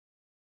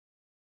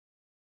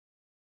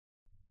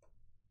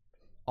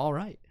All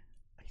right.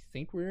 I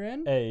think we're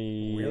in.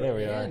 Hey, there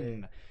we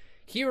are.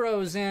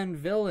 Heroes and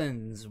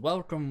villains,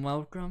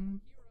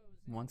 welcome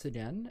once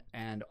again.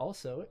 And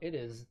also, it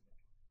is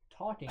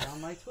talking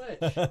on my Twitch.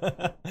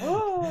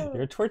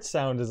 Your Twitch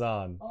sound is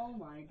on. Oh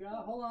my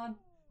god, hold on.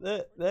 We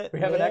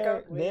have an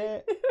echo?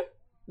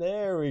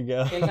 There we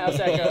go. In-house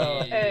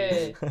echo.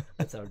 Hey.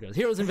 That's how it goes.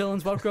 Heroes and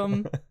villains,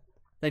 welcome.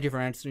 Thank you for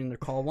answering the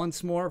call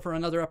once more for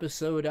another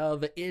episode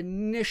of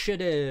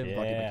Initiative.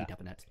 Yeah.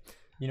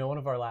 You know, one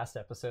of our last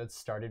episodes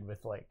started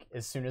with, like,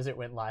 as soon as it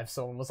went live,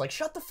 someone was like,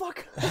 shut the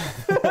fuck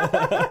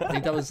I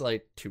think that was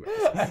like 2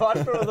 episodes. I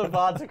watched one of the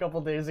VODs a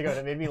couple days ago, and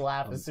it made me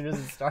laugh as soon as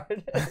it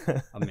started.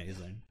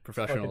 Amazing.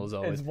 Professional as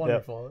always. It's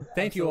wonderful. Yep.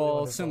 Thank you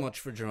all wonderful. so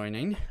much for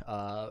joining.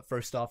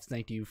 First off,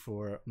 thank you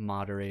for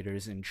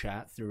moderators in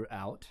chat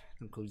throughout.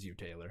 Includes you,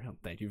 Taylor.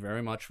 Thank you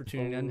very much for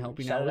tuning in,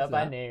 helping Shout out it with out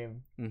that. by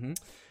name.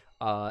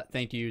 Mm-hmm.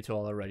 Thank you to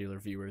all our regular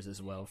viewers as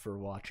well for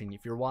watching.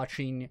 If you're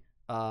watching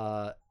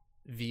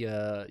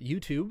via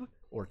YouTube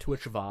or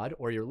Twitch VOD,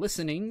 or you're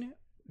listening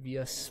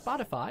via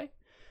Spotify,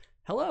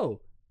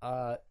 hello.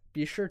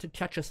 Be sure to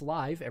catch us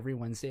live every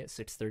Wednesday at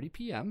 6:30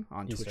 p.m.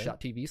 on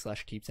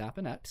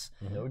twitch.tv/keeptappinx.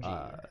 No G.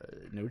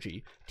 No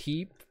G.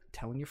 Keep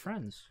telling your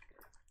friends.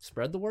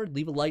 Spread the word.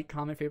 Leave a like,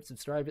 comment, favorite,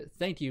 subscribe.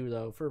 Thank you,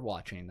 though, for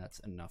watching. That's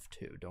enough,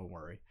 too. Don't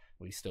worry.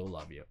 We still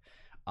love you.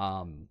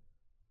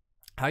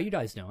 How you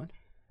guys doing?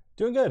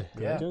 Doing good.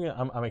 Yeah. Doing good.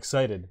 I'm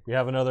excited. We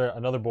have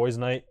another boys'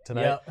 night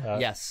tonight. Yep.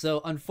 Yes. So,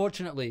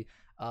 unfortunately,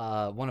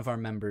 one of our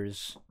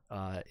members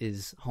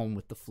is home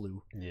with the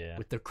flu. Yeah.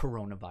 With the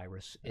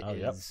coronavirus. It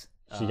Yep. is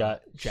She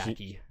got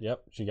Jackie.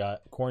 She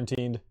got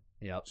quarantined.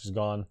 Yep. She's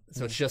gone.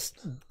 So it's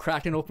just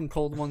cracking open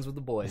cold ones with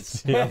the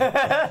boys. Yeah.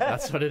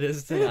 That's what it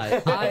is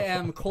tonight. I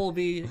am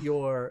Colby,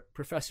 your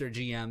Professor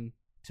GM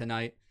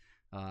tonight.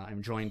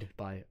 I'm joined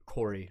by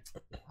Corey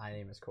My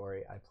name is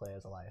Corey. I play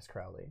as Elias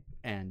Crowley.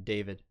 and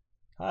David.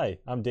 Hi,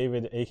 I'm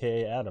David,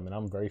 aka Adam, and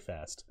I'm very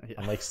fast. Yeah.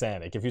 I'm like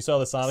Sonic. If you saw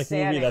the Sonic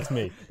movie, Sonic. that's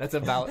me. That's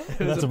about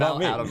That's about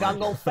me. Adam. Gotta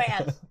go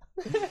fast.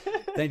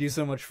 Thank you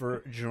so much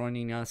for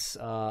joining us.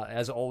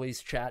 As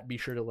always, chat, be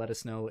sure to let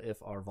us know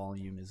if our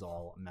volume is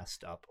all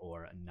messed up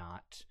or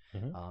not.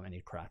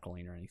 Any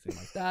crackling or anything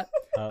like that.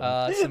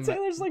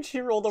 Taylor's like, she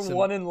rolled a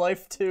 1 in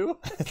life, too.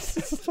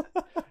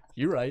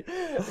 You're right.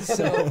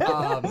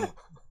 So,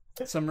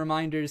 some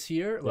reminders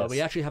here. Well, Yes.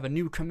 we actually have a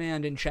new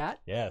command in chat.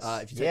 Yes.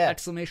 If you type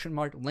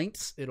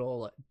 !links,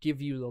 it'll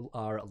give you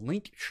our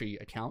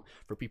Linktree account.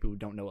 For people who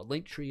don't know what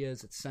Linktree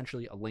is, it's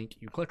essentially a link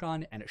you click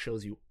on, and it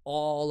shows you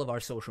all of our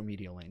social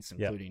media links,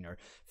 including our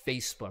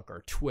Facebook,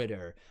 our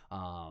Twitter,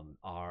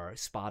 our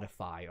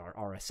Spotify, our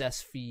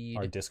RSS feed,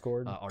 Our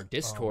Discord. our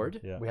Discord.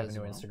 yeah. We have a as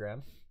new well.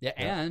 Instagram. Yeah,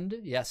 and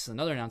yes,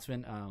 another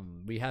announcement.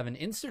 We have an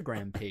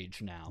Instagram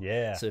page now.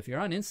 Yeah. So if you're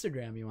on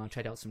Instagram, you want to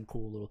check out some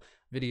cool little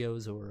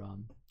videos or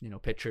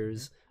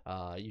pictures.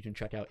 You can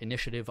check out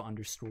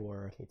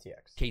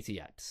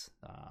initiative_KTX.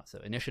 So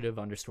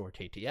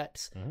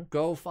initiative_KTX.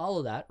 Go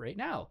follow that right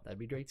now. That'd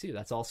be great too.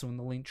 That's also in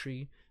the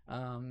Linktree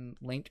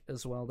link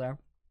as well there.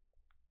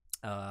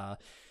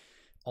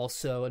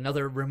 Also,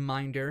 another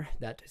reminder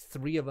that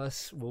 3 of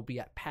us will be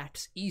at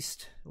PAX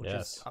East, which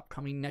is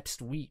upcoming next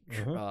week.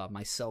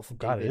 Myself,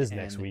 God, David, it is and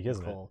next week,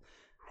 isn't it? Nicole.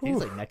 I think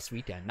it's like next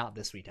weekend, not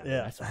this weekend.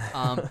 Yeah. Next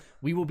one.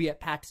 We will be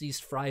at PAX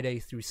East Friday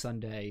through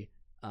Sunday,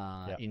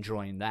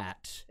 enjoying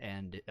that,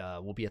 and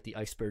we'll be at the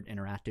Iceberg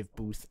Interactive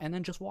booth, and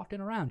then just walking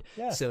around.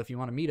 Yeah. So if you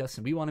want to meet us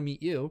and we want to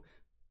meet you,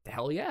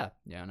 hell yeah,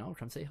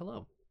 come say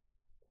hello.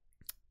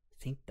 I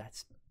think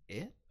that's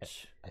it.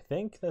 I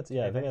think that's it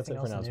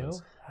for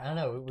announcements. I don't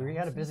know. We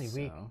had a busy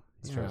week so.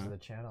 in terms of the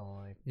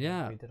channel. Like, We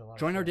did a lot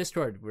join of our stuff.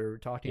 Discord. We're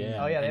talking.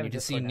 Yeah. Oh, yeah, they and have you a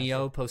can see Discord now,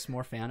 Neo too. post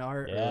more fan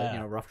art, Yeah.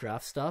 or, rough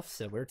draft stuff.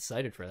 So we're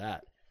excited for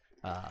that,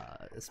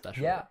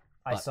 especially. Yeah,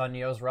 I But- saw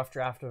Neo's rough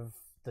draft of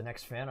the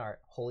next fan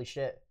art. Holy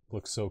shit.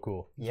 Looks so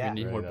cool. Yeah. We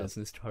need Really more does.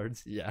 business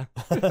cards. Yeah.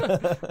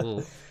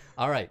 Cool.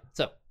 All right.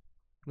 So,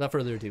 without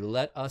further ado,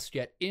 let us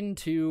get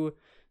into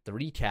the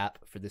recap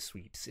for this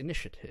week's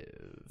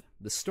initiative.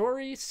 The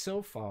story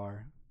so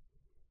far,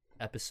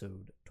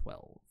 episode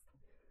 12.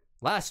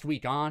 Last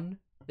week on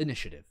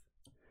Initiative.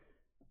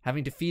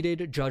 Having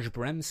defeated Judge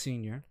Brem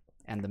Sr.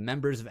 and the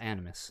members of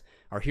Animus,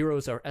 our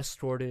heroes are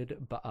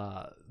escorted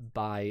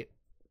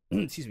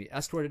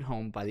escorted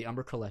home by the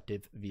Umber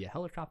Collective via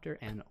helicopter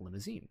and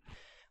limousine.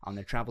 On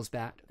their travels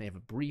back, they have a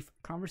brief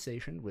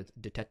conversation with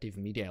Detective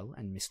Miguel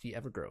and Misty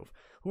Evergrove,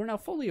 who are now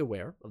fully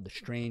aware of the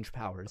strange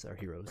powers our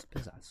heroes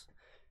possess.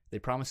 They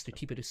promise to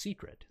keep it a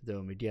secret,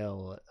 though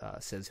Miguel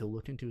says he'll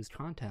look into his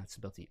contacts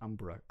about the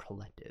Umbra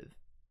Collective.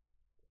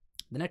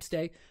 The next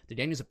day, the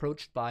gang is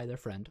approached by their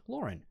friend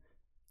Lauren,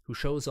 who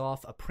shows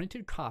off a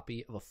printed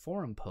copy of a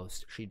forum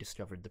post she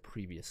discovered the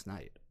previous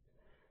night.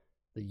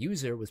 The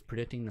user was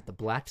predicting that the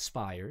black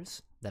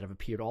spires that have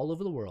appeared all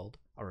over the world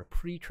are a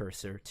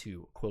precursor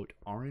to, quote,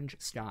 orange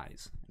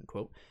skies, end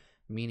quote,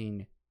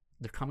 meaning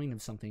the coming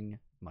of something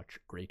much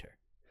greater.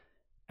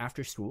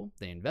 After school,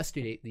 they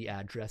investigate the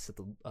address that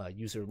the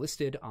user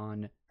listed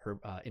on her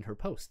in her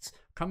posts,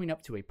 coming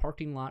up to a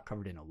parking lot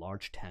covered in a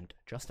large tent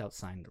just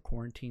outside the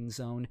quarantine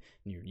zone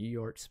near New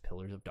York's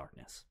Pillars of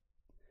Darkness.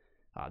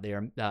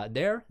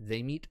 There,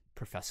 they meet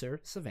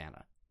Professor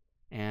Savannah,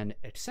 an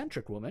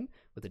eccentric woman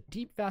with a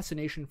deep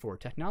fascination for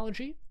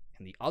technology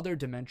and the other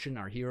dimension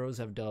our heroes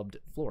have dubbed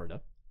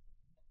Florida.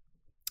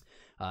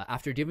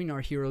 After giving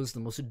our heroes the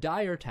most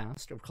dire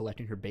task of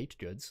collecting her baked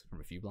goods from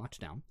a few blocks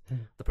down,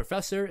 the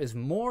professor is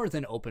more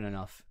than open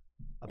enough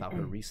about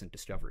her recent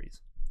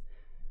discoveries.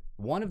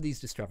 One of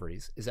these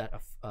discoveries is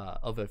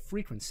of a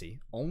frequency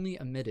only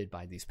emitted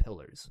by these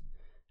pillars.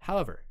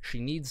 However, she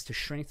needs to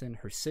strengthen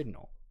her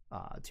signal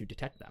to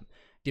detect them,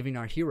 giving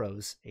our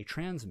heroes a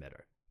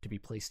transmitter to be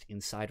placed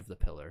inside of the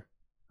pillar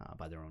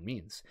by their own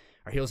means.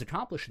 Our heroes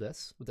accomplish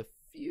this with a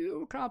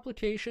few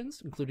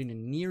complications, including a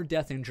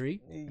near-death injury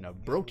and a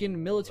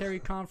broken military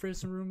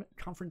conference room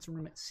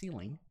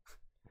ceiling,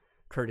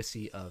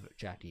 courtesy of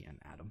Jackie and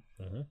Adam.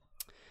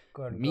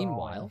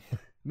 Meanwhile,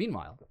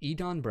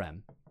 Edon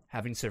Brem,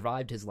 having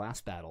survived his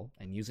last battle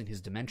and using his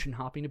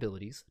dimension-hopping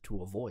abilities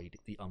to avoid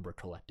the Umbra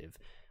Collective,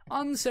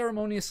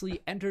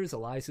 unceremoniously enters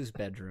Eliza's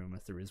bedroom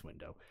through his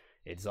window,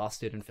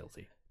 exhausted and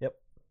filthy. Yep.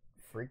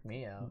 Freaked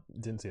me out.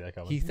 Didn't see that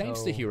coming. He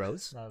thanks the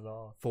heroes Not at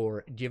all.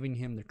 for giving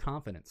him the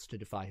confidence to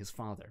defy his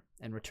father,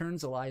 and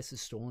returns Elias's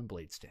stolen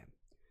blades to him.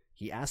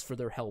 He asks for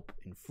their help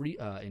in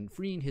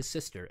freeing his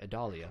sister,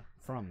 Adalia,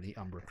 from the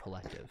Umbra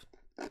Collective.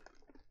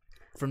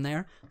 From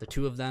there, the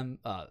two of them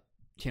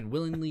can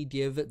willingly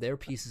give their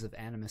pieces of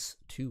animus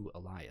to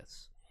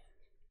Elias.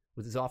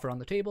 With his offer on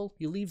the table,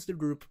 he leaves the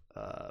group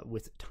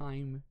with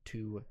time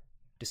to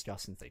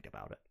discuss and think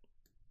about it.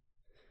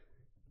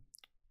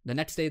 The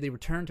next day, they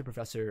return to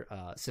Professor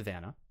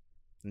Savannah,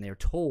 and they are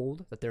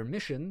told that their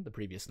mission the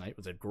previous night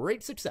was a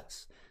great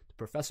success. The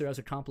professor has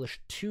accomplished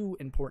two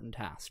important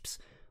tasks.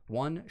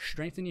 One,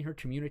 strengthening her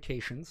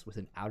communications with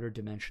an outer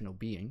dimensional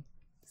being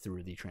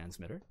through the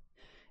transmitter,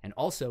 and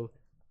also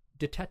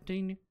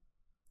detecting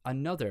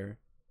another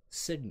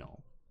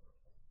signal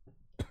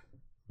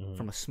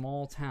from a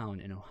small town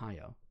in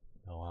Ohio.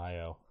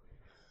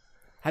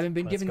 Having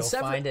been given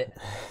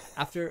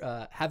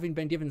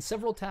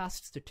several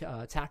tasks to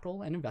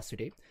tackle and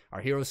investigate, our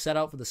heroes set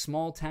out for the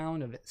small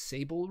town of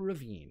Sable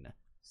Ravine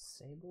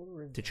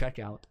to check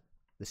out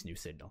this new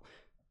signal.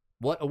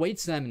 What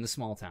awaits them in the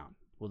small town?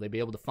 Will they be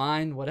able to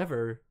find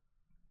whatever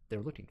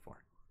they're looking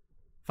for?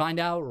 Find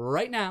out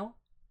right now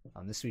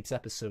on this week's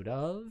episode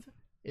of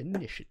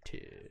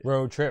Initiative.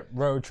 Road trip.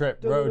 You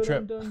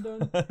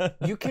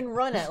can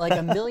run at like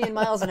 1,000,000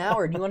 miles an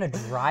hour. Do you want to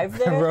drive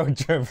there? Road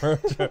trip.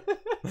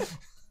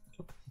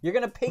 You're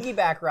going to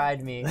piggyback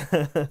ride me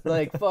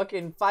like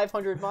fucking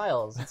 500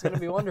 miles. It's going to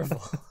be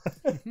wonderful.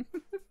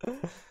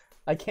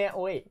 I can't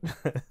wait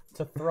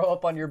to throw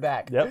up on your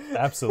back. Yep,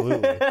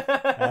 absolutely.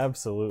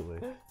 Absolutely.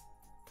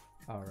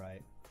 All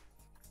right.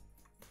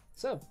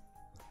 So,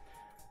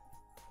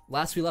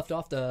 last we left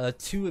off, the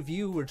two of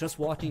you were just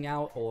walking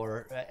out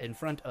or in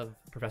front of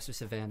Professor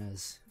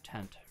Savannah's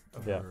tent,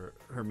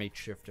 her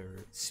makeshift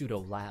or pseudo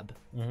lab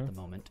at the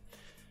moment.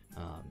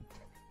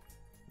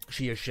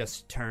 She has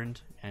just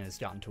turned and has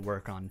gotten to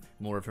work on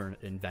more of her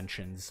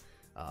inventions.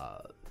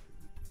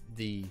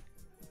 The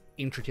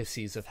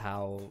intricacies of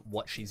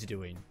what she's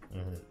doing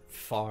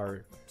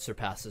far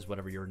surpasses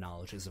whatever your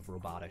knowledge is of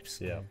robotics.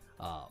 Yeah.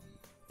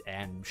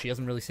 And she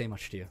doesn't really say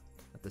much to you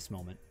at this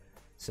moment.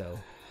 So,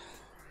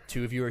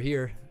 two of you are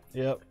here.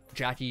 Yep.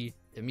 Jackie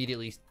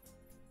immediately,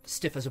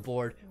 stiff as a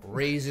board,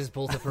 raises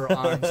both of her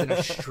arms in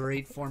a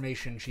straight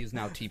formation. She is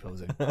now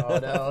T-posing. Oh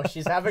no,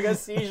 she's having a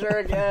seizure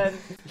again.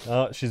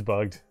 Oh, she's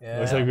bugged. Yeah.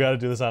 Looks like we got to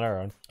do this on our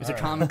own. It's a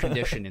common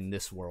condition in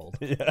this world.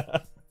 Yeah.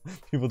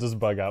 People just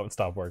bug out and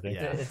stop working.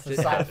 Yeah. It's the It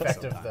side happens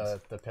effect of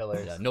sometimes. the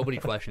pillars. Yeah, nobody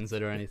questions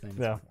it or anything.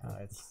 Yeah.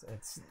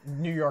 It's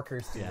New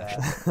Yorkers do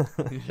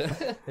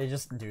that. They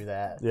just do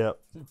that. Yep.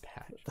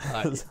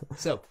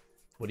 So,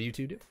 what do you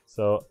two do?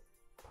 So,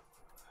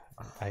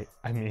 I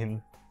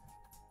mean,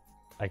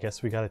 I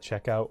guess we got to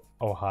check out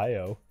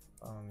Ohio.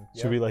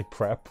 Should we like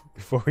prep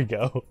before we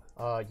go?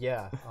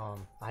 Yeah.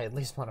 I at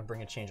least want to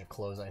bring a change of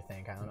clothes. I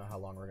think I don't know how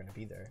long we're gonna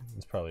be there.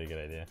 It's probably a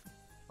good idea.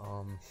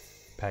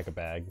 Pack a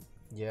bag,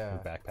 Yeah. a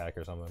backpack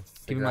or something.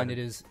 Keep in mind it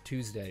is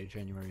Tuesday,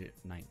 January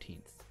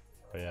 19th.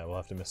 But yeah, we'll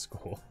have to miss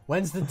school.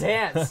 When's the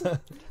dance?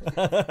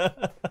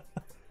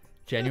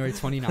 January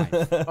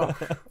 29th. Oh,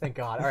 thank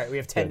God. All right, we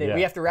have 10 days. Yeah.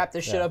 We have to wrap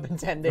this shit up in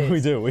 10 days.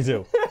 We do.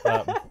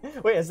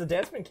 Wait, has the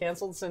dance been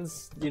canceled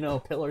since,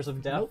 Pillars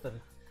of Death? And...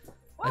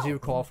 As you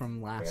recall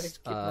from gotta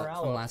last keep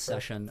morale up for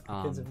session,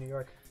 kids of New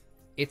York.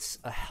 it's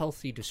a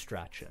healthy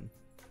distraction.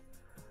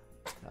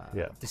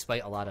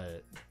 Despite a lot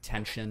of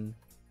tension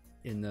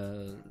in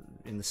the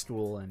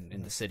school and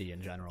in the city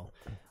in general,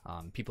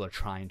 people are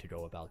trying to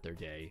go about their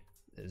day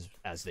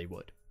as they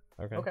would.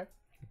 Okay.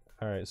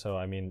 All right. So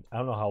I mean, I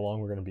don't know how long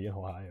we're gonna be in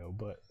Ohio,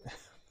 but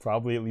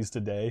probably at least a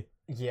day.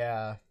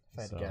 Yeah,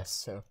 if I'd guess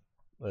so.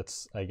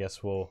 I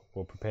guess we'll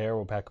prepare.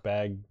 We'll pack a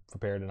bag,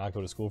 prepare to not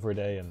go to school for a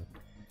day, and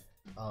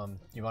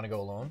You want to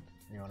go alone?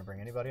 You want to bring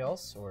anybody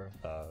else, or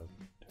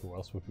Who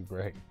else would we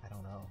bring? I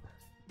don't know.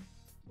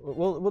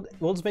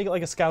 We'll just make it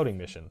like a scouting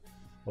mission.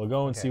 We'll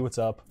go and Okay. see what's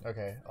up.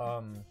 Okay.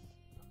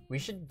 We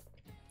should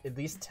at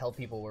least tell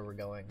people where we're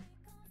going.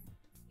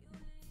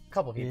 A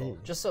couple people, Yeah.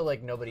 just so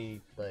like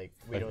nobody like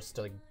we Like- don't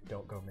still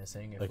don't go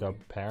missing. If Like we... our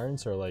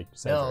parents or like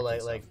Cedric no, and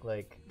like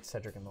stuff?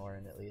 Cedric and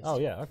Lauren at least. Oh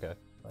yeah, okay.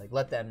 Like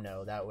let them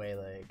know that way.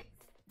 Like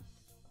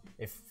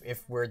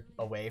if we're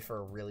away for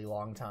a really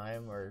long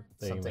time or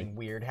They, something like-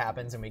 weird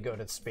happens and we go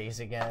to space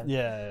again.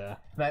 Yeah,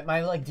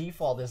 My like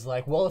default is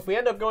like, well, if we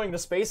end up going to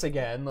space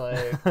again, like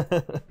yeah.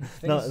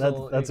 No,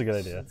 things that's a good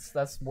idea.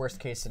 That's worst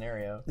case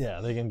scenario.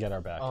 Yeah, they can get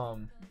our back.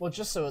 Well,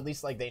 just so at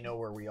least like they know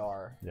where we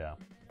are. Yeah.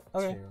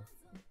 Okay. too.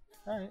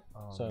 All right.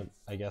 So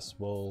I guess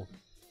we'll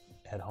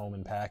head home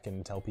and pack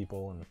and tell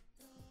people and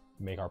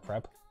make our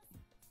prep.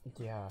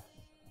 Yeah.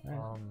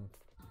 Alright.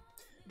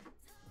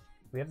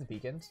 We have the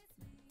beacons.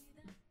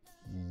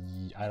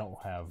 I don't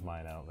have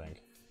mine. I don't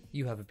think.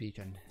 You have a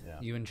beacon. Yeah.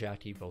 You and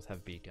Jackie both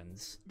have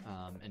beacons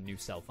and new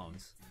cell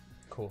phones.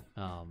 Cool.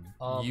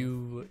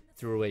 You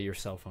threw away your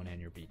cell phone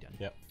and your beacon.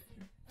 Yep.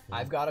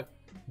 I've got a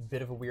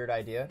bit of a weird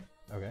idea.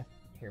 Okay.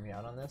 Hear me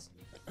out on this.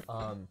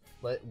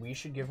 We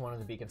should give one of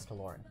the beacons to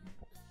Lauren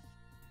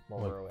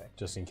while Like, we're away.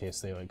 just in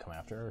case they like come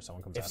after her or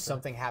someone comes If after.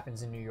 something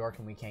happens in New York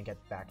and we can't get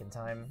back in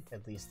time,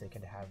 at least they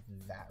could have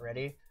that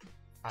ready.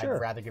 Sure.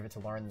 I'd rather give it to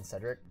Lauren than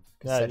Cedric.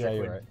 'Cause Yeah, Cedric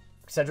you're would, right.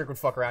 Cedric would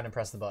fuck around and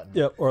press the button.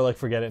 Yep. Or like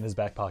forget it in his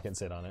back pocket and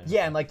sit on it.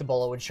 Yeah, and like the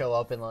bullet would show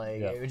up and like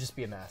Yep. it would just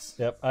be a mess.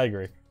 Yep. I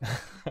agree.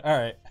 All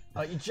right.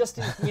 Just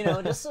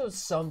just so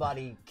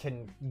somebody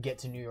can get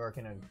to New York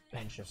in a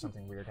pinch if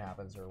something weird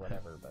happens or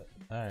whatever. But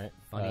All right.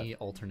 Funny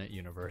alternate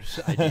universe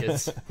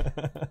ideas.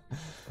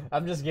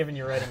 I'm just giving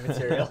you writing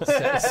material.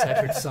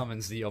 Cedric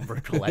summons the Umber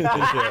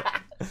Collective.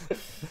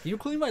 You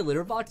clean my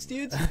litter box,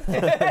 dudes?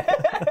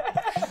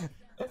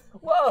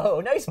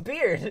 Whoa, nice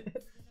beard.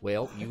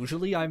 Well,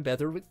 usually I'm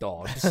better with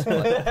dogs.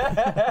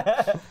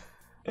 But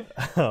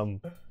All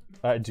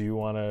right. Do you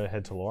want to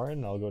head to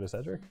Lauren? I'll go to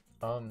Cedric.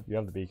 You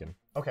have the beacon.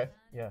 Okay.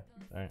 Yeah.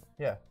 All right.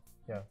 Yeah.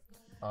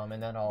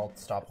 And then I'll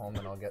stop home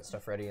and I'll get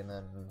stuff ready and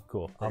then.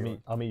 Cool. Where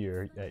I'll meet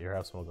you at your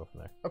house and we'll go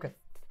from there. Okay.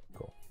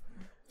 Cool.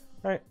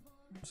 All right.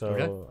 So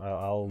Okay.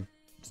 I'll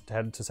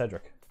head to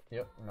Cedric.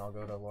 Yep. And I'll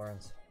go to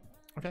Lawrence.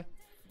 okay.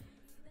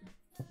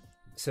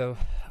 So,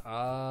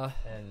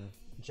 And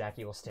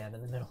Jackie will stand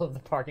in the middle of the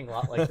parking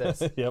lot like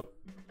this. Yep.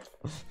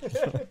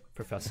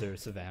 Professor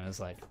Savannah's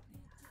like,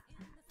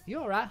 you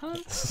alright, huh?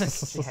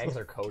 She hangs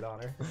her coat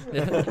on her.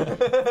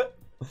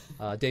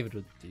 David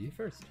would do you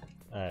first.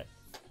 All right.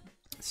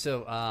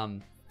 So,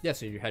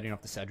 so you're heading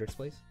off to Cedric's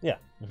place? Yeah.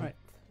 All right.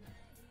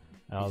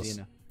 And I'll Easy just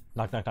enough.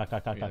 knock, knock, knock,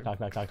 knock, knock, knock, knock,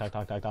 knock, knock, knock,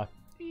 knock, knock, knock.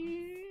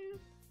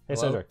 Hey,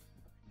 Hello? Cedric.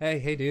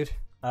 Hey, dude.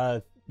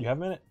 You have a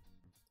minute?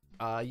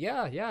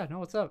 Yeah, no,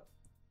 what's up?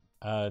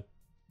 All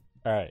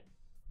right.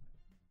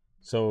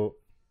 So.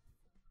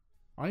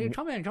 Oh, you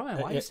come in.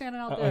 Why are you standing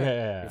out there? Okay,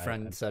 yeah, Your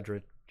friend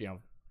Cedric,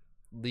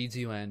 leads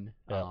you in.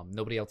 Yeah.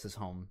 Nobody else is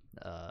home.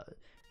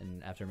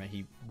 And after a minute,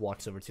 he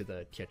walks over to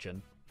the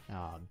kitchen.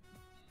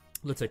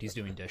 Looks like he's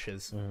doing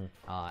dishes.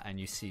 And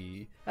you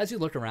see, as you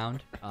look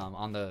around,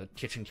 on the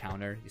kitchen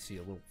counter, you see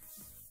a little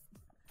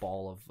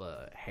ball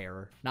of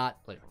hair. Not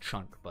like a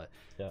chunk, but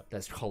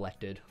that's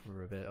collected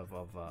for a bit of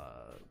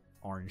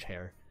orange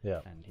hair. Yeah.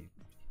 And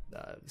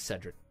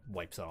Cedric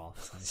wipes it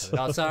off. And he says,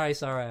 oh, sorry,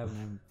 I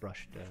haven't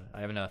brushed. I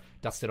haven't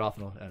dusted off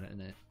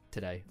in it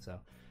today. So.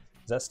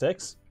 Is that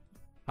Sticks?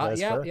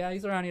 Yeah,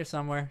 he's around here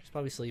somewhere. He's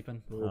probably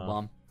sleeping. A little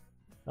bum.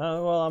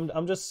 Well,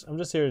 I'm just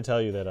here to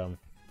tell you that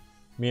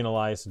me and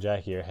Elias and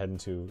Jackie are heading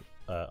to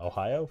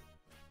Ohio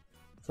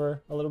for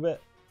a little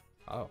bit.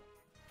 Oh.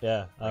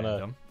 Yeah, on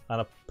Random.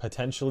 a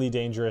potentially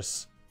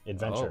dangerous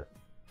adventure.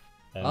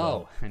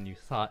 And, and you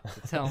thought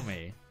to tell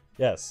me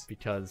yes.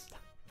 because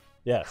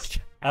Yes.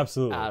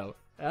 Absolutely. out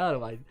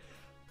of my.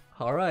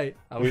 All right,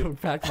 I'll go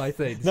pack my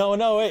things. No,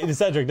 wait,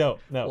 Cedric, no.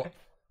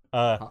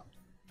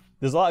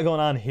 There's a lot going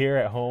on here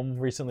at home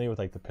recently with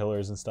like the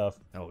pillars and stuff.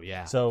 Oh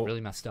yeah. So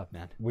really messed up,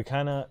 man. we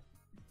kind of,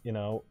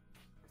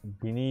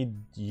 we need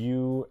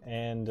you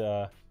and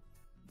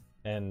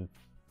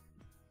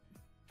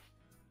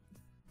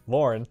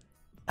Lauren.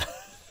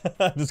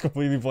 I'm just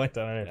completely blanked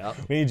on her name. Yep.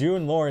 We need you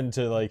and Lauren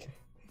to like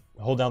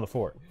hold down the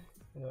fort.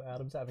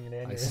 Adam's having an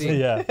I aneurysm. see.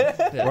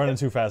 Yeah, running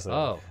too fast.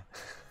 Oh.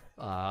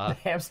 The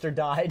hamster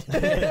died.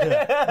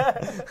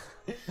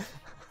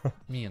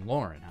 Me and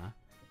Lauren, huh?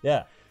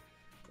 Yeah.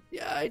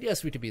 Yeah, I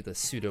guess we could be the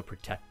pseudo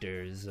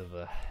protectors of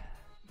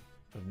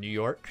New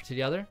York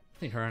together. I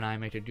think her and I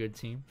make a good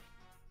team.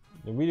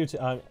 We do.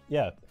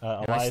 Yeah.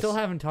 And Elias, I still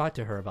haven't talked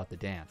to her about the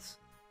dance.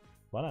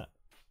 Why not?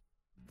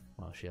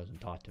 Well, she hasn't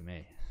talked to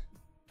me.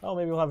 Oh,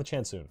 maybe we'll have a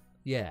chance soon.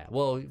 Yeah,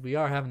 well, we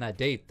are having that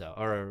date though,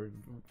 or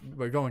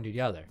we're going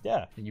together.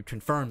 Yeah. And you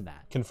confirmed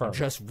that. Confirmed. I'm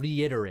just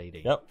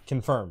reiterating. Yep.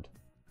 Confirmed.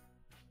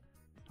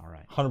 All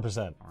right.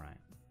 100%. All right.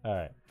 All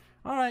right.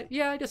 All right.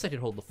 Yeah, I guess I could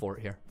hold the fort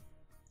here.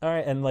 All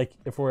right. And like,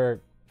 if we're,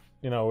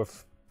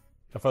 if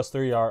if us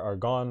three are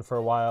gone for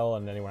a while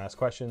and anyone asks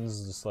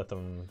questions, just let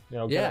them,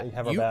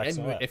 have our backs.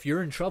 And if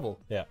you're in trouble,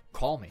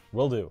 call me.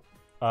 Will do.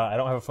 I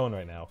don't have a phone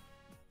right now.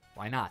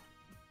 Why not?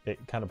 It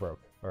kind of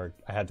broke, or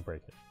I had to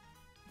break it.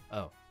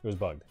 Oh. It was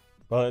bugged.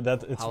 Well,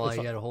 how will I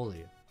get a hold of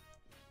you?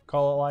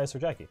 Call Elias or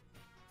Jackie.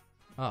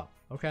 Oh,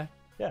 okay.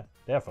 Yeah,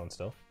 they have phones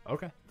still.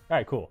 Okay. All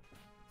right, cool.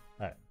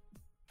 All right.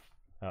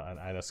 And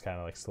I just kind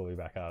of like slowly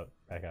back out.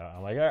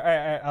 I'm like, all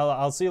right,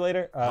 I'll see you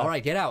later. All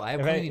right, get out. I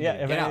have cleaning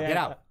to do. Get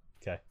out.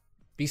 Okay.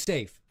 Be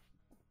safe.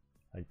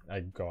 I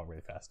go out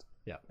really fast.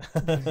 Yeah.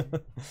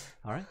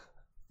 All right.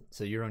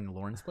 So you're in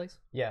Lauren's place?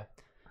 Yeah.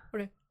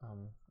 Okay.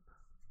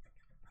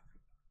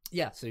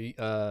 Yeah. So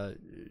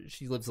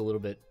she lives a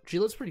little bit. She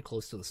lives pretty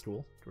close to the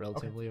school,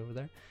 relatively over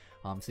there.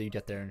 So you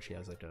get there and she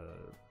has like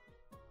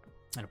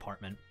an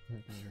apartment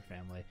with her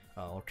family,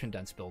 all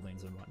condensed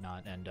buildings and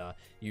whatnot. And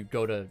you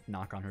go to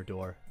knock on her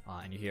door,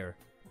 and you hear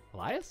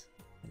Elias,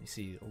 and you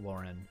see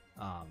Lauren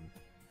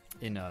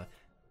in a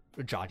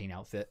jogging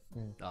outfit.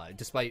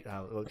 Despite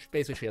how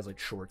basically she has like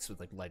shorts with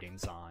like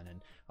leggings on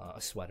and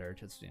a sweater,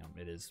 because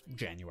it is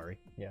January.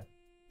 Yeah.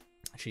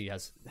 She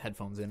has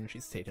headphones in and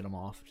she's taking them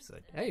off. She's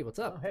like, "Hey, what's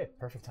up?" Oh, hey,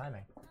 perfect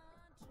timing.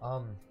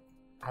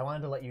 I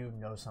wanted to let you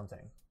know something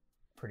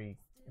pretty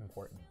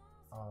important.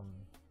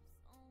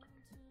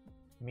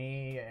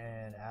 Me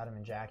and Adam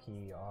and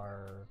Jackie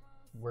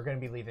we're going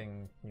to be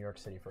leaving New York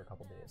City for a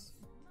couple days,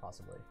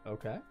 possibly.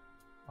 Okay.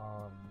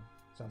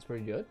 Sounds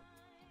pretty good.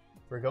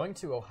 We're going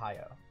to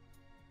Ohio.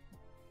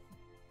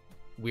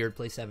 Weird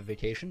place to have a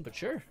vacation, but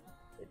sure.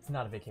 It's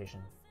not a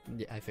vacation.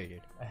 Yeah, I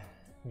figured.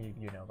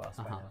 You know, boss.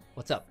 By now.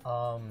 What's up?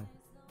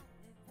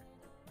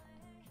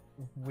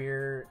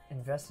 We're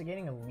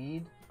investigating a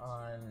lead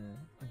on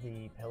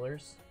the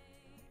pillars.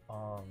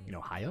 In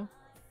Ohio?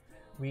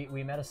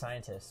 We met a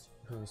scientist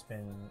who's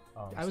been.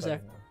 I was there.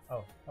 Them.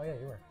 Oh yeah,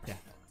 you were. Yeah.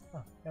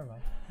 Oh, never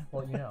mind.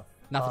 Well, you know.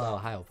 Not for the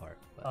Ohio part.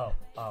 But.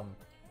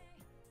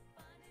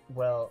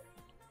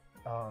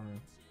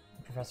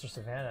 Professor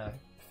Savannah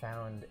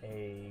found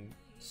a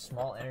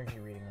small energy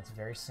reading that's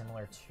very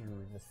similar to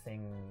the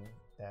thing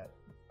that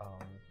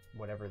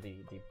whatever the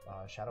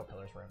shadow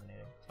pillars were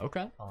emanating.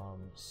 Okay.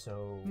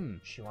 So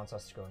she wants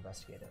us to go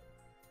investigate it.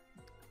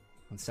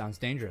 That sounds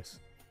dangerous.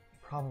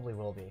 Probably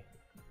will be.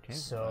 Okay.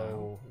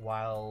 So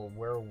while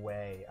we're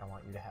away, I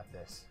want you to have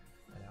this,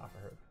 and I offer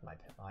her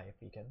my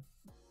beacon.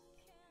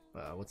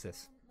 What's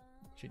this?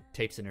 She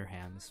tapes in her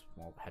hand this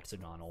small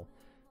hexagonal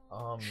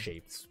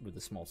shapes with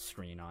a small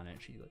screen on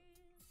it. She like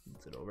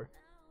moves it over.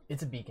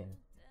 It's a beacon.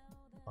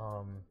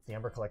 The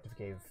Ember Collective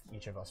gave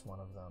each of us one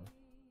of them.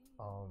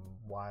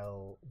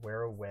 While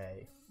we're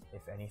away,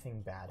 if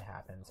anything bad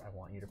happens, I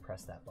want you to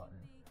press that button.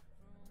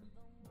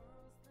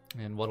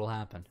 And what'll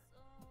happen?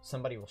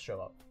 Somebody will show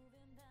up.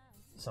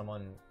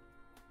 Someone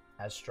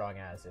as strong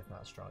as, if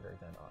not stronger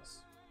than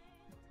us.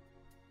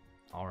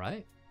 All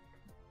right.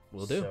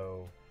 Will do.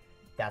 So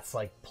that's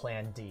like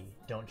plan D.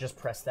 Don't just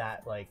press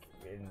that like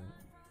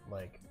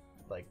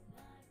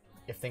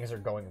if things are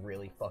going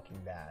really fucking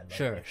bad.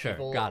 Like,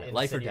 sure. Got it.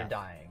 Life or death.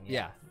 Dying.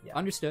 Yeah.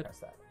 Understood. Press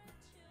that.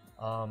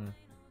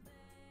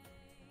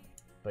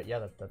 But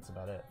yeah, that's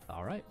about it.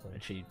 All right. So,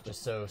 and she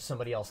just so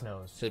somebody else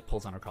knows. She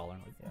pulls on her collar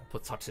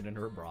and tucks it into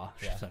her bra.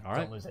 Yeah. She's like, all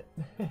right. Don't lose it.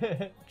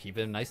 Keep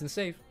it nice and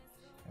safe.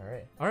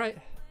 All right.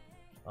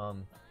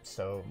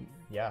 So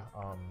yeah.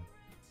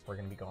 We're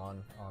gonna be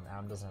gone.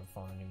 Adam doesn't have a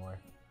phone anymore.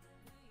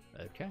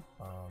 Okay.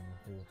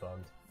 He was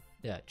bugged.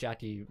 Yeah,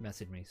 Jackie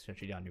messaged me, so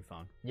she got a new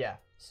phone. Yeah,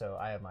 so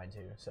I have mine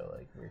too. So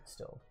like we're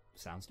still.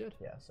 Sounds good.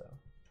 Yeah. So.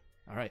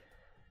 All right.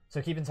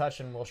 So keep in touch,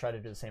 and we'll try to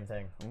do the same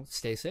thing. Well,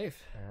 stay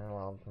safe.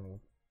 Well, we'll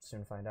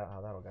soon find out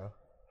how that'll go.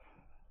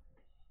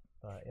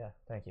 But yeah,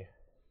 thank you.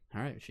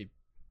 All right. She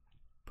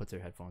puts her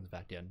headphones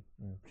back in.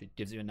 She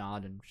gives you a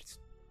nod, and she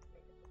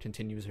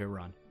continues her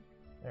run.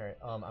 All right.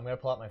 I'm gonna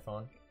pull out my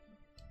phone.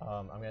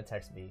 I'm gonna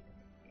text V.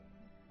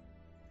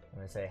 I'm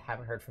gonna say,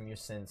 haven't heard from you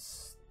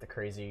since the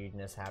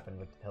craziness happened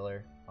with the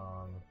pillar,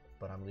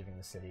 but I'm leaving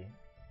the city.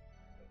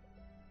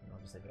 And I'll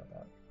just leave it at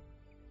that.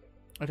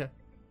 Okay.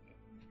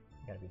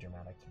 You gotta be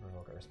dramatic to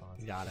provoke a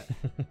response. You got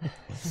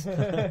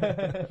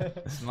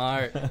it.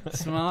 Smart.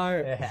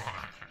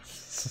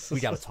 We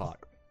gotta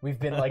talk. We've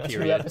been like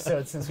 2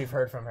 episodes since we've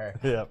heard from her.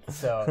 Yep.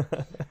 So.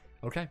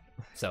 Okay.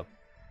 So.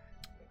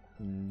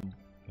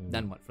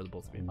 Then what for the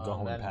both of you? Go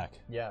home and pack.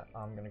 Yeah,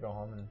 I'm gonna go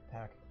home and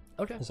pack.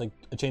 Okay. It's like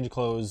a change of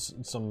clothes,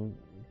 some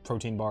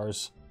protein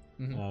bars,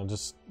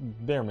 just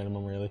bare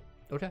minimum, really.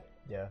 Okay.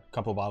 Yeah. A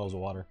couple of bottles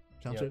of water.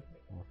 Sounds good.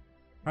 All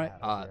right.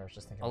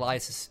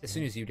 Elias, as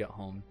soon as you get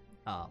home,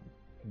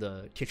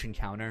 the kitchen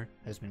counter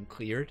has been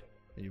cleared.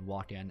 And you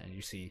walk in and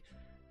you see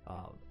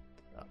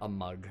a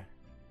mug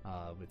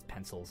with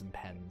pencils and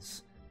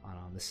pens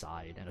on the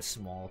side, and a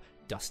small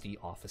dusty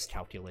office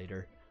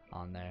calculator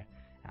on there.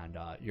 And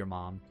your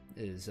mom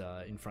is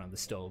in front of the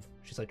stove.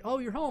 She's like, "Oh,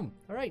 you're home.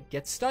 All right,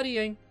 get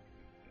studying."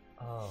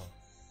 Oh,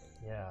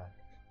 yeah.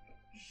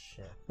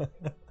 Shit.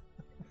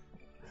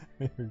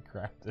 You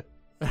grabbed it.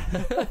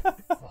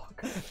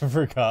 Fuck. I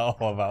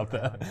forgot all about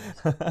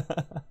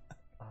that.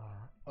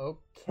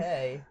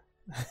 Okay.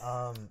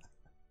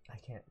 I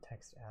can't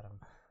text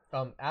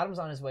Adam. Adam's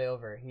on his way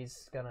over.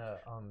 He's gonna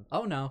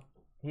Oh no.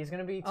 He's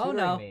gonna be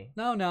tutoring me.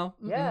 No. Mm-mm.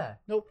 Yeah.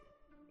 Nope.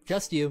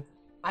 Just you.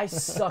 I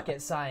suck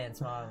at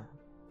science,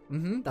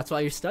 Mom. That's why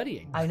you're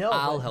studying. I know.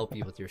 I'll help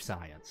you with your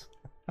science.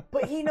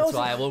 But he knows. That's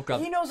why I woke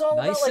up He knows all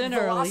nice about like and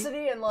early.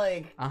 velocity and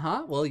like.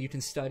 Well, you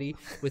can study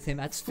with him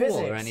at school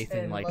or Physics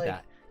anything and, like like-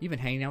 that. You've been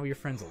hanging out with your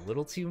friends a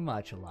little too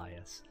much,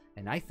 Elias.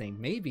 And I think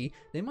maybe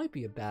they might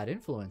be a bad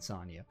influence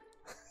on you.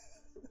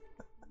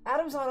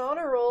 Adam's on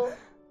honor roll,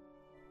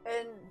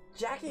 and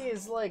Jackie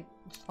is like.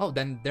 Oh,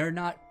 then they're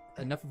not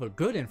enough of a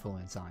good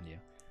influence on you.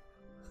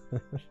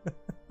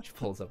 She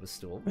pulls up a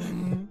stool.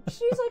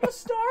 She's like a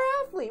star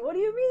athlete. What do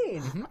you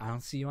mean? I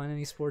don't see you on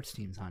any sports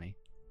teams, honey.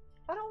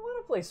 I don't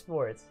want to play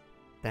sports.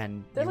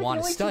 Then They're you like want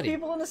the to only study. two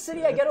people in the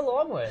city I get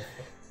along with.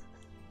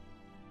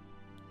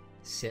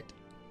 Sit.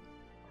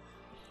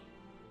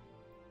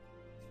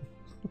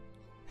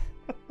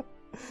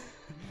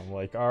 I'm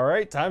like, all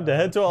right, time to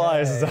head to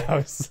Elias's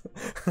house.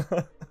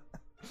 Can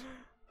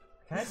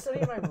I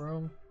study in my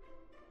room?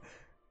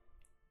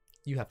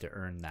 You have to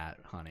earn that,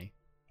 honey.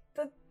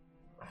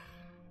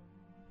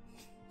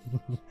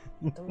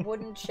 The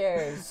wooden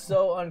chair is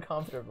so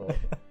uncomfortable.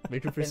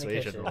 Make your in the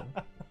persuasion kitchen. roll.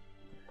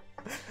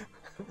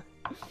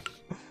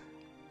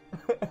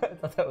 I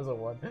thought that was a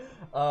 1.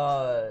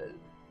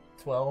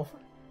 12.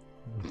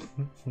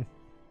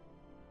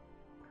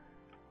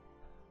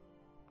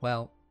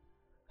 Well,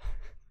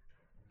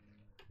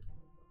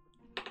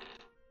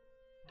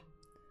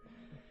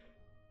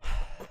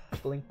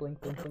 Blink, blink,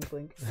 blink, blink,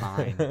 blink.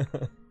 fine.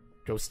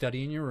 Go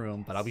study in your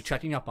room, but I'll be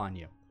checking up on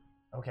you.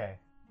 Okay.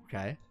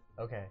 Okay?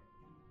 Okay.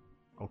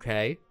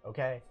 Okay?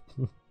 Okay.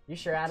 You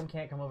sure Adam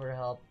can't come over to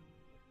help?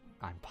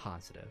 I'm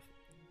positive.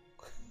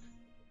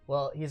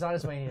 Well, he's on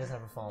his way and he doesn't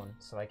have a phone,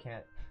 so I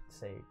can't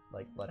say,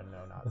 like, let him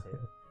know not to.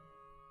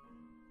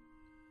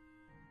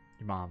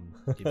 Your mom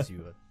gives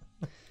you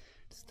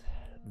just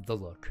the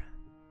look.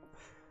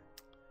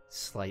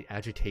 Slight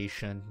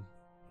agitation.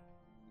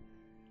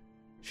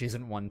 She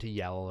isn't one to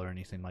yell or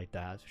anything like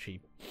that.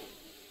 She...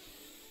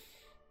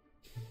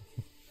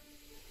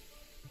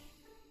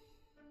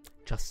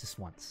 Just this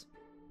once.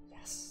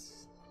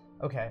 Yes.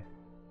 Okay.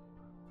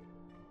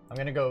 I'm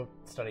gonna go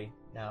study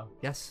now.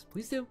 Yes,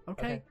 please do.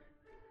 Okay. Okay.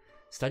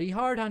 Study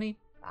hard, honey.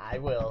 I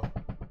will.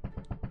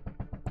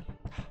 Do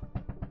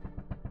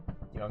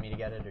you want me to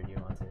get it, or do you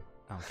want to?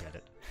 I'll get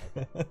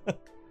it.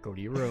 Go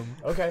to your room.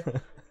 Okay.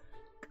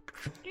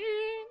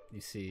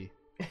 You see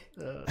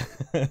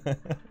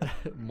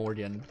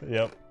Morgan,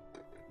 Yep.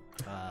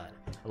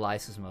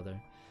 Elias's mother.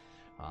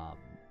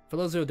 For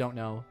those who don't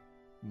know,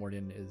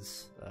 Morgan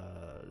is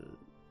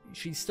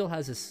she still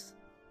has this,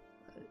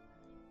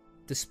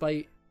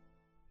 despite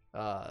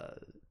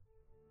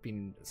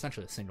being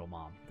essentially a single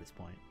mom at this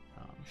point.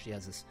 She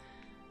has this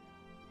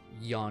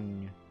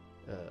young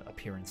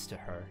appearance to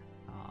her.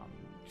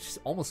 She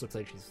almost looks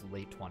like she's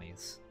late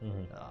 20s,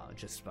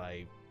 just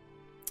by,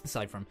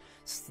 aside from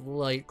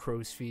slight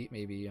crow's feet,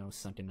 maybe,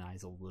 sunken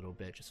eyes a little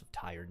bit, just of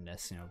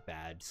tiredness,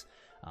 bads.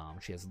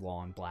 She has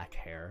long black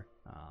hair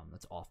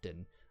that's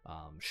often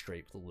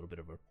straight with a little bit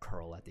of a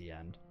curl at the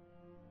end.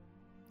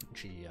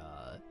 She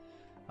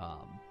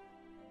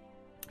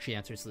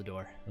answers the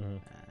door.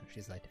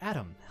 She's like,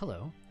 Adam,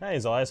 hello. Hey,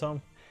 is Elias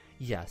home?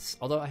 Yes,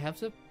 although I have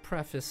to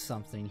preface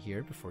something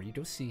here before you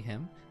go see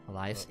him.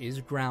 Elias is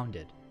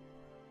grounded.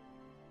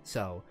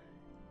 So,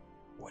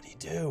 What'd he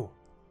do?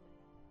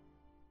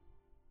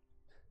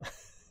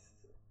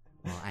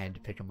 well, I had to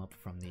pick him up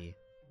from the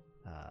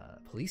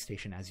police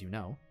station, as you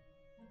know.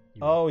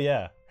 Oh,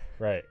 yeah.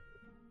 Right.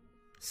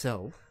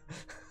 So,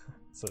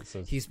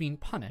 So he's being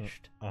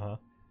punished, uh-huh.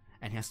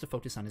 and he has to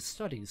focus on his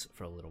studies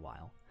for a little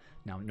while.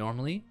 Now,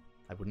 normally,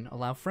 I wouldn't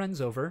allow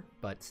friends over,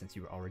 but since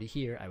you were already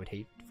here, I would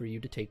hate for you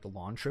to take the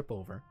long trip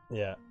over.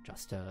 Yeah.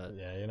 Just to...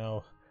 Yeah,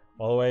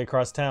 all the way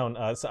across town.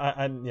 So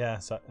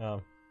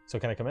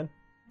can I come in?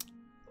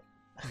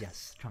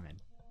 Yes, come in.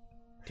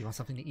 Do you want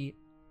something to eat?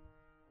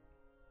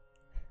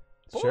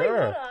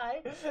 Sure.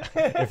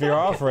 If you're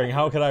offering,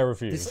 how could I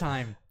refuse? This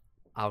time,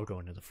 I'll go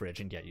into the fridge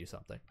and get you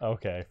something.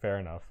 Okay, fair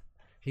enough.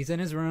 He's in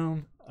his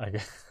room.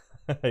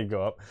 I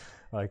go up,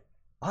 like,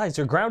 Elias,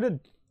 you're grounded?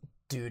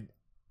 Dude,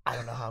 I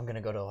don't know how I'm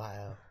gonna go to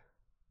Ohio.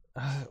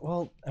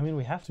 Well, I mean,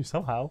 we have to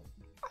somehow.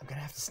 I'm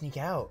gonna have to sneak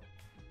out.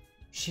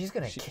 She's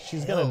gonna kill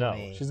She's gonna know.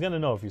 me. She's gonna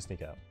know if you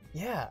sneak out.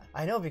 Yeah,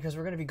 I know, because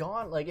we're gonna be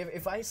gone. Like,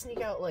 if I sneak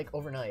out, like,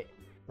 overnight,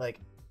 like,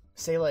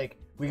 say, like,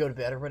 we go to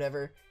bed or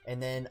whatever,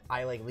 and then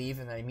I, like, leave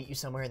and I meet you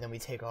somewhere and then we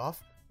take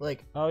off,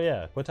 like... Oh,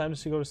 yeah. What time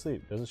does she go to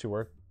sleep? Doesn't she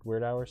work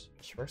weird hours?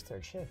 She works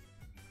third shift.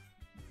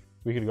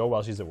 We could go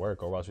while she's at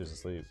work or while she's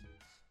asleep.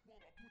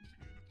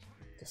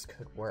 This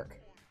could work.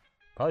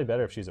 Probably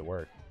better if she's at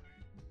work.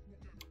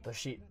 But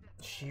she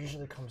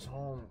usually comes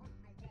home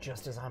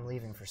just as I'm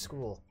leaving for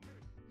school.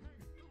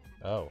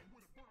 Oh.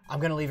 I'm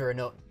gonna leave her a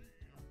note.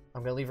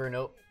 I'm gonna leave her a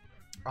note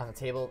on the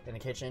table in the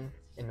kitchen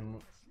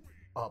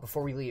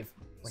before we leave.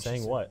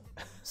 Saying what?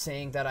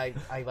 Saying that I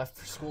left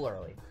for school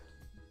early.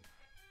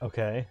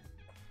 Okay.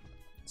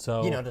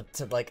 So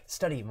to like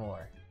study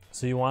more.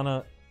 So you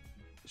wanna?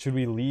 Should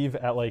we leave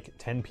at like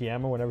 10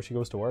 p.m. or whenever she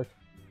goes to work,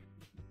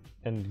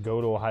 and go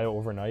to Ohio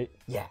overnight?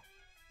 Yeah.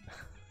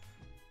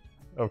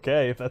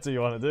 Okay, if that's what you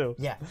want to do.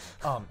 Yeah.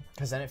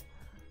 Because then if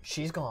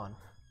she's gone,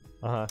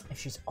 if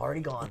she's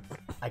already gone,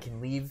 I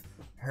can leave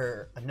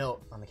her a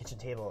note on the kitchen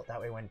table. That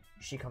way, when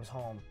she comes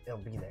home, it'll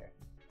be there.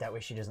 That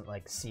way, she doesn't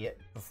like see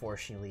it before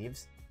she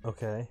leaves.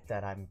 Okay.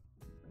 That I've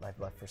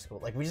left for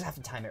school. Like we just have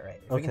to time it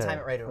right. If we can time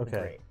it right, it'll be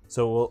great.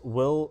 So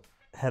we'll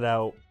head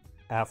out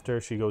after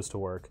she goes to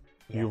work.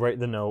 Yeah. You write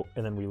the note,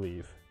 and then we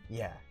leave.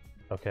 Yeah.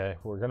 Okay,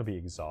 we're gonna be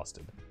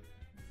exhausted.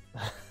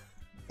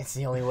 It's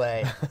the only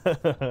way.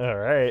 All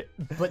right.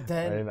 But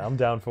then... I mean, I'm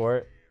down for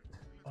it.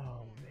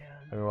 Oh, man.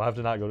 I mean, we'll have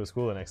to not go to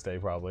school the next day,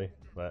 probably,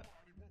 but...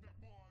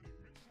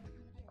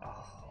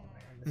 Oh,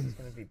 man, this is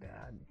gonna be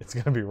bad. It's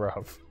gonna be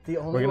rough.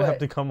 We're gonna have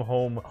to come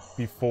home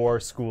before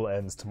school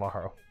ends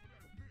tomorrow.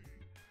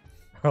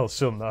 Or else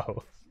she'll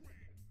know.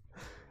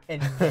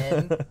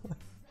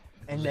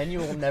 And then you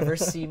will never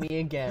see me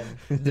again.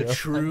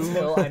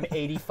 Until I'm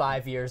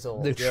 85 years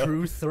old. The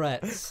true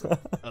threats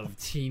of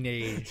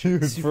teenage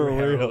Dude,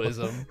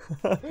 superheroism.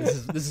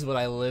 This is what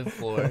I live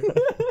for.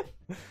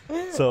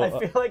 So I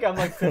feel like I'm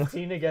like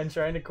 15 again,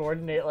 trying to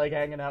coordinate like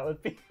hanging out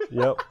with people.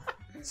 Yep.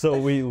 So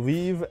we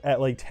leave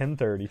at like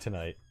 10:30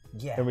 tonight.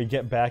 Yeah. And we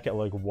get back at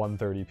like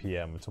 1:30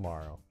 p.m.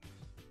 tomorrow,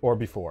 or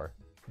before.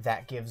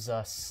 That gives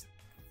us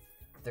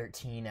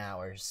 13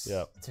 hours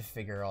to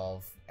figure all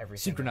of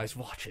everything. Synchronized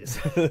watches.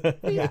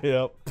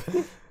 Yep.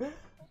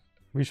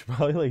 We should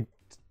probably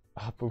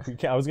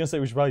I was gonna say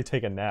we should probably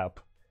take a nap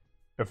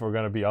if we're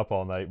gonna be up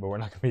all night, but we're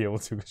not gonna be able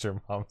to because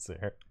your mom's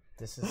here.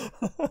 This is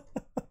gonna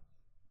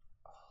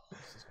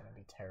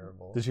be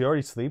terrible. Did she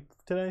already sleep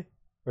today,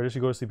 or did she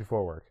go to sleep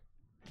before work?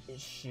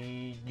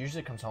 She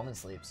usually comes home and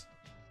sleeps.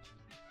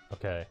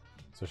 Okay,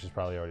 so she's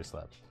probably already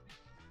slept.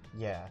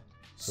 Yeah.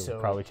 So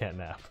we probably can't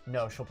nap.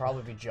 No, she'll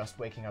probably be just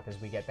waking up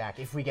as we get back.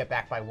 If we get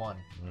back by 1.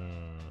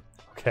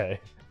 Okay.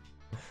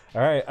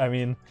 All right. I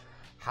mean,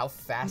 how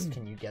fast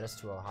can you get us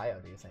to Ohio?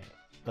 Do you think?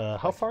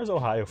 How far is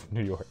Ohio from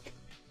New York?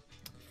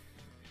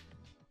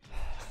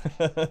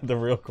 The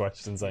real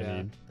questions I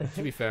need.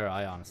 To be fair,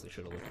 I honestly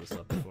should have looked this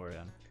up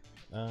beforehand.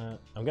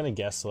 I'm gonna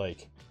guess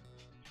like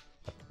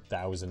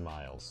 1,000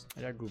 miles.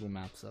 I got Google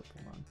Maps up.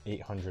 Hold on.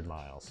 800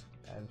 miles.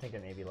 I'm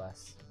thinking maybe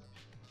less.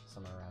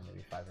 Somewhere around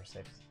maybe 5 or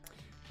 6.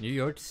 New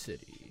York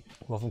City.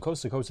 Well, from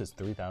coast to coast, it's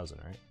 3,000,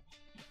 right?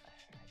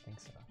 I think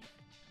so.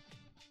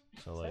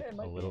 So like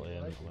a little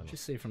in.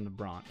 Just say from the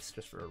Bronx,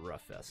 just for a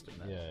rough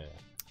estimate. Yeah.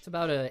 It's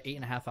about a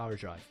 8.5 hour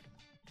drive.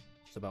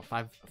 It's about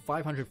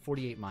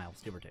 548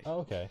 miles, give or take. Oh,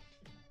 okay.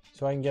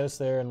 So I can get us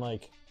there in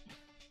like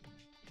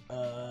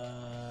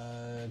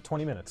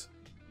 20 minutes.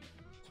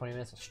 20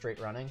 minutes of straight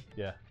running?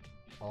 Yeah.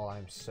 Oh,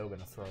 I'm so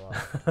gonna throw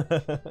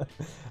up.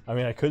 I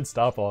mean, I could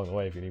stop along the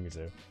way if you need me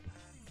to.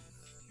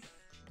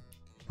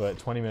 But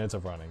 20 minutes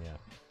of running, yeah.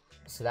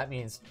 So that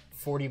means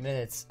 40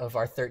 minutes of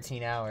our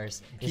 13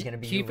 hours is going to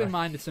be... Keep in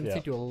mind it's going to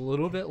take you a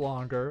little bit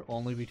longer,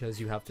 only because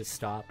you have to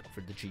stop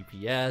for the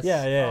GPS.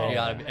 Yeah.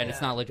 And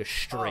it's not like a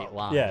straight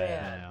line.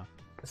 Yeah.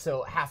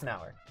 So half an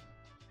hour.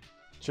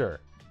 Sure.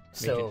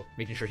 So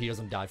making sure he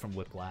doesn't die from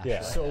whiplash.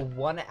 Yeah. So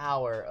 1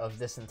 hour of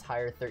this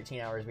entire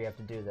 13 hours we have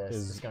to do this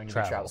is going to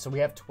be travel. So we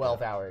have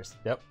 12 hours.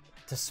 Yep.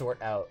 To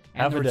sort out.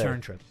 And the return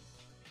trip.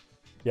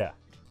 Yeah.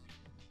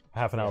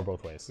 Half an hour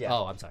both ways. Yeah.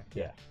 Oh, I'm sorry.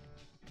 Yeah.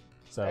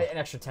 So an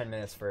extra 10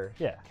 minutes for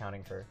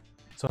accounting for.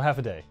 So half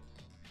a day.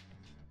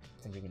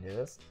 Think we can do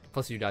this?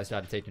 Plus, you guys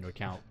got to take into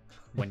account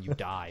when you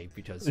die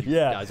because you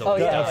guys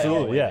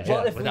absolutely.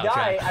 Well, if we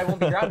die, I won't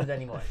be grounded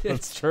anymore.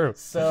 That's true.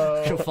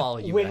 So she'll follow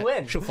you.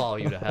 Win-win. She'll follow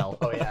you to hell.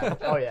 Oh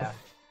yeah.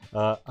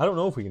 I don't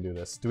know if we can do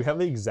this. Do we have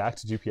the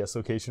exact GPS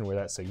location where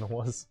that signal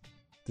was?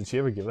 Did she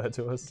ever give that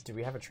to us? Do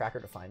we have a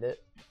tracker to find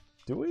it?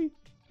 Do we?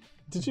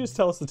 Did you just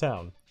tell us the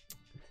town?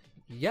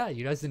 Yeah,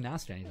 you guys didn't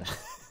ask anything.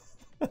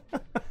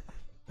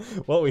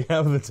 Well, we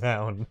have the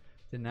town.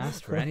 Didn't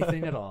ask for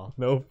anything at all.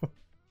 Nope.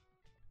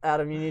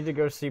 Adam, you need to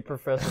go see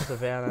Professor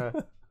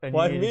Savannah. And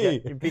Why me?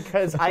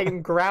 Because I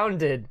am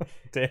grounded.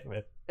 Damn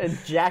it. And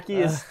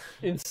Jackie is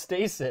in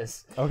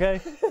stasis.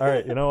 Okay. All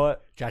right. You know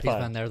what? Jackie's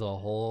been there the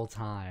whole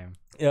time.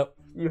 Yep.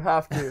 You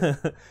have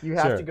to. You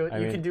have to go.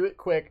 You can do it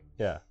quick.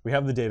 Yeah. We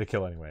have the day to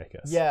kill anyway, I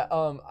guess. Yeah.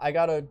 I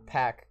gotta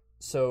pack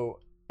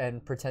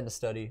and pretend to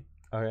study.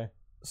 Okay.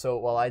 So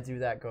while I do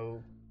that,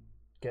 go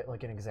get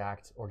like an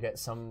exact or get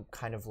some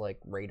kind of like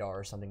radar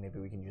or something maybe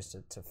we can use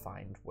to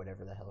find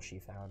whatever the hell she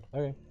found.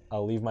 Okay.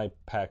 I'll leave my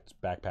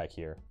packed backpack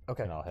here.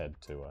 Okay. And I'll head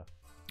to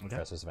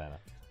Professor Savannah.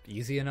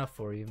 Easy enough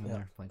for you.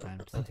 There plenty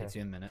of time. It takes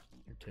you a minute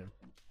or two.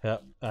 Yeah.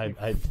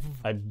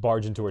 I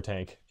barge into her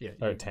tank. Yeah.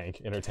 Or tank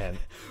in her tent.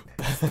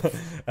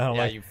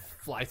 And you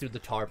fly through the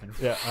tarp and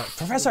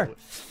Professor.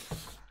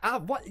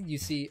 What you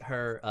see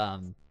her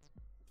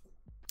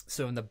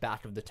so in the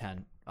back of the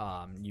tent,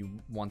 you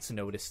once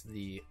noticed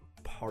the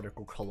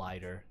particle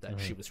collider that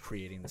she was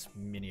creating, this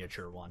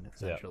miniature one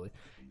essentially,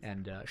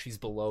 and she's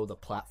below the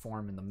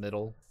platform in the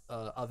middle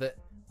of it.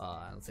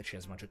 Looks like she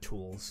has a bunch of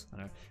tools,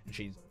 and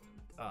she's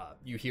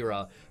you hear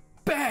a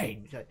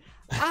bang.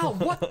 Ow!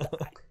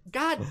 What?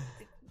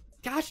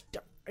 Gosh!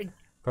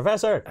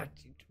 Professor.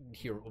 You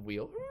hear a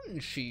wheel.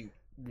 She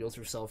wheels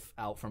herself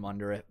out from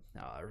under it.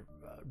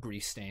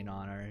 Grease stain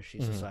on her.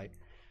 She's just like,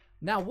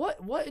 now what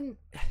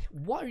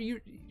are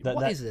you?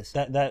 What is this?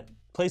 That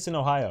place in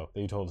Ohio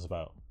that you told us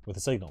about with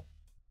the signal.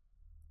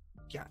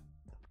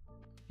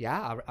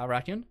 Yeah, I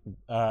reckon.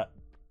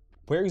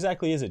 Where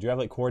exactly is it? Do you have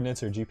like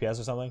coordinates or GPS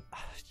or something?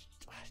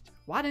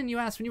 Why didn't you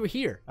ask when you were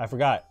here? I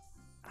forgot.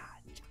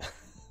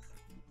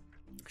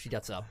 She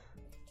gets up,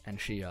 and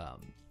she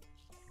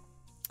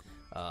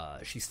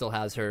still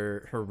has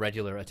her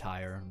regular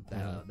attire,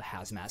 the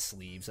hazmat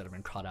sleeves that have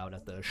been cut out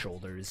at the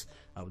shoulders,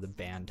 with a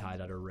band tied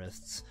at her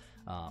wrists.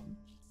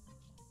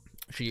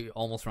 She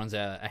almost runs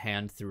a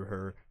hand through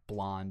her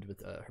blonde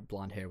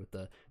hair with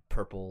the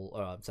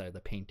purple,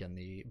 the paint and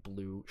the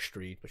blue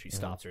streak, but she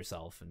stops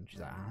herself and she's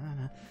like,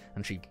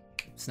 and she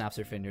snaps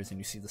her fingers, and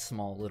you see the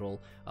small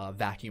little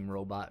vacuum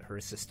robot, her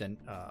assistant,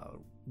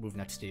 move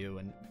next to you,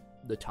 and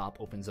the top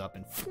opens up,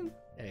 and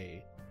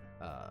a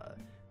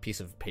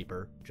piece of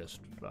paper just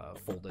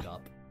folded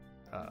up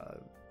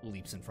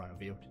leaps in front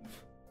of you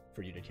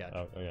for you to catch.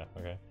 Oh yeah,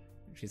 okay.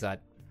 She's like,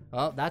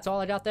 well, that's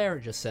all I got there.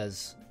 It just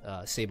says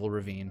Sable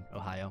Ravine,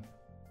 Ohio.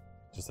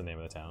 Just the name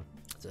of the town.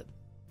 That's it.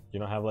 You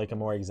don't have like a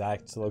more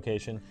exact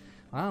location?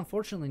 Well,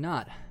 unfortunately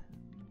not.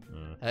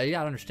 You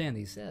gotta understand,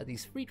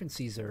 these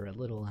frequencies are a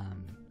little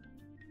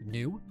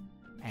new,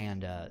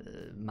 and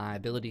my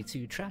ability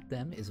to track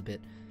them is a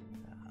bit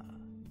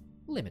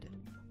limited.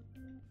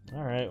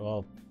 All right,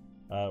 well,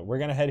 we're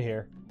gonna head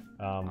here.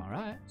 All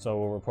right. So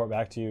we'll report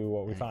back to you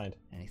what we find.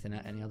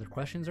 Any other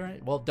questions or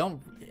anything? Well,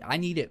 I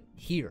need it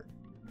here.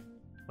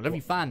 Whatever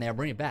you find there,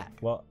 bring it back.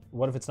 Well,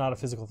 what if it's not a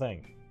physical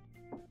thing?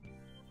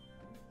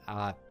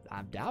 I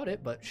doubt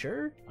it, but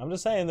sure. I'm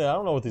just saying that I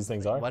don't know what these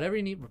things are. Whatever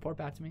you need, report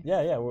back to me.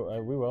 Yeah,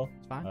 we will.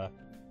 It's fine. All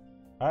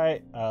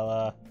right,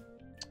 I'll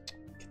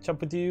catch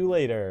up with you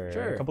later.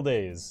 Sure. In a couple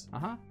days.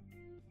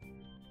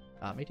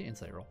 Make an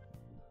insight roll.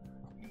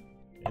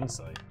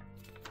 Insight.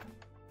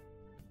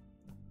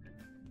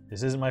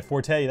 This isn't my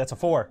forte. That's a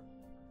 4.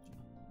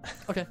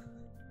 Okay.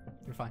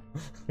 You're fine.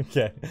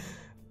 Okay.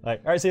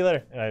 Like, all right, see you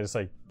later. And I just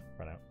like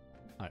run out.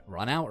 All right,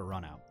 run out or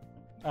run out?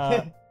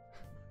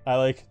 I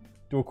like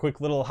do a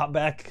quick little hop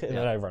back and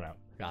then I run out.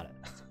 Got it.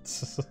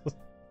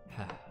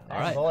 All All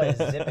right. Boy,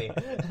 zippy.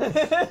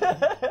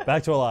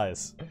 Back to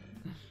Elias.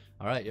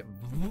 All right. Yeah.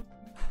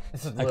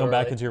 I come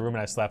back into your room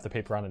and I slap the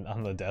paper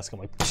on the desk. I'm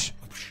like, psh,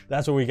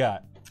 that's what we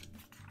got.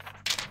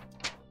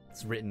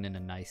 It's written in a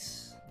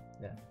nice,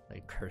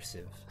 like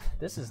cursive.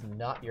 This is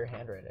not your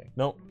handwriting.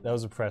 Nope, that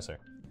was a professor.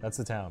 That's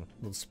the town.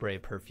 Little spray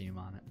of perfume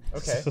on it.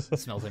 Okay. It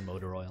smells like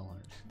motor oil.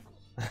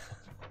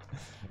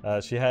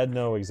 She had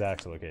no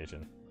exact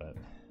location, but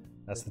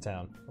that's the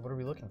town. What are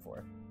we looking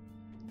for?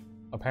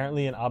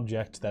 Apparently an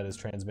object that is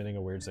transmitting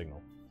a weird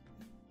signal.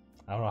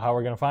 I don't know how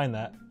we're going to find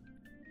that.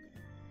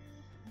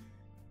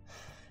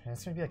 And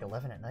it's going to be like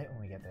 11 at night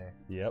when we get there.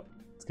 Yep.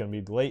 It's going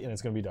to be late and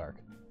it's going to be dark.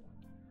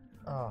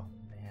 Oh,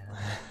 man.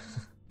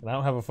 And I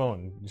don't have a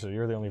phone, so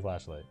you're the only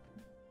flashlight.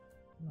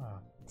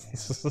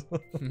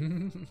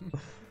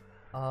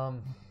 Oh,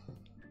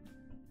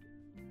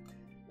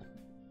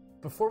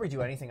 before we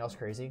do anything else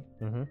crazy,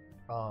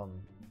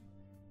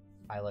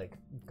 I like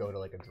go to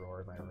like a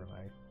drawer in my room.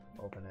 I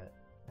open it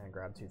and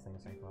grab 2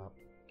 things and come up.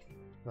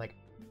 I'm like,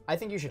 I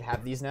think you should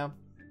have these now.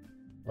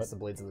 What's the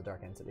Blades of the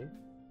Dark Entity?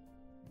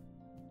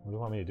 What do you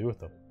want me to do with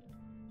them?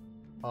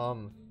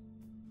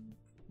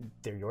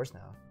 They're yours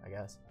now, I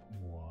guess.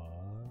 What?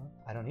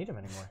 I don't need them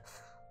anymore.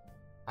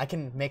 I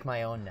can make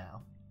my own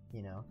now,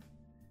 you know?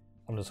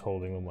 I'm just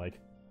holding them like,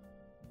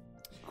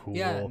 cool.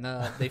 Yeah, and,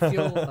 they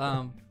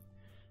feel,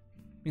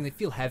 they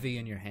feel heavy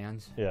in your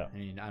hands. Yeah. I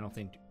mean, I don't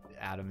think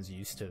Adam's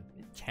used to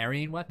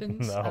carrying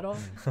weapons at all.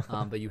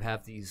 But you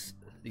have these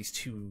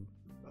 2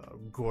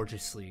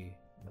 gorgeously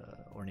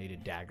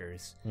ornated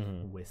daggers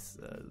with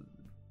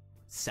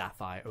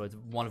sapphire, with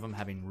one of them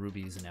having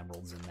rubies and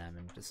emeralds in them,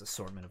 and just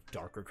assortment of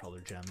darker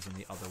colored gems, and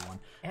the other one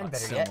And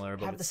better similar yet,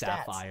 but have with the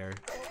sapphire,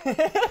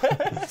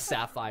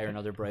 sapphire and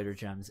other brighter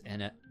gems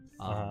in it.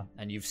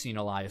 And you've seen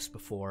Elias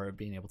before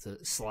being able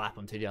to slap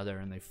them together,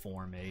 and they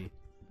form a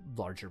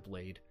larger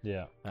blade.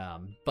 Yeah.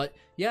 But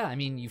yeah, I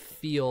mean, you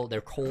feel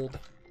they're cold.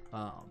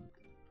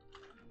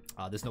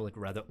 There's no like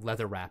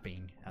leather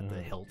wrapping at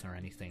the hilt or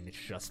anything. It's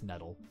just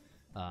metal,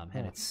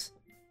 and it's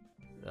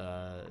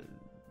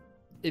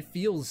it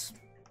feels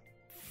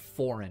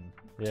foreign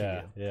to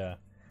you. Yeah.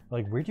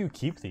 Like, where do you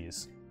keep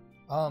these?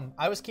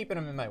 I was keeping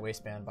them in my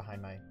waistband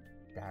behind my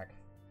back,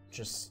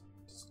 just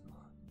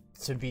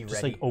to be Just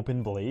ready. like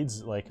open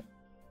blades, like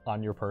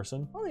on your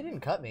person. Well, they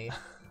didn't cut me.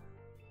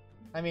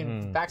 I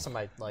mean, the backs of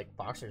my like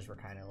boxers were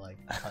kind of like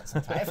cut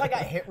sometimes. If I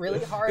got hit really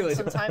hard,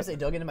 sometimes they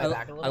dug into my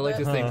back a little bit. I like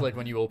to think like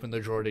when you open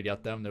the drawer to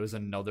get them, there was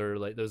another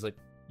there's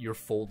your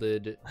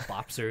folded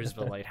boxers,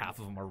 but like half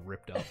of them are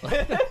ripped up.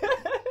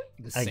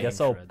 I guess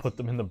I'll put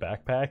them in the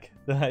backpack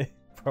that I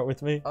brought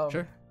with me.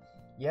 Sure.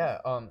 Yeah.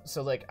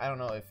 So like, I don't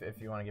know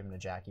if you want to give him to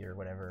Jackie or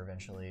whatever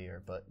eventually,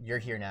 but you're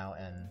here now,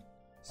 and.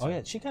 So, Oh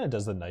yeah, she kind of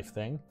does the knife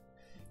thing.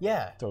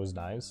 Yeah. Throws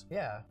knives.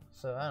 Yeah.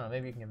 So I don't know.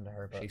 Maybe you can give him to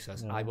her. But She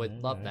says, "I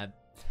would love that."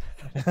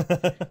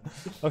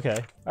 Okay.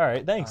 All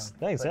right. Thanks.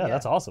 Thanks. Yeah,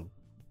 that's awesome.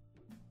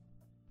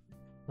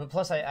 But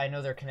plus, I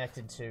know they're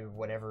connected to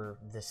whatever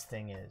this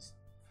thing is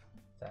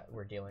that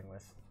we're dealing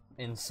with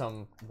in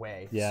some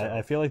way. Yeah, so,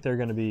 I feel like they're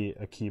going to be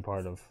a key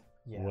part of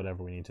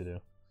whatever we need to do.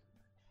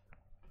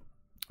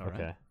 All right.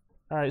 Okay.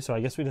 All right. So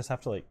I guess we just have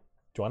to like.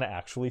 Do you want to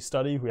actually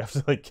study? We have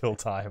to like kill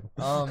time.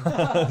 Do you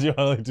want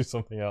to like do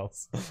something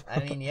else? I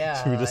mean,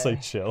 yeah. Should we just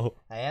like chill?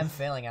 I am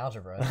failing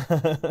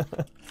algebra.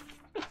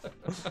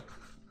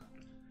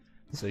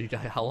 So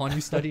how long are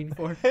you studying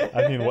for?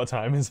 I mean, what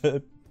time is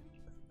it?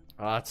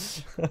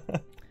 It's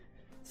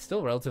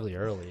still relatively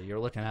early. You're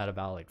looking at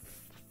about like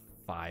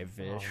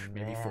 5-ish,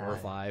 maybe 4 or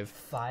 5.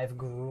 5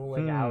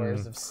 grueling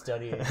hours of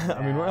studying. I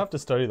mean, we don't have to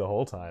study the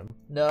whole time.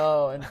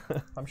 No, and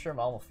I'm sure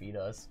Mom will feed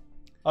us.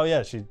 Oh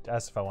yeah, she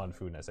asked if I wanted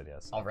food, and I said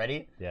yes.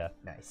 Already? Yeah.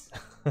 Nice.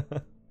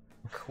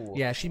 Cool.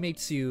 Yeah, she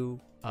makes you,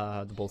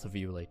 the both of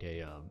you, like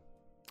a,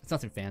 it's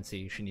nothing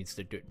fancy. She needs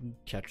to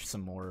catch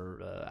some more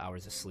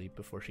hours of sleep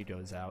before she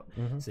goes out.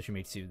 So she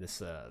makes you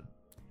this,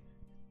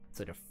 it's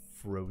like a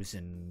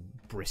frozen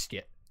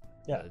brisket.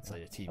 Yeah, it's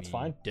like a TV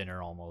fine.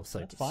 dinner almost,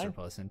 like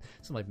surplus, and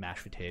some like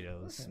mashed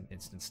potatoes, some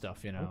instant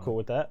stuff, you know. I'm cool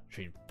with that.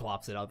 She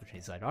plops it up and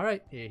she's like, "All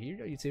right, here you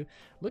go, you two.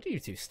 Look at you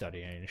two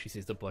studying." And she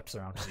sees the books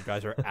around. You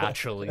guys are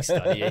actually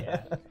studying.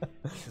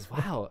 She says,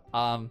 "Wow,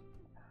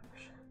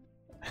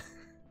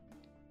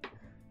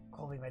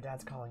 Colby, my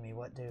dad's calling me.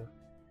 What do?"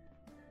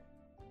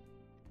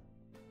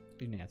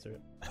 You can answer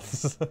it.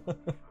 Can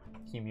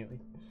you mute me?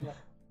 Yeah.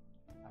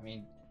 I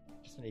mean,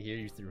 just want to hear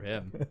you through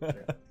him.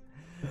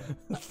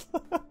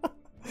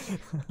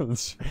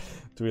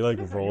 Do we like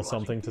roll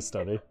something to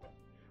study?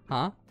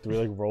 Huh? Do we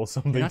like roll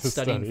something You're not to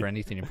studying study? for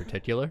anything in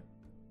particular.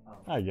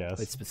 I guess.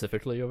 Like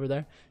specifically over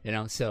there, you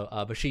know. So,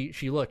 but she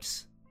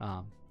looks,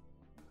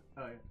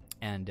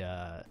 and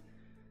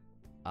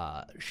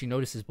she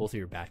notices both of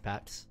your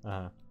backpacks,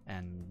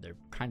 and they're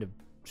kind of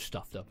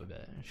stuffed up a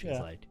bit. And she's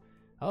like,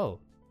 "Oh,"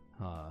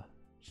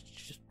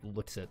 she just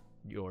looks at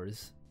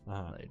yours,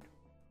 like,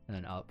 and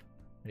then up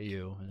at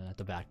you, and then at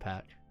the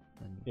backpack.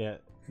 And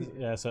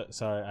Yeah, so,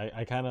 sorry.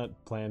 I kind of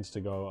planned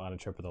to go on a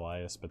trip with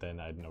Elias, but then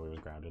I didn't know he was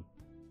grounded,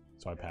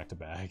 so I packed a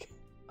bag.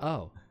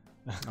 Oh.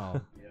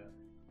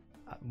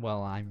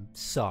 Well, I'm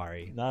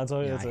sorry. No, it's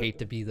okay. I hate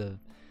to be the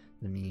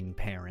mean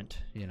parent,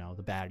 you know,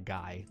 the bad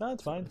guy. No,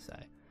 it's fine. To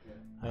say.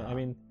 I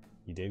mean,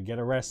 you did get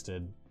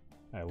arrested.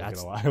 I look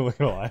at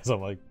Elias. I'm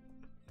like,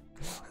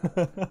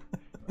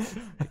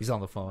 he's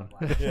on the phone.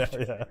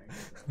 yeah.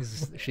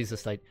 She's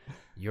just like,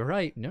 "You're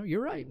right. No,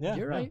 you're right. Yeah,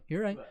 you're right.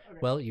 You're right.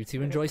 Well, you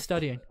two enjoy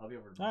studying." All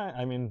right.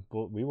 I mean,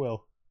 we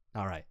will.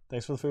 All right.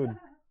 Thanks for the food.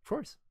 Of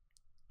course.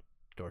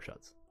 Door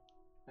shuts.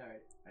 All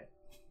right.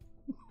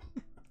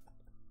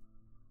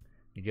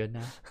 You good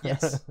now?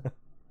 Yes.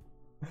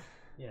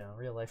 You know,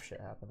 real life shit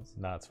happens.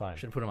 No, it's fine.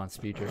 Should have put him on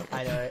speaker.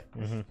 I know it.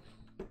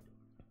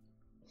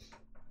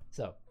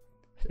 So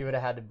He would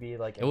have had to be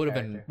like. it would have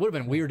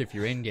been weird if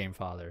your in-game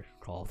father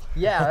called.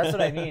 Yeah, that's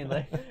what I mean.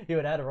 Like he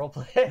would have had to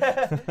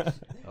roleplay.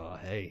 Oh,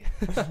 hey.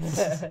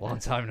 Long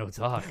time no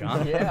talk,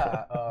 huh?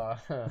 Yeah.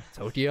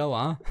 Tokyo,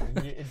 huh?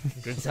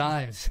 Good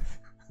times.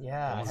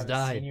 Yeah. Almost I haven't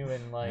died. seen you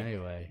in like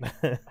Anyway.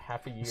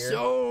 half a year.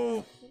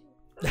 So.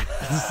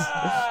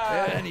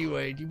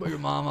 Anyway, do you put your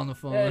mom on the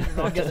phone? Yeah, your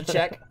mom gets a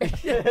check.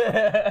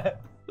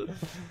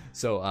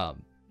 So,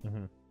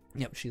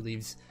 yep, she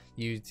leaves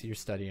you to your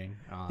studying,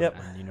 Yep.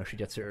 and you know she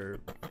gets her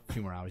a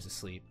few more hours of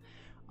sleep.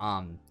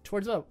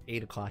 Towards about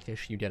 8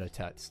 o'clock-ish, you get a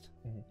text,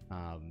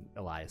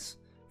 Elias,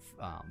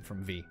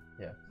 from V.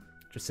 Yeah.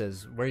 Just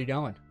says, "Where are you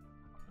going?"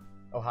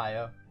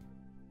 Ohio.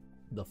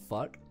 The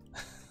fuck?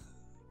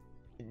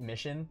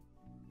 Mission?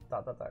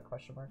 Dot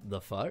question mark. The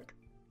fuck?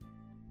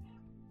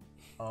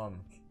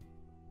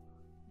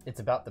 It's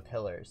about the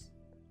pillars.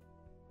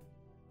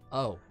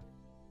 Oh.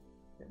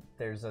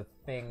 There's a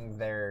thing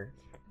there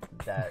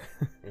that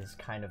is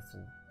kind of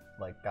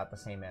like got the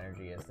same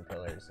energy as the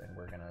pillars, and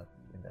we're gonna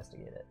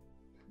investigate it.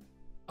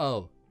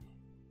 Oh.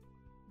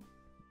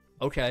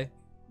 Okay.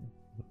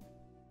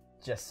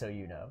 Just so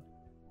you know.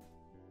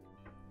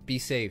 Be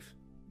safe.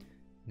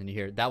 And then you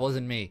hear, "That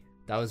wasn't me.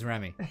 That was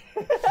Remy."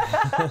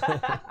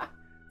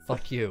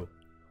 Fuck you.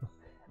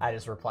 I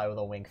just reply with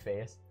a wink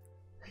face.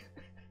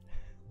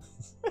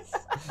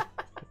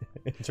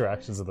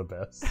 Interactions are the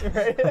best.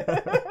 Right?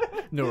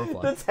 No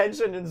reply. The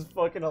tension is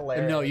fucking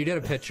hilarious. No, you get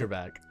a picture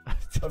back.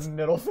 A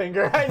middle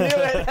finger. I knew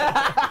it.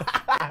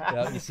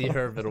 Yeah, you see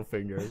her middle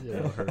finger. You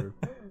know, her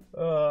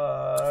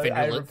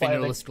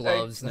fingerless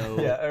gloves. No.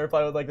 Yeah, I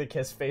reply with like the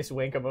kiss face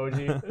wink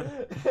emoji.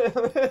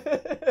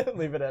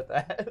 Leave it at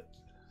that.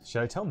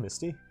 Should I tell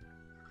Misty?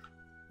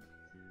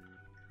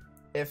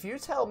 If you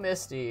tell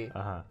Misty,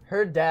 Uh-huh.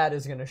 her dad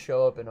is gonna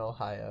show up in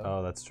Ohio.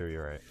 Oh, that's true.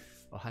 You're right.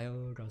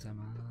 Ohio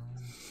gozaimasu.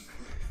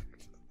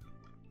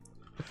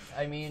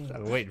 I mean,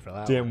 I'm waiting for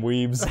that. Damn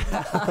weebs.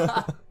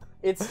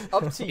 It's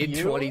up to in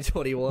you.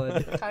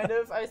 2021. Kind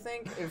of, I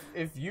think.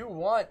 If you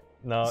want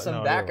some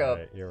no, backup.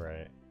 You're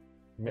right.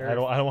 I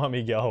don't want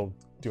Miguel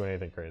doing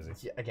anything crazy.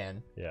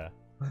 Again. Yeah.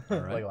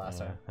 Alright. Like last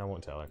time. I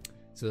won't tell her.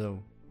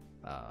 So,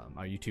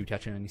 are you two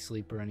catching any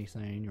sleep or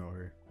anything,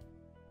 or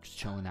just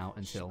chilling out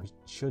until? We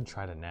should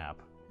try to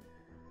nap.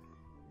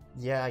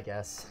 Yeah, I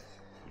guess.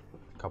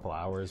 A couple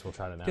hours, we'll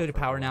try to nap. Good for a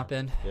power couple nap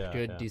in. Yeah,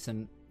 Good, yeah.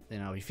 decent. You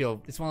know, you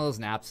feel it's one of those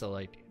naps. So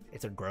like,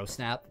 it's a gross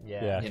nap.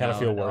 Yeah. Yeah, You kind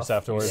of know, feel worse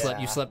afterwards.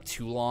 You slept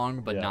too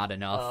long, but Yeah. not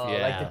enough. Oh,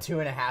 Yeah. like the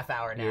 2.5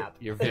 hour nap.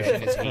 Your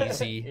vision is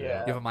hazy.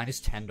 Yeah. You have a minus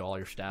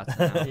 $10 stats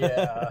now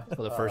Yeah.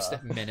 for the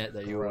first minute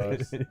that you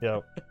wake. gross.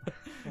 Yep.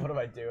 What am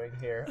I doing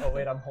here? Oh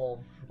wait, I'm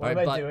home. What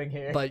Alright, am I but- doing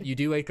here? But you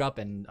do wake up,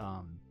 and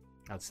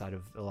outside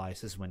of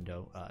Elias's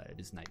window, it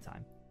is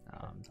nighttime.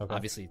 Okay.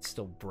 Obviously, it's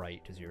still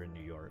bright because you're in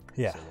New York,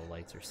 Yeah. so the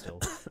lights are still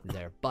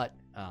there. But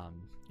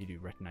you do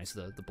recognize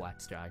the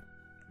black sky.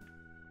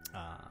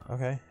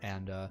 Okay.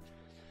 And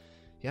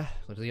yeah,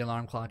 look at the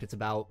alarm clock. It's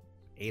about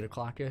 8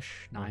 o'clock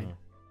ish, 9.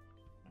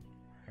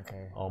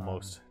 Okay.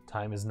 Almost.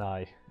 Time is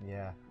nigh.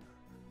 Yeah.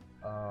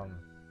 I'm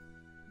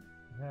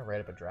gonna write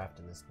up a draft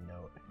of this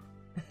note.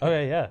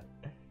 Okay, yeah.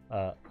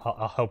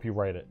 I'll help you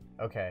write it.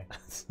 Okay.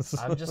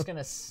 I'm just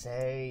gonna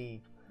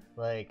say,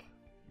 like,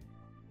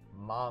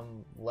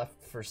 Mom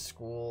left for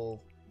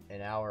school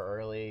an hour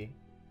early.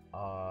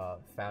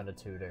 Found a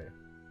tutor.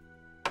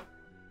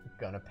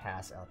 Gonna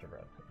pass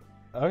algebra.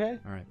 Okay.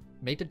 All right,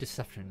 make a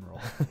deception roll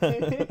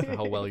for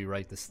how well you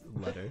write this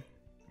letter.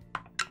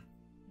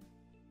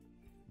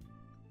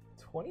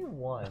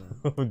 21.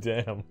 Oh,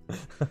 damn.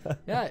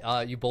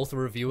 Yeah, you both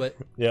review it,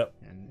 Yep.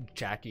 and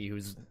Jackie,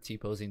 who's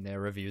T-posing there,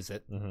 reviews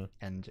it, Mm-hmm.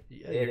 and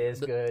It is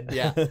good.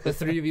 Yeah, the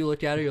three of you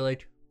look at it, you're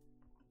like,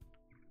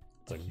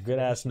 It's a good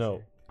ass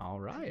note. all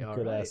right, all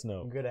Good right. ass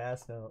note. Good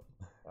ass note.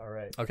 All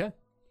right. Okay. And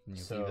you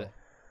leave So it.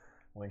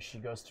 when she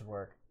goes to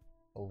work,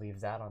 we'll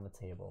leave that on the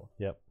table.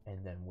 Yep.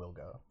 And then we'll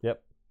go.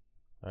 Yep.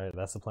 All right,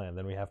 that's the plan.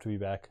 Then we have to be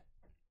back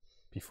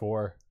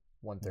before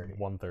 1:30.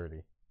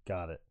 1:30.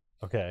 Got it.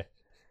 Okay.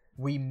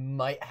 We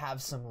might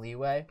have some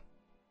leeway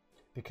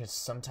because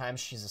sometimes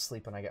she's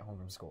asleep when I get home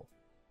from school.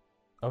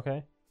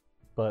 Okay.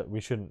 But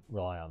we shouldn't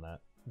rely on that.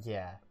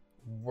 Yeah.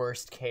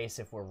 Worst case,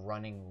 if we're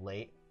running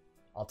late,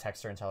 I'll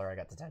text her and tell her I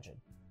got detention.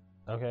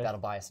 Okay. That'll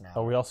buy us an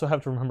Oh, hour. we also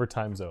have to remember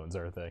time zones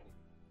are a thing.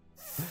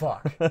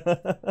 Fuck.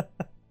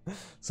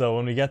 So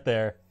when we get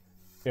there,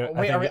 you know,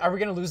 I Wait, think are we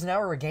going to lose an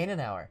hour or gain an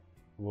hour?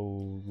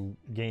 we'll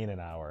gain an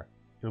hour.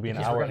 It'll be an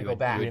Because hour. we're gonna go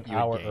back. It'll be You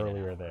an would hour gain an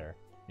earlier hour. there.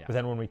 Yeah. But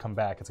then when we come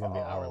back, it's gonna be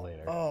an hour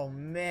later. Oh,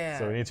 man.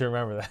 So we need to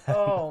remember that.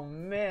 Oh,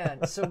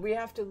 man. So we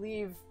have to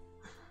leave...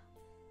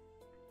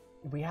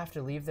 We have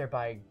to leave there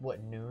by,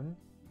 what, noon?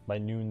 By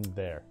noon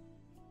there.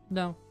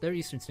 No, they're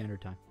Eastern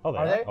Standard Time. Oh,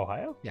 Are they?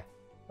 Ohio? Yeah.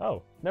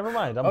 Oh, never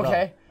mind. I'm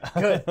Okay,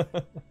 good. done.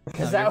 No,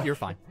 Because that, you're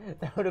fine.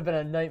 that would have been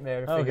a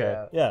nightmare to figure Okay.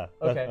 out. Yeah.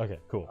 Okay. Okay.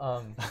 Cool.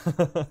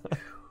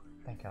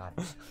 Thank God.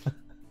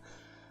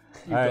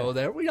 You All go right.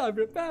 there, we gotta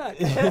get back.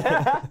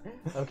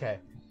 Okay.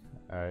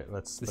 All right.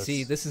 Let's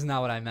See, this is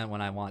not what I meant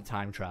when I want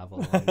time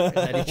travel.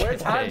 We're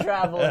time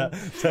traveling. Yeah,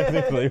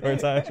 technically, we're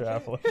time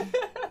traveling.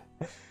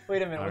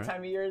 Wait a minute, what Alright.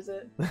 time of year is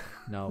it?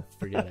 No,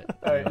 forget it.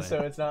 Alright, Anyway,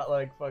 so it's not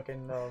like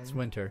fucking it's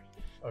winter.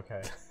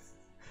 okay.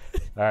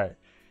 All right.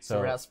 So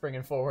we're not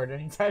springing forward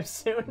anytime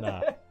soon.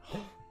 Nah.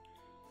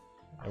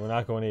 And we're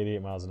not going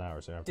 88 miles an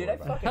hour, so you don't Dude,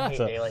 have I to worry fucking hate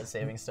So- daylight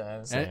savings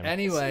times. Same.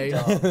 Anyway,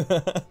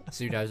 about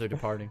so you guys are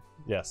departing.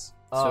 Yes.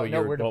 Oh, So no,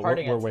 you're- we're well,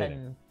 departing we're at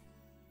waiting.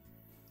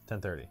 10.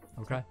 10:30.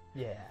 Okay.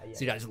 Yeah.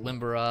 So you guys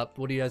limber up.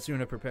 What are you guys doing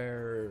to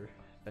prepare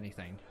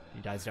anything?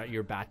 You guys got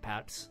your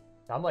backpacks.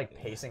 I'm like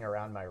pacing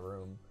around my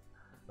room.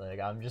 Like,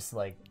 I'm just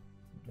like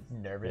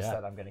nervous Yeah.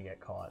 that I'm gonna get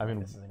caught. I Like, mean,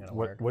 this isn't gonna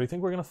what work. do you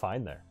think we're gonna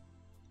find there?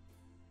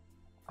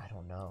 I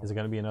don't know. Is it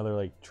gonna be another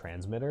like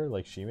transmitter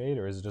like she made,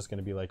 or is it just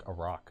gonna be like a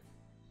rock?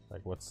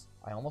 Like what's?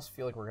 I almost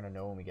feel like we're gonna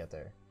know when we get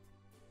there.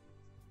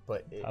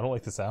 But it, I don't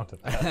like the sound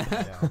of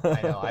that.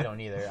 I know, I don't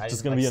either. I It's just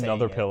just gonna like be saying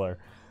another it. pillar.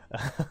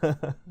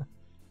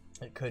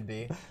 It could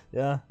be.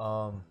 Yeah.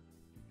 I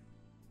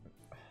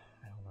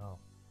don't know.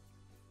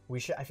 We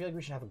should. I feel like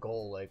we should have a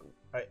goal, like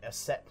a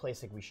set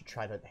place, like we should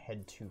try to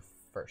head to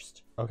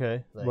first.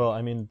 Okay. Like, well,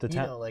 I mean, the You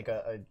town. know, like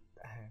a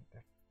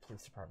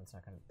police department's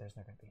not gonna. There's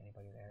not gonna be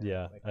anybody there.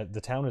 Yeah, Like,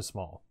 the town is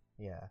small,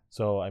 yeah.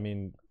 so I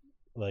mean,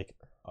 like,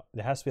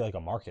 there has to be like a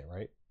market,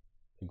 right?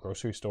 A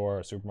grocery store,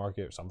 a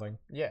supermarket, or something.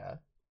 Yeah.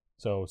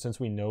 So since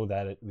we know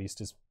that at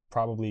least is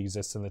probably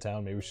exists in the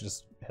town, maybe we should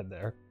just head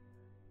there.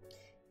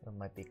 It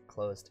might be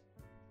closed.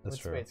 That's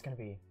true. Wait, it's gonna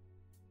be.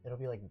 It'll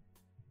be like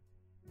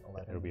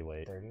 11. It'll be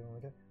late. 30 when we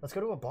go. Let's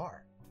go to a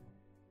bar.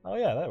 Oh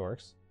yeah, that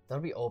works.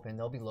 That'll be open.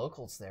 There'll be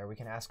locals there. We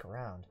can ask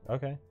around.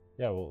 Okay.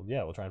 Yeah.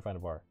 We'll try and find a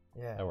bar.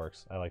 Yeah. That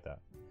works. I like that.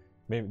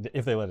 Maybe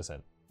if they let us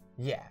in.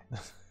 Yeah.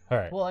 All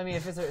right. Well, I mean,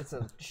 if it's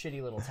a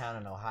shitty little town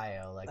in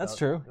Ohio, like That's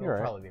true. We'll You're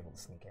right. probably be able to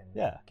sneak in.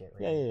 Yeah. Get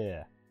Yeah. ready.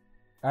 Yeah.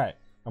 All right.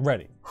 I'm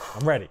ready.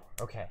 I'm ready.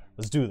 Okay.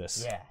 Let's do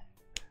this. Yeah.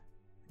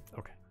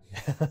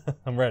 Okay.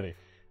 I'm ready.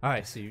 All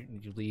right. So you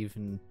leave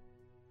and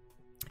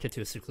get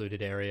to a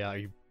secluded area. Are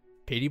you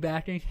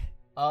piggybacking?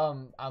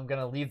 I'm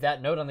gonna leave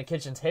that note on the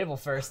kitchen table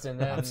first, and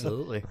then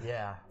Absolutely.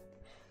 Yeah.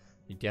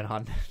 You get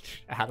on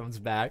Adam's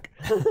back.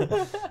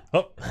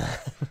 Oh.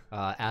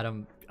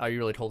 Adam, are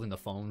you like holding the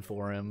phone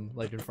for him,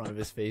 like in front of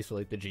his face with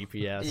like the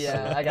GPS?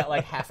 Yeah, I got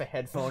like half a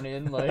headphone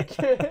in, like.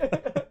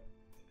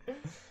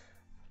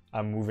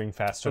 I'm moving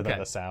faster than Okay.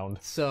 the sound.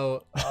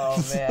 So. Oh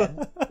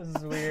man, this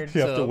is weird.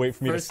 You have to So, wait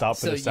for me to first- stop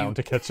for so the sound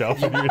you- to catch up.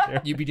 when you're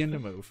there. You begin to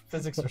move.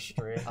 Physics are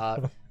straight. I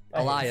hate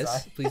Elias,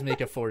 sci. please make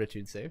a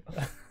fortitude save.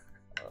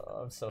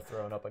 I'm so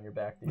thrown up on your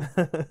back, dude.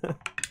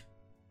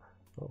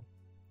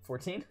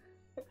 14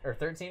 or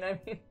 13, I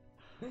mean.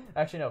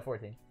 Actually, no,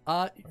 14.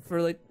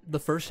 For like the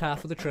first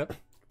half of the trip,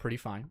 pretty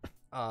fine.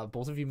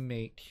 Both of you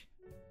make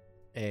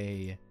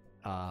a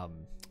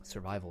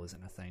survival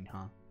isn't a thing,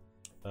 huh?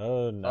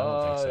 Oh, no, I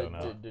don't think so, no.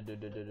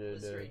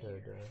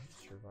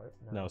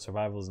 No. No,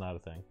 survival is not a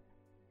thing.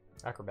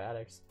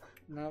 Acrobatics.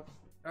 No.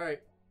 All right.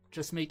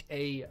 Just make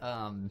a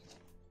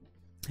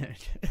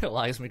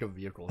Elias make a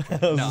vehicle.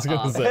 check. I was No, just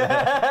gonna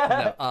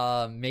say.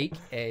 no, make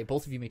a.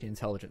 Both of you make an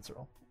intelligence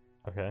roll.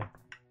 Okay.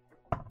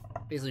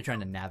 Basically trying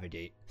to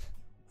navigate.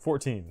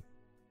 14.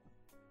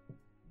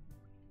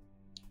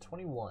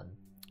 21.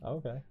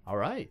 Okay. All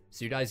right.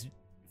 So you guys,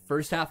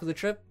 first half of the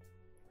trip,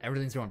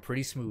 everything's going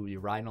pretty smooth.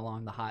 You're riding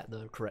along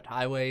the correct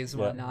highways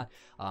and Yeah. whatnot.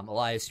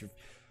 Elias,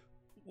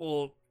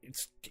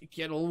 it's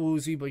getting a little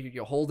woozy, but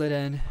you hold it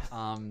in.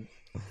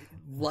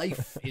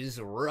 Life is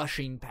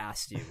rushing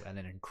past you at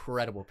an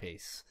incredible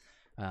pace.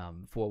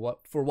 For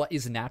what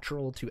is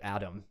natural to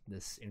Adam,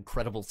 this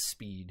incredible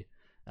speed,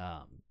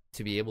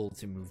 to be able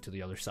to move to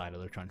the other side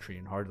of the country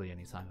in hardly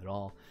any time at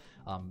all.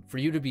 For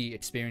you to be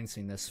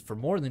experiencing this for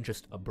more than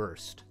just a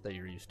burst that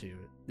you're used to,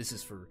 this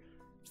is for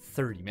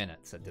 30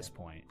 minutes at this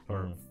point,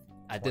 or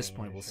at this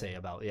point we'll say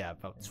about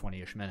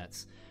 20-ish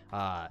minutes.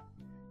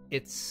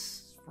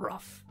 It's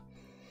rough,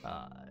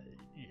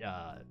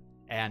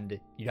 and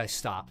you guys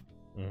stop.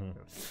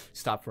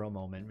 Stop for a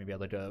moment. Maybe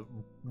I'd like a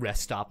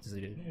rest stop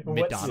to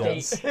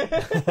McDonald's.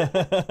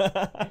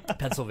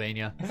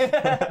 Pennsylvania.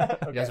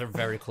 You guys are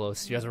very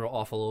close. You guys are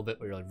off a little bit,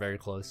 but you're like very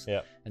close.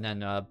 Yeah. And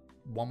then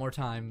one more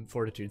time,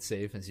 fortitude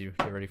save as you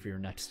get ready for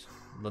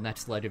the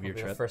next leg of your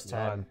The trip. first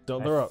time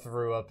Don't I throw up.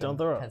 threw up Don't in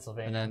throw up.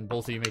 Pennsylvania. And then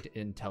both of you make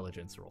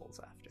intelligence rolls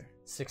after.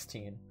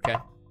 16. Okay.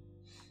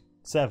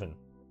 7.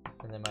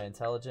 And then my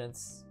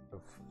intelligence,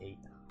 8.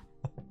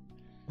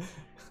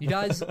 You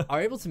guys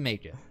are able to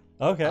make it.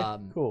 Okay.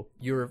 Cool.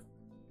 Your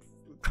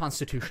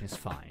constitution is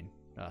fine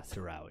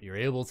throughout. You're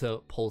able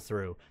to pull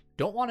through.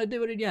 Don't want to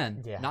do it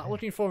again. Yeah. Not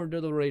looking forward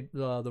to the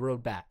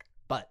road back,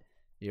 but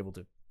you're able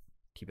to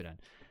keep it in.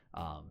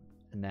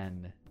 And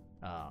then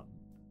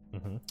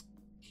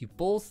you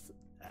both,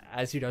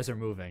 as you guys are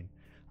moving,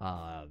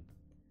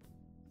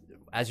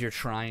 as you're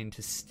trying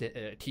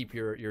to keep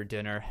your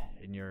dinner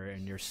in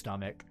your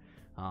stomach,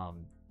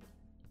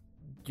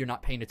 you're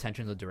not paying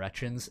attention to the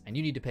directions, and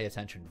you need to pay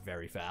attention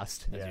very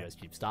fast as you guys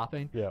keep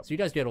stopping. Yeah. So you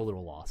guys get a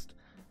little lost.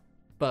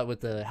 But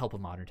with the help of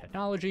modern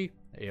technology,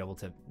 you're able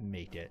to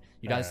make it.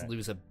 You guys Alright.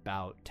 lose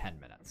about 10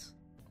 minutes.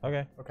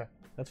 Okay. Okay.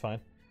 That's fine.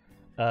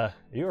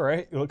 You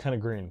alright? You look kind of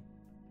green.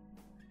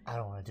 I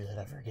don't want to do that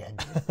ever again,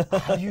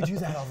 dude. How do you do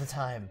that all the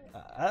time?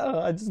 I don't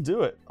know. I just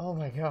do it. Oh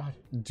my god.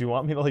 Do you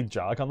want me to like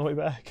jog on the way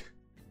back?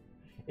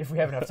 If we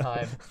have enough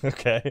time.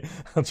 Okay.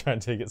 I'll try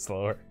and take it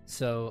slower.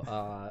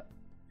 So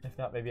If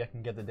not, maybe I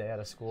can get the day out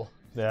of school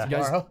Yeah. you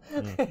guys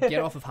tomorrow. get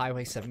off of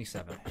Highway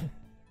 77.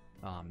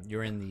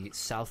 You're in the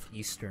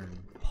southeastern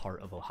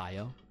part of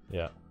Ohio.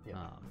 Yeah.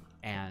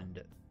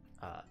 And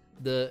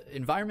the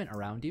environment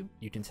around you,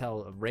 you can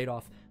tell right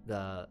off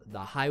the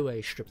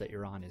highway strip that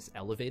you're on is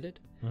elevated,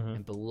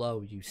 and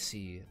below you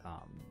see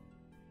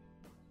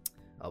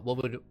what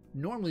would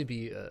normally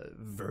be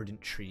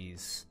verdant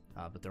trees,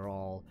 but they're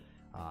all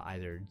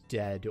either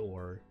dead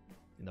or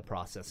in the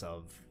process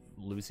of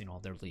losing all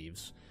their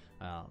leaves.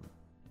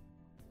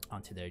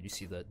 Onto there, you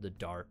see the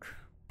dark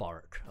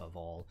bark of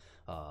all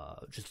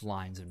just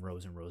lines and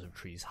rows of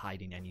trees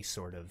hiding any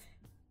sort of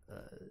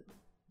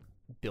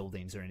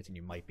buildings or anything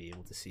you might be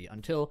able to see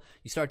until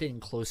you start getting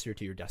closer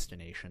to your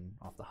destination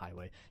off the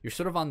highway. You're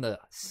sort of on the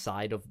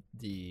side of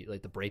the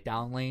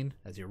breakdown lane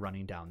as you're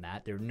running down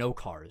that. There are no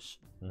cars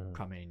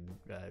coming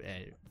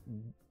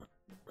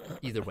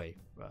either way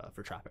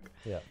for traffic.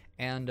 Yeah.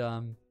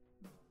 And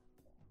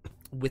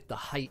with the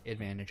height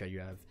advantage that you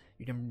have,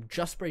 you can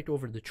just break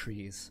over the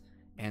trees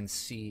and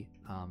see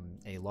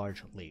a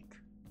large lake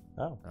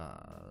Oh.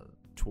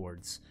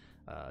 towards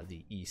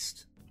the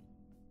east.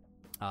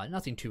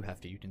 Nothing too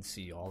hefty. You can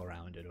see all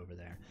around it over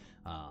there.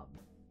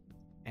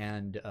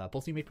 And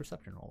both of you made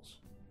perception rolls.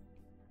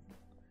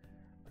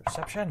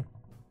 Perception.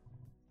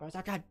 Where's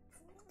that guy?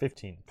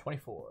 15.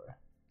 24.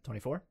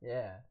 24?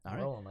 Yeah. All I'm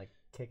right. rolling like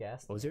kick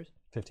ass. What was yours?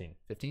 15.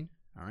 15?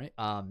 All right.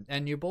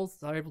 And you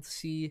both are able to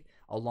see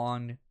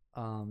along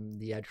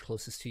the edge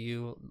closest to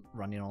you,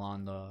 running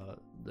along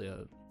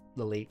the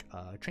lake,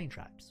 train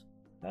tracks.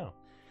 Oh.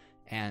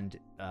 And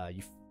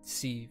you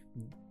see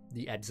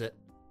the exit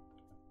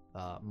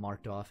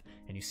marked off,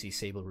 and you see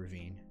Sable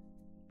Ravine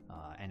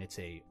and it's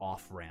a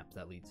off ramp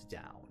that leads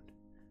down,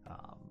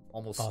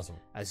 almost Awesome.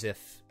 as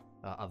if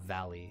a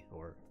valley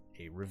or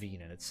a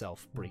ravine in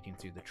itself breaking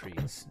through the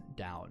trees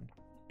down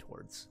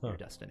towards your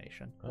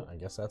destination. Well, I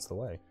guess that's the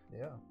way.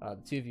 Yeah.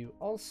 The two of you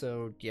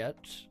also get.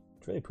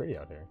 It's really pretty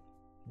out here.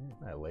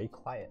 That lake.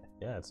 Quiet.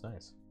 Yeah, it's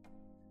nice.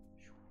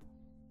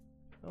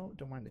 Oh,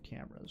 don't mind the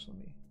cameras. Let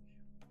me.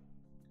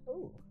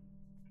 Ooh,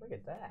 look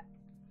at that.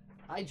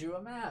 I drew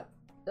a map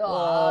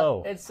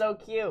Whoa. It's so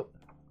cute.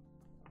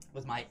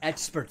 with my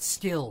expert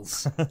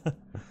skills.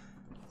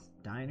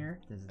 Diner.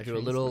 There's I do a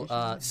train little, station,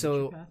 adventure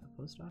so, path,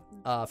 a post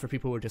office. For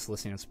people who are just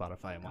listening on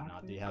Spotify and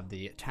whatnot, you have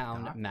the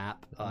town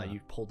map you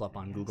pulled up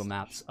on Google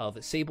Maps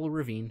of Sable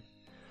Ravine.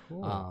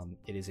 Cool.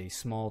 It is a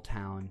small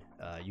town.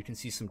 You can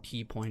see some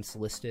key points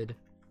listed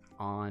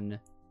on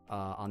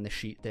the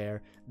sheet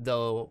there,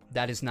 though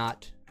that is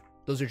not.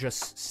 Those are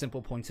just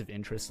simple points of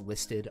interest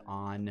listed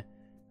on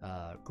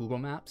Google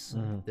Maps.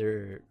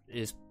 There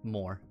is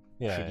more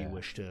should you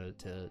wish to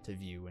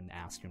view and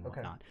ask and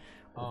whatnot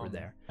over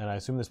there. And I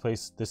assume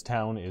this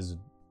town is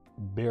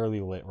barely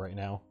lit right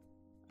now.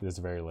 It's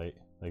very late.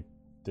 Like,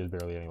 there's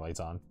barely any lights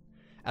on.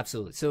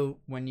 Absolutely. So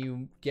when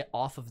you get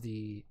off of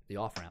the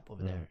off ramp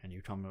over there and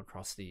you come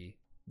across the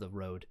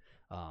road,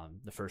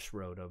 the first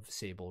road of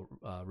Sable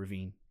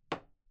Ravine,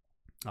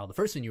 the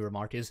first thing you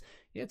remark is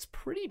it's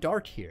pretty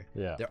dark here.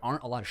 Yeah. There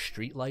aren't a lot of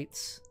street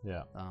lights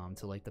Yeah.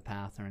 to light the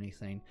path or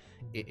anything.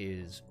 It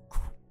is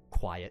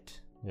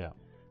quiet. Yeah.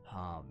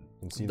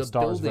 You You can see the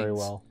stars very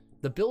well.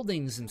 The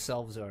buildings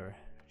themselves are.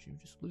 Did you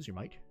just lose your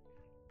mic?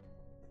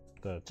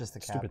 Just the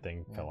cap. stupid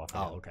thing fell off.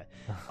 Oh, okay.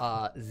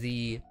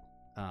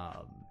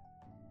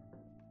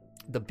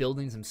 The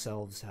buildings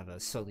themselves have a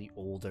slightly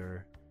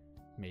older,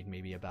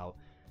 maybe about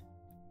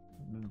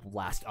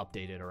last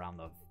updated around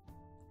the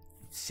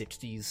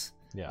 60s.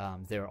 Yeah.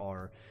 There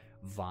are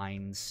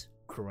vines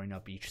growing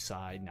up each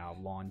side, now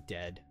long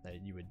dead,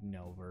 that you would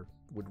know or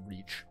would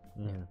reach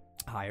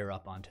higher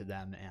up onto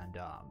them, and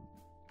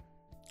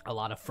a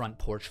lot of front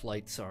porch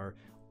lights are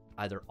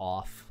either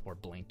off or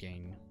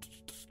blinking.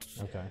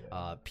 Okay.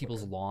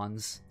 People's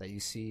lawns that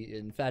you see.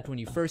 In fact, when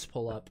you first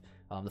pull up,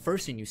 the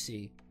first thing you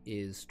see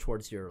is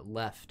towards your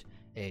left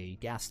a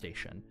gas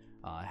station.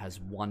 It has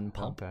one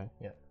pump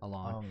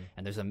along,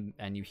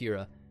 and you hear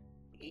a,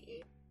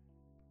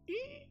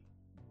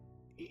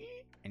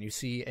 and you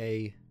see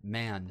a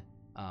man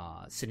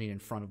sitting in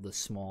front of the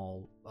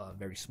small,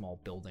 very small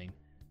building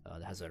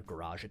that has a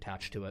garage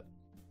attached to it,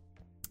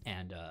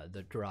 and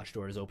the garage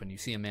door is open. You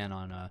see a man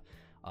on a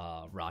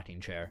rocking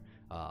chair,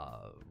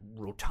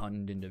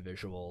 rotund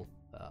individual.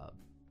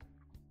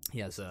 He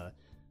has a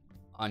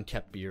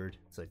unkept beard.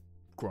 It's like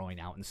growing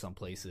out in some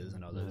places,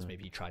 and others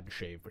maybe he tried to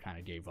shave but kind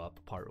of gave up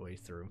partway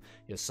through.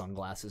 He has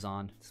sunglasses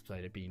on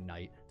despite it being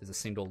night. There's a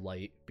single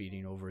light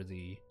beating over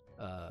the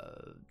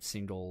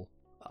single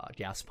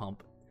gas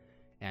pump,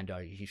 and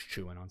he's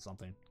chewing on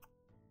something.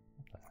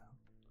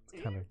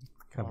 It's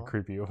kind of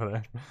creepy over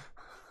there.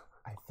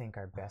 I think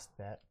our best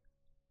bet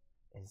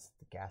is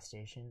the gas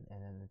station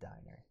and then the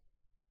diner.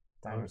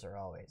 Diners are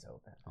always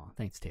open. Oh,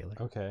 thanks, Taylor.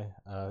 Okay,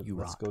 You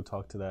let's rock. go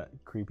talk to that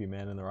creepy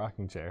man in the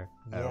rocking chair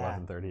at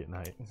 11:30 at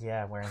night.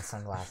 Yeah, wearing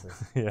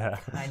sunglasses. Yeah.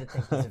 Kind of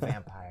think he's a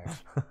vampire.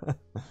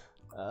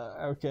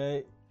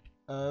 Okay,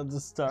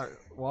 just start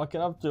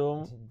walking up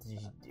to him.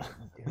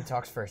 Who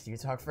talks first? You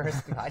talk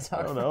first? I talk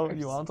I don't know. first?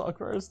 You want to talk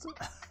first?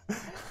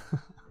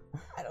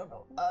 I don't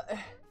know.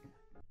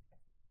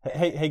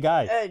 Hey,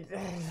 guy.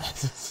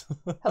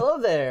 Hello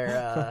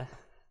there.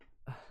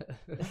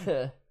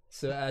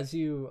 So as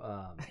you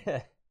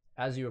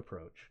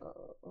approach,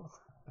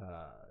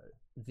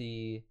 give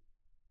me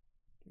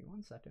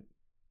 1 second.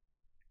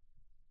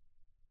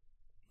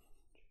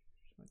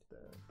 Just went to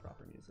the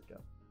proper music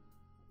up.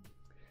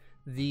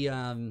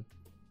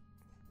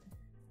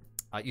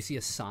 You see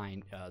a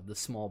sign. The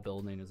small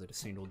building is like a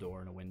single door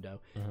and a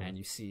window, and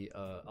you see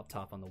up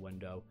top on the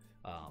window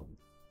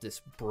this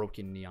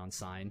broken neon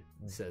sign.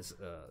 It says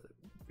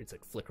it's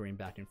like flickering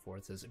back and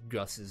forth. It says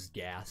Gus's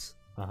Gas.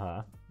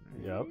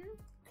 Yep.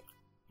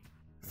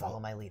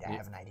 Follow my lead. I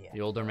have an idea. The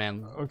older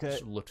man Okay.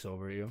 looks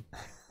over at you.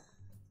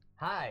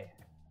 Hi.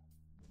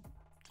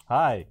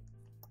 Hi.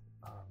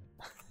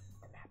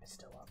 The map is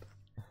still up.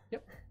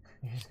 Yep.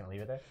 You're just gonna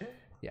leave it there?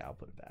 Yeah, I'll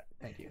put it back.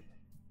 Thank you.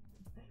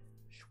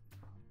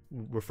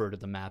 Refer to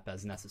the map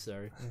as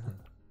necessary.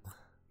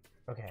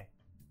 Okay.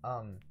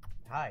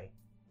 Hi.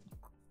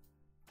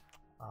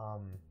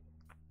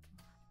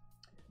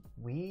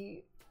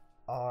 We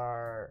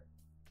are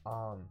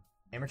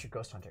amateur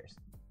ghost hunters,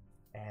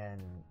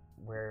 and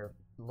we're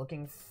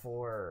looking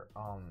for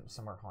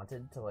somewhere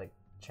haunted to like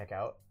check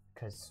out,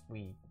 because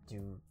we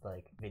do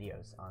like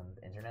videos on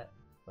the internet,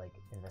 like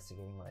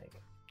investigating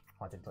like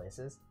haunted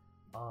places.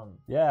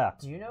 Yeah.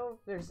 Do you know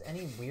if there's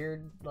any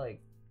weird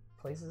like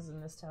places in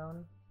this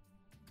town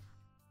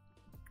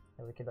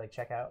that we could like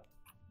check out?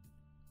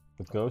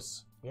 With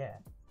ghosts? Yeah.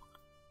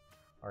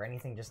 Or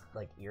anything just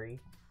like eerie?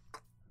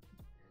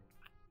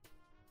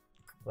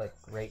 Like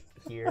right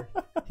here,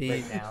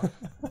 right now?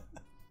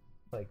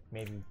 Like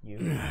maybe you?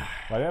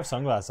 Why do you have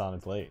sunglasses on?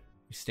 It's late.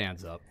 He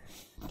stands up.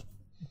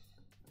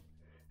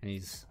 And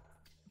he's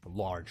a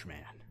large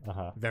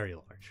man. Very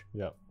large.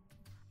 Yep.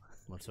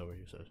 Looks over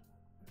here, says,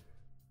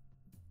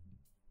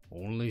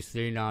 only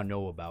thing I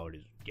know about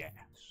is gas.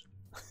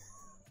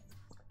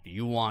 Do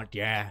you want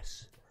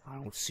gas? I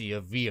don't see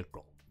a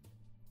vehicle.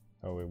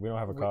 Oh, we don't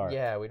have a car.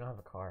 Yeah, we don't have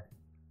a car.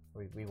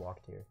 We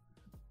walked here.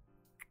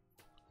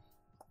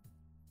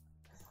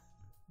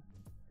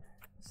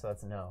 So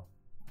that's no.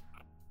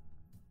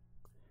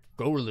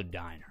 Go to the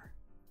diner.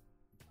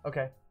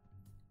 Okay.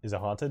 Is it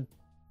haunted?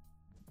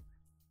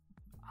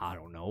 I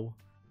don't know.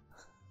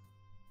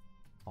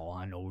 All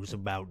I know is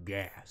about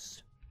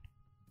gas.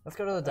 Let's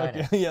go to the diner.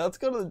 Okay, yeah, let's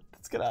get out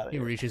of He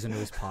here. reaches into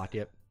his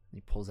pocket. And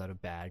he pulls out a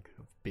bag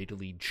of Beta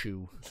Lead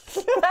Chew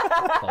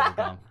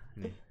bubblegum.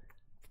 And he,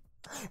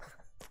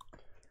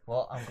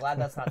 Well, I'm glad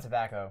that's not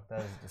tobacco.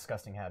 That is a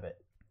disgusting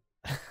habit.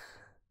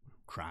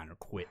 trying to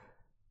quit.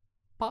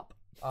 Pop.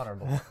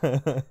 Honorable.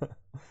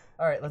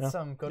 All right, let's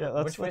go Yeah,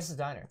 to which way is the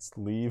diner? Let's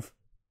leave.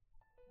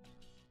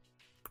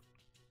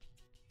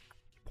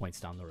 Points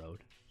down the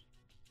road.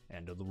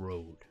 End of the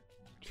road.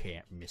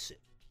 Can't miss it.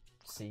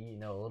 See, you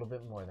know a little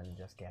bit more than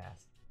just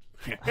gas.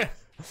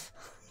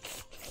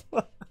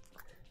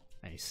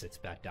 And he sits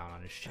back down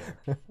on his chair.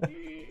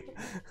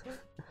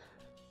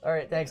 All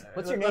right, thanks.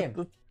 What's your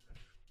name?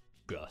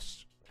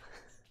 Gus.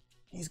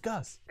 He's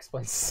Gus.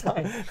 Explain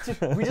sign.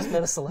 Dude, we just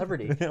met a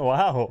celebrity.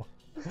 Wow.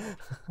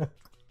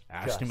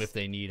 Ask him Gus. if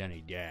they need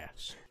any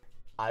gas.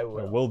 I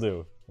will. Will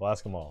do. We'll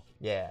ask them all.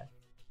 Yeah.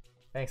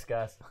 Thanks,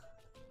 Gus.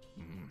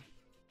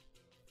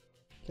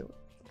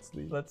 Let's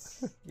leave.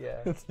 Yeah.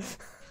 Let's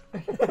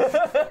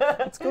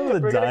go to the We're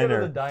gonna go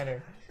diner. to the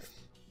diner.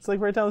 It's like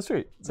right down the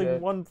street. It's like Yeah.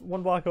 one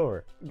block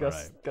over.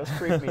 Gus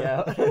freaked me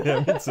out.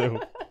 Yeah, me too.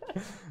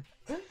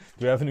 Do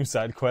we have a new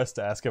side quest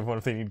to ask everyone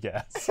if they need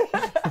gas?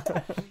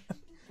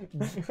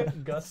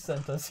 Gus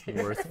sent us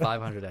here. Worth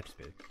 500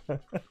 XP.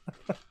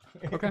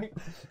 Okay.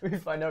 We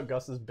find out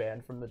Gus is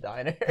banned from the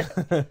diner.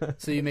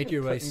 So you make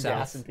your way Putting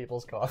gas south. in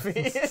people's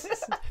coffee.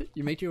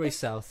 You make your way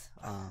south,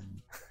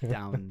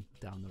 down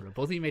the road.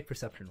 Both of you make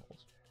perception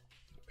rolls.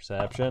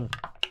 Perception.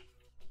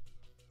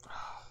 I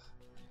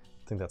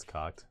think that's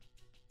cocked.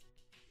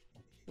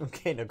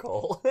 Okay,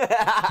 Nicole.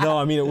 No,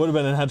 I mean it would have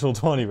been a natural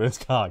 20, but it's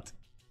cocked.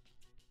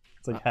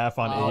 It's like half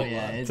on 8.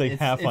 It's like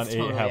half on 8,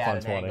 totally half at on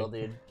an 20. angle,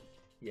 dude.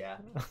 Yeah.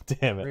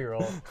 Damn it.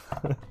 Reroll.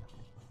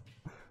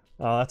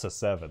 Oh, that's a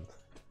 7.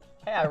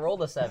 Hey, I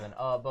rolled a 7.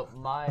 But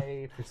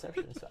my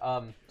perception is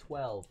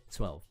 12.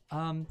 12.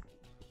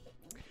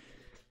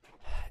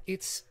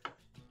 It's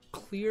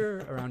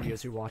clear around you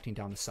as you're walking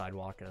down the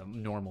sidewalk at a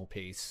normal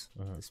pace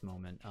at this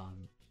moment.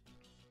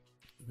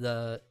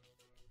 You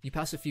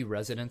pass a few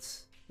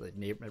residents, like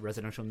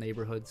residential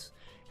neighborhoods,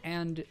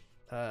 and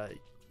the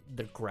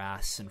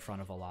grass in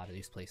front of a lot of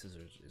these places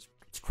is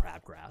it's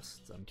crabgrass.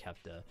 It's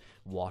unkept. The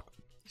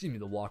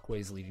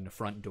walkways leading to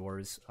front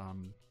doors have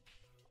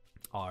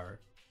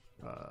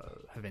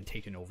been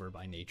taken over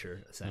by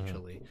nature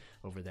essentially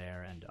over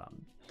there, and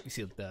you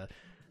see the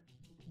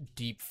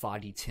deep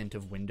foggy tint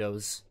of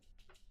windows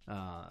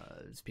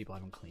as people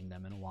haven't cleaned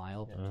them in a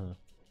while.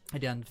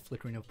 Again,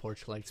 flickering of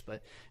porch lights,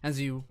 but as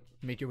you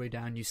make your way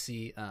down, you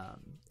see a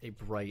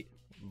bright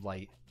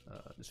light,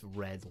 this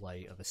red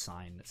light of a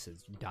sign that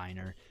says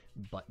diner,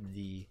 but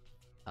the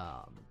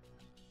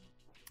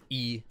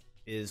E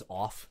is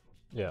off,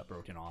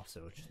 broken off,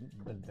 so it's just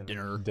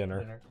dinner.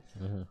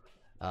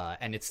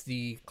 And it's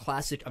the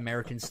classic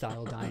American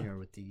style diner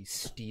with the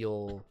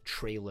steel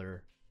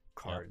trailer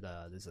cart.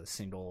 There's a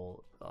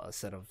single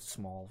set of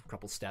small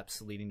couple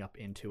steps leading up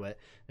into it.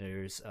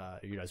 There's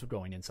you guys were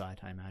going inside,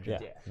 I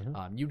imagine.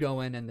 You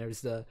go in and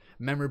there's the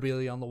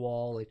memorabilia on the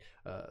wall, like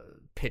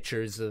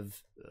pictures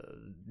of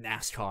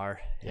NASCAR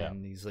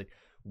and these like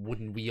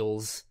wooden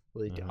wheels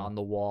on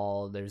the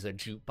wall. There's a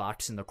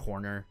jukebox in the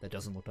corner that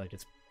doesn't look like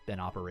it's been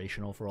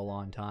operational for a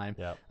long time.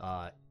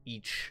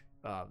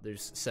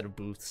 There's a set of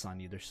booths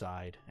on either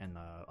side and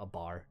a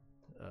bar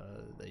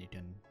that you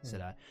can sit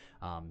at.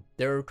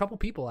 There are a couple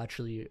people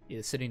actually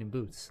sitting in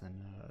booths, and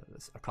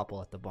a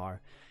couple at the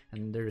bar,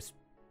 and they're just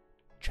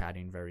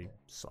chatting very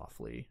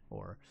softly,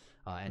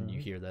 and you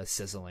hear the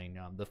sizzling.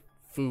 The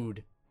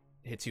food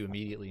hits you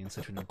immediately in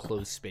such an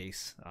enclosed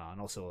space, and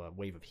also a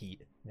wave of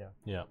heat.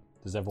 Yeah.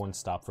 Does everyone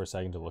stop for a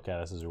second to look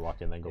at us as we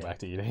walk in, then go back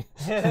to eating?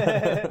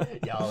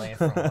 Y'all ain't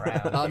from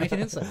around. Make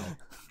an insight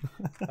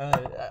roll.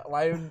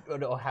 Why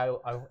would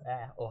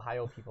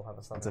Ohio people have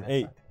a southern It's an accent?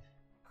 8.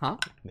 Huh?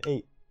 An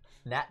 8.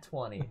 Nat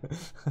 20.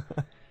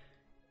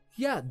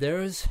 Yeah,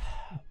 there's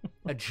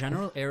a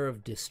general air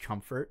of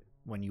discomfort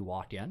when you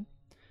walk in.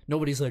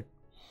 Nobody's like,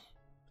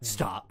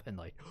 stop, and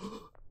like,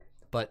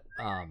 but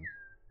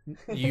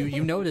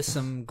you notice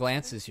some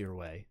glances your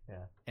way,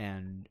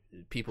 and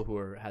people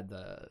who had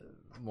the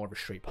more of a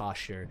straight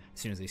posture, as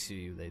soon as they see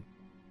you, they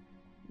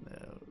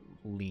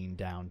lean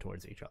down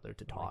towards each other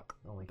to talk.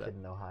 Only kid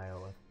in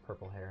Ohio with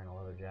purple hair and a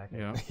leather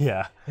jacket.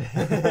 Yeah.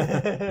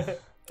 Yeah.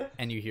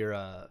 And you hear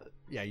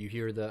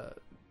the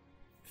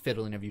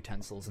fiddling of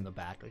utensils in the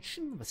back, like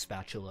a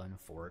spatula and a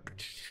fork.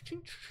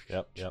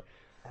 Yep.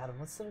 Adam,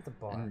 let's sit at the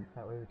bar. And-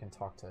 That way we can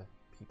talk to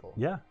people.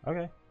 Yeah.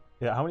 Okay.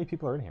 Yeah. How many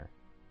people are in here?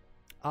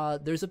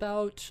 There's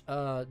about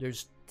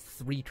there's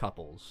 3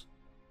 couples,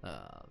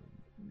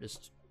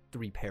 just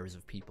 3 pairs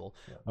of people.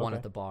 One Okay.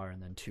 at the bar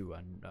and then 2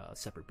 on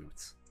separate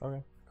booths.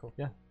 Okay. Cool.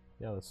 Yeah.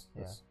 Yeah. Let's.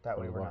 Yeah. let's That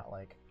go way to the we're bar. not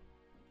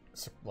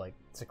like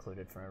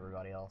secluded from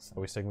everybody else.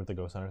 Are we sticking with the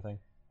ghost hunter thing?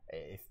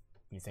 If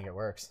you think it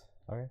works,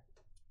 Okay. it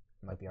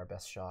might be our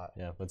best shot.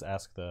 Yeah. Let's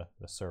ask the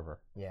server.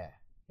 Yeah.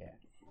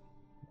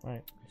 All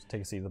right. Just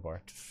take a seat at the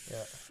bar.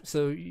 Yeah.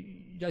 So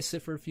you guys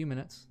sit for a few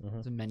minutes. Mhm.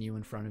 There's a menu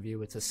in front of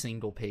you. It's a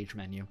single page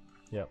menu.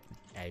 Yep.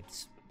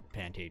 Eggs,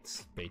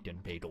 pancakes, bacon,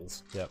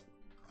 bagels. Yep.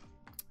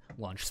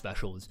 Lunch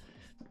specials,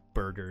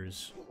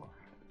 burgers.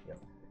 Yep.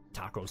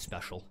 Taco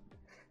special.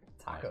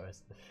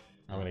 Tacos.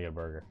 I'm gonna get a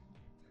burger.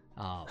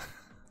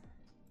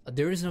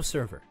 There is no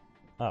server.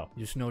 Oh.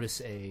 You just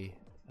notice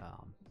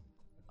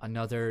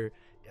another.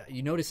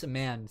 You notice a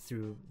man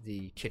through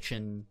the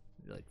kitchen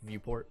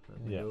viewport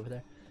window Yeah. over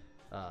there.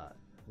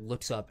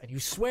 Looks up, and you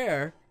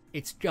swear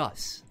it's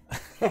Gus,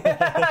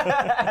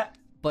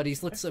 but he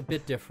looks a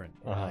bit different.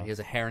 He has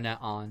a hairnet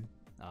on.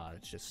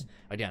 It's just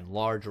again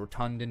large,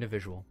 rotund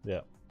individual.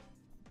 Yeah.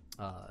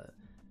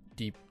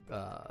 Deep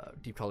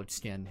colored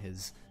skin.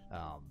 He's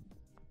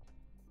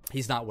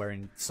not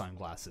wearing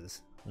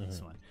sunglasses.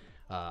 This one,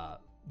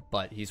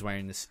 but he's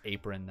wearing this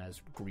apron that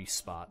has grease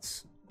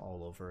spots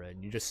all over it.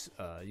 And you just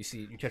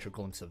you catch a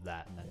glimpse of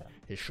that, and then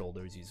his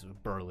shoulders. He's a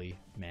burly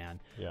man.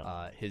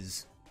 Yeah.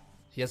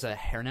 He has a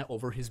hairnet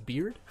over his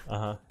beard,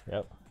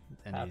 Yep.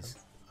 and Happens.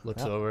 he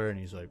looks over and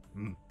he's like,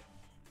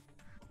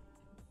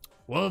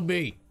 "What'll it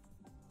be?"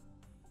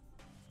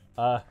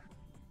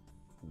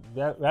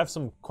 We have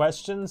some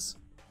questions.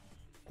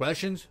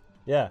 Questions?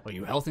 Yeah. Are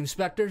you health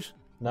inspectors?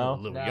 No. A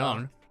little No.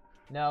 young.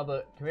 No,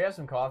 but can we have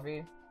some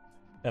coffee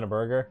And a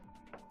burger.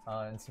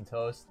 and some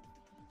toast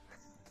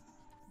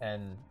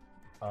and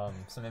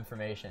some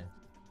information?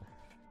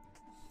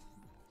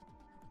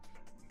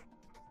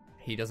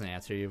 He doesn't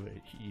answer you, but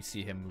you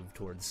see him move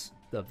towards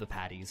the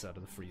patties out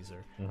of the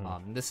freezer.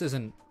 This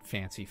isn't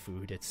fancy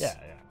food. It's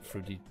Yeah.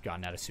 food you've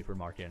gotten at a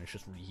supermarket, and it's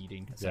just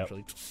reheating,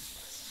 essentially.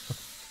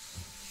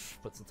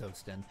 Puts the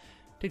toast in.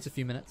 Takes a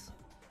few minutes.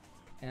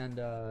 And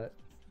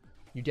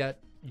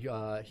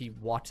he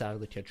walks out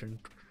of the kitchen,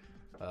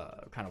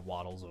 kind of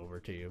waddles over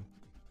to you.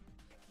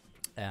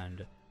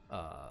 And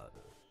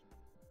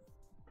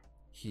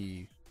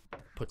he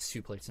puts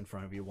 2 plates in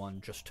front of you,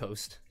 one just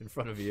toast in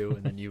front of you,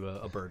 and then you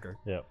a burger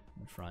Yep.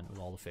 in front with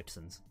all the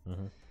fixins.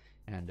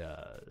 And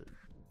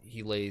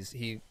he lays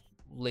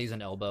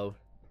an elbow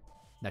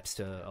next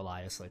to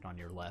Elias, like on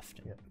your left,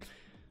 and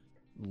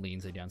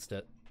leans against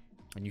it.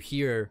 And you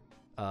hear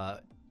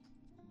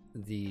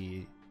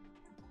the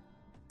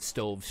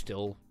stove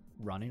still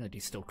running, like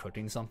he's still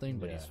cooking something,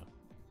 but he's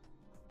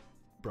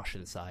brushed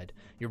it aside.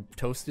 Your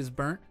toast is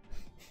burnt,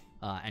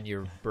 and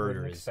your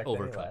burger Wouldn't is expect any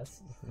overcooked.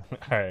 less.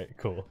 All right.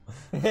 Cool.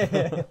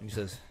 And he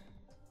says,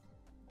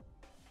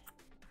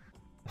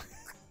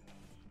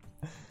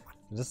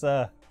 Just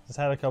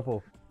had a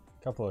couple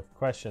of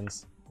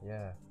questions.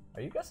 Yeah.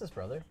 Are you Gus's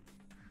brother?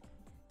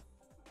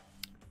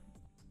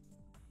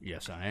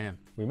 "Yes, I am.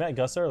 We met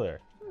Gus earlier.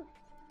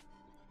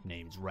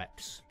 Name's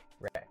Rex."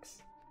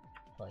 Rex.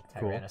 Like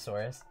Cool.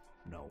 Tyrannosaurus?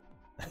 "No."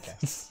 Okay.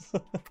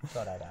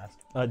 Thought I'd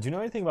ask. Do you know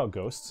anything about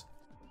ghosts?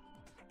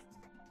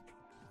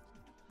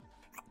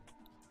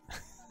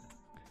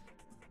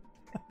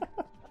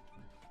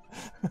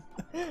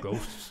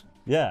 "Ghosts?"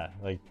 Yeah,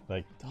 like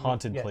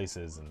haunted Yeah.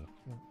 places and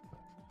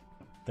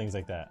things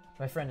like that.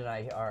 My friend and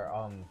I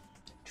are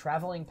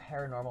traveling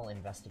paranormal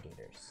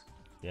investigators.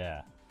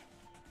 Yeah.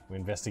 We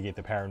investigate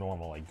the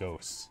paranormal like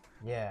ghosts.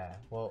 Yeah,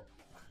 well,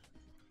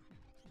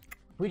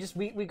 we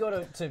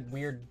go to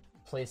weird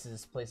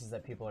places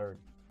that people are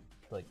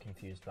like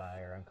confused by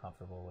or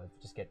uncomfortable with.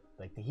 Just get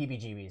like the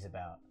heebie-jeebies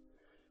about.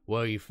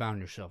 "Well, you found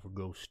yourself a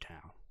ghost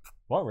town.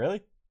 What,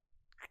 really?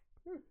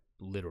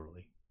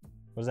 Literally."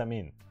 What does that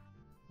mean?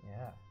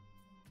 Yeah.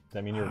 Does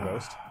that mean you're a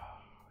ghost?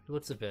 He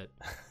looks a bit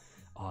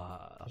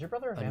Is your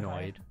brother a vampire?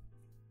 annoyed.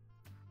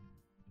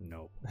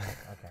 "No."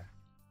 Okay.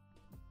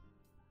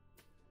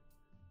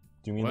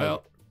 Do you mean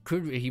Well,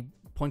 he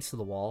points to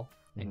the wall,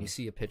 and you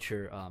see a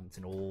picture. It's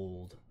an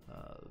old,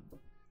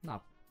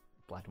 not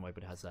black and white,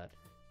 but it has that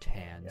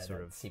tan Yeah, sort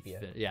that of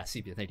sepia.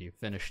 sepia. Thank you.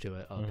 Finish to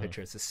it.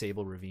 Picture. It's a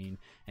sable ravine,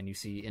 and you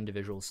see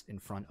individuals in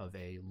front of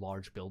a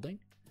large building,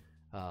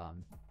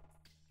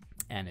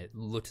 and it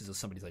looks as though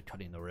somebody's like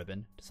cutting the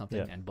ribbon to something.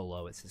 Yeah. And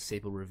below it's the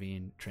Sable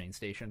Ravine train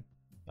station.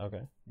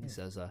 Okay. He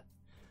says,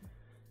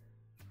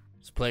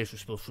 "This place is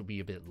supposed to be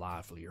a bit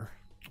livelier."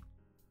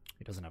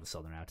 He doesn't have a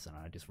southern accent.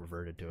 I just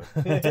reverted to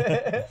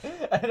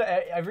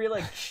it. Every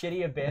like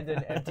shitty,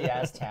 abandoned, empty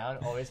ass town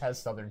always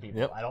has southern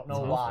people. Yep. I don't know It's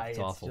awful. why. It's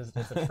It's awful. just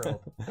it's a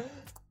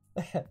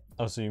trope.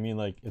 Oh, so you mean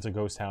like it's a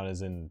ghost town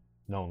as in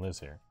no one lives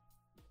here?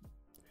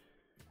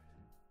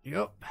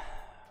 Yep.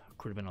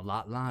 Could have been a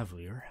lot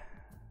livelier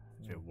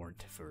if it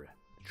weren't for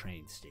a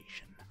train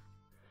station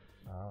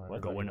Oh, What?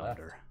 everybody going left.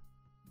 under.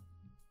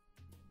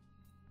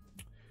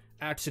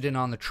 Accident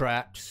on the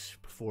tracks.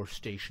 before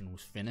station was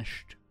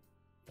finished.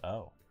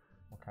 Oh.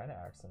 What kind of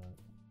accident?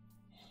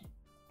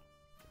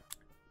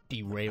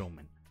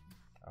 Derailment.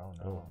 Oh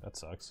no. Oh, that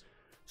sucks.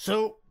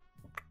 So,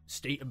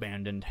 state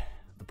abandoned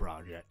the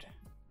project.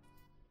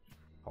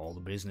 All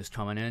the business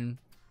coming in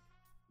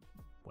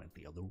went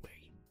the other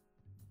way.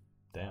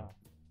 Damn.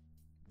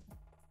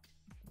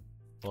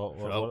 Wow.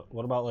 Well,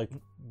 what about like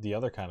the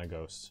other kind of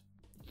ghosts?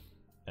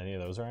 Any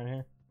of those around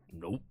here?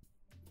 Nope.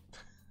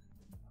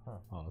 Huh.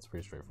 Oh, that's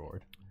pretty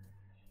straightforward.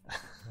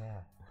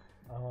 Yeah.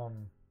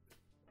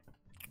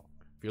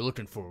 If you're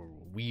looking for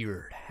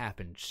weird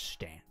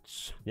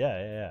happenstance,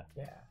 Yeah.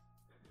 Yeah.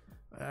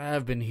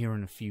 I've been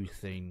hearing a few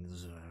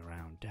things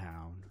around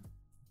town.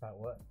 About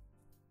what?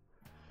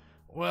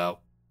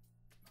 Well,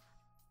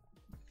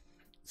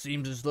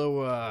 seems as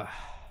though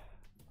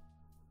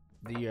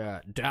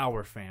the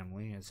Dower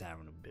family is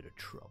having a bit of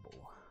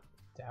trouble.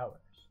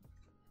 Dowers.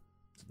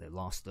 They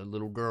lost their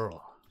little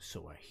girl,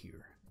 so I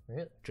hear.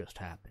 Really? Just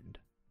happened.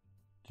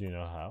 Do you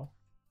know how?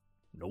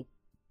 Nope.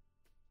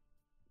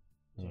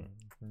 Do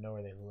you know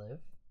where they live?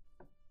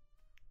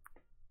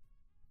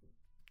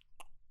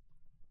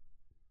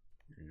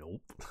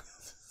 Nope.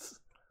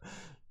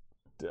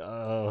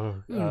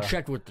 You You can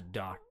check with the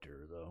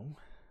doctor, though.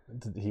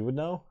 he would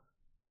know?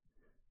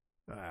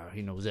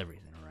 He knows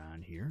everything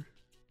around here.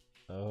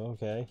 Oh,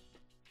 okay.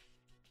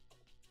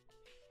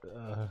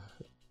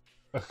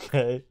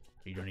 Okay.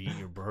 Are you gonna eat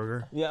your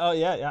burger? Yeah, oh,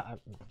 yeah.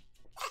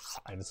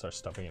 I just start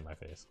stuffing it in my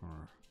face.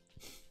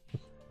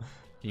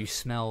 You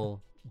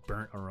smell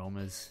burnt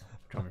aromas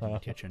coming from the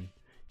kitchen.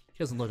 He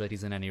doesn't look like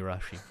he's in any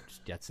rush. He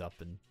just gets up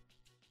and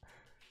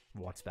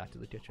walks back to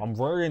the kitchen. I'm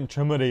very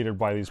intimidated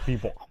by these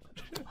people.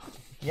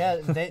 Yeah,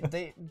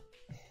 they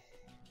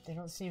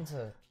don't seem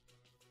to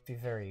be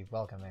very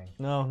welcoming.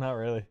 No, not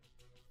really.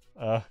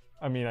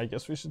 I mean, I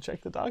guess we should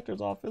check the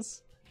doctor's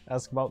office.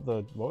 Ask about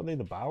what were they,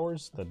 the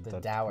Bowers? The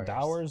Dowers.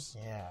 Dowers?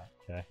 Yeah.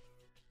 Okay.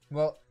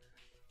 Well,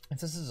 if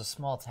this is a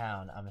small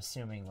town, I'm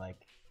assuming like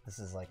this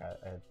is like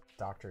a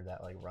doctor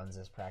that like runs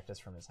his practice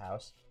from his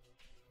house.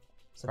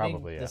 So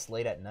Probably, being yeah. this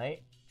late at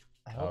night,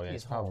 I hope Oh, yeah,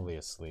 he's he's probably home.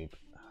 asleep.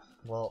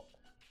 Well,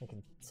 we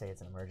can say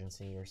it's an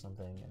emergency or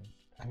something, and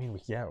I mean, we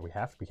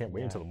have to. We can't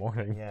wait Yeah. until the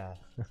morning. yeah.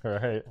 All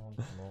right.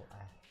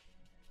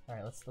 All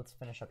right, let's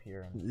finish up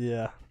here and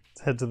Yeah.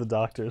 Let's head to the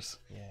doctor's.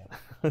 yeah.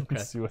 Okay.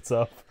 See what's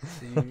up.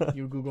 So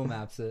you Google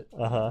Maps it.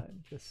 Uh-huh.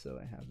 Just so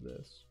I have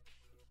this.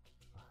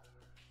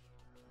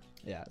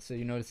 Yeah, so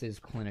you notice his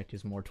clinic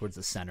is more towards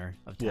the center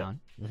of Yeah. town.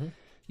 Mm-hmm.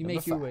 You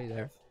make your way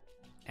there,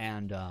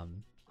 and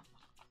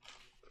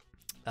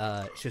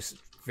it's just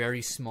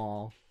very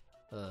small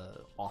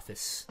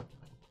office.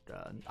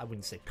 I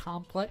wouldn't say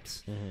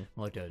complex,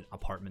 more like an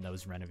apartment that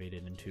was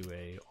renovated into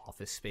a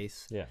office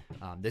space. Yeah.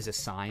 There's a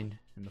sign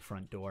in the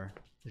front door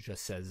that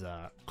just says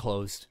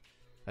closed.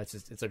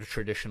 It's like a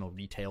traditional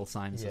retail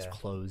sign that says Yeah.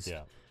 closed.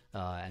 Yeah.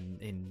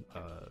 And in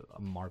a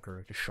marker,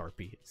 like a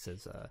Sharpie, it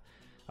says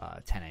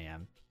 10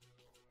 a.m.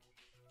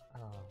 Oh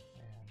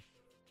man.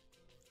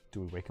 Do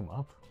we wake him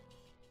up?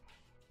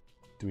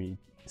 Do we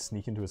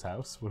sneak into his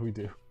house? What do we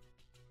do?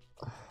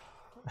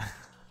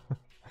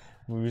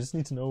 We just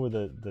need to know where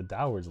the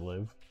Dowers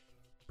live.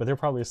 But they're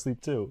probably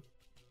asleep too.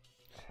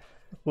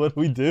 What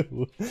do we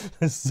do?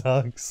 This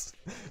sucks.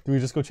 Do we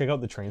just go check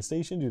out the train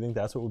station? Do you think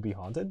that's what would be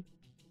haunted?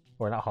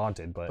 Or not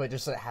haunted, but But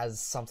just so it has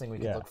something we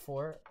can Yeah. look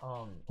for.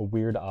 a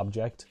weird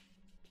object?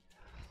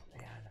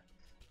 Man.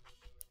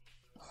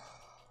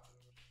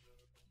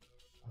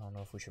 I don't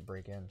know if we should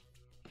break in.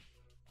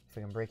 If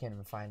we can break in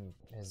and find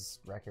his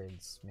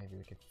records, maybe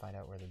we could find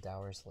out where the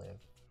Dowers live.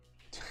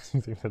 Do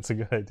you think that's a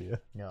good idea?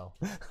 No.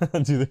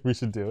 Do you think we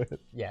should do it?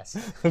 Yes.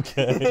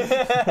 Okay.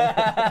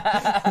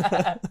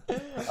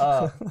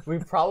 We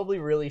probably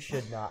really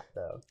should not,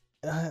 though.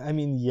 I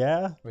mean,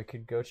 yeah. We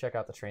could go check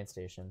out the train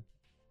station.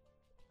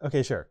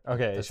 Okay, sure.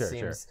 Okay, This sure.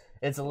 seems,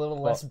 It's a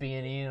little less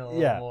B&E and a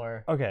little yeah.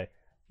 more. Okay.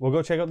 We'll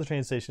go check out the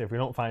train station. If we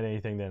don't find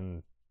anything,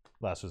 then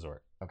last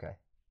resort. Okay.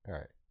 All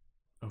right.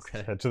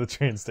 Okay. Head to the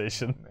train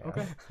station.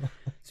 Okay.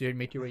 So you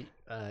make your way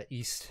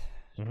east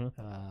Mhm.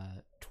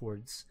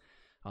 towards,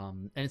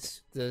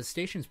 and the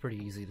station's pretty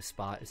easy to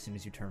spot as soon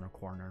as you turn a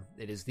corner.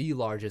 It is the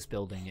largest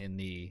building in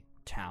the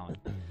town.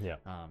 Yeah.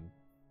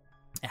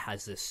 It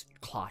has this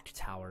clock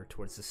tower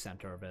towards the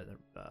center of it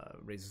that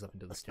raises up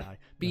into the sky.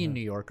 Being New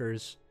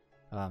Yorkers,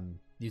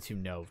 you two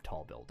know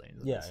tall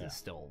buildings. Yeah, This yeah. is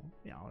still,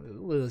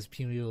 those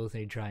people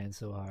ain't trying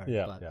so hard.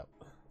 Yeah. but Yeah.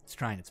 it's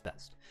trying its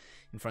best.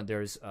 In front,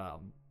 there's a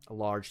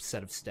large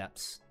set of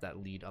steps that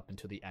lead up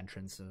into the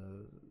entrance,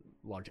 a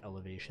large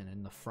elevation.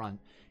 In the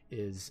front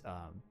is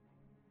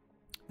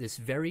this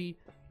very,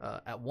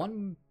 at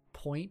one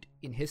point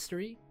in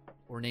history,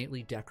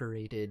 ornately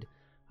decorated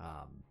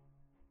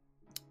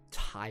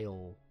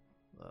tile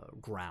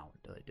ground.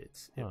 It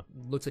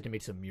looks like it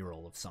makes a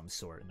mural of some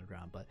sort in the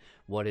ground, but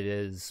what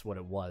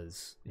it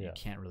was, you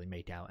can't really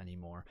make out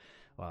anymore.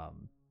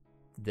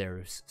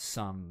 There's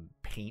some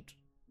paint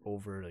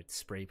over, like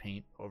spray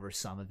paint over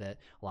some of it.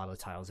 A lot of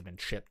the tiles have been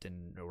chipped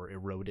and or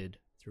eroded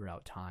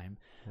throughout time.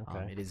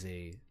 Okay. It is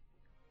a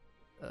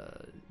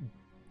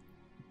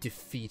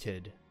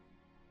defeated,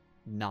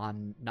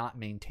 not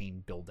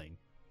maintained building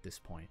at this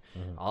point.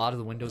 A lot of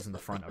the windows in the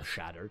front are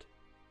shattered,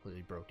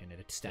 completely broken. It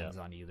extends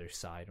on either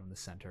side from the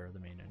center of the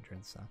main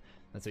entrance.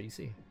 That's what you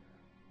see.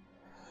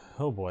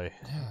 Oh boy.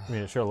 I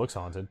mean, it sure looks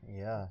haunted.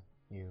 Yeah.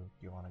 You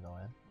want to go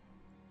in?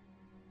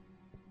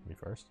 Me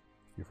first?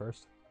 You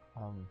first?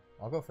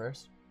 I'll go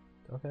first.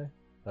 Okay.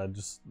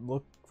 Just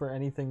look for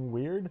anything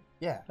weird,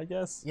 Yeah. I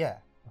guess. Yeah.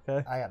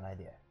 Okay. I got an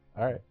idea.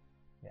 All right.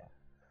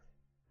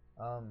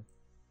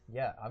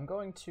 Yeah, I'm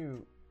going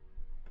to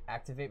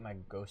activate my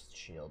ghost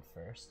shield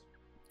first.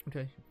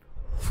 Okay.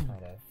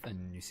 Kind of,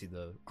 And you see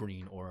the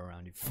green aura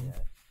around you. yeah,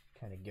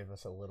 kind of give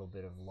us a little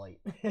bit of light.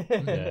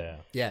 Yeah.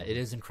 Yeah, it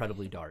is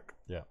incredibly dark.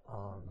 Yeah.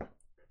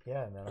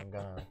 Yeah, and then I'm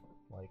gonna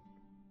like.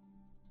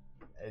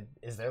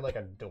 Is there like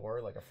a door,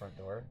 like a front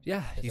door?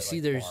 Yeah, Is you it, see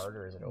like, there's barred,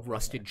 or is it open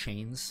rusted there?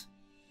 chains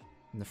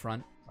in the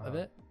front of Uh-huh.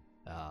 it,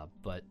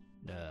 but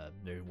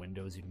there are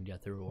windows you can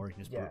get through, or you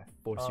can just Yeah,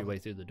 force your way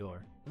through the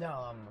door. No,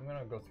 I'm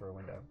gonna go through a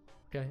window.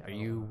 Okay, are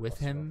you with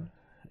bust it him?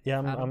 Yeah,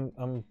 Adam?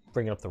 I'm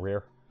bringing up the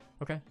rear.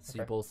 Okay, so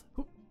you Okay. both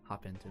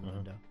hop into the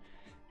window,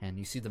 and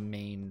you see the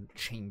main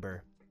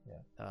chamber,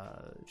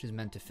 which is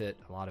meant to fit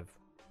a lot of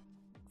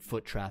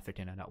foot traffic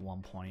in it at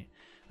one point.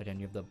 Again,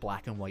 you have the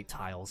black and white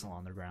tiles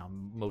along the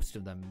ground. Most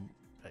of them,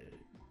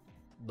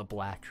 the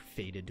black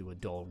faded to a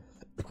dull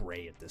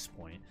gray at this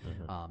point.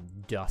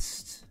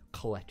 Dust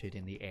collected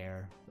in the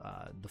air.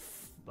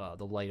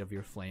 The light of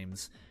your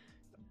flames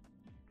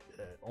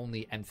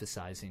only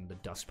emphasizing the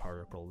dust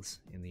particles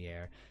in the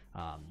air.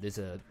 There's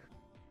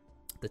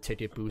the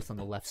ticket booth on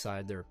the left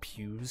side. There are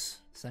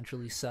pews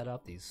essentially set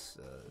up, these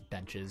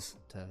benches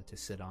to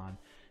sit on,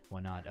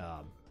 whatnot.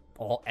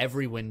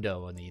 Every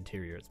window in the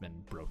interior has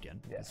been broken.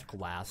 There's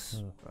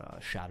glass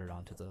shattered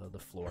onto the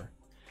floor.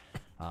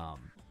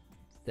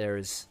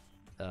 There's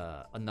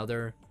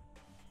there's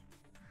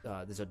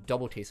a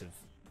double case of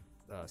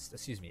a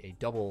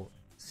double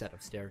set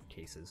of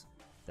staircases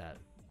that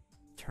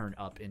turn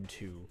up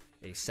into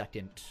a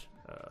second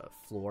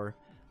floor,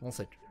 almost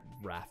like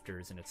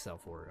rafters in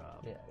itself, or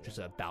just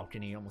a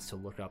balcony almost to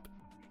look up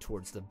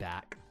towards the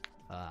back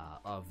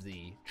of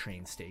the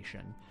train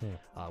station,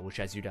 which,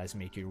 as you guys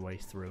make your way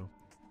through,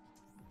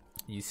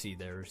 you see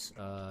there's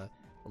a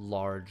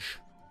large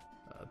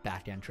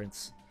back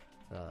entrance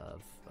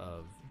of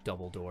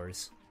double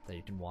doors that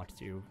you can walk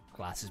through.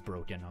 Glass is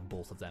broken on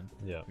both of them.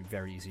 Yeah.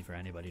 Very easy for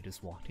anybody to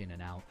just walk in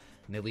and out.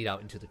 And they lead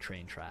out into the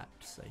train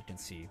tracks that you can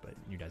see, but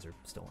you guys are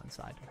still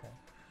inside. Okay.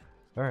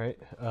 All right.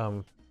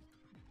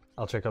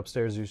 I'll check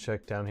upstairs. You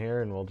check down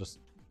here, and we'll just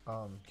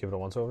give it a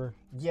once over.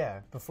 Yeah.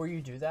 Before you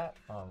do that,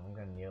 I'm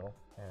gonna kneel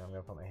and I'm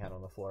gonna put my hand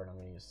on the floor and I'm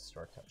gonna use the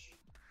Stark Touch.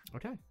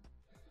 Okay.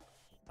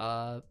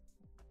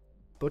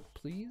 Book,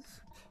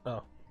 please.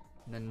 Oh.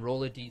 And then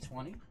roll a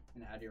d20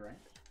 and add your rank.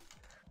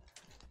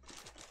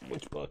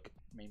 Which book?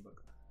 Main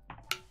book.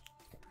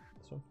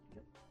 This one.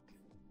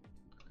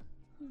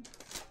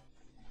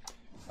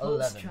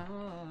 11.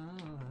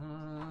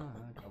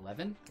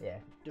 11? Yeah.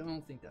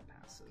 Don't think that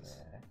passes.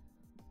 Yeah.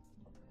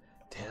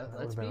 Damn, that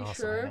Let's would've been be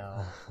awesome. sure.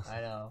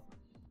 I know.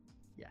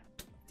 Yeah.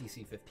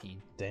 DC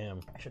 15. Damn.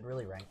 I should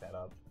really rank that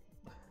up.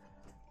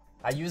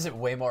 I use it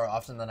way more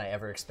often than I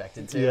ever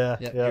expected to. Yeah.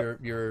 Yeah.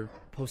 Your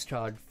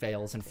postcard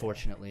fails,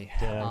 unfortunately.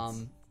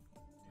 Damn.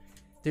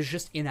 There's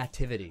just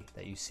inactivity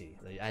that you see.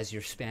 Like, as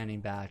you're spanning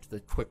back, the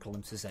quick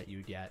glimpses that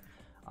you get,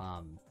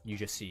 you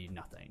just see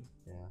nothing.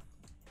 Yeah.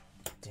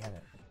 Damn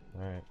it.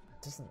 All right. It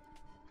doesn't.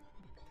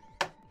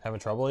 Having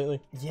trouble lately?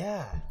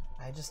 Yeah.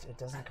 It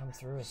doesn't come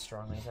through as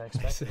strongly as I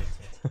expected it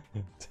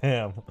to.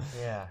 Damn.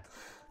 Yeah.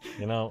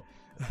 You know,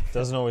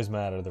 doesn't always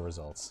matter the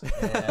results.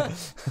 Yeah.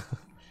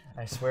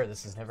 I swear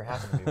this has never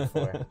happened to me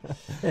before.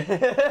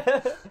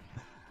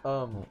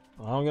 I'm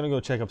gonna go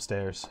check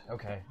upstairs.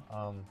 Okay.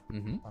 I'm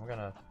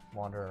gonna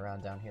wander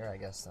around down here, I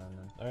guess, then.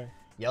 And All right.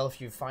 yell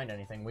if you find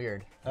anything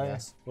weird. All right.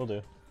 Yes. We'll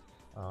do.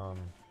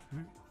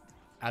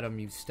 Adam,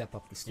 you step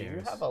up the Do you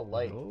stairs. have a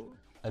light?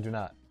 I do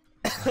not.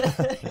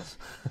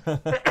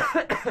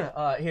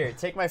 Here,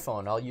 take my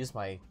phone. I'll use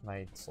my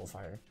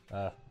Soulfire.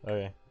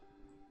 Okay.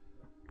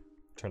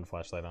 Turn the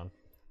flashlight on.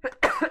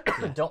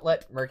 Don't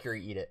let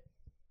Mercury eat it.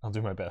 I'll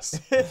do my best.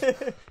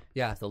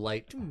 Yeah, the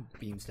light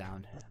beams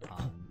down,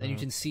 and you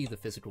can see the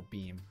physical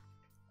beam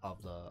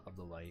of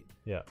the light.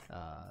 Yeah.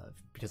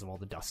 Because of all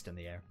the dust in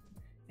the air,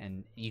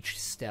 and each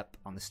step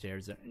on the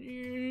stairs,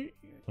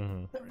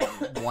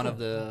 one of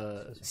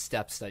the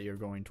steps that you're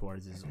going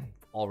towards is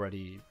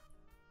already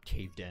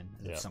caved in,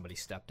 as if somebody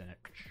stepped in it,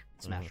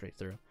 smashed right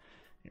through.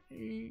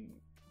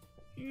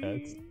 Yeah,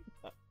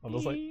 I'm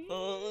just like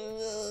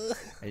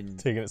And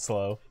taking it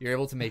slow. you're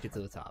able to make it to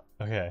the top,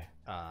 Okay.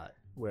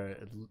 where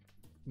it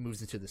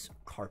moves into this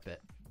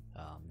carpet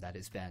that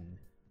has been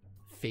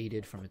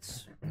faded from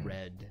its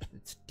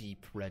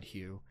deep red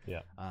hue.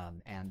 Yeah.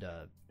 And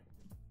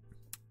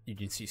you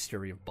can see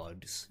scurry of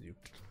bugs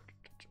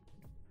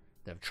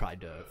that have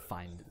tried to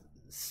find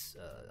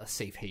a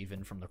safe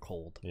haven from the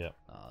cold. Yeah.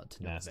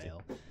 To no Nasty.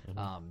 avail.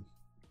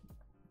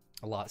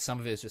 Some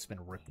of it has just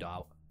been ripped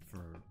out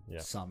for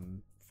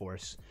some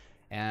force,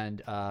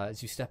 And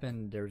as you step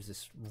in, there's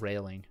this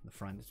railing in the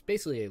front. It's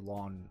basically a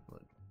long,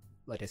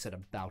 like I said, a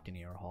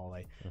balcony or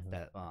hallway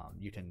that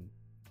you can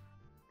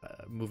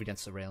move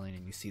against the railing,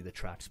 and you see the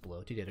tracks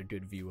below to get a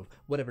good view of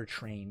whatever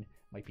train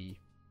might be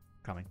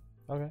coming.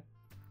 Okay.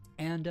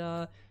 And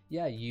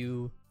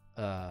you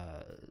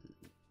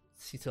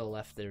see to the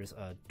left there's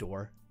a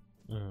door.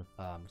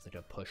 It's like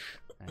a push,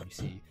 and you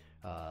see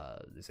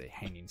there's a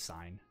hanging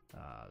sign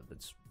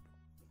that's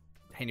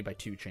hanging by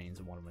 2 chains,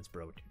 and one of them is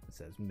broke. It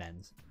says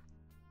men's.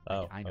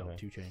 Oh, I know, okay.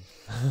 2 chains.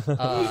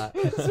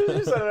 As soon as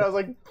you said it, I was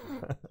like,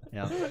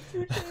 Yeah.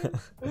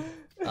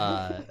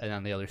 And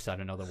on the other side,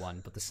 another one,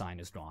 but the sign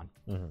is gone.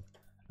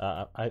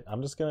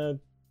 I'm just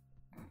gonna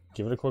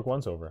give it a quick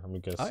once over.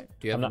 Because All right.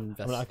 Do you have I'm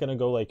not gonna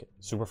go like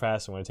super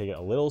fast. I'm gonna take it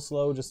a little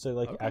slow just to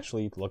like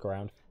actually look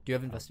around. Do you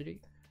have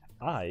investigate?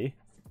 I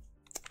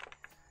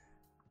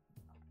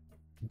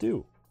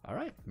do. All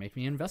right. Make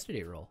me an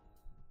investigate roll.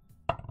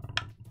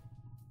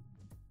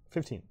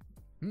 15.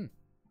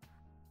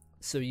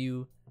 So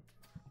you're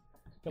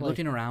Like,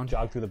 looking around,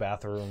 jog through the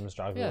bathrooms,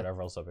 jog through Yeah.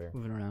 whatever else up here.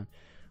 moving around.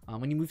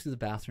 When you move through the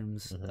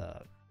bathrooms,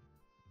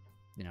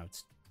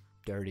 it's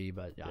dirty,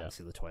 but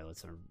obviously the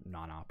toilets are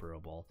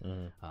non-operable.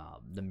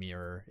 The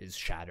mirror is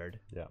shattered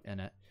in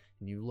it.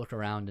 And you look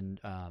around, and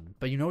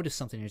but you notice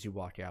something as you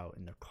walk out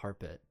in the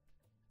carpet.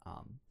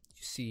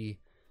 You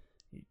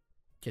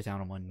get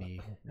down on one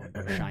knee,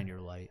 shine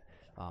your light.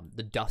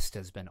 The dust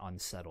has been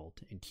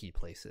unsettled in key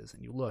places,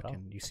 and you look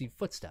and you see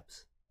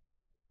footsteps,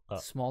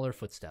 smaller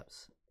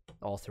footsteps,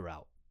 all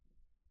throughout.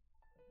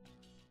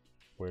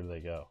 Where do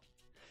they go?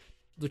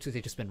 Looks like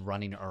they've just been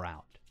running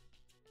around.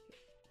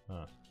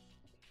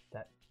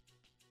 that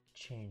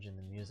change in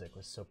the music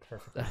was so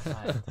perfectly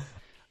timed.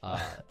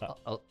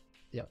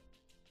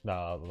 No,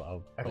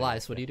 I'll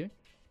Elias, what are you doing?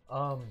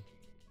 I'm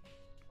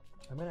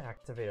gonna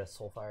activate a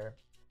soulfire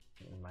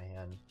in my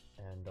hand,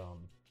 and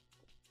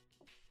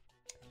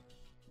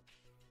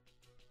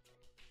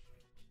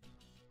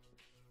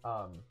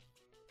can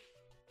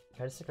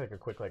I just take like a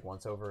quick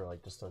once over,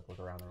 just to look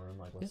around the room,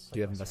 what's Do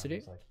you have my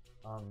surroundings investigate? like?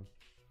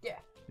 Yeah.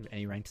 You have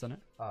any ranks on it?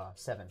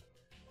 7.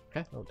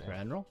 Okay. Go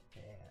ahead and roll.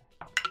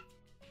 Yeah.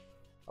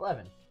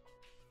 11.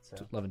 So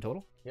 11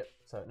 total. yep.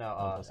 So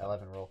no,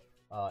 11 roll.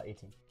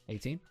 18.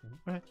 18. Mhm.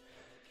 Okay.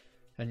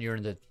 And you're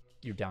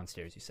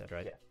downstairs. You said,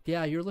 right? Yeah.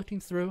 Yeah. You're looking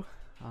through.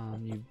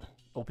 You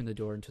open the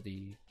door into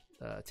the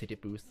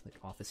ticket booth,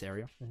 office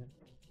area,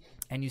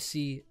 and you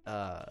see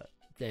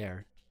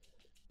there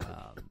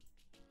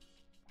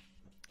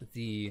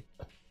the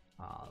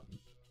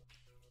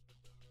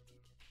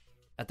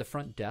at the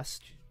front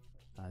desk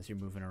as you're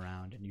moving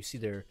around, and you see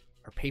there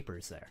are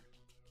papers there,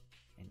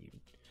 and you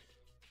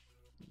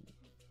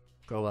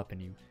go up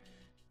and you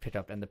pick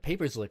up, and the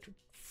papers look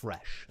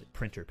fresh, like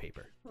printer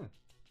paper.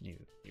 You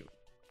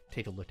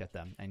take a look at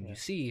them, and you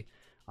see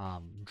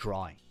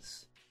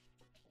drawings,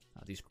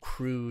 these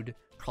crude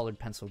colored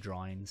pencil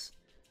drawings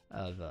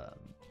of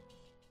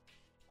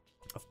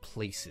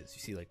places.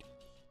 You see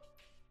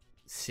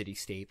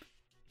cityscape,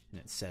 and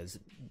it says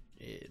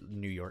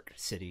New York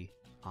City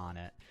on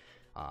it.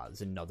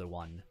 There's another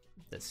one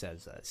that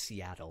says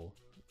Seattle,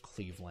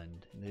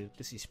 Cleveland. And there's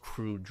just these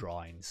crude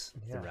drawings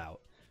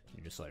throughout.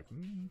 You're just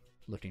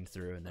looking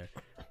through, and they're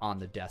on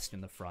the desk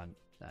in the front,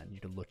 and you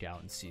can look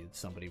out and see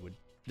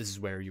this is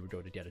where you would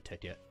go to get a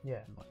ticket.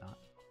 Yeah. And whatnot.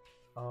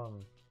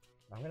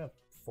 I'm gonna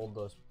fold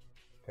those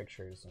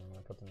pictures and I'm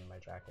gonna put them in my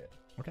jacket.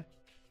 Okay.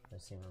 They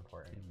seem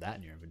important. You have that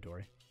in your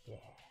inventory.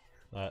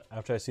 Yeah.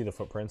 After I see the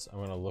footprints, I'm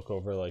gonna look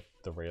over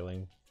the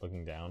railing,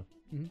 looking down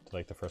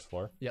to the first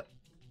floor. Yep.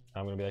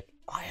 I'm gonna be like,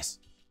 Elias,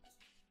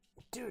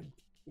 Dude,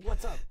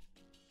 what's up?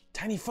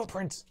 tiny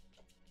footprints.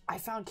 I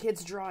found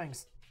kids'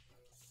 drawings.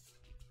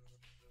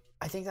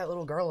 I think that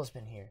little girl has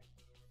been here.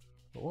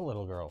 What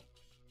little girl?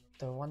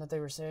 The one that they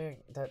were saying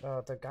that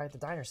the guy at the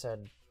diner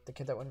said, the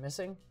kid that went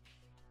missing.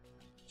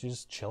 She's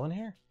just chilling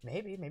here.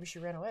 Maybe she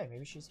ran away.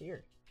 Maybe she's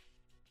here.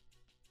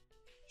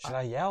 Should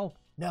I yell?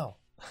 No,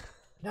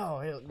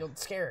 no, you'll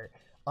scare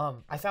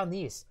her. I found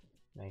these.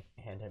 And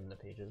I hand him the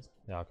pages.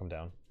 Yeah, I'll come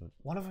down.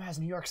 One of them has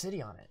New York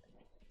City on it.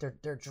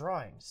 They're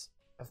drawings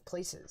of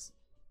places.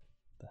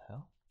 The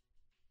hell?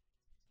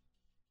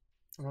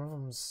 One of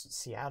them's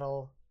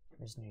Seattle.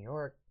 There's New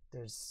York.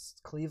 There's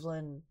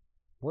Cleveland.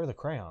 Where are the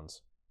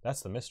crayons?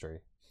 That's the mystery.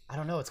 I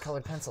don't know. It's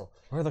colored pencil.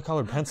 Where are the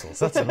colored pencils?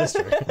 That's the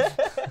mystery.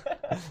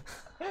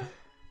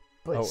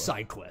 But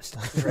Side quest.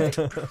 right.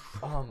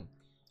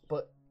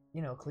 But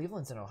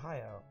Cleveland's in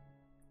Ohio,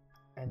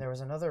 and there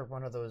was another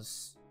one of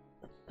those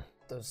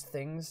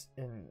things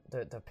in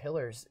the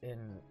pillars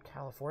in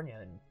California,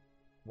 and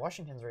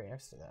Washington's right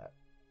next to that.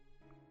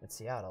 It's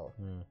Seattle,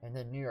 and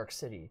then New York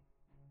City.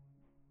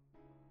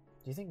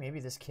 Do you think maybe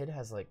this kid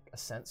has a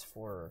sense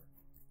for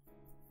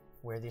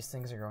where these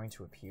things are going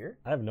to appear?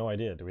 I have no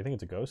idea. Do we think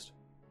it's a ghost?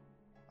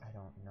 I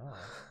don't know.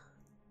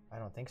 I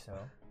don't think so.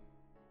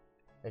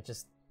 It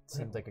just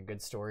seemed like a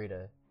good story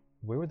to.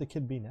 Where would the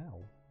kid be now?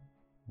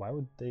 Why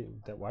would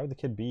the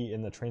kid be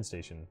in the train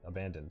station,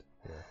 abandoned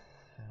here?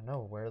 I don't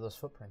know. Where do those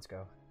footprints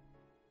go?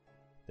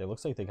 It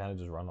looks like they kind of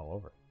just run all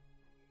over.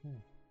 Do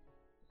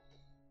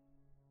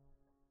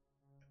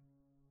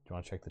you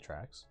want to check the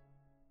tracks?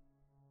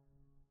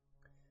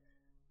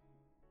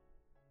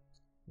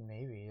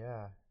 Maybe,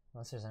 yeah.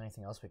 Unless there's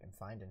anything else we can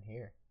find in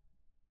here.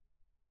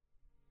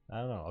 I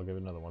don't know. I'll give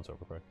it another once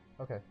over quick.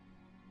 Okay.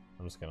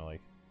 I'm just gonna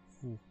like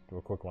do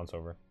a quick once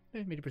over.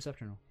 Hey, made a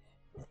perception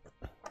roll.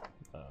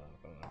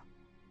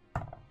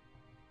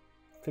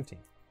 15.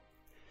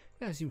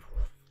 Yeah, as you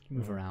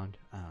move around,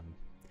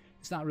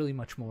 it's not really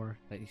much more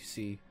that you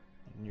see.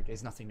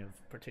 There's nothing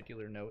of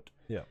particular note.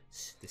 Yeah.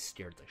 This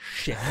scared the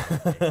shit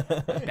out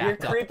of me. You're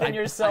creeping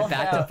yourself I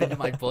backed out. up into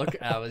my book.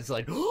 And I was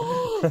like,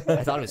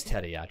 I thought it was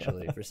Teddy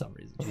actually for some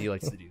reason. He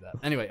likes to do that.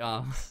 Anyway,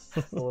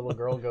 The little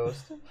girl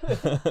ghost.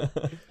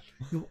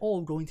 you're all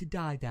going to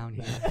die down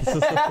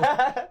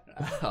here.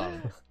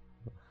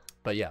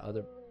 But yeah,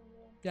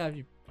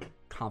 you're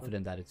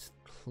confident that it's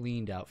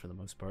cleaned out for the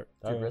most part.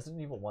 Dude, Okay.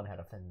 Resident Evil 1 had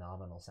a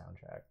phenomenal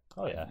soundtrack.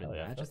 Oh yeah, hell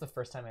yeah. That was the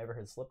first time I ever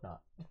heard Slipknot.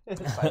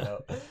 Side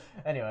note.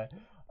 Anyway.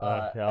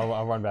 Yeah,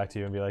 I'll run back to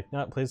you and be like,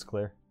 "No, please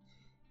clear."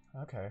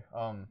 Okay.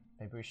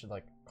 Maybe we should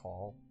like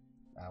call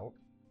out.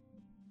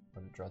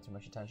 Would it draw too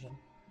much attention?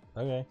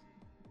 Okay.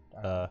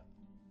 Just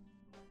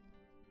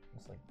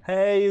like,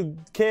 Hey,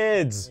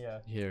 kids! yeah.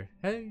 Here,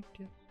 hey,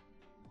 kid.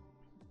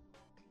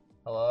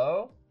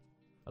 Hello?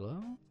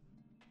 Hello,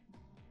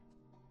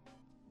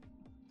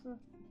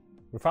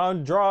 We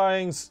found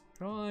drawings.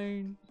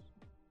 drawing.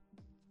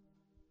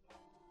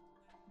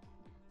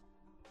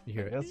 You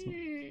hear Yes.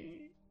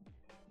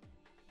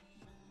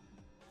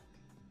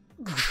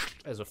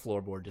 as a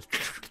floorboard just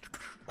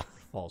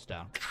falls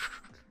down.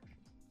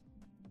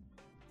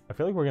 I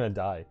feel like we're gonna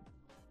die.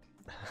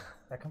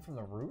 That come from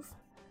the roof?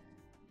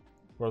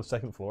 We're on the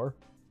second floor.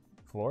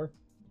 I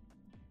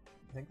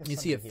think there's You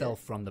see it somebody fell here.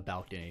 from the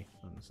balcony.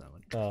 So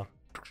like, Oh,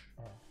 Do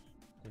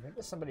you think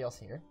there's somebody else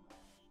here?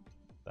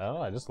 I don't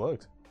know. I just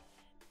looked.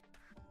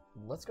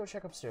 Let's go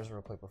check upstairs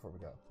real quick before we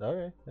go.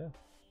 Okay, yeah.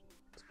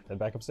 Let's head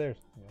back upstairs.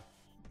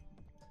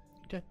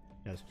 okay,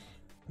 guys,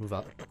 move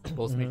up.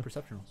 Both make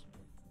perception rolls.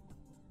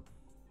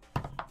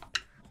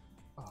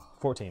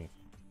 14.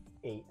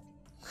 8.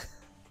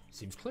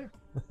 Seems clear.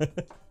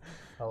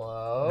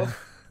 Hello?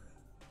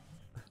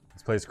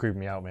 This place is creeping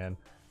me out, man.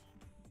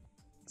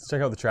 Let's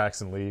check out the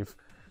tracks and leave.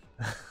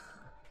 I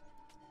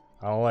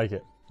don't like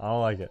it. I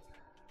don't like it.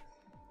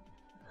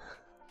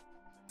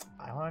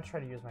 I want to try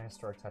to use my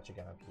historic touch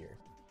again up here.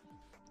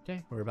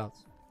 Okay,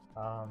 whereabouts?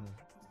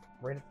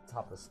 Right at the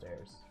top of the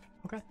stairs.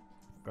 Okay,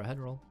 go ahead,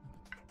 roll.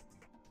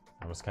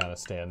 I'm just kind of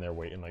standing there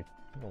waiting, like,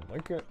 I don't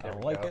like it. I There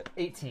don't we like go. it.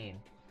 18.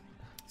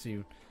 So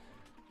you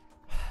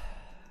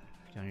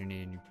down on your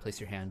knee and you place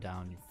your hand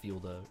down. You feel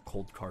the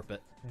cold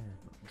carpet,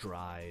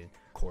 dry,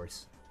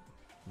 coarse,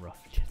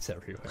 rough gets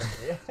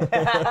everywhere.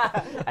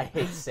 I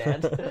hate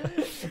sand.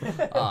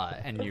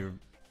 And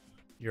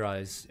your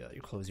eyes,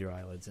 you close your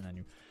eyelids and then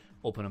you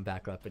open them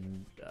back up.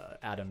 And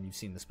Adam, you've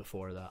seen this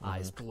before. The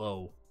eyes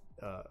glow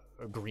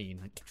green,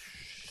 like,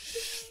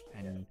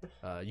 and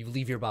you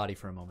leave your body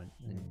for a moment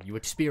and you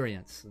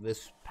experience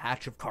this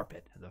patch of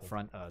carpet at the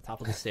front,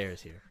 top of the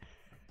stairs here.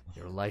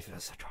 Your life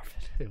is a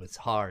carpet. It was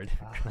hard.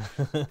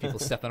 People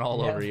stepping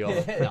all over you.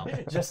 No.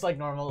 Just like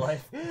normal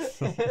life.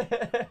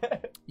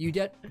 You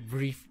get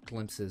brief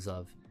glimpses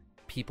of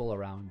people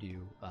around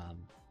you.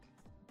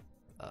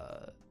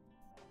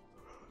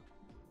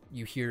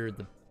 You hear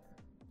the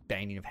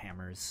banging of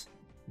hammers,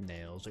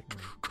 nails, like,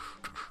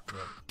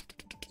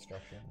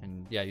 Destruction.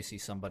 and yeah, you see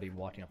somebody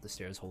walking up the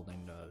stairs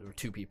holding, or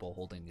two people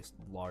holding this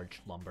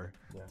large lumber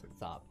to the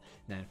top.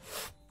 And then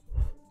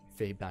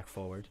fade back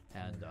forward,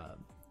 and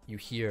you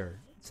hear.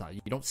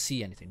 You don't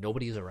see anything.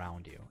 Nobody is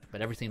around you,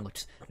 but everything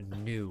looks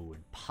new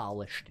and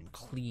polished and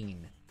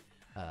clean.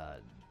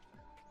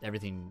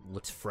 Everything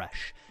looks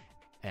fresh,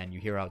 and you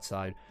hear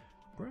outside,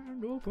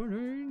 "Grand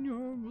opening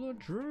of the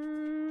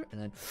tree," and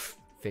then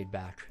fade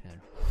back,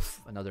 and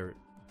another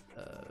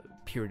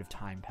period of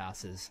time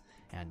passes,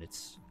 and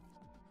it's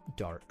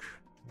dark,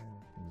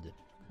 and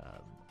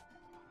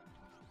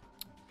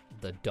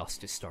the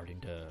dust is starting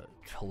to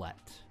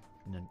collect.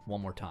 And then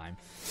one more time,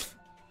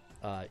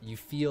 you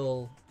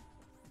feel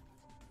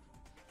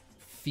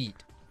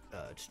feet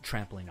just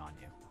trampling on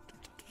you.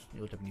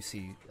 You look up and you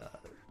see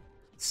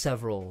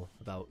several,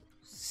 about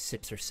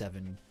 6 or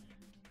 7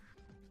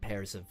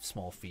 pairs of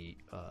small feet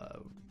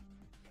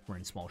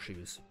wearing small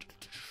shoes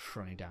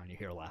running down. You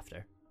hear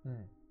laughter,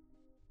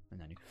 and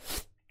then you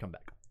come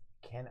back.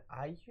 Can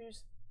I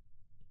use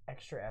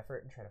extra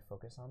effort and try to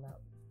focus on that?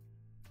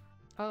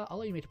 I'll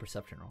let you make a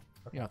perception roll.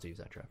 Okay. You don't have to use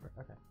extra effort.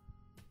 Okay.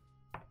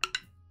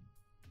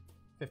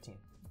 15.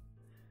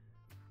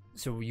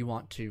 So you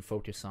want to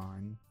focus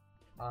on.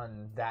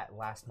 That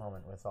last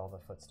moment with all the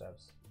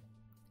footsteps.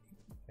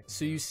 Like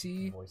So the you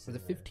see, voices with a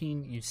or-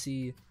 15, you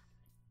see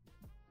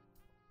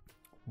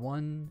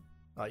one.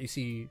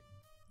 You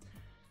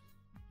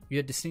get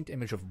a distinct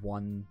image of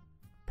one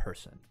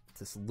person. It's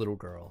this little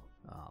girl,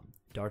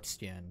 dark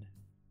skin,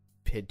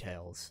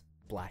 pigtails,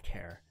 black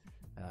hair.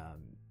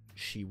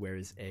 She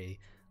wears a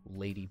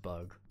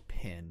ladybug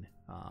pin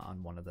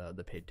on one of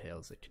the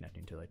pigtails, like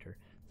connecting to like her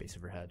base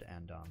of her head,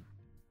 and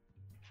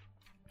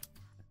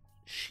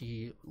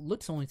she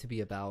looks only to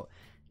be about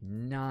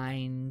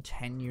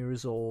 9-10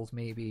 years old,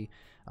 maybe.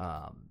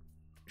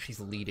 She's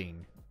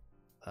leading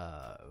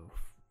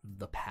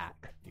the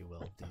pack, if you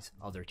will, these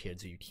other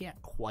kids who you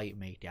can't quite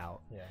make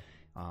out.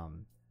 Yeah.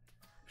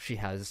 She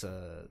has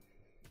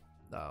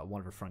one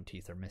of her front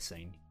teeth are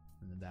missing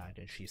in the back,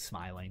 and she's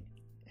smiling,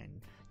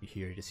 and you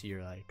hear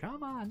her like,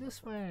 "Come on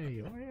this way,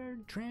 your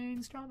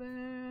train's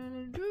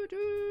coming, doo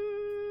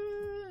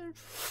doo."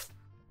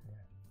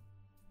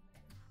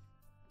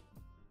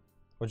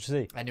 What'd you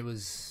see? And it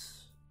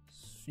was,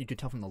 you could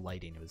tell from the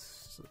lighting, it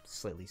was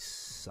slightly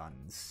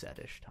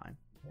sunsetish time.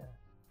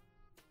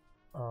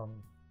 Yeah.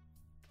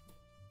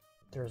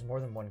 There's more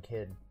than one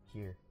kid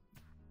here.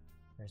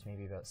 There's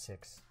maybe about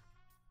 6.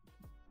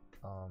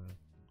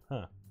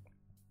 Huh.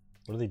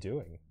 What are they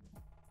doing?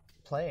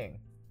 Playing.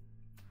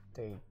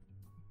 They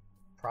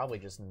probably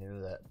just knew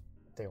that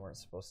they weren't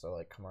supposed to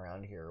like come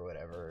around here or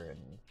whatever,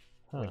 and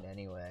went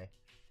anyway.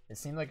 It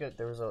seemed like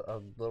there was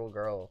a little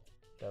girl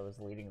that was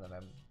leading them,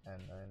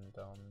 and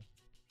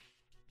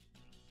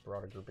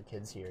brought a group of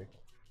kids here.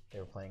 They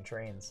were playing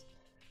trains.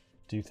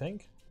 Do you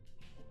think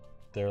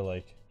they're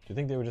like? Do you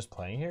think they were just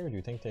playing here, or do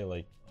you think they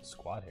like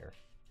squat here?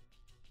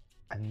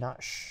 I'm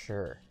not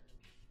sure,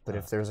 but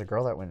if there's a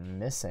girl that went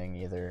missing,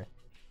 either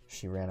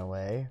she ran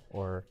away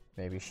or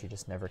maybe she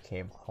just never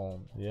came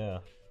home. Yeah.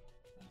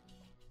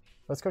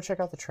 Let's go check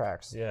out the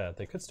tracks. Yeah,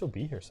 they could still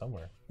be here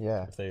somewhere.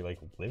 Yeah. If they like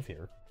live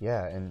here.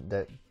 Yeah, and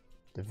that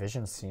the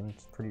vision seemed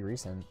pretty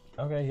recent.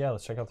 Okay, yeah,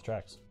 let's check out the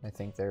tracks. I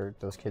think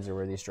those kids are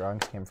where these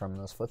drawings came from,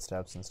 those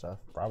footsteps and stuff.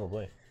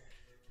 Probably.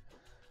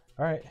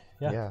 All right.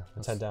 Yeah.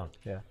 Let's head down.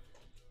 Yeah.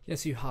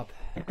 Yes, you hop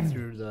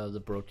through the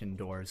broken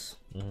doors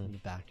in the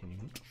back, and you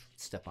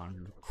step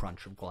on a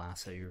crunch of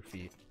glass at your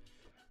feet,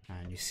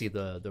 and you see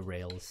the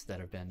rails that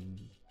have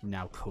been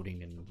now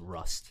coating in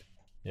rust.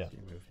 Yeah. So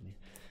you move and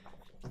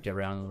you get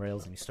around the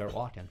rails and you start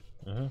walking.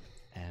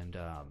 And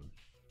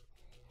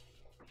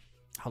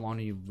how long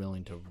are you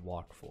willing to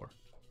walk for?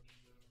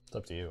 It's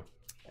up to you.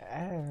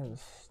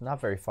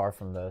 Not very far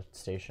from the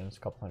station. It's a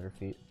couple 100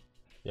 feet.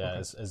 Yeah,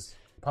 as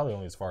probably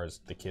only as far as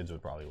the kids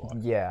would probably walk.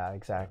 Yeah,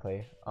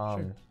 exactly.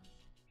 Sure.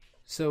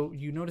 So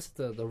you notice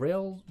the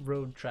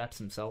railroad tracks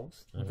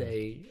themselves.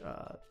 They,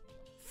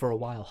 for a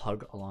while,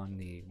 hug along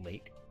the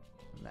lake,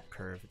 that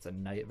curve. It's a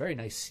very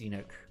nice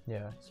scenic,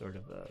 sort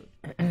of.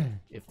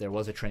 If there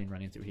was a train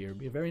running through here, it'd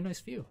be a very nice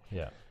view.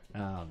 Yeah.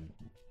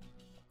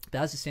 But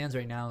as it stands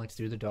right now, it's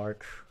through the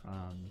dark,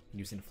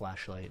 using a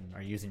flashlight, and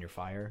are you using your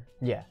fire?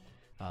 Yeah.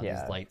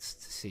 These lights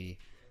to see.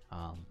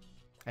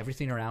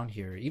 Everything around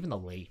here, even the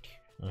lake,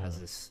 has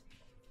this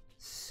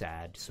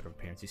sad sort of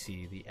appearance. You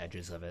see the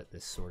edges of it,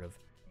 this sort of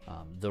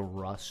the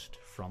rust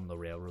from the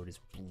railroad is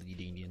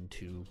bleeding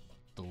into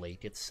the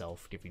lake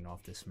itself, giving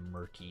off this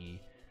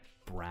murky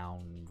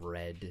brown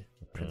red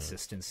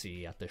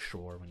consistency at the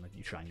shore when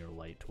you shine your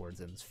light towards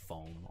it. It's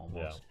foam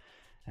almost.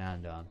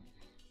 And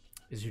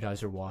as you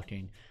guys are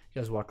walking,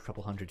 you guys walk a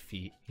couple 100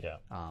 feet,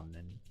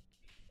 and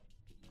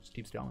just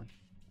keeps going.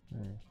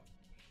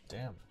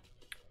 Damn.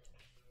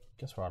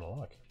 Guess we're out of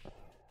luck.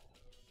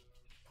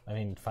 I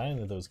mean, finding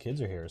that those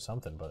kids are here is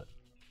something, but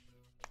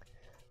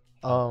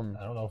I don't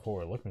know if what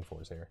we're looking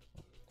for is here.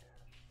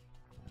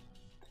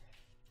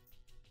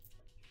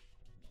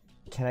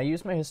 Can I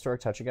use my historic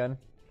touch again?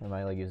 Am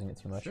I like using it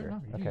too much? Sure, or?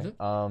 no, you can Okay. use it.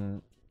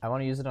 I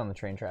want to use it on the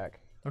train track.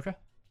 Okay.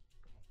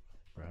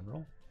 Grab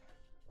roll.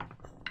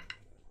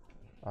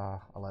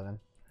 11.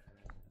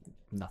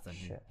 Nothing.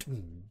 Shit.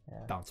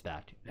 Bounce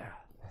back. Yeah.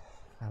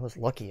 I was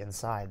lucky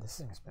inside. This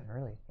thing's been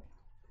really.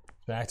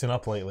 It's been acting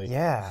up lately.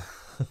 Yeah.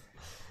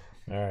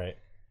 All right.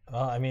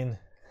 I mean,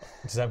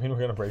 does that mean we're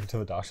gonna break into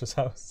the doctor's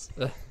house?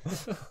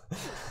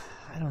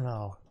 I don't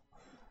know.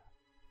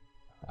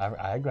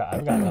 I've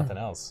got nothing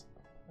else.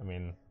 I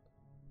mean,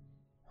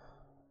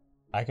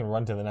 I can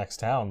run to the next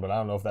town, but I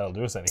don't know if that'll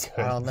do us any good.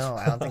 Well, no,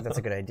 I don't think that's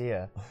a good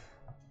idea.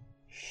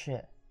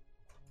 Shit.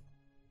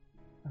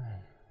 All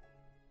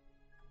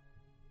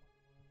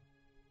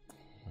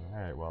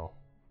right. Well,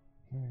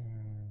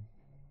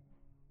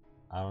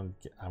 I'm.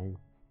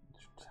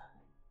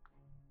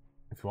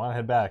 If you want to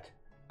head back,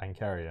 I can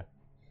carry you.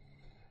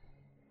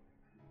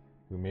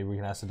 Maybe we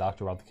can ask the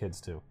doctor about the kids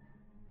too.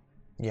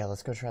 Yeah,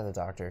 let's go try the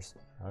doctors.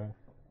 All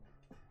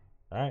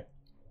right.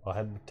 I'll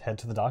head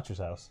to the doctor's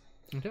house.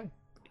 Okay.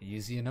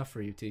 Easy enough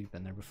for you two. You've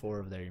been there before.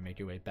 Over there, you make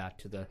your way back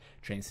to the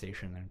train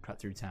station, then cut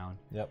through town.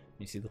 Yep.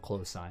 You see the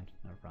closed sign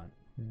out front.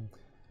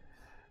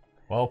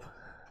 Well,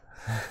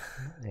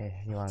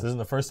 You want? this isn't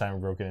the first time we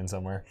broke it in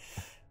somewhere.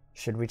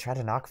 Should we try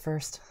to knock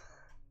first?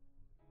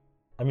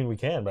 I mean, we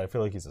can, but I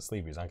feel like he's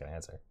asleep. He's not going to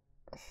answer.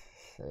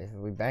 If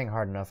we bang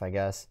hard enough, I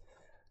guess.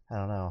 I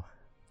don't know.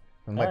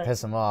 We might All right.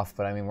 piss him off,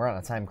 but I mean, we're on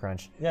a time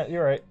crunch. Yeah,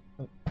 you're right.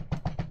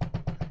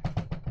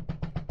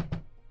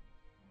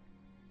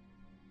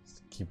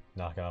 Just keep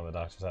knocking on the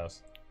doctor's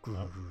house.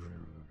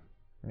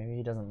 Maybe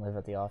he doesn't live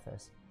at the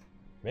office.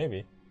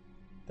 Maybe.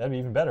 That'd be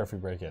even better if we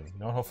break in.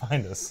 No one will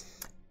find us.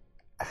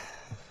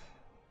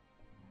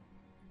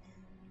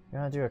 You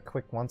gonna do a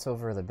quick once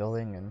over of the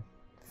building and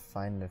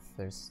find if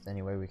there's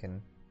any way we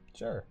can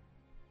Sure.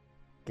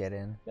 get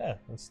in. Yeah,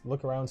 let's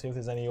look around, see if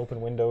there's any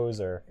open windows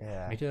or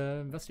Yeah. Make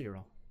an investigate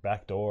roll.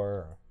 back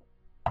door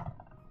or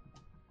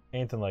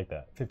anything like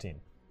that.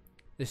 15.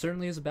 There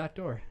certainly is a back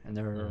door, and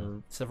there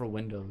are several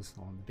windows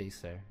on the base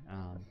there.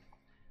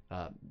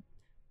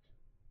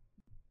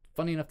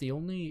 Funny enough,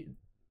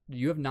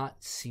 you have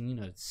not seen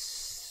a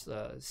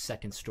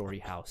second-story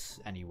house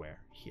anywhere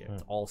here.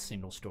 It's all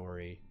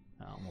single-story,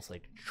 almost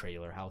like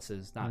trailer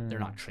houses. They're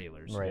not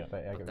trailers, Right,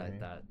 but I but get what you mean.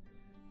 that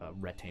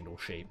rectangle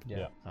shape.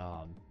 Yeah.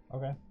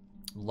 Okay.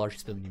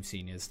 Largest building you've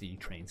seen is the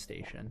train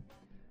station.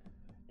 Do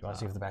you want to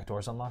see if the back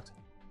door's unlocked?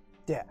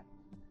 Yeah.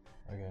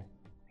 Okay.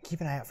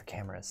 Keep an eye out for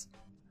cameras.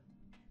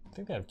 I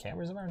think they have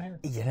cameras around here.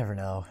 You never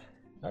know.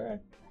 Okay.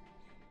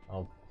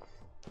 I'll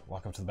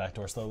walk up to the back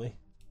door slowly.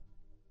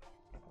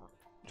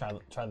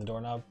 Try the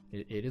doorknob.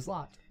 It is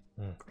locked.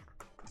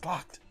 It's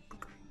locked.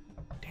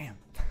 Damn.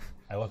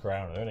 I look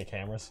around. Are there any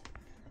cameras?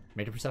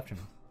 Made a perception.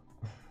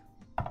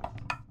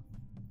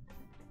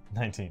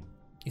 19.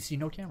 You see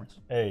no cameras.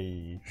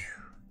 Hey.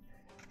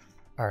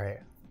 All right.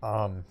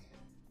 How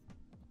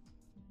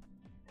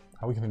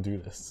are we gonna do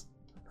this?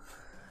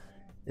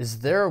 Is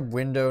there a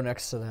window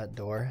next to that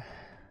door?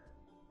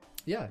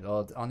 Yeah,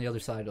 on the other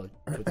side, to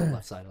the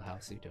left side of the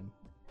house, you can.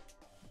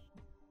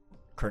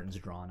 Curtains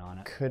drawn on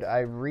it. Could I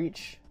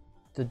reach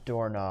the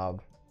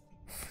doorknob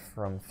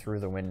from through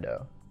the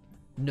window?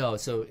 No,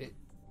 so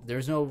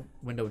there's no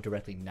window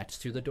directly next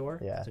to the door.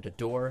 Yeah. So the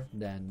door,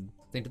 then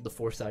think of the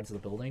four sides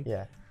of the building.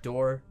 Yeah.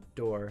 Door,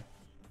 and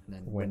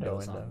then Window.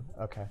 windows on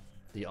Okay.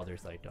 the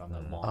others, like on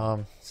the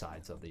long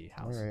sides of the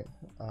All house.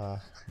 right.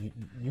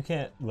 You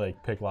can't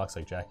like pick locks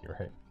like Jackie,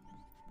 right?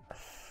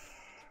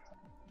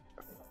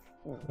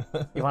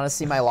 You want to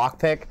see my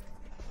lockpick?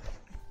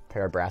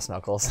 Pair of brass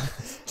knuckles.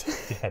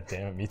 Yeah,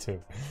 damn it, me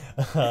too.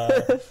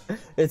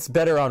 It's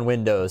better on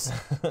windows.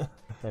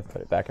 I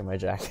put it back in my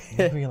jacket.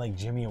 Maybe we can like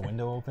jimmy a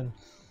window open.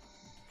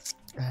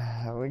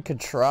 We could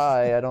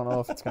try. I don't know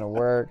if it's gonna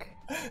work.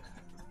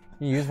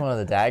 You use one of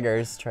the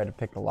daggers. Try to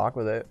pick the lock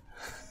with it.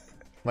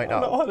 Might I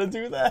don't know not. how to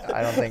do that.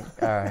 I don't think.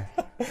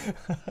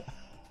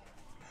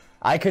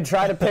 I could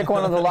try to pick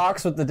one of the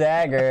locks with the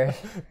dagger.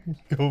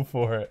 Go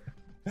for it.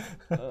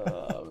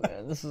 Oh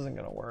man, this isn't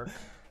gonna work.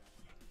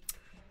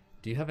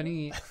 Do you have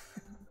any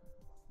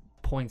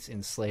points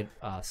in sleight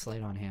of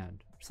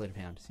hand?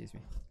 Excuse me.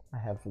 I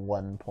have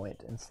 1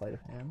 point in sleight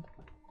of hand.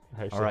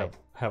 I actually All right.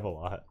 have a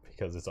lot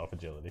because it's off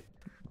agility.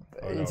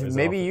 Oh,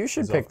 Maybe off- you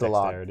should it's pick off the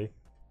lock. dexterity.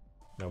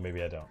 No,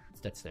 maybe I don't. It's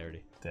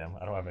dexterity. Damn,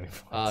 I don't have any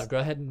points. Go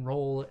ahead and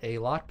roll a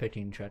lock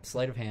picking check,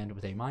 sleight of hand,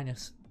 with a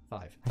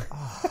 -5.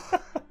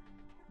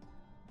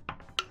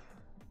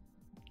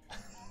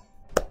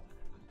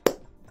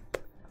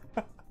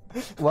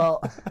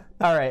 Well,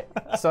 all right.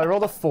 So I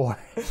rolled a 4.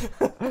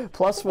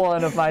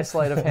 +1 of my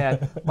sleight of hand.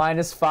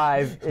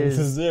 -5 is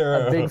a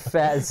 0. a big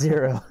fat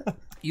 0.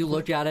 You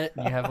look at it,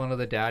 and you have one of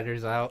the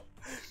daggers out.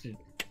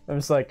 I'm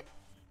just like,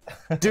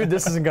 dude,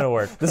 this isn't gonna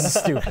work. This is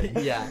stupid.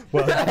 Yeah.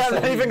 I'm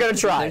not even gonna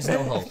try. There's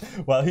no hope.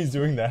 While he's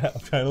doing that,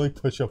 I'm trying to like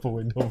push up a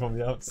window from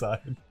the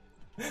outside.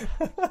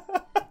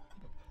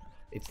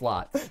 It's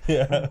locked.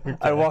 Yeah.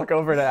 I walk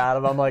over to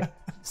Adam. I'm like,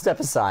 step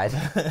aside.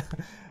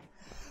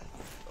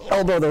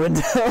 Elbow the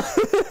window.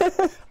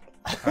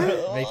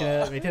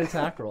 Make an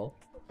attack roll.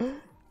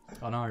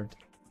 Unarmed.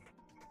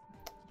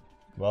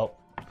 Well.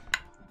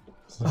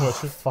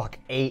 Fuck,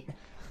 8.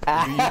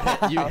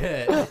 You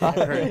hit. It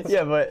hurts.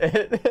 Yeah, but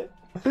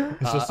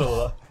It's just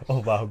a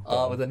loud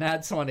bang. With a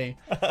nat 20,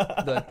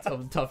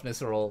 the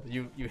toughness roll,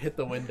 you hit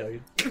the window,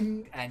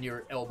 and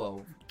your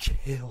elbow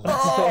kills.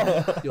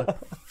 You're like,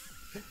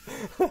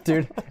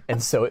 dude,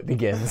 and so it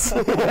begins.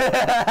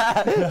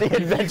 The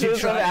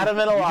adventures of Adam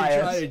and you can try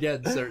Elias.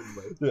 again,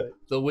 certainly.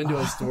 The window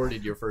has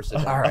thwarted your first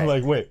attack. All right. I'm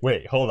like,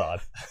 wait, hold on.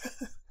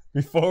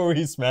 Before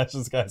we smash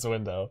this guy's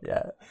window,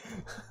 Yeah.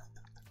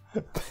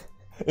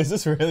 is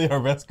this really our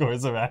best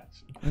course of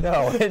action?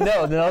 No,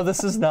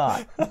 this is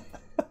not.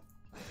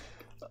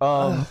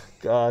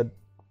 God.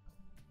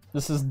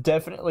 This is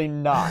definitely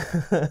not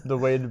the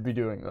way to be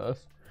doing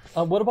this.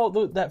 What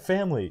about that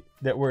family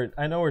that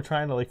I know we're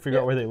trying to like figure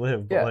out where they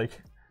live, but Yeah. like,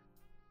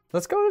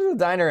 Let's go to the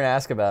diner and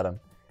ask about him.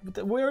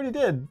 we already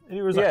did, and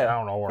he was like, I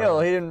don't know where. Yeah, well,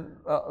 he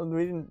didn't.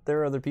 We didn't. There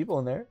were other people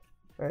in there,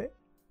 right?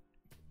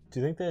 Do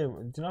you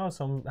know how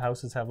some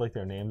houses have like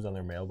their names on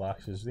their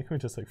mailboxes? Do you think we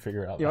just like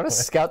figure it out? You that want to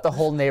way? scout the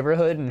whole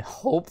neighborhood and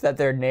hope that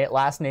their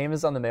last name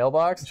is on the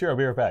mailbox? Sure, I'll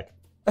be right back.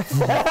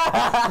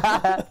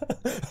 I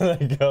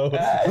go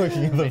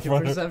looking at the Make a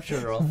front.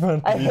 perception roll.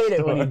 front I of hate each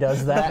it when he door.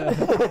 does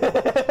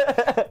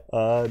that.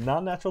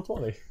 Non-natural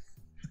 20.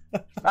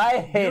 I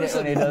hate it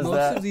when he does Most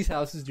that. of these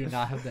houses do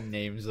not have the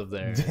names of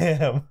their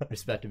Damn.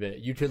 respective.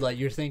 You could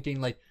you're thinking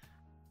like,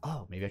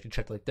 oh, maybe I can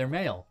check like their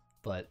mail,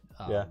 but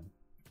Yeah.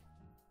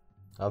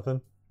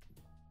 Nothing.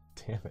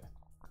 Damn it.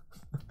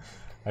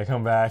 I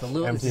come back it's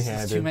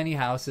empty-handed. too many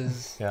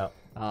houses. Yeah.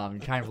 You're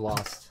kind of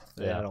lost.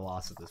 Yeah. At a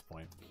loss at this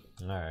point.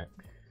 All right.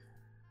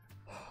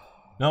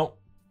 Nope.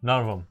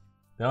 None of them.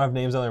 They don't have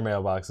names on their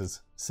mailboxes.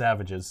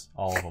 Savages,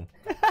 all of them.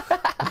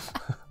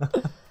 Do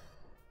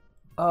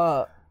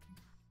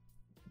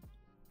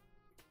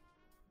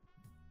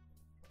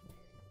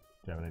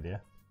you have an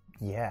idea?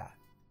 Yeah.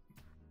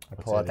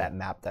 What's Pull the out idea? that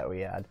map that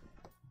we had.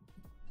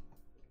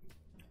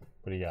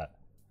 What do you got?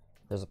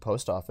 There's a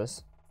post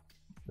office.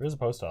 There is a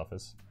post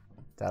office.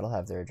 That'll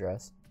have their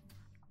address.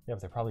 Yeah,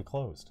 but they're probably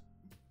closed.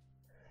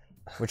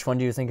 Which one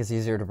do you think is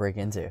easier to break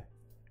into?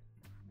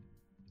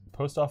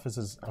 Post office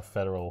is a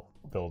federal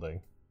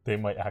building. They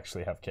might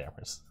actually have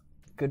cameras.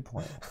 Good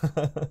point.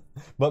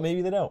 But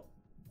maybe they don't.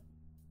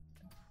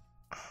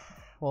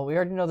 Well, we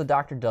already know the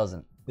doctor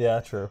doesn't. Yeah,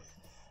 true.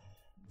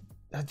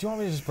 Do you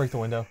want me to just break the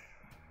window?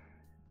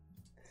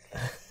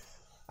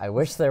 I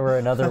wish there were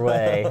another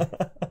way.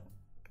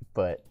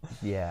 But,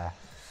 yeah.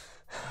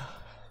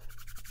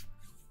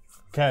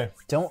 Okay.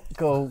 Don't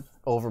go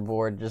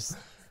overboard. Just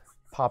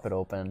pop it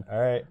open. All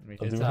right. Make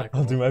I'll it do, attack.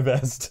 I'll do my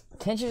best.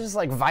 Can't you just,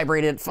 like,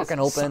 vibrate it fucking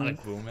open?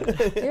 Sonic boom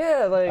it.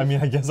 Yeah, like... I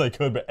mean, I guess I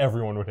could, but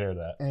everyone would hear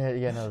that.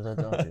 yeah, no, don't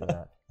do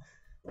that.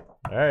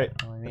 All right.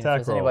 Well, I mean, if Attack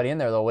there's roll. anybody in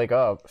there, they'll wake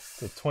up.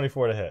 It's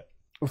 24 to hit.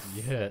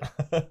 You hit.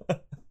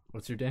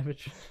 What's your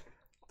damage?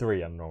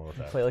 3 on normal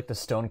attack. Play, like, the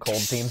Stone Cold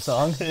theme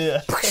song.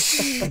 Yeah.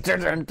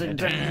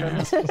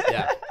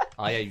 Yeah.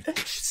 Oh, yeah, you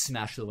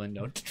smash the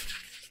window.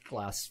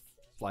 Glass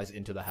flies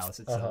into the house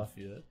itself.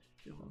 Yeah.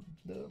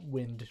 The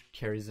wind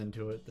carries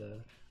into it.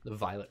 The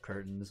violet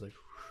curtain is like...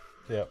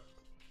 Yep.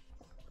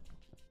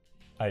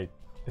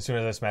 As soon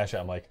as I smash it,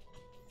 I'm like,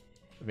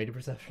 Made a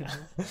perception.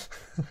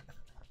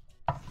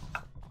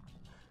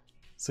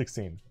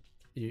 16.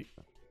 You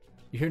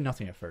hear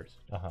nothing at first.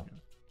 Uh-huh.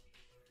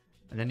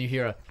 And then you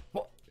hear a...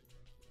 What?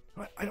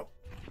 I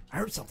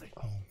heard something.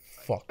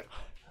 Fuck.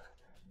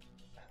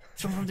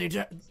 Someone from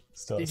the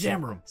Still,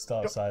 exam room. Still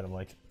outside, I'm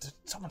like,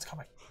 someone's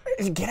coming.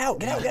 Get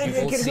out, You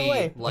will get see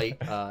away. light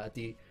at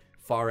the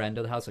far end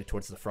of the house, like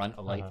towards the front,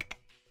 a light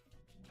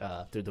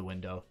through the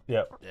window.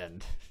 Yep.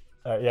 And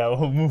Yeah,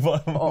 we'll move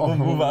on. We'll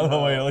move out of the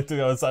way. Like to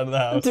the other side of the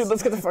house. Dude,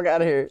 let's get the fuck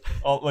out of here.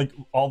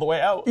 all the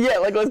way out. Yeah,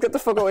 like, let's get the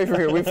fuck away from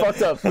here. We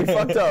fucked up. We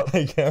fucked up.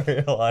 I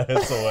carry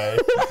Elias away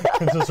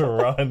and just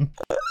run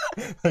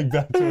like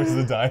back towards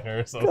the diner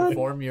or something.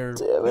 perform your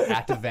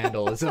act of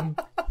vandalism.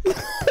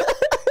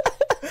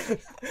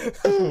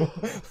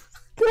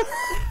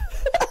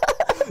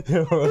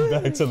 Yeah, run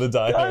back to the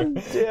diner. God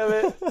damn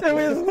it. And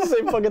we did the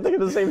same fucking thing at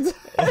the same time.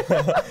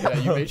 Yeah,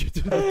 you made it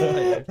to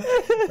the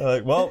diner.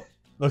 Like, well,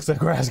 looks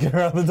like we're asking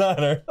around the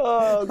diner.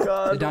 Oh,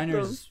 God. The diner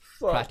is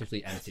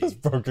practically empty.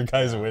 Broke a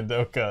guy's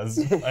window, cuz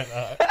why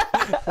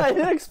not? I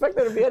didn't expect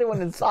there to be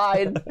anyone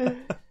inside.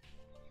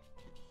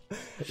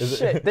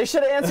 Shit, they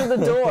should have answered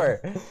the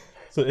door.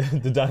 So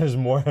the diner's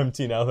more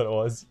empty now than it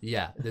was.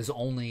 Yeah, there's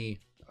only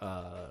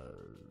the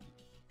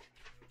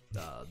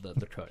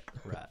cook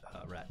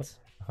rats.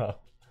 Oh,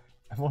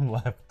 everyone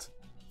left.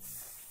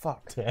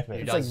 Fuck. Damn it.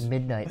 It's like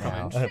midnight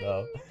now. I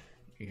know.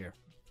 You hear?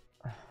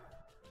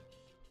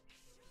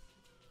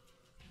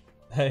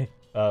 Hey,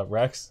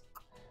 Rex.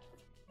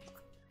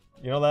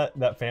 You know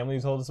that family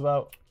you told us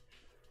about?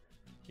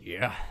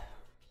 Yeah.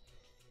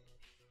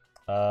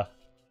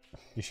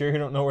 You sure you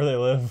don't know where they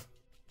live?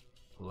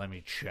 Let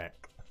me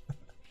check.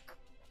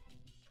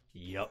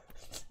 Yup.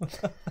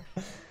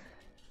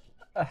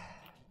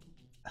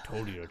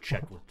 Told you to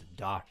check with the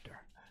doctor.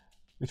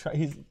 We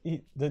try.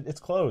 It's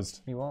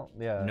closed. You won't?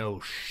 Yeah. No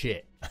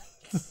shit.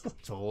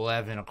 It's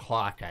 11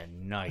 o'clock at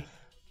night.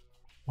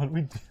 What do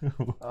we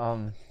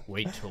do?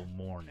 Wait till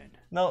morning.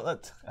 No,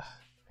 that.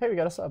 Hey, we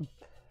got a sub.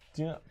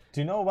 Do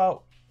you know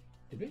about?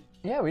 Did we?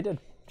 Yeah, we did.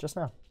 Just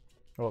now.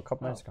 Well, a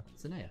couple minutes ago.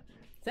 Zanea.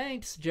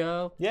 Thanks,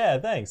 Joe. Yeah,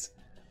 thanks.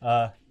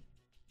 Do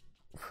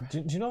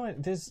you know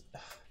there's?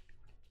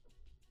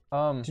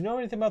 Do you know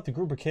anything about the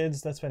group of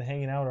kids that's been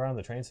hanging out around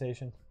the train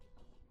station?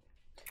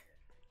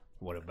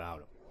 What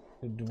about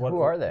him?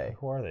 Who are they?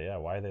 Who are they? Yeah,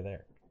 why are they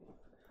there?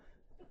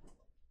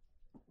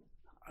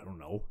 I don't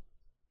know.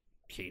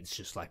 Kids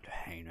just like to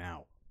hang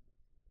out.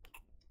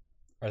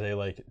 Are they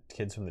like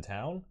kids from the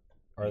town?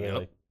 Or are they Yep.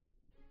 like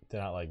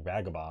they're not like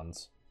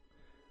vagabonds?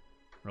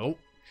 Nope.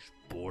 Just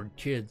bored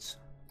kids.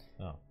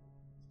 Oh.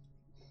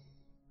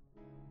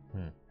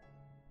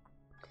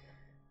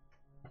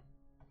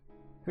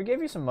 If we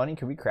gave you some money,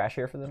 could we crash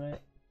here for the night?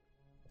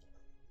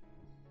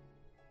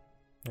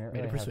 We don't Made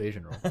a really have-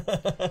 persuasion roll.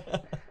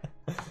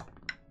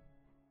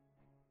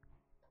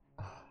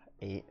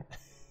 8.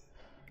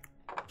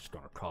 It's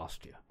gonna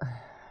cost you.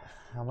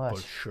 How much?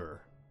 But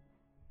sure.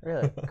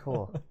 Really?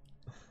 Cool.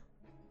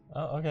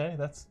 Oh, okay.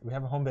 We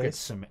have a home Get base.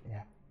 some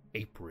Yeah.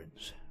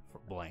 aprons for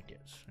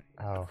blankets.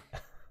 Oh.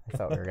 I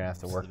thought we were going to have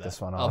to work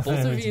this one Uh, off.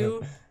 both of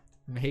you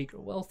make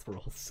wealth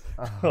rolls.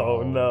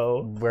 Oh,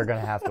 no. We're going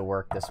to have to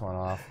work this one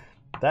off.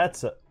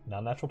 That's a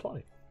non-natural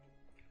 20.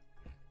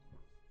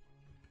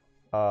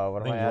 What I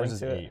am think I adding yours is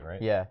to it? 8,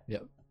 right? Yeah.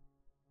 Yep.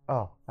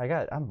 Oh,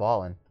 I'm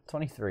balling.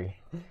 23.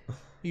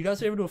 You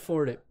guys are able to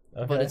afford it.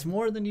 But Okay. it's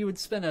more than you would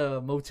spend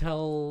a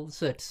Motel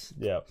 6.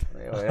 Yep.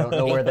 I don't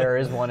know where there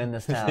is one in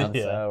this town,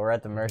 Yeah. so we're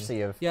at the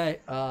mercy of...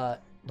 Yeah,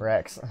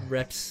 Rex.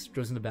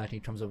 goes in the back and he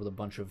comes up with a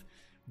bunch of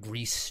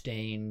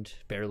grease-stained,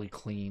 barely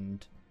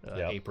cleaned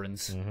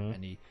aprons,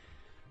 and he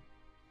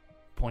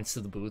points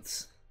to the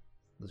booths.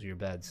 Those are your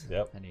beds.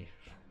 Yep. And he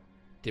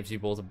gives you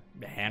both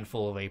a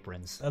handful of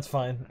aprons. That's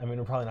fine. I mean,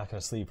 we're probably not going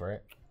to sleep,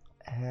 right?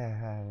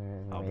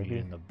 I'll be Maybe.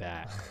 in the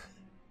back.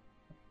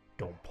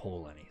 Don't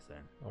pull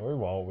anything. We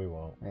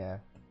won't. Yeah.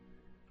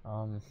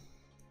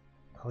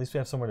 At least we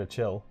have somewhere to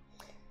chill.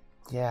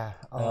 Yeah.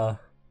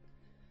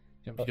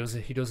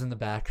 He goes in the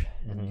back,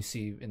 and you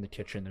see in the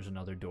kitchen there's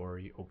another door.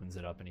 He opens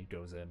it up, and he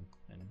goes in,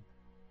 and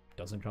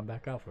doesn't come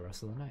back out for the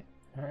rest of the night.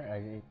 All right.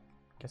 I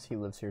guess he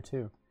lives here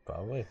too.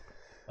 Probably.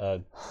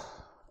 Do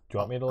you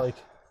want me to, like,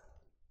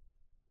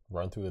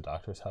 run through the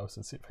doctor's house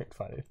and see if I can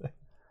find anything?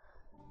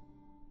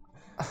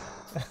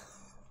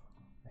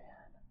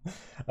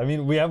 I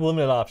mean, we have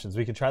limited options.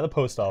 We could try the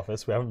post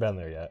office. We haven't been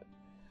there yet.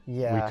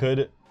 Yeah. We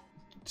could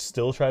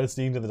still try to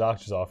sneak into the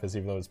doctor's office,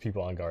 even though there's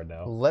people on guard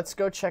now. Let's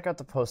go check out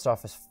the post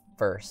office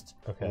first.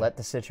 Okay. Let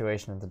the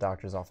situation at the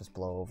doctor's office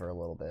blow over a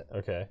little bit.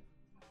 Okay.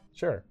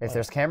 Sure. If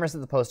there's cameras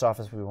at the post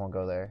office, we won't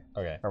go there.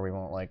 Okay. Or we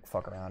won't, like,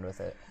 fuck around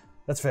with it.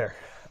 That's fair.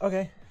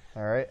 Okay.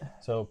 All right?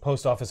 So,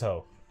 post office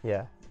ho.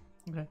 Yeah.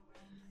 Okay.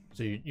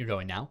 So you're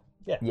going now?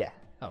 Yeah.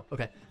 Oh,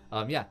 okay.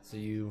 Yeah. So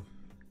you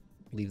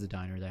leave the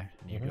diner there,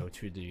 and you go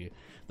to the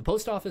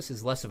post office.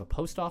 Is less of a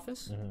post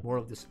office, more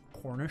of this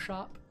corner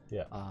shop.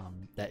 Yeah.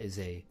 That is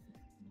a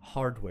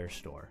hardware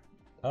store.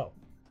 Oh.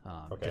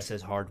 It just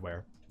says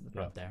hardware on the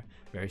front there,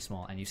 very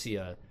small, and you see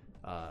a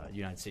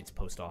United States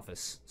Post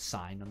Office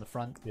sign on the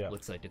front. Yeah.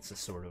 Looks like it's a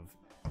sort of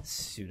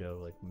pseudo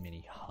like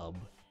mini hub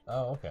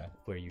Oh, okay.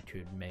 where you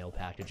could mail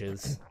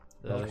packages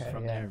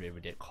from there. It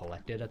would get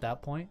collected at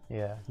that point.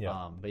 Yeah.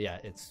 Yeah. But yeah,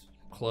 it's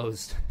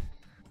closed.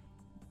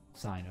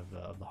 Sign of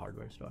the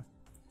hardware store.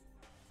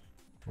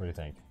 What do you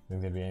think?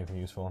 Think there'd be anything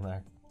useful in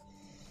there?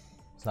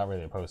 It's not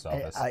really a post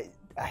office.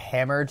 A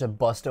hammer to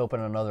bust open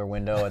another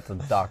window at the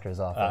doctor's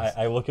office.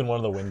 I look in one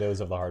of the windows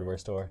of the hardware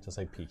store, just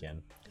like peek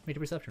in. Make a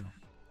perception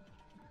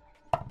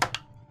roll.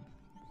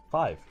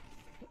 5.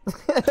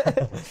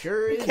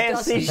 Sure is Can't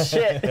dusty. see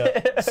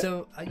shit.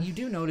 So you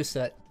do notice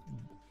that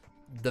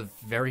the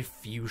very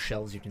few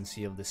shelves you can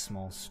see of this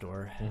small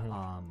store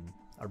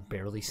are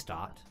barely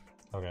stocked.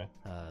 Okay.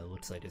 It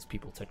looks like as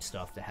people took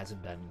stuff that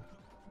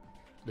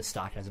the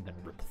stock hasn't been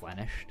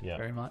replenished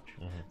very much.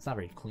 It's not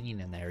very clean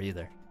in there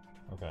either.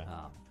 Okay.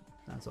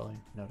 That's all you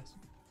notice.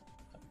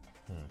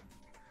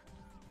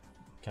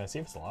 Can I see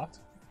if it's locked?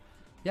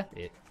 Yeah,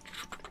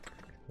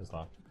 It's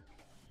locked.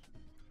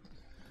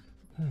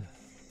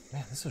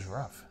 Man, this is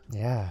rough.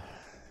 Yeah.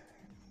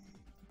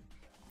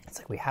 It's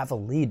like we have a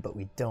lead, but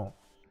we don't.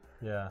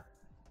 Yeah.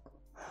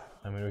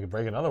 I mean, we could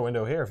break another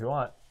window here if you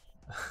want.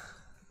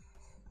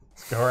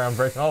 Let's go around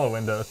breaking all the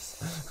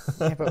windows.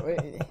 Yeah, but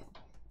wait,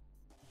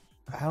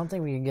 I don't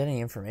think we can get any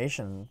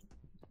information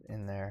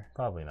in there.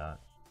 Probably not.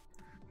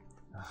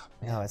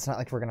 No, it's not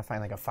like we're gonna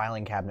find like a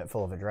filing cabinet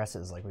full of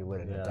addresses like we would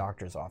in a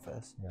doctor's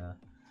office. Yeah.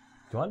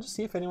 Do you want to just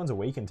see if anyone's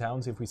awake in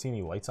town? See if we see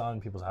any lights on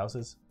in people's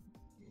houses?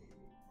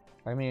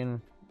 I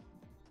mean,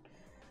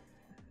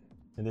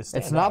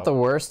 It's not the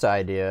worst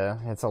idea.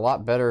 It's a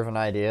lot better of an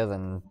idea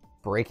than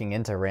breaking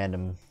into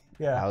random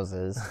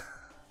houses.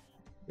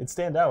 It'd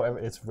stand out.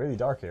 It's really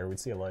dark here. We'd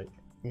see a light.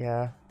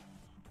 Yeah.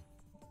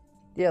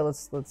 Yeah,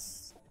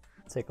 let's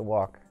take a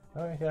walk.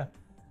 All right, yeah.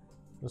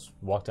 Just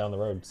walk down the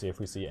road, see if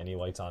we see any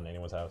lights on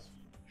anyone's house.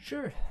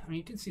 sure. I mean,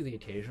 you can see the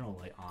occasional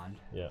light on.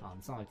 Yeah.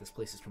 It's not like this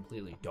place is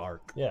completely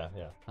dark. Yeah,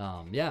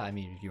 yeah. Yeah. I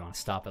mean, if you want to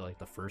stop at like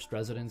the first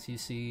residence you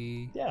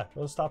see. Yeah,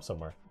 we'll stop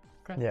somewhere.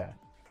 Okay. Yeah.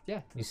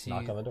 Yeah, you see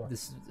knock on the door.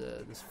 this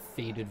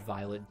faded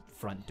violet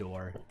front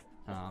door.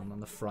 On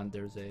the front,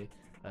 there's a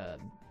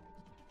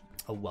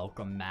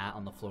welcome mat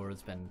on the floor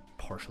that's been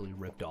partially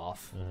ripped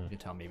off. You can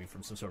tell maybe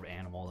from some sort of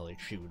animal that like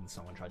chewed and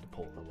someone tried to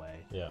pull it away.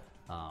 Yeah.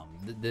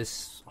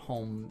 This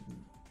home,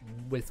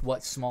 with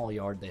what small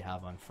yard they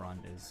have on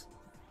front, is,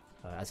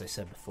 as I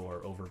said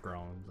before,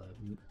 overgrown.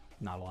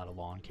 Not a lot of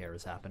lawn care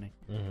is happening.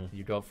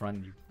 You go up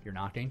front, you're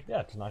knocking.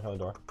 Yeah, just knock on the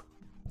door.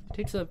 It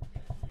takes about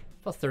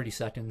 30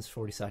 seconds,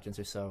 40 seconds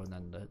or so, and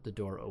then the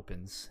door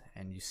opens,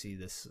 and you see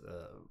this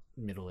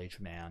middle-aged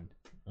man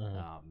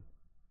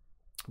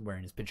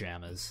wearing his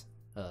pajamas,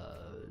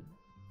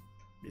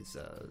 his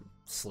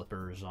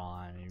slippers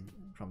on. He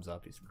comes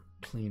up, he's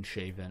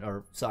clean-shaven,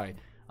 or sorry,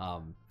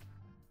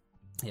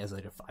 he has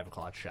like a 5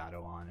 o'clock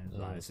shadow on in his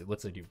eyes. It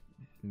looks like you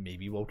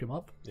maybe woke him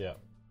up, Yeah.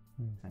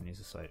 and he's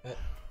just like,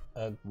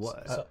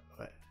 What?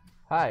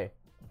 Hi.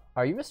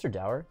 Are you Mr.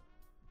 Dower?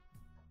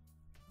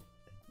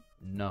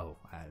 no,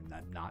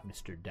 I'm not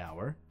Mr.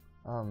 Dower.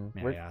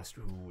 May we're, I ask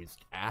who is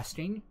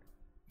asking?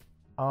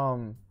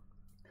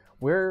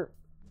 we're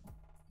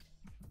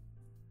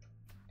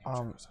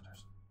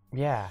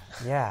yeah.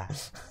 I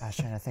was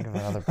trying to think of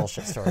another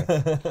bullshit story.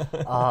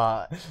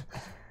 I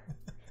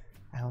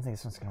don't think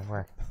this one's gonna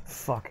work.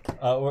 Fuck.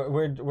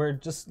 We're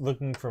just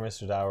looking for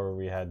Mr. Dower.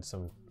 We had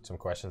some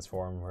questions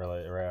for him.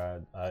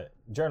 We're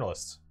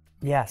journalists.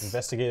 Yes.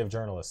 Investigative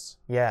journalists.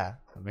 Yeah.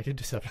 Make a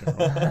deception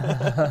roll.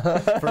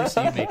 First,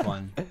 you make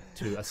one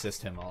to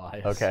assist him,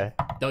 Elias. Okay.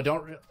 No,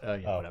 don't.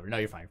 Yeah, whatever. No,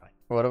 you're fine. You're fine.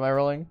 What am I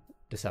rolling?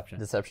 Deception.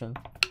 Deception.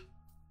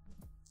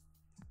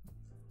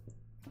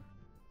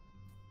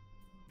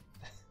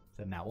 Is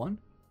that nat 1?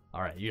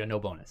 All right, you got no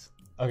bonus.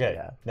 Okay,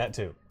 Yeah. Nat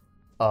 2.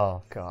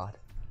 Oh God.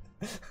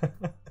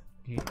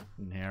 He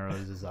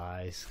narrows his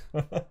eyes.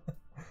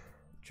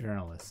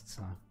 Journalists,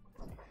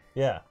 huh?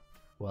 Yeah.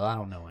 Well, I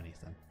don't know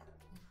anything.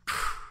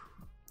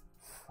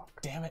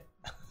 Damn it.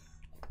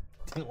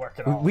 Didn't work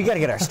at all. We got to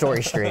get our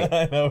story straight.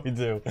 I know we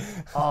do.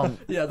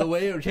 Yeah, the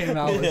way it came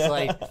out was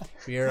like,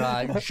 we're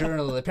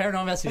the paranormal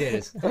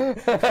investigators. We're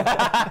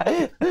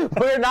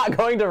not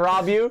going to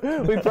rob you.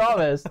 We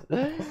promised.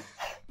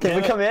 Can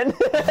we come in?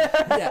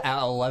 Yeah,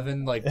 at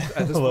 11, like,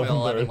 at this point,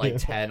 11, like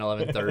 10,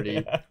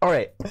 11:30. All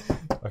right.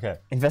 Okay.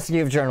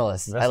 Investigative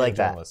journalists. I like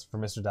that. Journalist for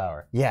Mr.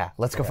 Dower. Yeah.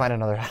 Let's go find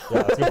another house. Yeah,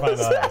 let's go find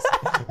another house.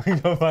 We can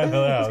go find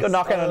another house. Let's go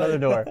knock on another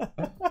door.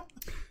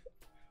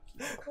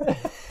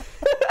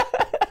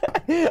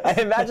 I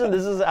imagine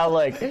this is how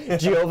like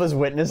Jehovah's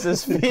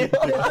Witnesses feel.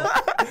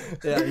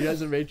 Yeah, you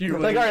guys are making your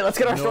way. Like, all right, let's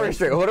get our story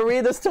straight. What are we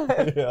this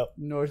time? Yeah.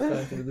 North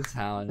side of the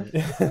town.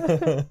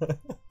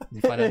 You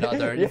find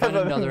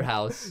another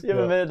house. You have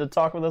a minute to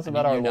talk with us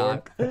about our You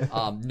Lord.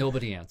 knock.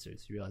 Nobody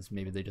answers. You realize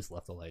maybe they just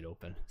left the light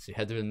open. So you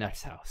head to the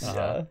next house.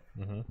 Yeah.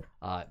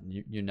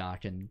 You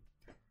knock and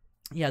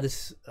yeah,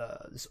 this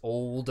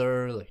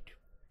older, like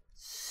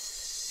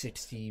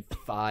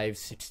 65,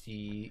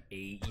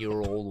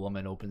 68-year-old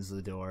woman opens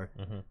the door.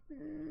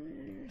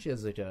 She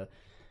has like a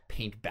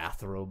pink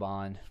bathrobe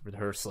on with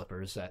her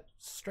slippers that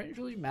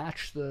strangely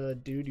match the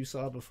dude you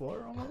saw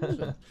before.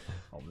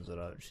 Opens it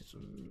up. She's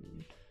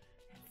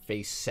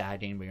face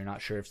sagging, but you're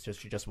not sure if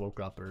she just woke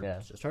up or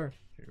it's just her.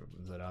 She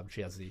opens it up.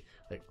 She has the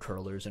like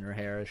curlers in her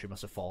hair. She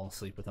must have fallen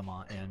asleep with them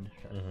on in.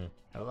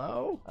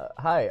 Hello,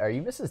 Hi, are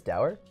you Mrs.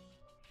 Dower?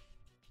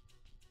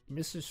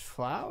 Mrs.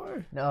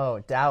 Flower?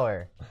 No,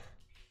 Dower.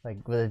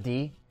 Like with a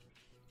D?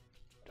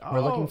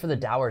 We're looking for the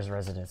Dower's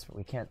residence, but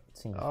we can't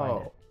seem to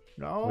find it.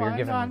 No, We were I'm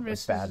given not a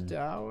Mrs. bad-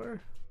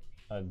 Dower.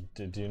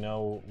 Do you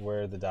know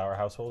where the Dower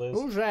household is?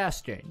 Who's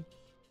asking?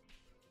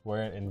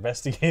 We're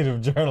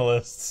investigative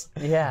journalists.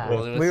 Yeah.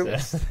 Well, we're-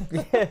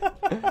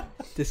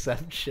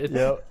 Deception.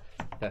 Yep.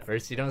 At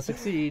first you don't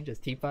succeed,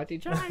 just keep on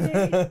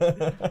trying.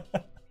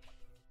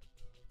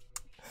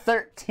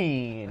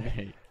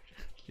 13.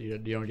 You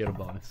don't get a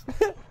bonus.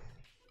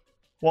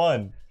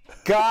 1.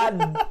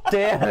 God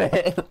damn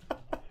it.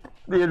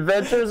 The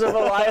Adventures of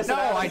Elias. No,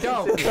 I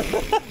don't.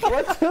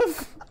 What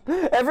the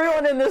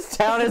Everyone in this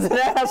town is an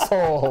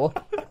asshole.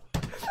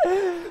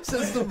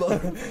 Since the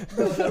mother.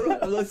 No,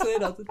 I'm not saying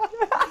nothing.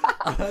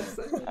 I'm not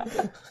saying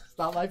nothing. It's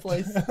not my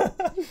place.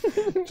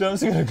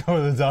 Joe's gonna go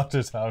to the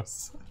doctor's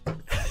house.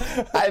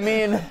 I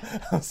mean,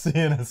 I'll see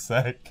you in a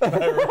sec.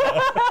 I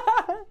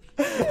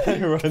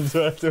run towards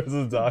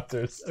the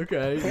doctor's.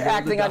 Okay. you're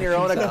acting on your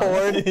own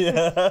accord.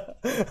 Yeah.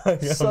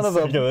 Son of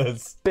a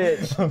this.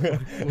 Bitch.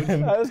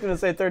 I was going to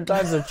say third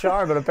time's a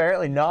charm, but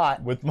apparently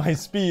not. With my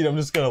speed, I'm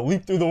just gonna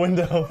leap through the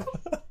window.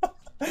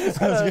 I was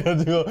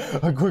gonna do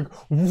a quick.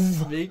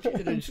 Make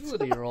an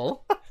agility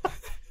roll.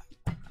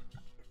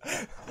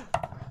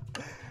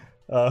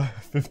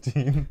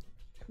 15.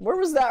 Where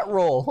was that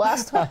roll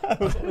last time?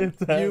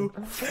 You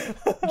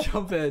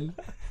jump in.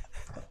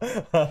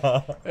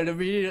 And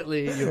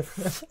immediately,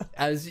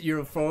 as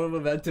your form of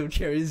momentum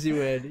carries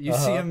you in, you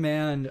see a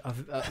man,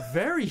 a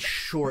very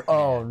short man.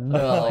 Oh,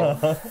 no.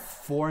 Like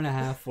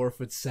 4.5,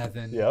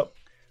 4'7". Yep.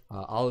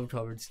 Olive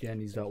covered skin.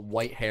 He's got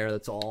white hair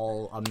that's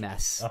all a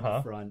mess in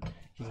the front.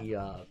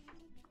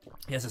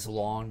 He has this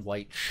long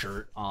white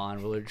shirt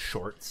on, really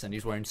shorts, and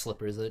he's wearing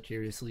slippers that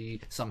curiously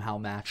somehow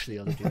match the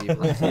other two people.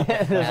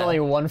 There's only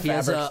one He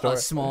has fabric store. a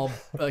small.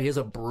 He has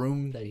a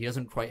broom that he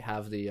doesn't quite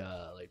have the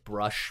like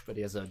brush, but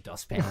he has a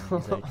dustpan.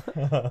 And he's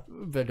like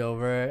bent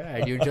over,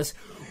 and you just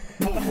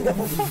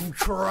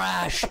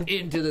crash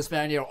into this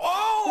man. You're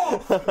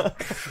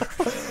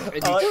and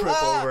you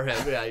trip over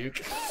him. Yeah, and you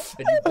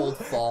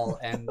both fall,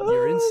 and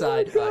you're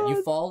inside.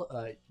 You fall.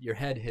 Your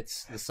head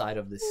hits the side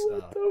of this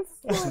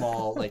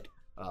small like.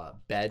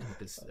 Bed,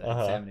 this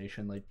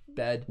examination like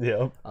bed,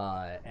 Yep.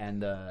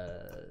 and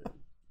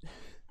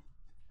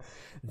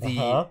you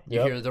Yep.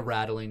 hear the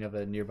rattling of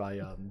a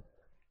nearby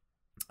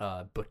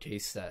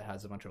bookcase that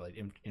has a bunch of like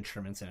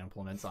instruments and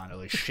implements on it,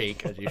 like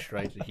shake as you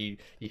strike. He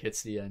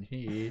hits the end.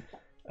 He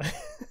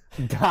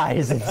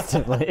Dies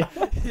instantly.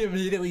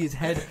 immediately his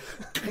head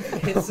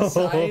hits the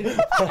side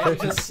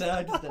and just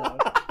sags down.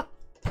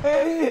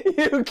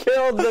 You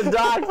killed the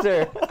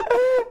doctor.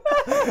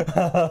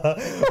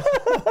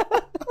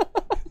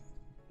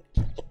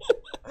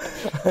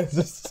 I'm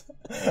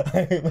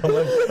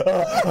like,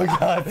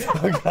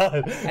 oh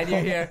god. And you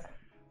hear,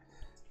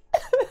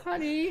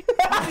 honey,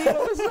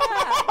 what was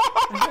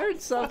that? I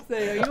heard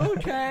something. Are you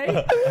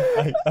okay?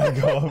 I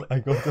go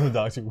up to the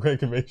doctor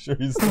quick and make sure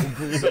he's still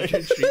breathing.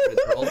 Treatment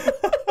roll.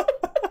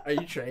 Are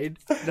you trained?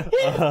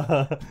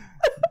 No.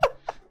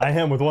 I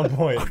am with 1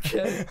 point.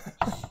 Okay.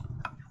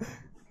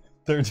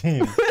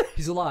 13.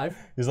 He's alive.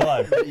 He's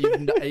alive.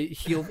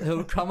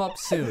 He'll come up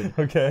soon.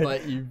 Okay.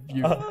 But you've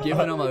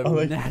given him a I'm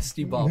like,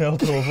 nasty bump.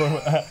 Knelt over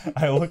him.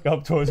 I look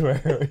up towards where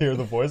I hear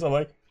the voice. I'm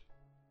like,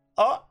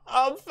 oh,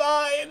 I'm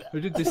fine.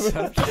 We did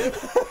deception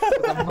with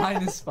a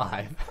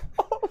 -5.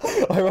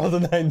 I rolled a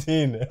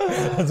 19.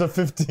 That's a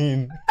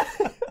 15.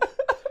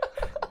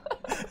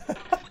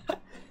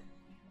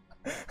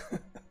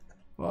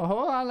 Well,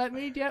 hold on. Let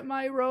me get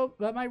my robe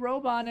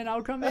on, and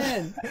I'll come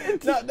in.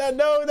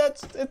 No,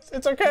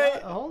 it's okay.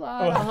 Hold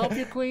on. I'll help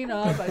you clean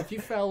up if you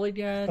fell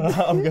again.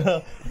 I'm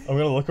gonna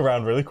look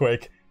around really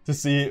quick to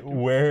see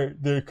where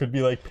there could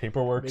be like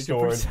paperwork Make a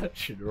stored.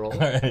 perception roll. All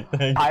right,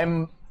 thank you.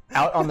 I'm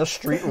out on the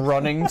street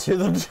running to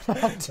the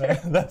doctor.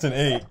 That's an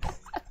 8.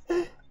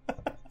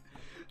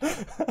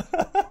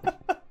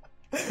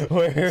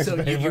 Where's So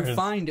you papers?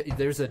 find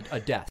there's a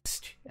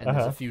desk, and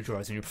there's a few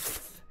drawers,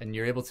 and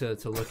you're able to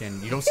look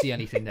in. You don't see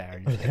anything there.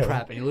 And you're like,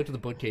 crap. And you look at the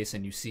bookcase,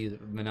 and you see the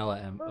vanilla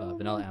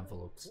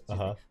envelopes,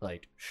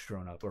 like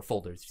strewn up, or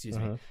folders, excuse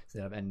me.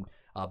 And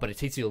but it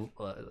takes you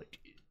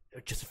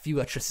like just a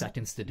few extra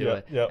seconds to do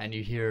it, and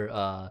you hear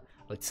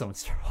like someone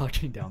start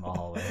walking down the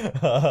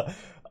hallway.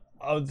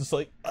 I was just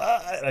like,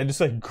 and I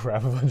just like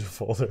grab a bunch of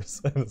folders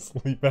and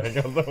sleep back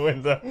out the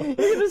window. You're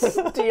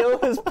gonna steal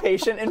his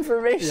patient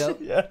information?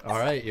 Yeah. All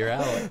right, you're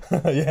out.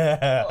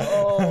 Yeah.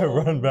 I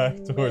run back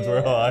towards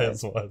where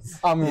Elias was.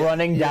 I'm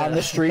running down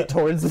the street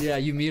towards Yeah,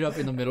 you meet up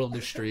in the middle of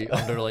the street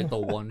under like the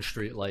one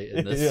street light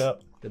in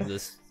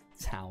this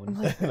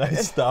town. And I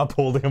stop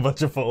holding a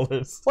bunch of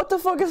folders. What the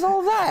fuck is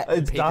all that?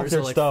 It's Papers doctor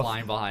are like stuff.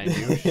 flying behind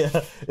you.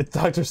 Yeah, it's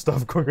doctor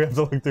stuff. Quick, we have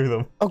to look through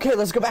them. Okay,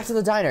 let's go back to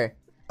the diner.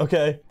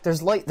 Okay.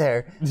 There's light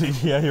there.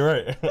 Yeah, you're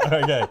right.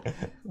 Okay.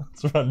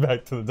 Let's run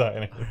back to the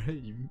diner.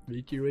 You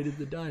make your way to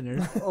the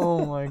diner.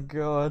 Oh my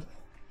god.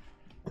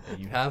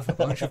 You have a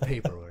bunch of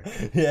paperwork.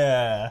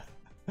 Yeah.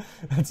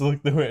 Let's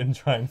look through it and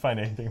try and find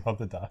anything about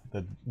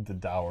the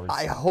dowers.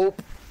 I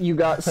hope you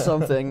got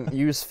something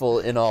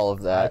useful in all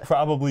of I that.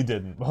 probably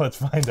didn't, but let's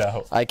find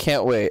out. I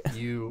can't wait.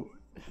 You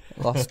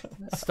Lost.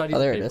 study Oh,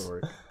 the there it is.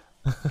 paperwork.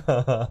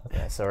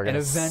 Yeah, so we're gonna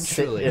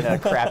eventually- sit in a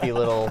crappy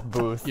little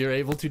booth You're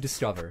able to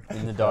discover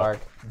in the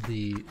dark.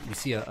 you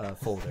see a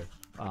folder.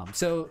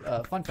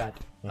 Fun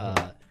fact: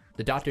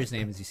 the doctor's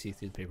name, as you see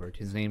through the paperwork,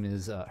 his name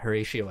is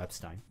Horatio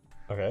Epstein.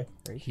 Okay.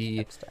 He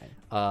Epstein.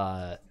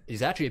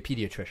 is actually a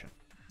pediatrician,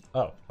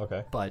 Oh,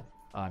 okay. but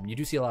you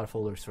do see a lot of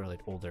folders for like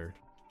older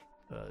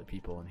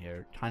people in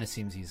here. Kind of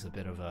seems he's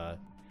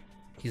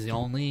the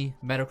only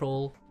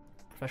medical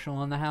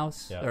professional in the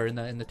house or in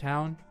the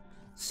town.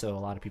 So a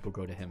lot of people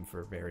go to him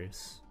for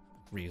various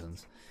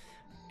reasons,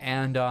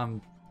 and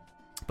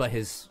but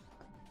his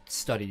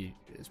study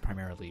is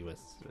primarily with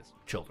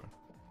children,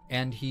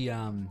 and he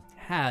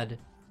had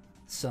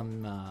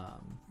some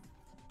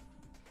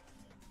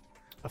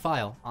a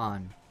file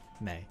on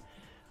May,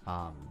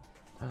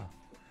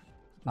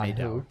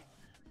 Maydower.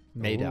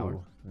 Maydower.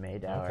 Ooh,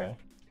 Maydower. Okay.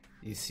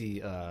 You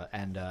see,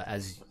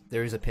 as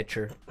there is a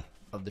picture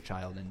of the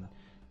child, and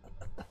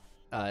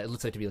it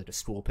looks like to be like a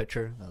school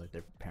picture, like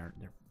their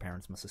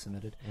parents must have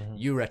submitted.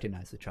 You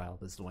recognize the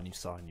child as the one you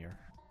saw in your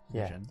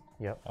vision.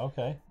 Yep.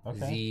 Okay.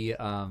 Okay.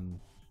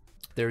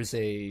 There's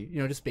a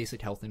just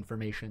basic health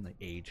information, like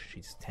age.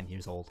 She's 10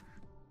 years old.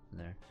 In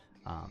there,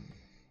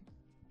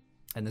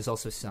 and there's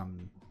also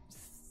some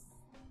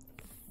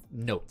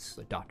notes,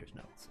 like doctor's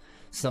notes.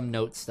 Some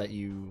notes that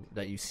you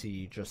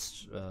see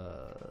just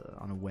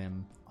on a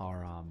whim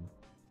are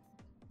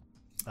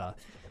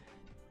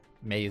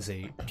May is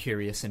a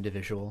curious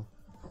individual,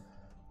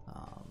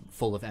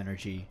 full of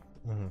energy.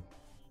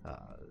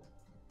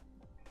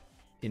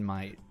 In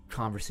my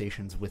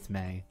conversations with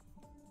May,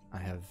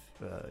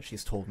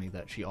 she's told me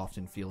that she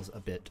often feels a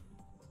bit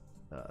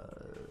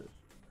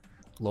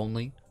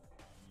lonely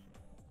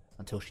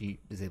until she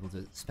is able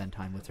to spend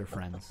time with her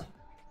friends.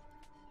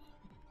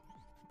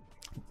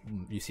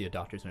 You see a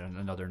doctor's note,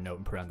 another note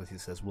in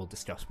parentheses says, "We'll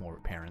discuss more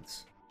with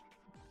parents."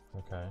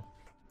 Okay.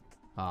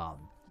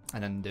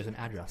 And then there's an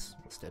address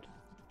listed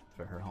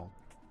for her home.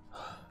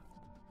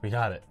 We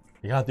got it.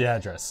 We got the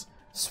address.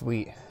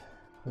 Sweet.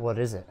 What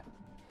is it?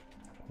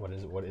 What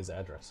is it? What is the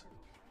address?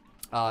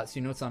 So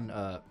you know it's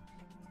on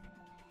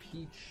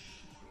Peach.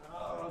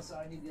 Oh,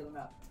 sorry, I need the other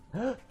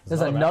map.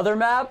 There's another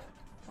map?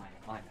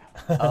 My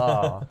map.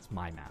 Oh. It's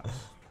my map.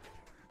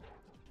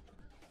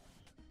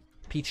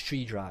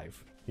 Peachtree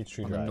Drive.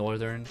 Peachtree on Drive. the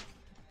northern.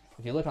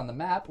 If you look on the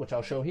map, which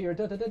I'll show here,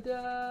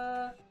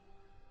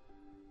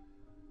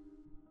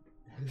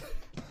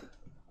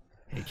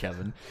 Hey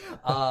Kevin.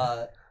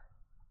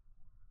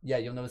 Yeah,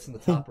 you'll notice in the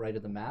top right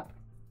of the map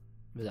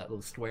where that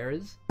little square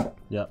is.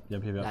 Yep.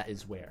 That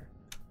is where.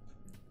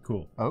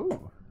 Cool.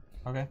 Oh.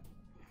 Okay.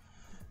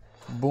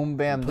 Boom,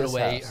 bam, Put this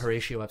away house.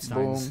 Horatio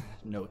Epstein's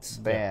Boom. notes.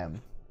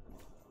 Bam.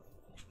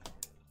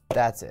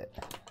 That's it.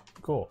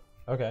 Cool.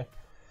 Okay.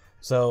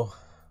 So,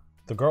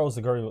 the girl is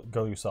the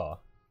girl you saw.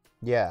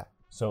 Yeah.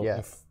 So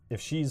Yeah.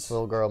 if she's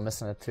Little girl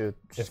missing a tooth.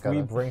 She's if got we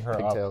a bring her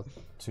pigtail. up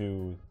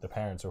to the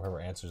parents or whoever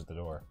answers the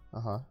door,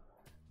 Uh-huh.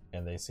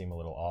 and they seem a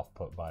little off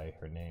put by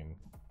her name,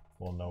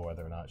 we'll know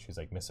whether or not she's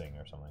like missing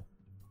or something.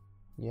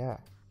 Yeah.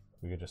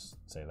 We could just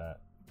say that.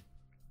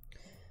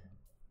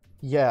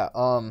 Yeah.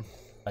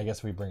 I guess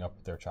if we bring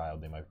up their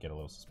child, they might get a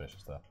little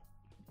suspicious though.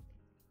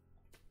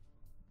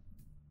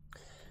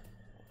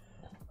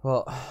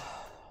 Well,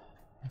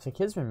 if the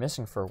kid's been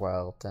missing for a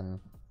while, then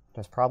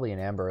there's probably an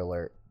Amber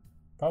Alert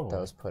Probably. that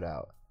was put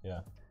out.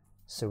 Yeah.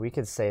 So we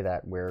could say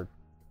that we're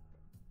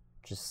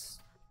just,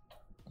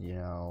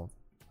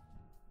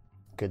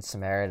 good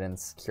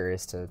Samaritans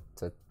curious to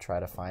try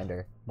to find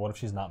her. What if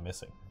she's not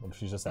missing? What if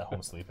she's just at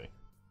home sleeping?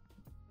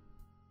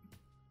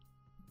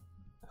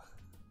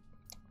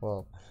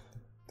 Well,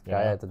 the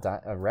guy at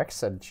the Rex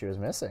said she was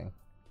missing,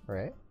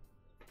 right?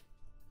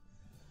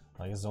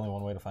 I guess there's only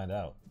one way to find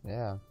out.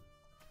 Yeah.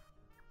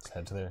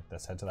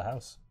 Let's head to the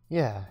house.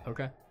 Yeah.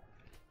 Okay.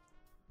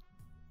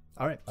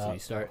 All right, so you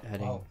start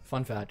heading. wow.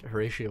 Fun fact: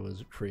 Horatio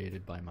was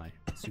created by my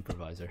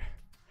supervisor.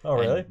 Oh,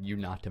 really? And you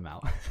knocked him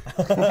out.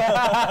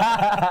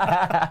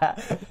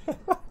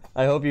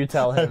 I hope you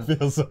tell I him.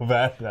 feel so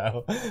bad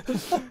now.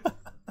 You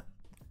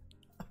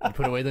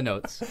put away the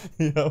notes,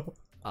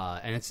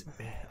 And it's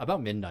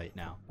about midnight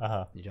now.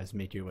 Uh-huh. You guys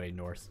make your way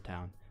north of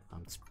town.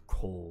 It's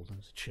cold.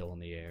 There's chill in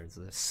the air. There's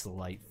a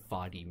slight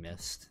foggy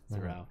mist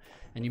throughout.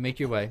 And you make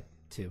your way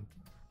to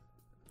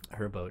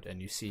her boat,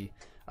 and you see,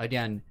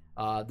 again,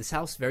 this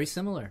house, very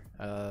similar.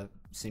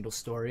 Single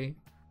story.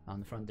 On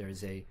the front,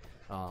 there's a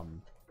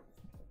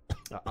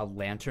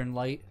lantern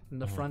light in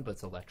the front, but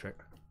it's electric.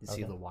 You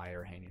see the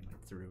wire hanging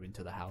through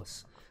into the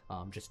house,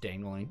 just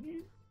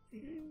dangling.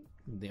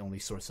 The only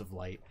source of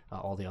light.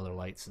 All the other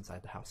lights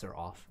inside the house are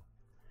off.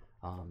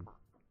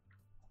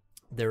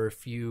 There are a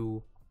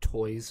few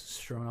toys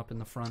strewn up in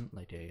the front,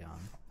 like a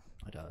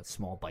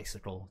small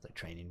bicycle with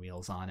training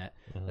wheels on it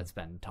that's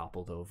been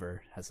toppled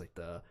over. Has like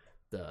the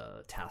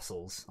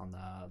tassels on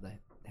the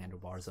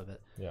handlebars of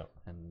it. Yeah.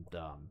 And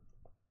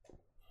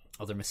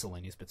other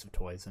miscellaneous bits of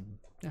toys, and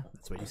yeah,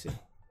 that's what you see.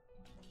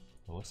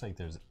 It looks like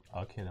there's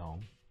a kid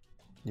home.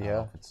 I don't Yeah.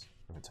 know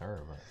if it's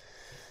her, but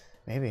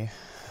Maybe.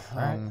 all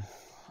right.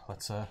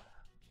 Let's do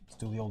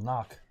the old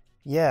knock.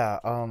 Yeah.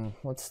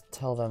 Let's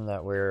tell them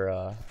that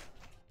we're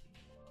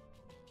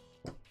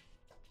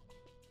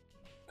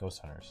Ghost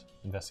hunters,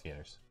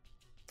 investigators.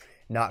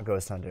 not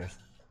ghost hunters.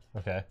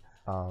 Okay.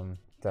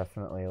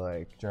 Definitely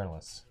like.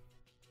 Journalists,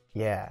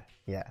 Yeah.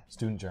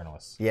 student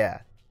journalists.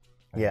 Yeah.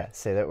 Yeah.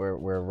 Say that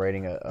we're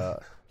writing a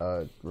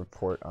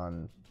report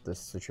on this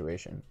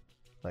situation,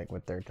 like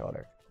with their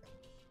daughter.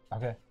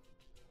 Okay.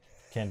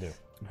 Can do.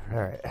 All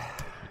right.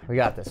 We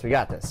got this.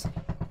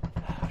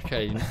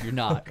 Okay, you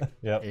knock.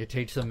 Yep. It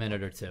takes a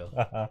minute or two.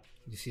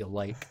 You see a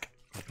light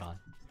click on,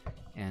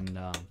 and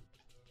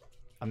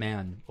a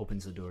man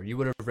opens the door. You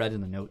would have read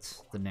in the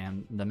notes the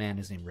man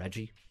is named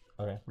Reggie.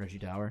 Okay. Reggie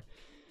Dower.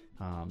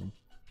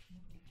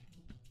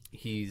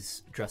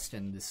 He's dressed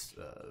in this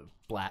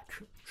black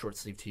short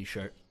sleeve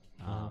T-shirt.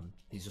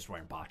 He's just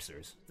wearing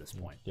boxers at this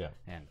point. Yeah.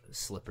 And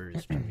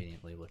slippers,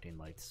 conveniently looking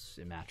like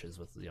it matches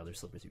with the other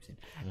slippers you've seen.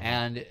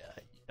 And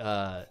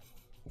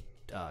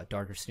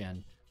darker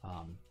skin.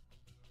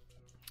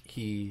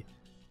 He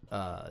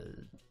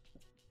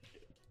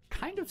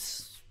kind of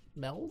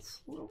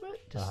smells a little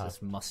bit. Just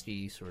this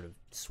musty sort of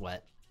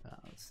sweat.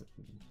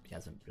 He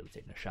hasn't really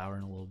taken a shower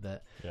in a little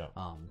bit. Yeah.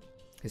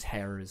 His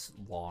hair is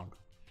long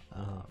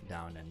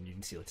down, and you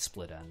can see like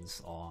split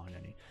ends along,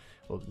 and he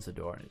opens the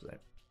door and he's like,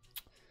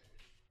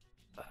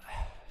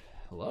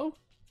 hello?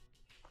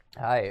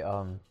 Hi.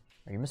 Are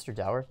you Mr.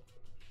 Dower?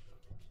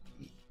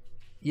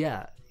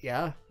 Yeah,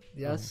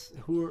 yes.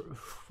 Who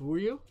are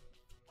you?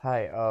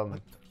 Hi.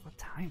 What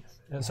time is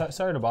it? Yeah,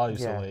 sorry to bother you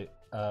Yeah. so late.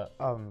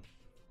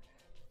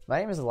 My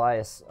name is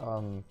Elias.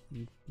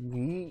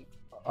 Me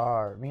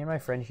and my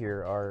friend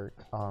here are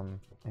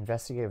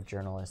investigative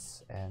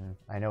journalists, and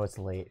I know it's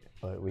late,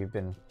 but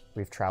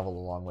we've traveled a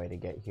long way to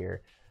get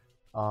here.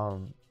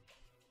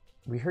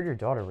 We heard your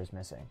daughter was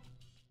missing.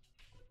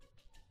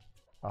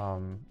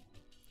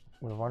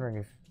 We're wondering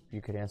if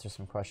you could answer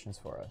some questions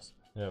for us.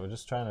 Yeah, we're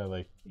just trying to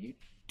like. You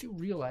do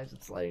realize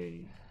it's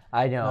like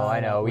I know.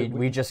 no,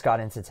 We just got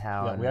into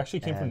town. Yeah, we actually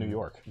came from and- New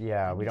York.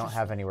 Yeah, we don't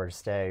have anywhere to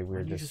stay. why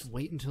don't you just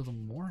wait until the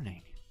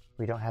morning?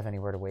 We don't have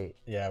anywhere to wait.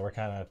 Yeah, we're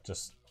kind of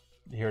just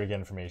here to get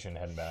information,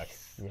 heading back.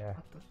 Yeah.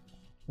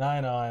 No,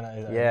 I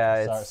know. Yeah,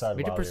 Sorry, it's- sorry to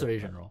Make a bother you.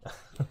 persuasion roll.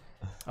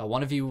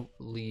 One of you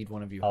lead,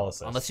 one of you I'll help,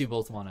 assist. unless you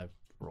both want to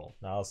roll.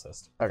 No, I'll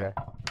assist. Okay.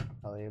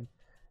 I'll leave.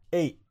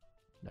 8.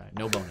 All right,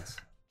 no bonus.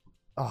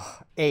 Oh,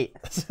 8.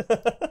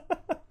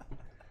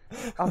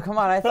 Oh, come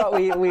on. I thought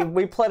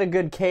we pled a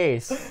good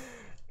case.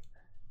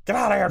 Get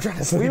out of here! I'm trying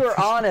to sleep. We were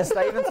honest.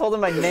 I even told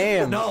him my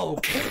name. No.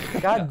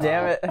 God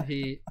damn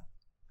it.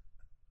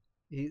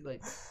 He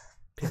like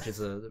pinches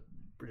the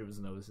bridge of his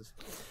nose.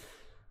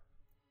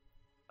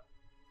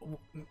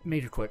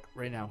 Major, quick,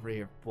 right now, right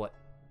here. What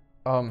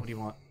do you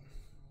want?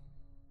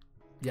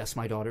 Yes,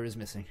 my daughter is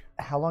missing.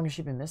 How long has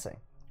she been missing?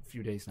 A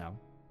few days now.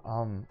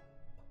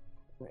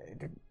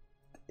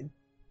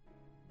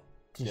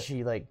 Did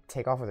she like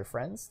take off with her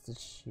friends? Did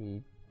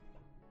she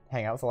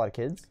hang out with a lot of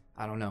kids?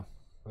 I don't know.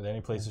 Were there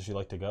any places you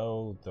like to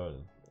go?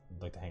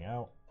 like to hang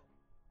out?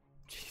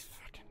 Jeez,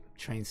 fucking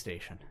train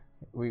station.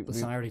 We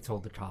Listen, I already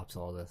told the cops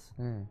all this.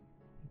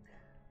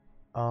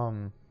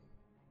 How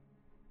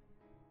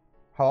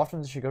often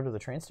does she go to the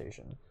train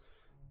station?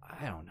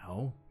 I don't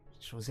know.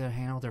 She was gonna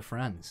hang out with her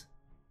friends.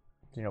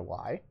 Do you know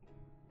why?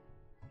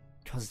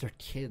 Because they're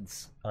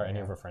kids. Are any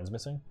of her friends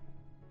missing?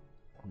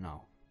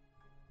 No.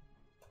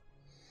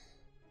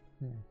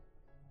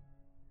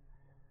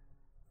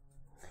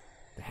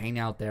 They hang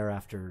out there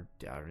after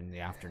in the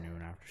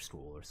afternoon after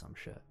school or some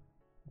shit.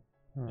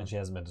 And she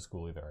hasn't been to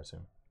school either, I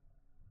assume.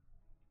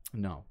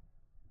 No.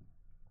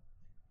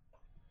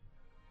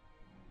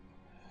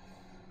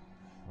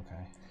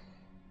 Okay.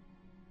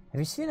 Have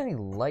you seen any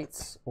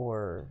lights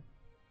or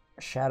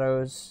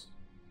shadows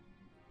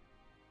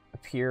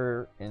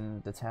appear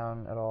in the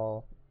town at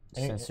all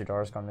since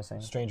Sudar's gone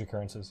missing? Strange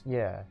occurrences.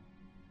 Yeah.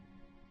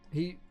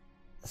 He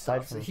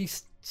Aside stops. from He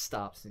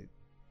stops. He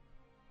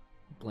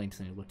blinks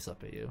and he looks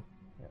up at you.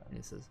 Yeah. And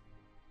he says,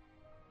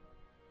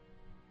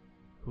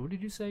 "Who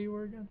did you say you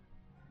were again?"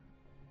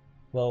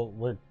 Well,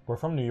 we're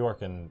from New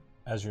York, and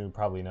as you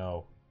probably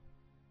know,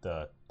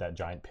 that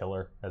giant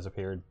pillar has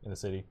appeared in the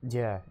city.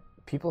 Yeah,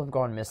 people have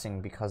gone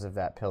missing because of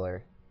that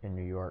pillar in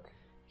New York.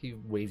 He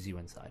waves you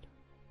inside.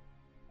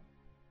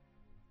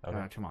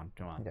 Okay. Come on.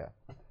 Yeah.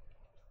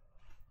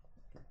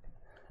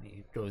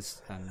 He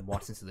goes and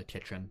walks into the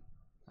kitchen.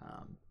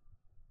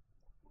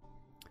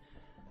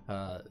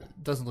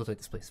 Doesn't look like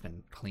this place has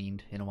been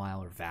cleaned in a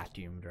while or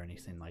vacuumed or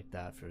anything like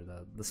that for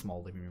the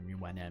small living room you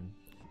went in.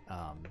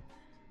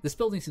 This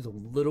building seems a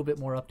little bit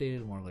more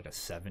updated, more like a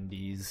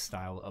 70s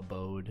style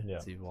abode. Yeah.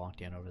 So you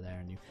walk in over there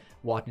and you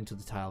walk into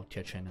the tiled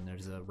kitchen and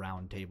there's a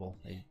round table.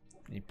 He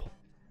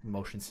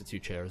motions to two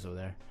chairs over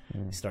there.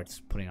 He starts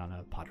putting on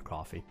a pot of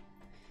coffee.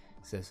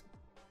 He says,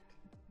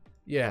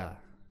 "Yeah,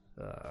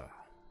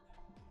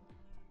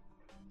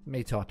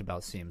 May talked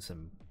about seeing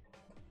some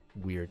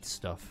weird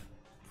stuff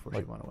before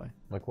she went away.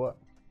 Like what?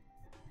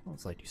 Well,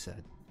 it's like you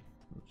said,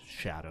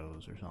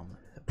 shadows or something."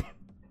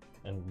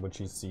 And would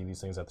she see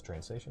these things at the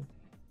train station?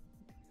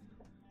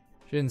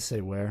 She didn't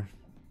say where.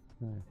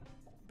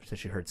 She said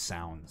she heard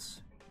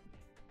sounds.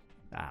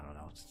 I don't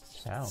know.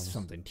 Sounds?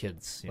 Something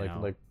kids, you know.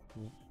 Like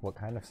what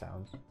kind of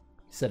sounds? He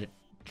said it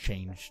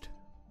changed.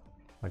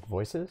 Like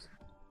voices?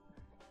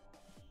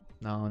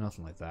 No,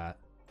 nothing like that.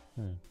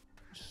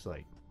 Just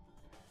like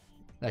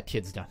that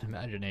kid's got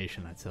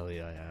imagination, I tell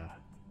you.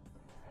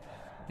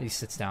 He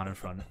sits down in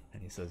front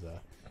and he says,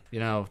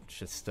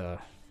 just it's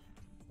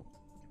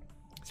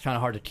kind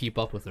of hard to keep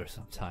up with her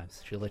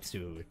sometimes. She likes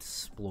to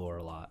explore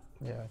a lot.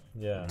 Yeah.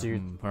 Yeah.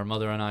 Her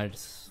mother and I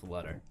just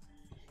let her.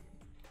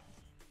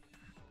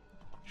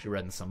 She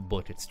read in some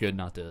book it's good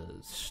not to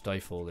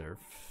stifle their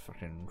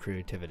fucking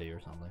creativity or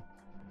something.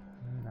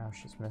 Now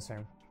she's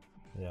missing.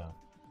 Yeah.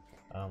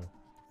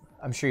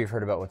 I'm sure you've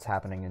heard about what's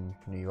happening in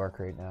New York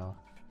right now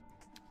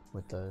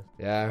with the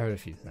Yeah, I heard a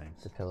few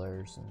things.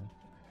 pillars and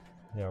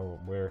Yeah,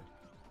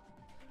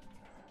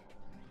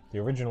 the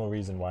original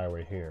reason why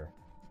we're here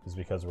is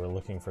because we're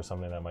looking for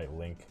something that might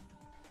link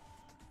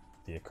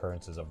the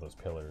occurrences of those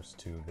pillars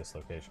to this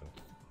location.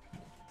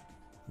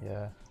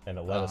 yeah. And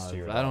it led us to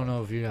your I don't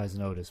know if you guys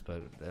noticed,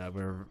 but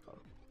we're a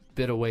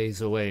bit of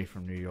ways away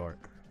from New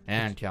York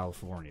and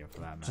California,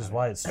 for that matter. Which is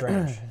why it's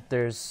strange.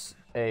 There's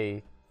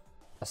a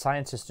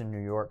scientist in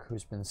New York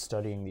who's been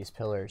studying these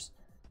pillars,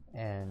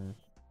 and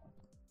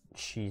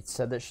she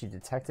said that she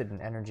detected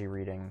an energy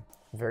reading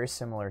very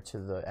similar to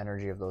the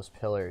energy of those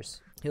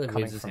pillars He like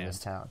coming waves his from hand. this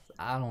town.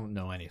 I don't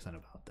know anything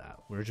about that.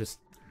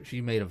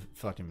 She made a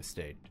fucking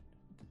mistake.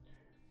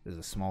 There's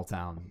a small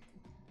town.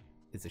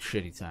 It's a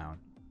shitty town.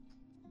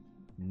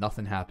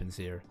 Nothing happens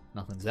here.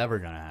 Nothing's ever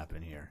gonna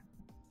happen here.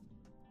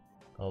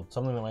 Well,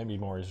 something that might be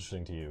more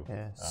interesting to you.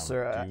 Yeah,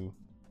 sir, Do you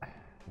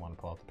want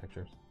to pull out the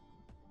pictures?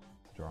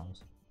 The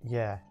drawings?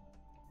 Yeah.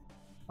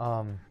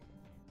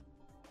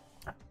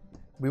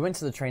 We went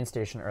to the train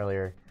station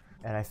earlier,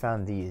 and I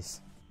found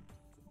these.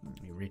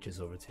 He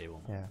reaches over the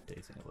table. Yeah.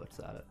 Daisy looks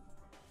at it.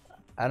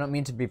 I don't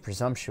mean to be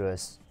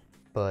presumptuous,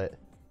 but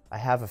I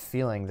have a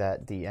feeling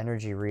that the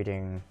energy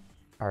reading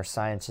our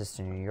scientist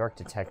in New York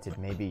detected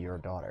may be your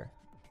daughter.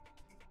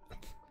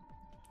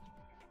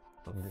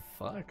 The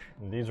fuck?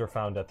 And these were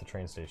found at the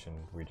train station.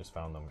 We just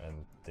found them, and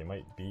they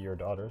might be your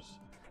daughters.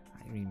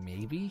 I mean,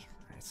 maybe.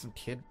 Some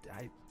kid.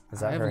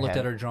 Is I that haven't her looked at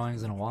hand? her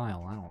drawings in a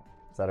while.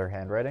 Is that her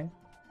handwriting?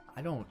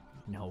 I don't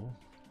know.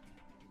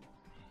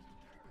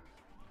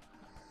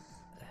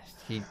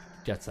 He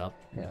gets up,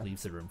 Yeah.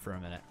 leaves the room for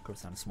a minute,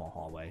 goes down a small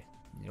hallway.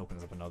 And he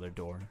opens up another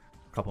door.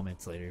 A couple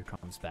minutes later, he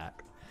comes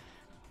back.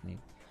 And he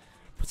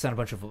puts down a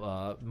bunch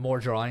of more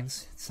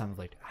drawings. It sounded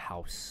like a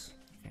house,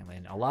 family,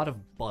 and a lot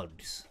of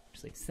bugs.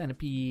 Just like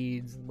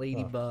centipedes, and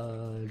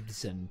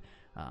ladybugs, and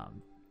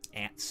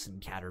ants and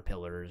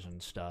caterpillars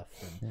and stuff.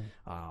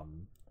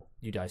 And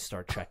you guys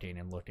start checking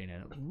and looking,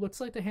 and it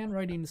looks like the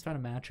handwriting is kind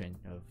of matching.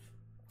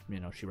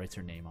 Of, she writes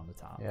her name on the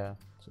top. Yeah.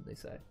 That's what they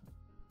say.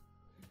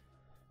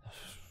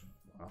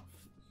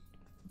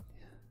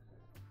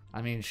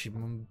 I mean, she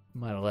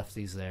might have left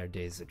these there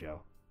days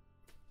ago.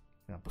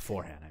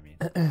 beforehand, I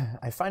mean.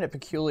 I find it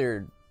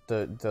peculiar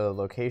the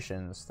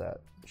locations that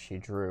she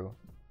drew.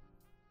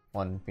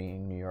 One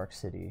being New York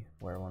City,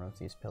 where one of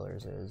these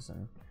pillars is,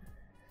 and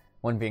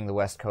one being the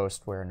West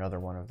Coast, where another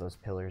one of those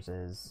pillars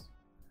is.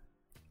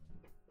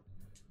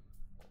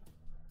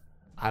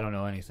 I don't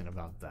know anything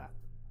about that.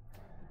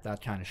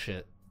 That kind of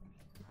shit.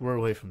 We're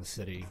away from the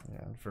city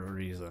for a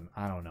reason.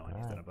 I don't know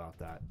anything about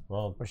that.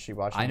 Well, Was she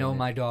watching? I know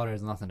my daughter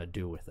has nothing to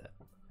do with it.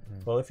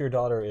 well, if your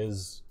daughter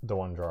is the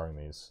one drawing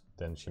these,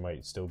 then she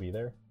might still be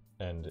there.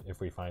 And if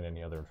we find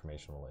any other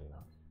information, we'll let you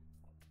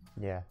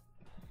know. Yeah.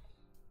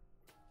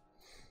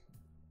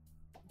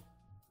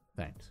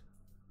 Thanks.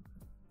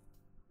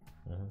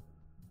 Mm-hmm.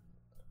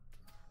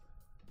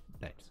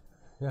 Thanks.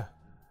 Yeah.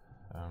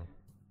 All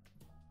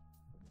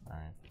right.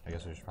 I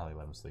guess we should probably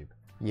let him sleep.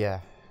 Yeah.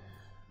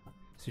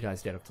 So you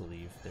guys get up to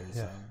leave. There's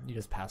you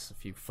just pass a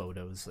few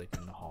photos like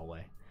in the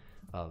hallway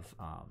of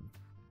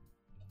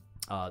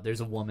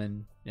there's a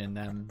woman in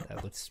them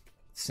that looks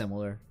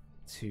similar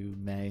to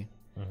May.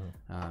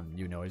 Mm-hmm.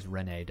 You know, is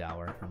Renee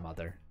Dower, her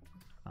mother.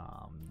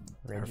 Her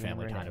Regina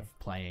family kind Renee. of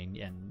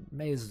playing, and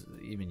May is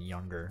even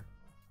younger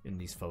in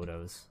these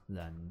photos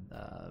than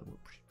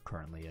she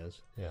currently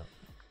is. Yeah.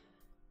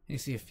 You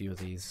see a few of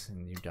these,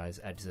 and you guys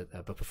exit.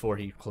 But before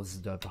he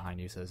closes the door behind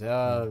you, he says,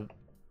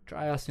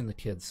 try asking the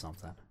kids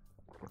something.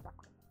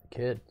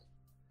 Kid.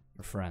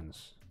 Her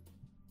friends.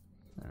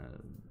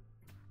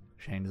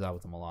 She hangs out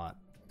with them a lot.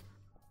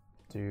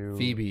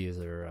 Phoebe is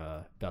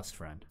her best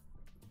friend.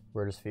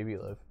 Where does Phoebe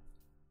live?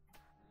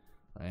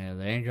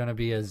 And they ain't gonna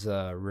be as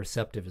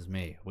receptive as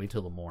me. Wait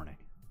till the morning.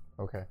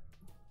 Okay.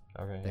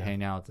 Okay. They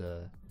hang out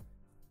the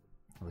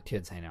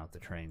kids hang out at the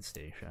train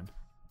station.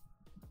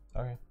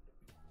 Okay.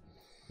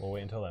 We'll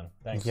wait until then.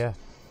 Thanks. Yeah.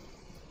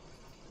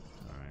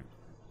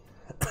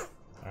 All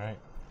All right.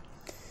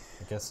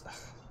 I guess.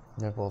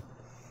 Yeah, we'll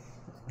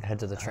head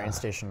to the train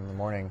station in the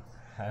morning.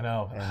 I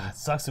know. And- It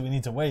sucks that we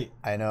need to wait.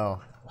 I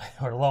know.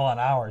 We're low on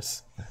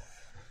hours.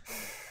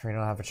 We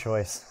don't have a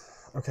choice.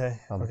 Okay.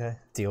 Okay.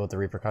 Deal with the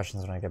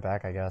repercussions when I get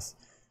back, I guess.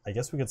 I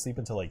guess we could sleep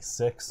until like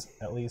 6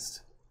 at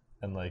least,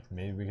 and like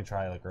maybe we could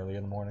try like early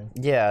in the morning.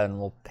 Yeah, and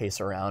we'll pace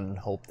around and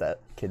hope that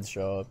kids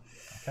show up.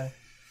 Okay.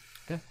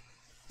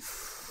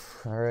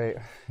 All right.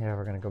 Yeah,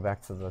 we're gonna go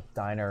back to the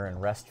diner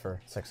and rest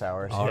for 6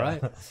 hours. All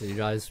right. So you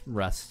guys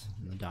rest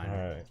in the diner.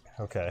 All right.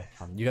 Okay.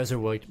 You guys are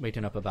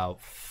waking up about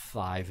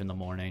 5 in the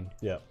morning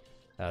Yeah.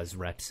 as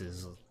Rex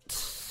is,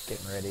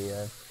 Getting ready.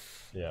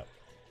 Yeah.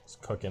 It's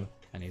cooking.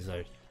 and he's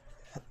like,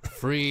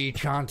 free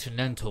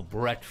continental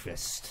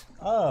breakfast.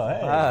 Oh,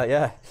 hey.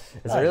 Yeah.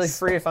 Is it really Nice.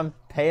 free if I'm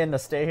paying to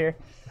stay here?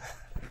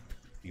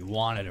 You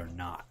want it or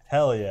not.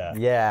 Hell yeah.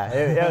 Yeah,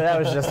 that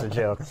was just a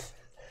joke.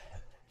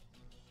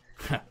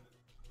 And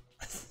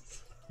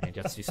he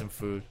gets you some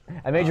food.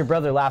 I made your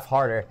brother laugh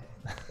harder.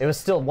 It was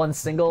still one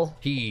single,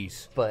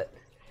 It's but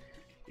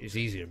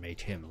easy to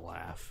make him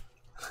laugh.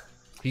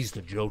 He's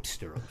the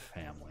jokester of the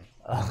family.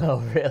 oh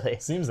really?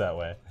 Seems that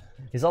way.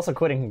 He's also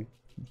quitting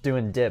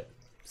doing dip,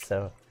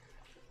 so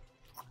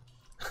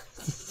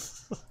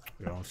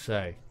You don't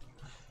say.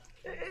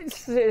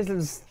 it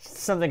was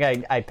something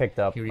I picked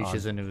up. He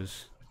reaches into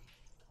his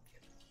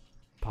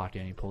pocket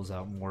and he pulls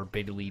out more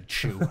beta lead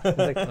chew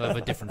of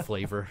a different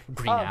flavor,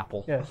 green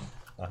apple. Yeah.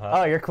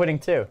 Oh, you're quitting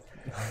too.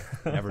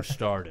 Never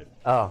started.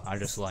 Oh, I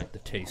just like the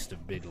taste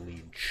of beta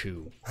lead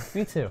chew.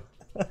 me too.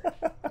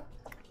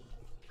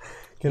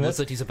 Can Looks this,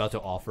 like he's about to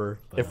offer.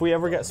 But if we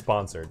ever get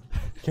sponsored,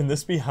 can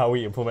this be how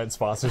we implement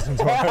sponsors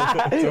into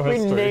our, to our We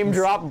name streams?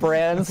 drop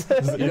brands.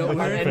 you know,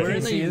 we're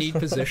in the NPCs. unique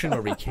position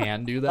where we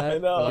can do that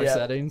with know. our Yeah.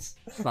 settings.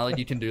 It's not like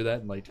you can do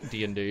that in like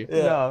D&D.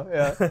 No,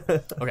 yeah.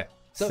 Okay.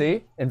 So,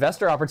 See,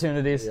 investor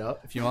opportunities.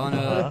 if you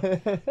wanna,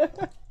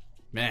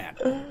 man,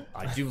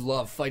 I do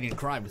love fighting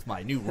crime with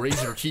my new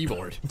Razer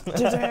keyboard.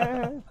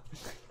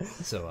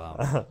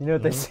 So, You know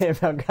what they say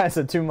about guys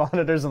with 2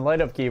 monitors and light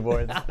up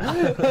keyboards?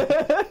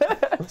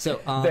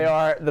 They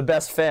are the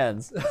best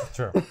fans.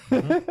 Sure.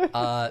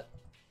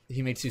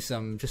 he makes you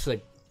some just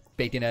like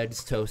bacon,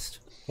 eggs, toast,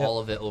 all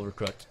of it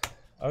overcooked.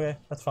 Okay,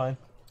 that's fine.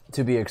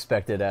 To be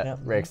expected at Yeah.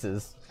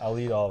 Rex's I'll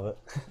eat all of it.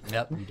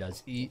 Yep, he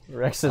does eat.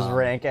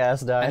 rank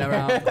ass And diner.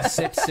 around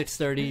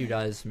 6:30, you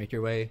guys make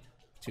your way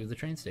to the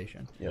train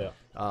station. Yeah.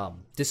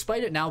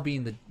 Despite it now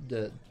being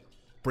the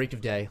break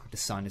of day, the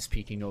sun is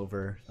peeking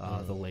over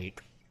the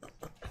lake,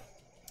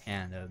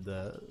 and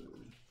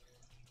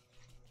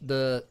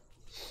the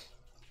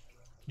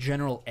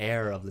general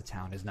air of the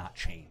town has not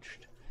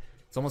changed.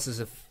 It's almost as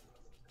if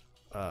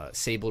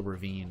Sable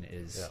Ravine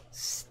is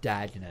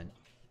stagnant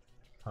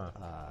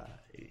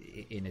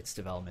in its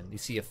development. You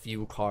see a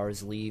few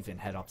cars leave and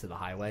head up to the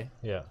highway.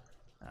 Yeah.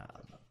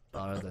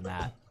 Other than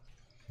that,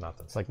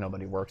 Nothing. It's like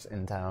nobody works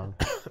in town.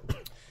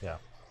 Yeah.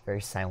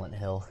 Very Silent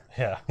Hill.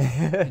 Yeah.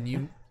 and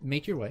you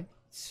make your way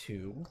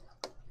to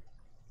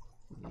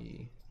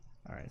the.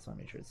 All right, so I'll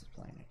make sure this is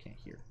playing. I can't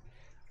hear.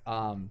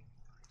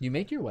 You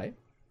make your way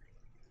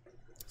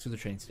to the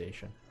train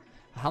station.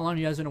 How long are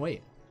you guys gonna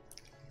wait?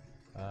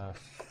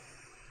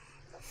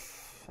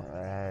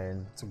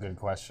 That's a good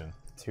question.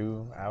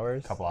 2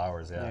 hours? A couple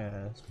hours, yeah.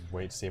 Yeah.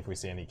 Wait to see if we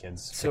see any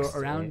kids. So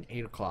around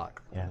 8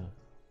 o'clock, Yeah.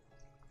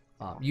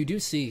 you do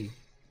see,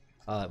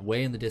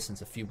 way in the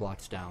distance, a few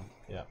blocks down,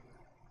 Yeah.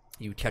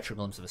 you catch a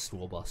glimpse of a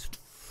school bus.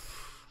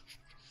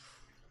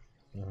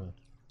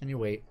 And you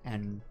wait,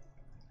 and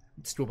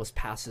the school bus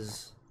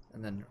passes,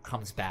 and then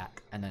comes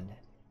back, and then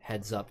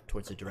heads up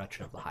towards the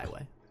direction of the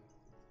highway.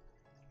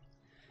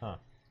 Huh.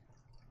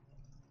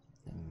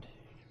 And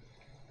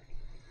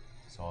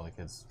So all the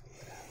kids,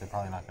 they're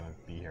probably not going to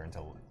be here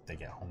until they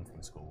get home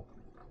from school.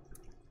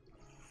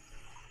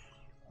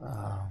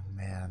 Oh,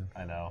 man.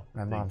 I know.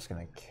 My mom's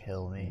gonna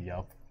kill me.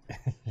 Yup.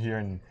 You're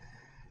in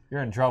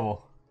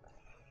trouble.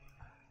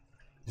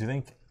 Do you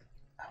think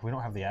we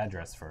don't have the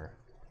address for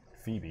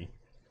Phoebe?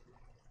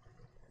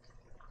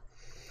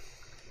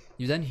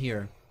 you then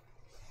hear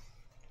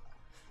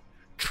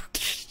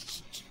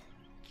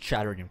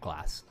shattering of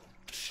glass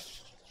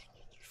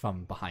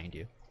from behind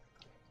you,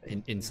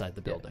 inside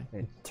the building.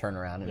 They turn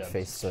around and Yeah,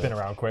 face spin the...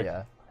 around quick.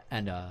 Yeah.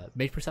 And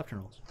make perception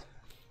rolls.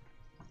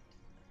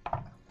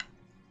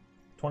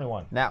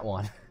 21. That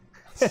one.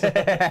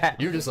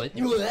 You're just like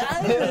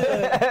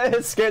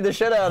It scared the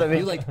shit out of me.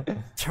 you like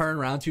turn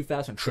around too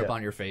fast and trip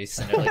on your face,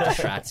 and it like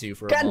distracts you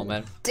for a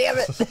moment. Damn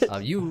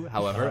it! You,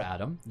 however,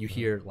 Adam, you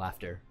hear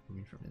laughter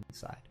coming from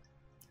inside.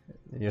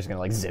 You're just gonna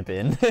like zip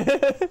in.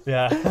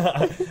 Yeah.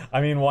 I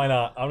mean, why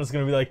not? I'm just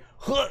going to be like,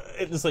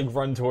 and just like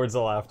run towards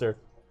the laughter.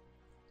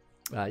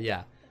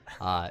 Yeah.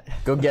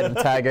 Go get him,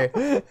 Tiger.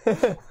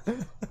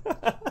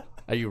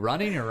 Are you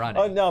running or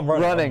running? Oh, no, I'm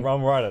running. Running.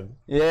 I'm running.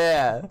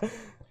 Yeah.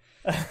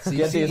 So you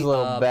Get see, these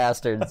little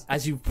bastards.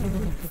 as you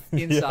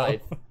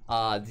inside,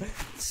 about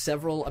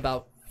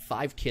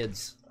 5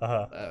 kids, they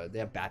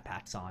have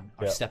backpacks on,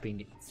 are Yeah.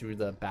 stepping through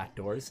the back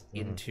doors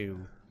into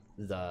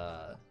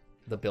the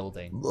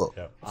building.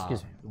 Yeah.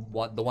 Excuse me.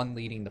 The one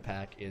leading the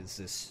pack is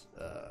this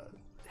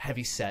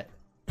heavy-set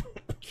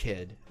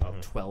kid of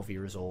 12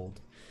 years old.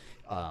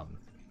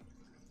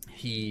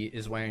 He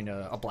is wearing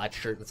a black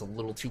shirt that's a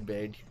little too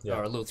big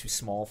or a little too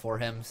small for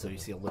him, so you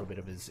see a little bit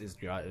of his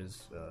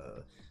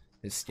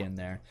skin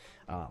there,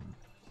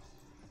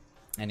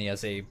 and he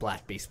has a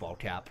black baseball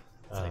cap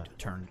that's like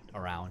turned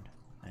around,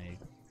 and he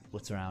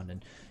looks around,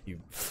 and you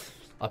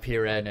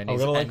appear in, and I'm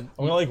he's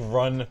gonna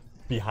run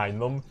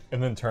behind them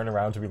and then turn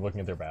around to be looking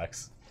at their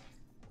backs.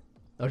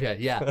 okay,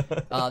 yeah.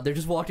 They're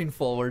just walking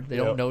forward. They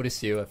don't Yep.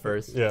 notice you at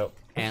first. Yeah.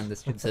 And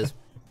this kid says,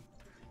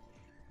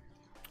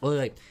 "All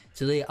right,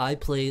 today I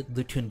play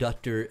the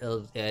conductor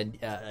of," and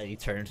he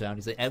turns around.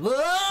 He's like, and, you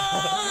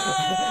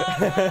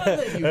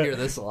hear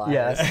this a lot.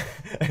 Yeah.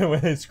 And when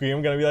they scream,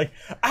 I'm gonna be like,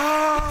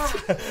 ah!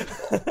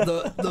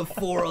 The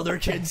 4 other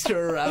kids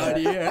turn around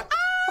here.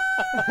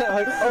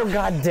 Like, oh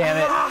god damn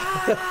it!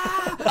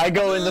 I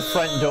go in the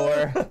front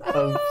door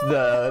of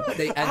the.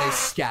 They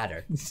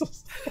scatter.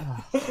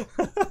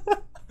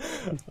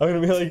 I'm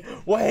gonna be like,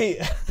 wait!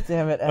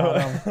 Damn it,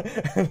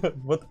 Adam!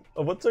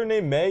 What's her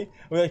name, May?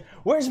 I'm like,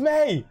 where's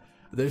May?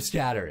 They're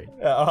scattering.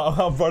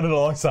 I'm running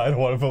alongside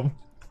one of them.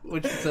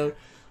 Which so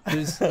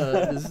there's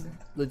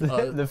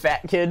The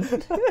fat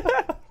kid.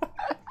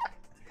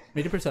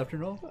 made a perception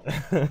roll.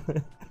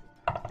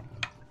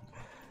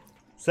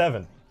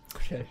 7.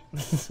 Okay.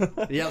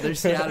 Yeah, they're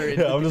scattering.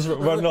 Yeah, I'm just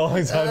running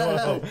alongside one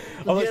of them.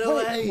 I'm Get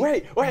away!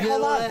 wait,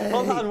 hold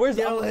on. Where's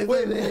Get away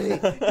from me!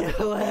 Get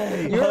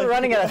away! You're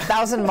running at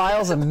 1,000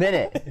 miles a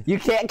minute. You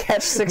can't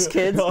catch 6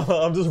 kids.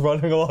 I'm just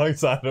running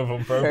alongside of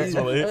them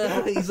purposefully.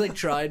 He's like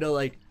trying to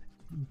like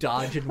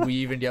dodge and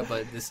weave, and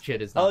but this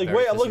kid is not. I'm like,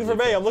 wait, I'm looking for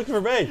May. I'm looking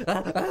for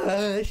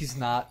May. He's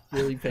not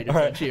really paying All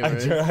right,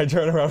 attention. I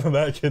turn around from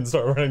that kid and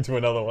start running to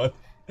another one.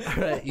 All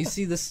right, you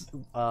see this.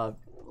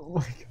 Oh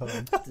my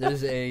god.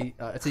 There's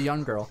it's a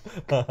young girl.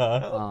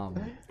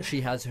 She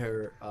has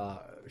her.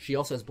 She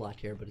also has black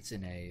hair, but it's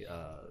in a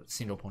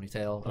single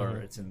ponytail, or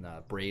it's in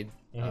the braid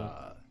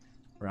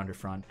around her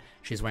front.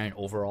 She's wearing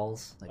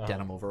overalls, like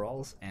denim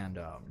overalls, and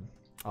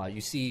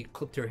you see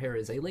clipped to her hair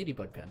is a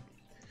ladybug pin.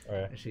 All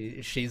right.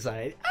 She's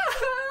like.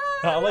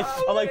 I'm like,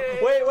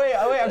 wait,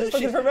 I'm just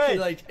looking for May. She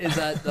like is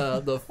at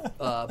the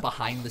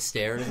behind the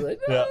stairs. Like,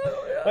 Yeah.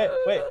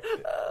 Wait.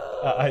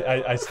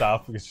 I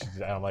stop because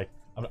I'm like,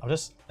 I'm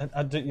just.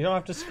 You don't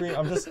have to scream.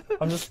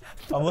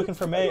 I'm looking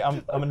for May.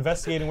 I'm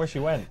investigating where she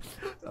went.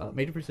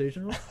 made a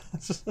persuasion roll.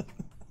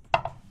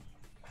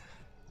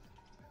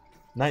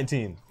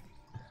 19.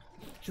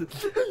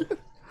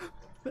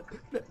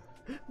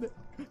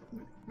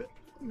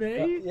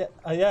 May?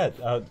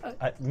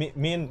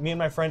 Me and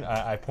my friend,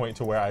 I point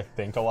to where I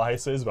think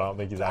Elias is, but I don't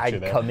think he's I actually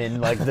there. come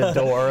in like the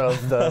door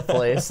of the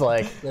place,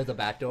 like There's the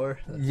back door.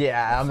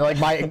 yeah. I'm like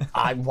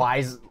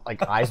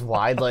eyes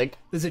wide, like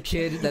There's a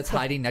kid that's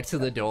hiding next to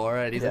the door,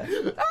 and he's like,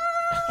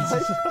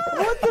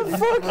 what the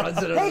fuck?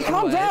 runs it Hey,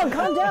 calm away. down,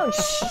 calm down.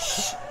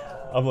 Shh.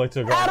 I'm like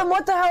to go. Adam,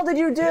 what the hell did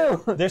you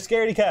do? They're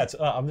scaredy cats.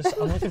 I'm just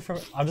looking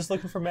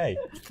for May.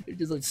 You're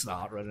just like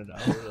snot running down.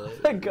 Oh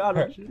my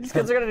god, these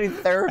kids are gonna need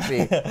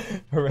therapy.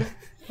 Her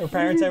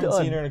parents haven't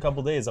done? seen her in a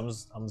couple days. I'm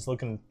just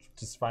looking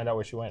to find out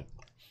where she went.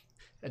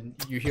 And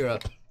you hear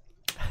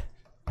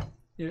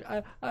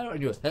I don't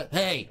do it.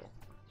 Hey!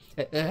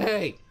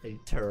 Hey! They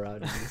turn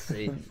around and you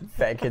say,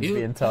 Fat kids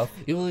being tough.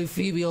 You leave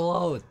Phoebe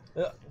alone.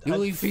 You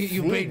leave Phoebe,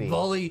 you big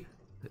bully.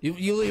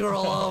 You leave her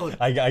alone.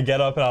 I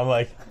get up and I'm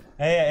like,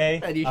 hey.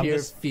 And you I'm hear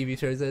just... Phoebe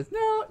turns and says,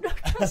 no,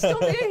 just don't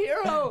be a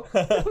hero.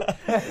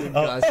 And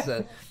Gus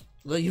says,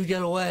 well, you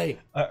get away.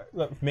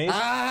 Look, Maze...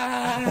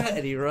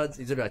 And he runs.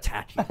 He's gonna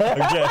attack you.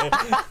 Okay.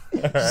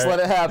 Just let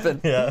it happen.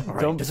 Yeah.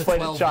 Right, Don't does a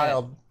fight a 12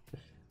 child.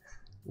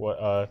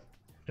 What,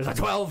 Does a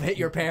 12 hit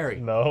your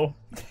parry? no.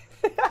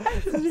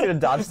 He's gonna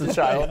dodge the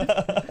child.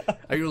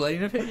 Are you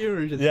letting him hit you?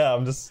 Or just... Yeah,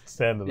 I'm just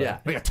standing there. Yeah,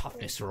 make a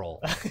toughness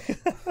roll.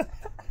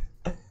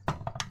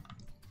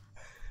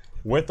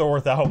 With or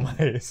without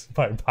my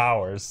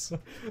powers.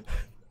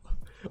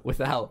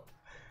 Without.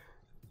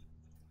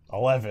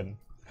 11.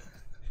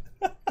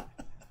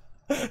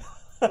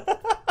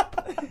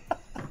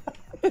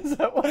 Is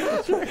that what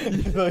it's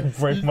You like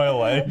break my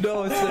leg.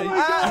 No, it's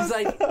like, he's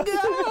like,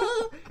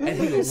 no! And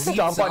he leaps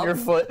Stomp on up, your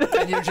foot.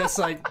 And you're just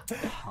like,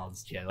 oh,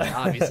 this kid, like,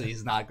 obviously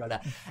he's not gonna.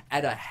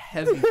 And a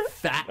heavy,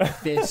 fat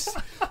fist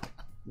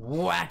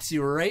whacks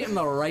you right in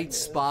the right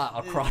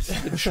spot across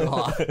the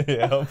jaw.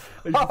 Yeah.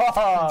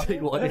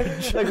 Take 1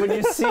 inch. Like when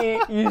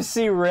you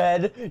see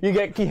red, you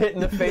get hit in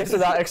the face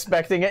without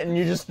expecting it, and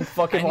you just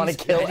fucking want to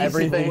kill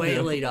everything. He's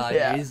wailing on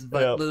Yeah. you,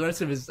 but the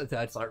rest of his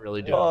attacks aren't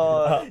really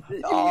doing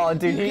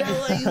Dude, he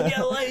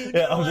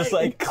Yeah, I'm just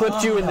like,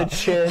 clipped you in the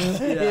chin,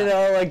 you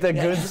know, like the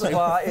good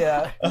spot.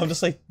 Yeah. I'm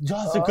just like,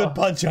 that's a good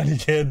punch, Johnny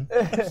kid.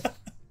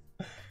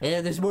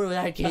 Yeah, there's more where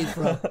that came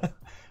from.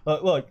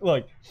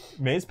 Look.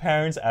 May's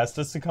parents asked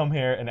us to come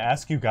here and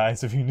ask you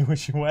guys if you knew where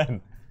she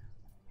went.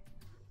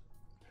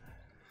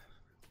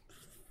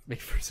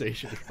 Make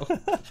persuasion roll.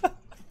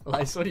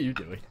 Elias, what are you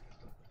doing?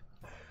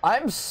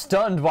 I'm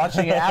stunned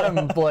watching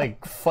Adam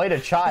like fight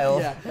a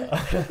child. Yeah.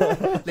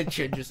 The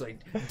chin just like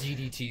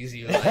DDTs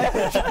you.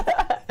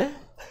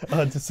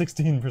 To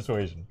 16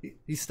 persuasion.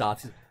 He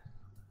stops.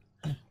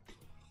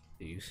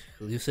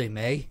 Will you say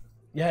May?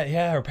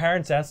 Yeah, her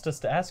parents asked us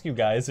to ask you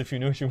guys if you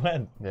knew where she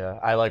went. Yeah,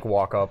 I like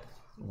walk up.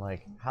 I'm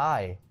like,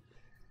 hi.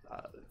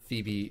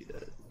 Phoebe,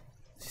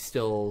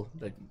 still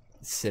like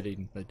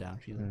sitting down.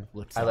 She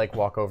looks. I up. like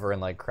walk over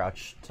and like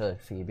crouch to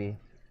Phoebe.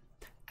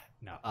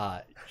 No.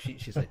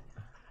 She's like,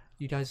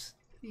 you guys,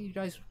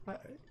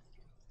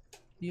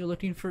 you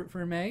looking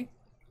for May?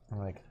 I'm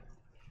like,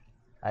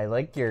 I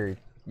like your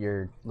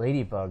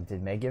ladybug.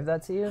 Did May give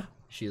that to you?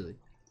 She like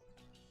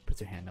puts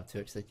her hand up to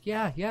it. She's like,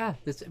 yeah.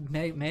 This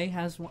May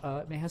has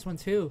one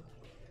too.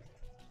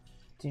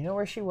 Do you know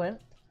where she went?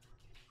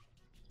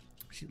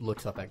 She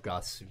looks up at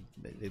Gus.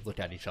 They look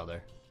at each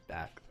other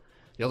back.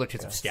 The other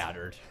kids have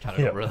scattered. Kind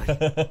of Yep.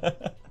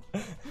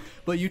 really.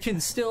 But you can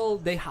still,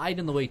 they hide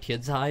in the way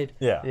kids hide.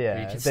 Yeah. You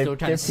Yeah, can still kind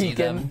they're of see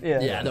them. peeking.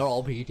 Yeah, they're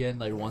all peeking.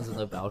 Like one's in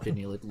the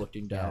balcony, like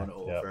looking down Yeah,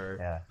 over.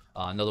 Yeah.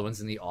 Another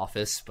one's in the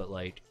office, but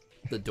like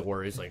the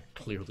door is like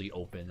clearly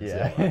open.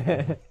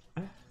 Yeah.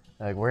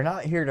 Like, we're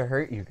not here to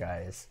hurt you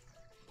guys.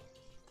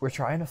 We're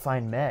trying to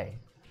find May.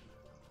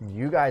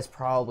 You guys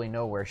probably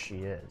know where she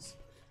is.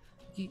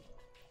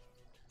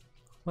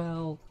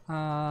 Well,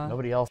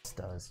 Nobody else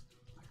does.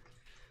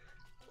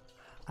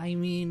 I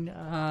mean,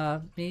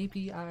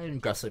 maybe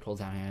and Gus like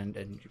holds down a hand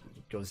and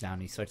goes down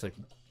and he starts like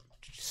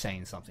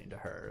saying something to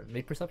her.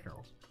 Make perception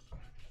rolls.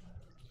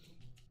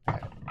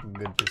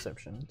 Good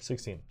perception.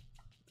 16.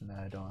 No,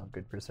 I don't have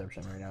good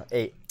perception right now.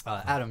 8.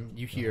 Adam,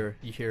 you hear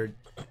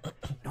no,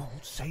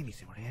 don't say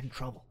anything. We're in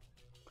trouble.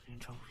 We're in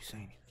trouble if you say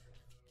anything.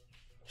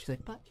 She's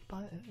like, but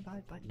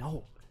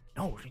no,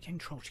 we're in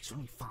trouble. She's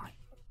only fine.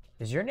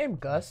 Is your name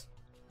Gus?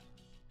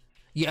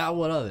 Yeah,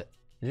 what of it?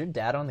 Is your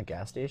dad on the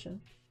gas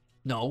station?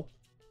 No.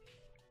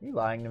 Are you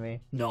lying to me?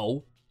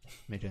 No.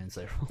 Make an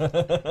insight roll.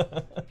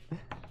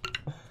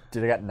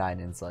 Dude, I got 9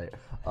 insight.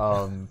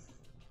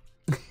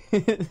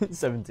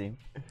 17.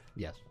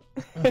 Yes.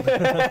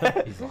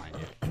 He's lying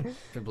to you.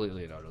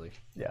 Completely and utterly.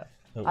 Yeah.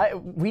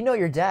 We know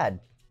your dad.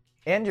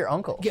 And your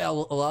uncle. Yeah, a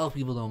lot of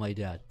people know my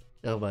dad.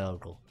 Know my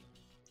uncle.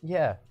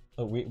 Yeah.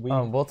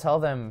 We'll tell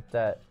them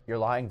that you're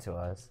lying to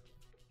us.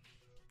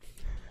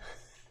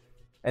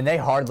 And they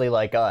hardly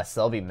like us.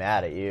 They'll be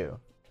mad at you.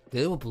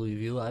 They won't believe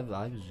you. I'm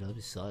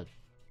his son.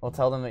 We'll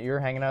tell them that you're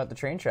hanging out at the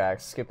train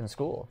tracks, skipping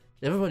school.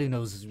 Everybody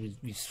knows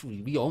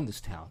we own this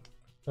town.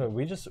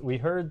 We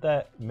heard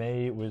that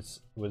May was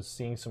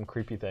seeing some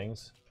creepy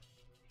things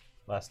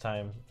last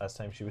time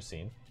she was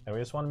seen, and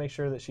we just want to make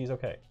sure that she's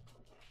okay.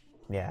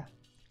 Yeah.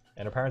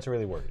 And her parents are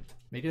really worried.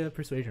 Make a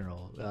persuasion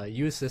roll.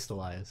 You assist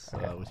Elias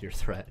with your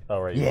threat. Oh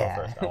right, you Yeah.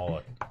 go first. I'll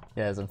look.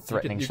 Yeah, as I'm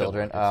threatening you can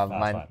children. look. It's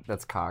Mine, fine.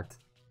 that's cocked.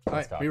 All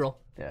right, cocked. reroll.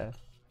 Yeah.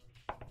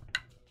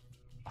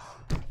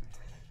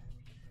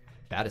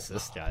 Bad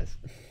assist, guys.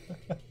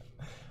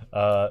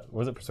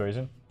 Was it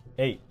persuasion?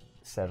 8.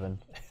 7.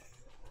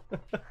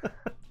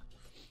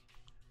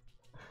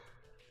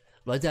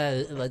 My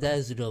dad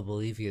doesn't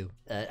believe you,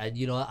 and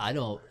you know what? I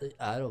don't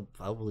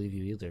believe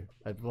you either.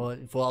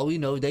 For all we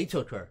know, they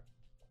took her.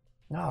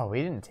 No,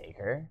 we didn't take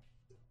her.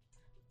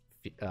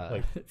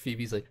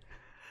 Phoebe's like,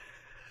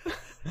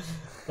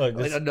 Look,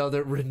 Like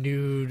another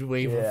renewed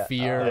wave of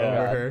fear yeah.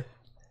 over her.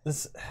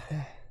 this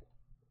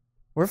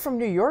We're from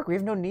New York. We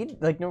have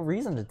no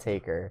reason to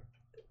take her.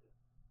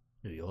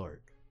 New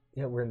York.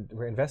 yeah, we're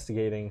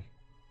investigating.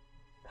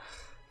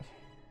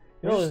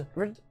 You We're know, just-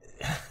 we're-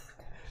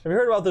 have you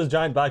heard about those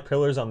giant black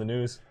pillars on the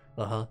news?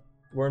 Uh-huh.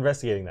 We're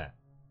investigating that,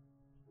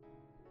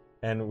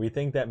 and we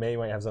think that May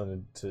might have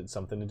something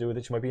to do with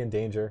it. She might be in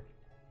danger.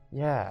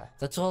 yeah.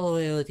 That's all the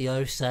way at the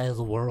other side of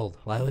the world.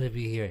 Why would it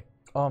be here?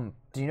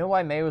 Do you know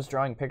why May was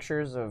drawing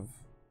pictures of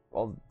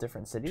all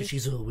different Because cities?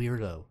 she's a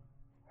weirdo.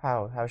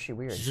 How's she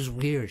weird? She's just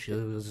weird.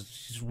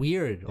 She's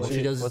weird. All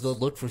she does is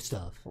look for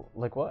stuff.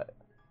 Like what?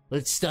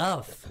 It's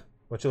stuff.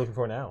 What you looking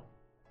for now?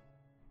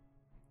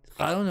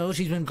 I don't know.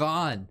 She's been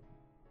gone.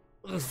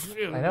 I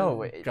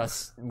know.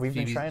 Gus, We've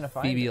been trying to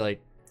find Phoebe, her.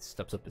 like,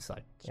 steps up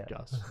beside Yeah.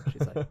 Gus.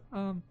 She's like,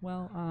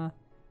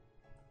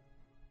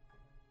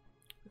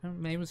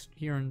 May was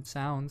hearing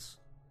sounds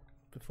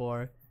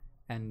before,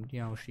 and, you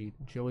know, she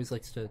always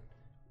likes to,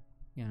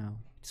 you know,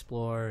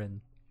 explore,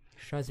 and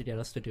she tries to get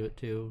us to do it,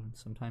 too. And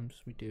sometimes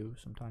we do,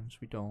 sometimes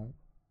we don't.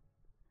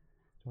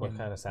 What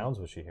kind of sounds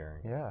was she hearing?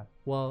 Yeah.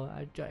 Well,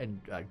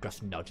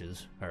 Gus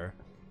nudges her.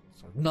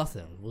 It's like,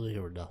 nothing. We'll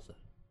hear nothing.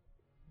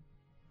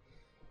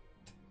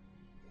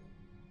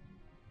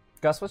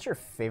 Gus, what's your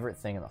favorite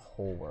thing in the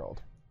whole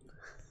world?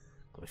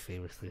 My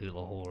favorite thing in the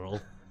whole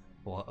world.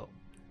 Wow.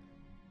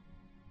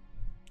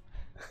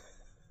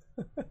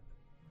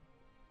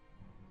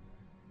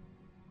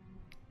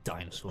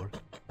 Dinosaur.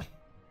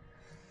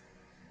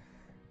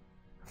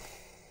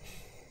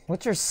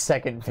 What's your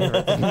second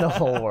favorite thing in the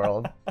whole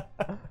world?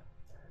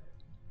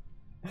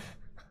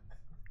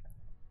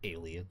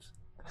 Aliens.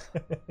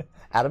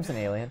 Adam's an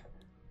alien.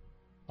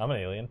 I'm an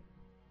alien.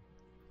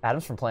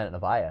 Adam's from planet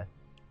Nevada.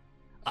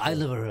 I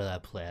never heard of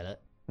that planet.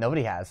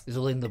 Nobody has. Is it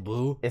like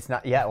Naboo? It's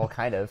not. Yeah. Well,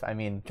 kind of. I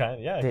mean, Kind of,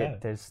 yeah, kind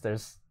of.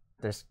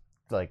 there's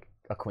like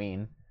a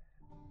queen.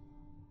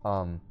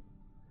 Oh,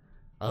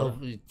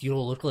 you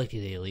don't look like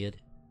an alien.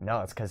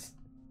 No, it's because.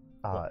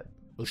 Well,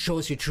 show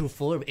us your true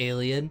form,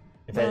 alien.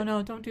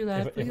 No, don't do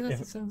that.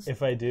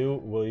 If I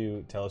do, will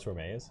you tell us where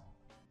May is?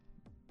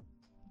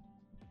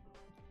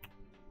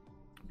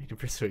 Make a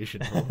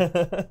persuasion roll.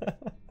 The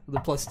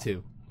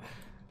 +2.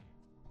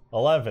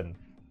 11.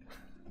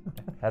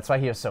 That's why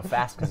he was so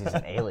fast, because he's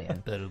an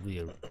alien. Better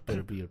be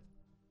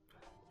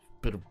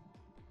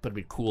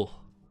cool.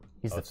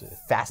 He's That's the it.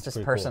 fastest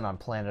Pretty person cool. on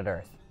planet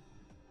Earth.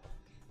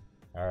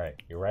 All right,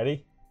 you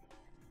ready?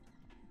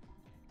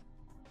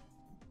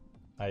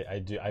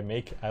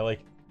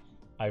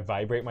 I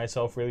vibrate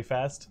myself really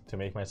fast to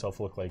make myself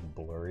look like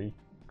blurry.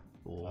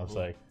 I was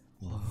like,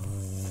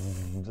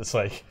 just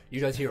like,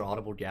 You guys hear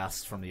audible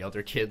gasps from the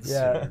other kids.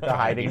 Yeah, who are the trying to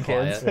hiding be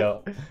kids.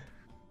 quiet. yeah.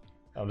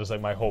 I'm just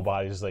like, my whole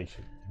body is like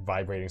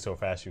vibrating so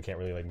fast you can't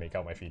really like make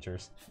out my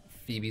features.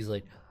 Phoebe's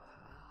like,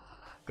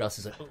 Gus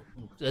is like, oh,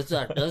 that's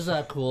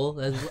not cool.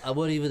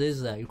 What even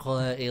is that? You call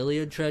that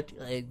alien trick?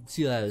 I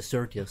see that as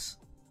circus.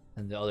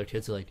 And the other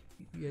kids are like,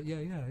 yeah,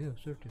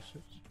 circus.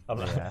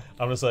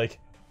 I'm just like,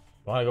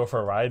 want to go for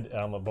a ride?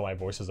 But my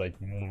voice is like,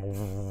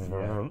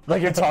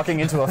 Like you're talking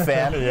into a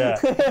fan.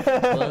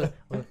 yeah.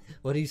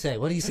 What do you say?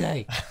 What do you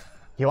say?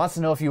 He wants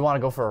to know if you want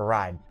to go for a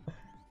ride.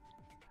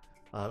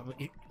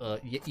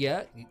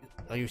 Yeah.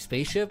 Are you a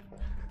spaceship?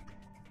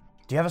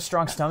 Do you have a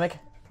strong stomach?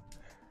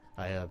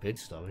 I have a big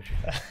stomach.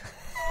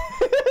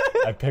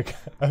 I pick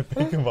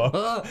him up.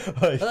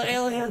 Like,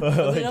 Alien!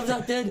 like- I'm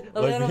not dead.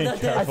 like I'm being not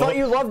dead. I thought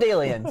you loved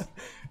aliens.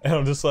 and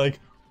I'm just like,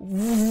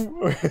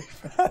 really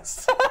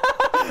fast.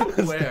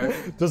 Where?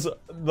 Just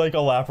like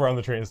a lap around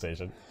the train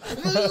station.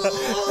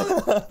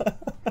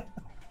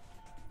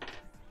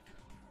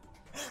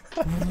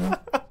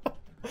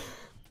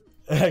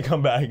 And I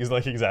come back, he's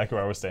like exactly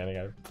where I was standing.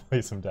 I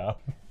place him down.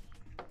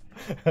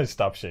 I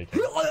stop shaking.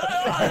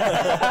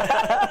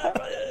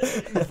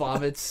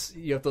 Vomits.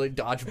 You have to like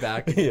dodge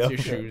back with Yeah. your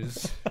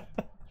shoes.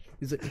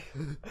 He's like,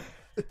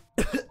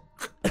 that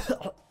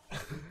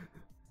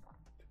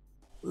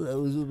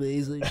was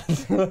amazing.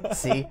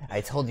 See,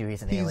 I told you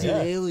he's an He's alien.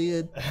 an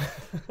alien.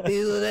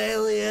 He's an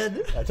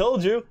alien. I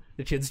told you.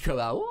 The kids come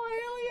out.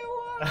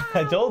 "Oh, alien,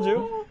 I told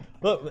you.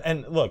 Look,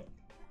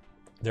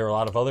 there are a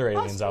lot of other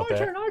aliens out there.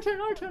 I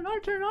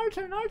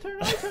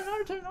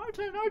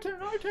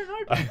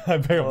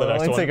pick up the next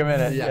Let me one. take a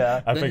minute.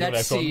 Yeah. I The pick up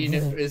next the next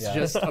scene one. is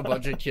just a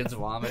bunch of kids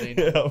vomiting.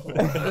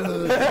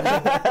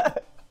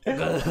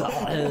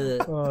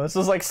 Oh, this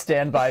was like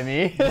Stand By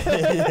Me.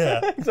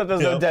 Yeah. Except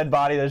there's no Yep. dead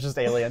body, there's just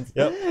aliens.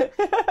 Yep.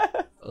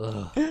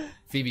 Ugh.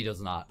 Phoebe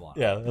does not want.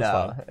 Yeah, that's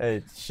No,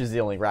 fine. she's the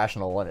only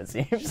rational one, it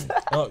seems.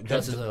 Oh,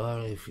 Gus is like, all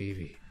right,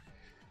 Phoebe.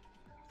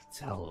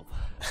 Tell them.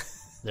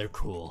 They're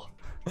cool.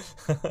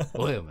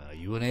 Wait a minute, are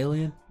you an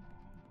alien?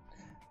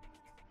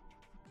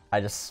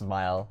 I just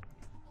smile.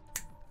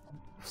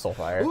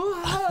 Soulfire.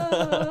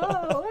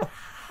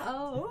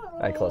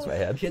 I close my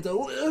head. Kids are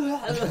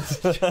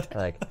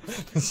Like,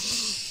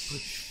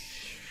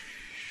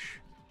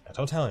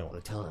 Don't tell anyone.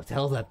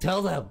 Tell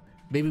them.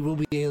 maybe we'll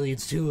be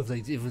aliens too if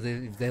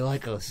they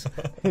like us.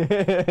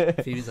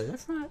 Phoebe's like,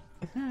 that's not.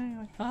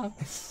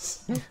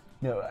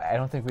 No, I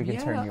don't think we can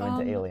turn you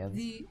into aliens.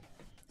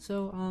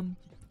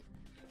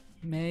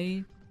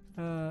 May,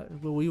 well,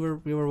 we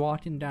were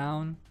walking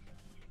down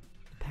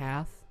the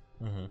path,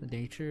 the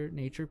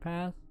nature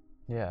path,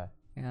 Yeah.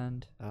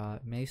 and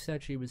May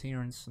said she was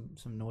hearing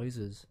some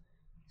noises,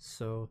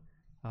 so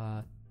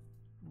and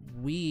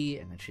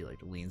then she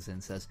like leans in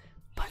and says,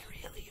 but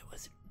really it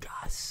was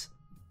Gus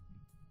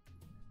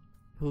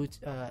who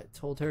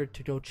told her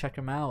to go check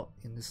him out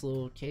in this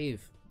little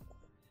cave,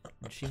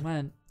 and she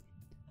went,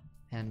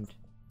 and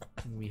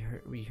we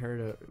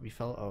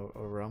felt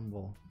a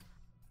rumble,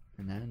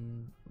 and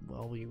then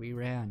well we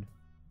ran.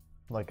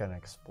 Like an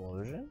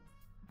explosion?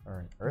 Or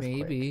an earthquake?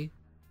 Maybe.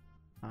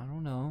 I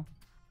don't know.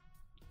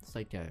 It's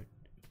like an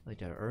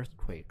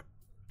earthquake.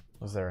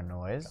 Was there a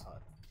noise?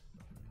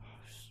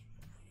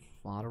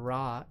 A lot of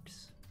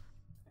rocks.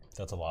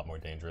 That's a lot more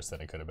dangerous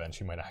than it could have been.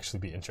 She might actually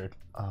be injured.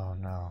 Oh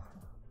no.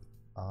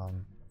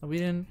 We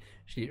didn't.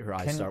 Her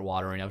eyes start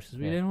watering up. She says,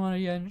 "We didn't want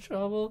to get in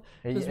trouble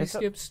because we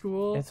skipped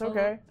school. It's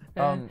okay.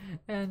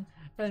 And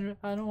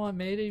I don't want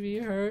May to be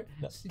hurt.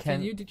 No.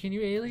 Can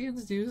you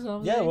aliens do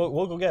something? Yeah,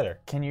 we'll go get her.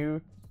 Can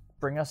you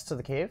bring us to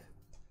the cave?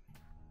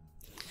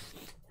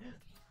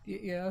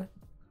 Yeah.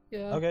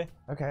 Okay.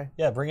 Okay.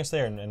 Yeah, bring us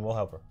there and we'll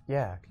help her.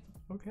 Yeah.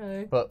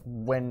 Okay. But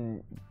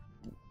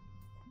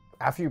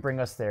after you bring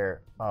us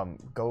there,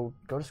 go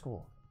to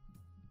school.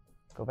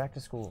 Go back to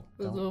school.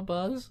 Little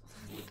Buzz.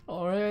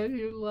 Alright,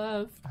 you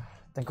left.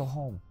 Then go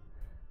home.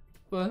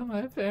 But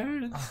my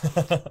parents.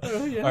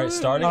 All right,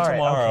 starting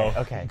tomorrow.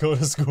 Okay. Go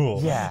to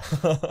school. Yeah.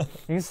 You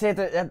can stay at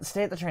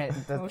the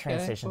train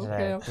station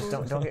today. Just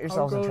don't get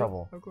yourselves in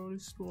trouble. I'll go to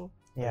school.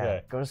 Yeah.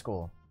 Okay. Go to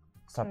school.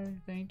 Stop. Okay,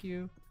 thank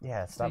you.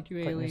 Yeah. Stop Thank you,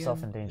 putting alien.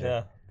 yourself in danger.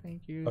 Yeah.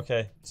 Thank you.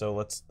 Okay, so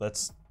let's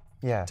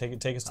Yeah.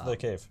 take us to the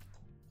cave.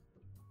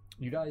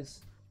 You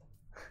guys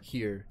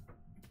hear,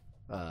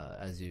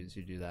 as you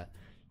do that,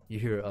 you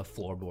hear a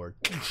floorboard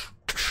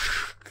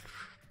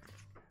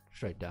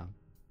straight down,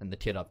 and the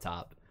kid up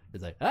top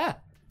is like, ah!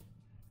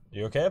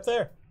 You okay up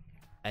there?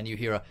 And you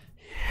hear a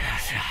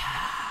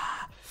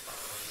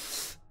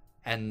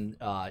and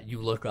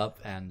you look up,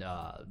 and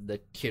the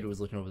kid who was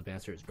looking over the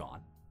banister is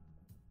gone.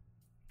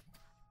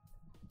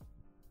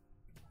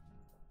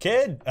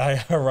 Kid!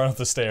 I run up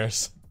the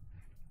stairs.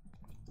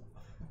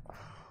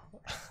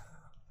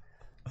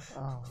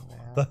 Oh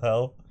man. The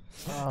hell?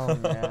 Oh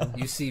man.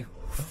 You see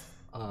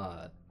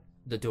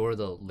the door of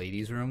the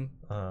ladies' room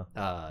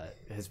Uh-huh.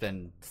 has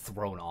been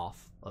thrown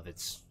off of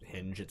its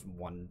hinge. It's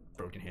one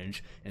broken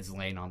hinge, and it's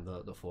laying on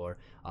the floor.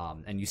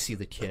 And you see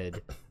the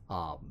kid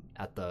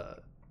at the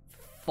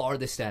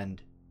farthest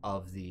end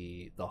of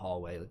the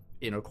hallway, the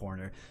inner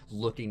corner,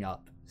 looking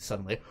up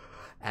suddenly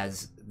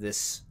as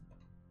this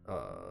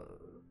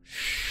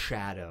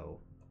shadow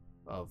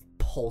of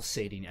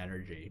pulsating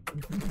energy.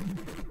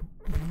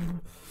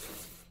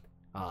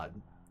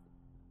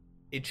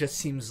 It just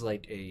seems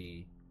like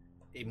a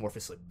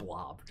amorphous like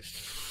blob just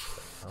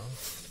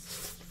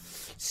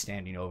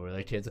standing over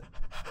the kids.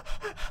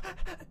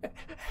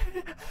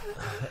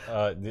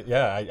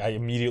 Yeah, I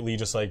immediately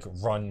just like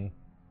run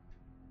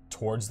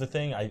towards the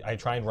thing. I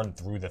try and run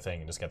through the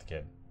thing and just get the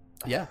kid.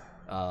 Yeah.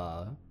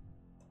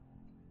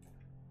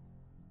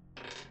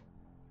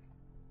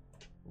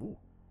 Ooh.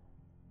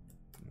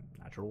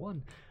 Natural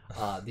one.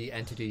 The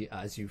entity,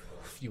 as you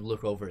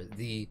look over,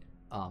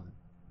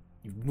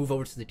 you move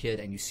over to the kid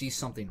and you see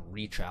something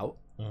reach out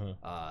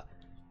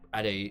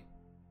at a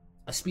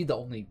speed that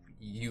only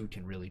you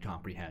can really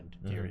comprehend.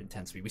 Your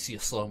intense speed. We see a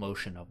slow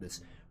motion of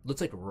this. Looks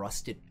like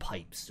rusted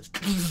pipes just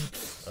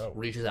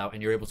reaches out,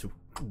 and you're able to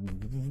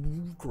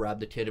grab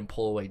the kid and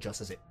pull away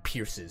just as it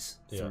pierces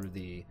through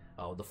the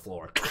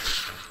floor.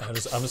 I'm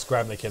just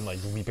grabbing the kid and like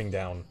leaping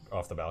down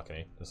off the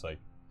balcony, just like,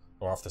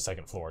 or off the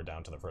second floor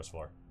down to the first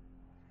floor.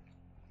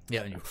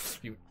 Yeah, and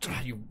you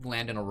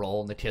land in a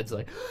roll, and the kids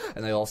like,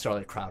 and they all start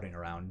like crowding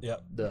around.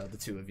 Yep. The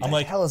two of you. I'm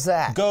like, hell is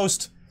that?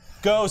 Ghost.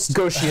 Ghost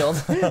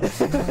shield.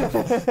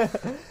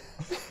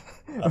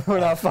 We're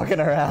not fucking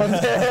around.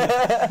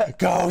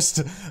 Ghost.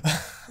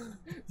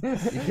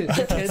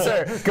 the kids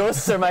Sir,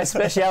 ghosts are my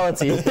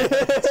specialty.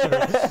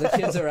 the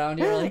kids around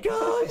you are like,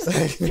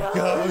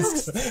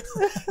 ghost.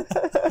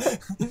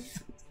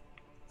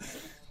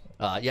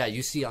 Yeah,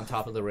 you see on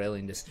top of the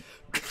railing this.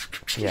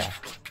 Yeah.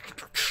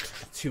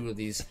 Two of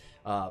these.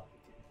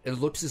 It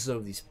looks as though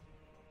these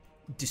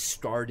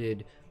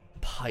discarded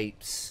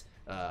pipes,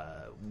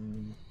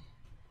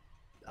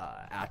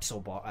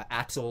 axle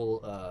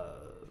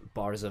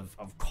bars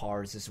of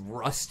cars, this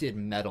rusted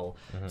metal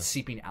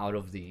seeping out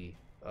of the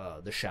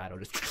shadow,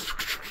 just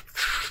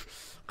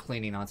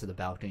cleaning onto the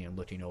balcony and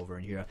looking over,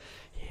 and you're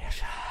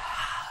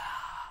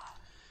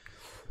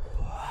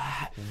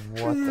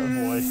What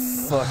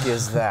the fuck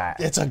is that?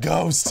 It's a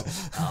ghost.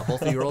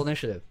 both of you roll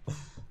initiative. Do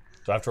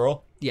I have to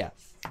roll? Yeah.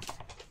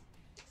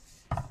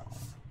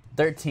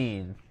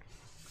 13.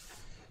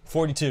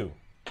 42.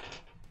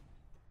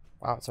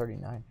 Wow, it's already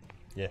 9.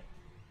 Yeah.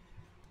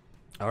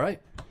 All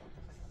right.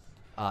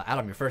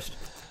 Adam, you're first.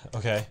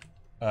 Okay.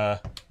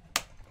 Let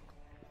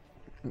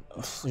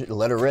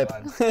her rip.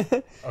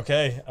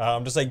 Okay.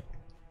 I'm just like,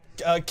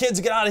 kids,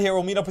 get out of here.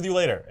 We'll meet up with you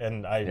later.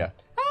 And I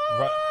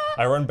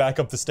run back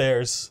up the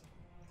stairs,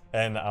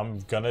 and I'm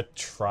gonna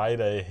try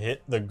to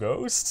hit the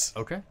ghost.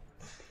 Okay.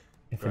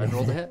 Go ahead and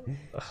roll the hit.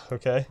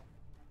 Okay.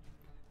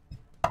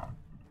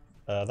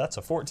 That's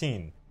a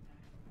 14.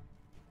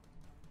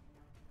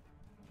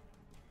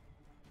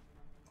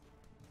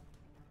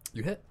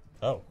 You hit.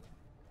 Oh.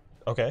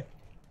 Okay.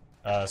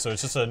 So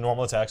it's just a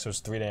normal attack, so it's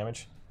 3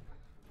 damage.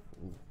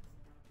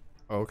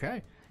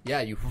 Okay.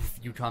 Yeah, you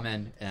come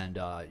in and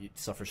it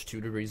suffers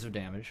 2 degrees of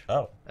damage.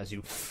 Oh. As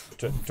you.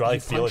 Do I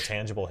like feel a punch.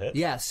 tangible hit?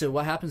 Yeah. So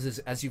what happens is,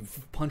 as you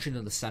punch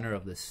into the center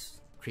of this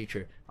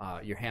creature,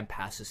 your hand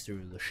passes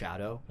through the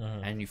shadow,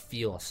 and you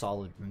feel a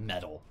solid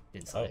metal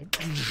inside.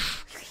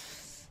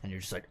 And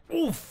you're just like,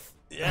 oof.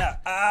 Yeah.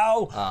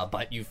 Ow.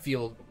 But you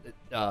feel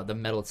the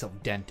metal itself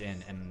dent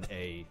in, and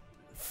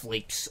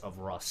flakes of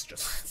rust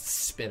just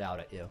spit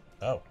out at you.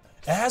 Oh.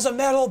 It has a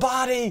metal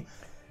body.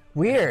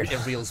 Weird.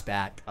 It reels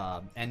back,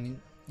 and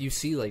you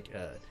see like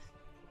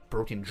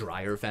broken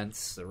dryer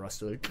vents, the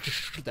rust of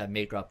that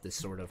make up this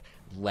sort of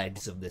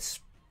legs of this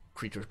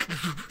creature.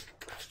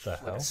 The Like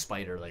hell? a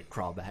spider, like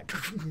crawl back.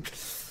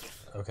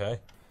 Okay.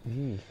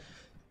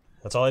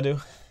 That's all I do.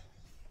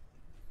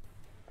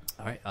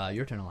 All right,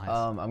 your turn, Elias.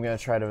 I'm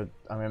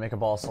gonna make a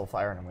ball of soul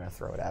fire and I'm gonna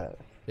throw it at it.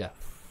 Yeah.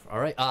 All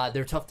right.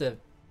 They're tough to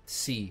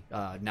see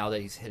now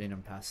that he's hitting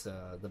them past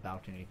the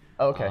balcony.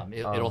 Okay.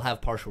 It'll have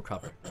partial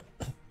cover.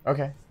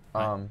 Okay.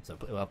 So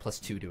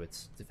 +2 to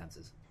its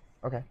defenses.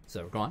 Okay.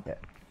 So go on. Yeah.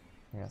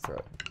 I'm gonna throw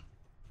it.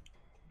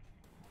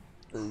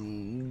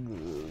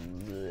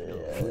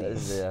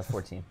 Yeah,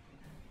 14.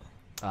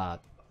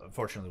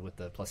 Unfortunately, with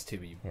the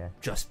 +2, you Yeah.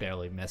 just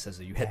barely miss as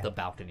you hit the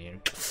balcony,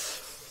 and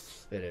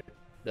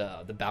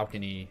the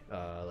balcony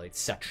like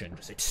section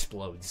just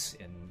explodes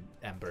in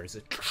embers.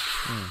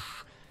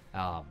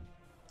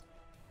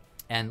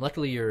 And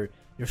luckily, your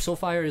soul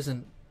fire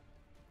isn't.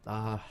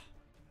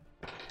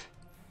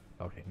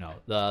 Okay, no,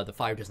 the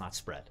fire does not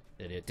spread.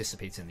 It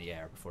dissipates in the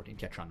air before it can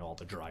catch on to all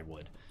the dry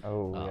wood.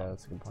 Oh, yeah,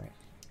 that's a good point.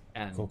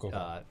 And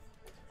Cool.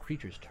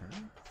 creature's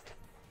turn.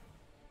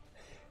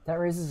 That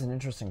raises an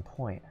interesting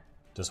point.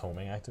 Does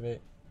homing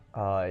activate?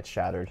 It's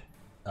shattered.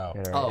 Oh.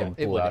 It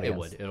blew out would. It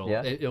against- would.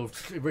 Yeah? It'll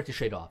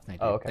ricochet off.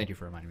 Thank you. Oh, okay. Thank you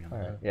for reminding me on All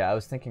that. right. Yeah, I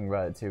was thinking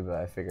about it too, but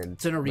I figured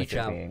It's in a reach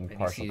with it out, being and he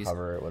partial sees-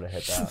 cover, it would have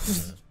hit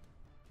that.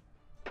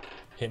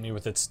 Hitting you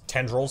with its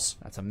tendrils.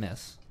 That's a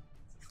miss.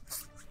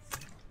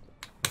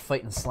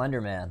 Fighting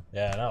Slender Man.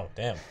 Yeah, I know.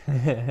 Damn.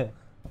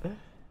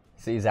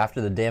 See, he's after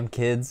the damn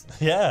kids.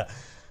 Yeah.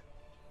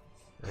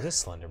 It is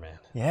Slender Man.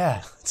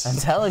 Yeah, I'm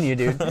telling you,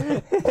 dude.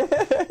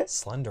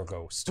 Slender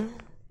Ghost.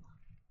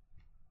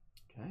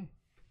 Okay.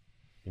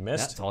 You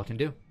missed? That's all I can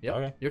do. Yep.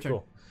 Okay, Your turn.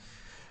 cool.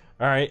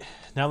 All right,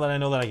 now that I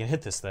know that I can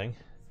hit this thing,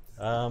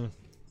 I'm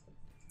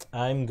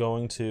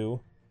going to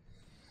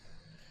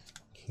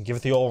give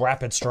it the old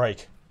rapid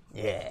strike.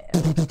 Yeah.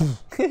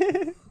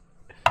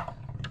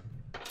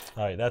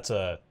 All right, that's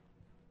a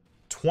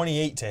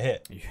 28 to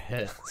hit. You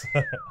hit.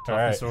 All right,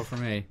 Toughness roll for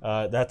me.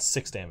 that's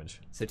 6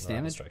 damage. 6 Rapid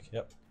damage? Strike.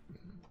 Yep.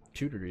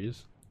 2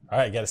 degrees. All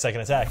right, get a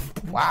second attack.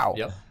 Wow.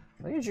 Yep.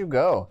 Where did you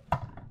go?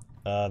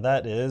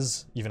 That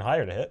is even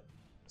higher to hit,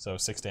 so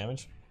 6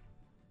 damage.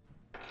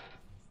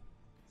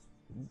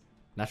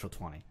 Natural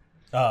 20.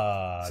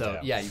 So So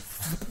yeah,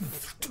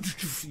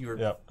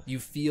 Yep. you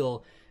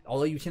feel,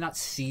 although you cannot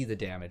see the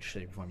damage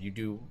taking form, you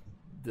do.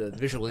 The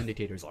visual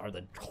indicators are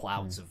the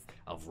clouds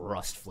of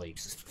rust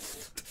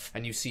flakes,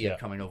 and you see Yeah. it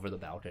coming over the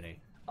balcony.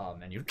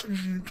 And you,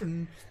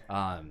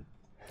 I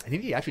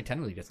think he actually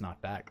technically gets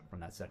knocked back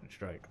from that second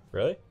strike.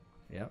 Really?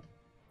 Yep,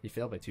 he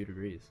failed by 2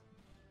 degrees.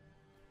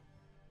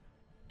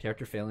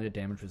 Character failing to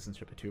damage resistance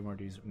by 2 or more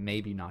degrees may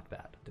be knocked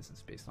back.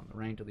 Distance based on the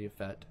rank of the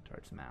effect,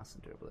 target's mass,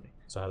 and durability.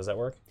 So how does that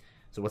work?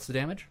 So what's the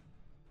damage?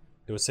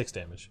 It was 6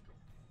 damage.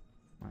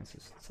 Minus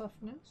his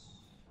toughness.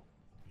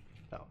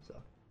 Oh, so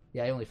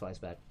yeah, he only flies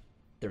back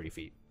 30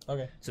 feet.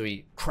 Okay. So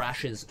he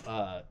crashes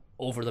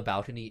over the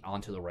balcony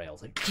onto the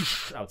rails, like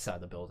outside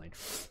the building.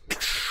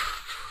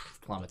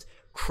 Plummets,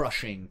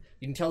 crushing.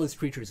 You can tell this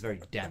creature is very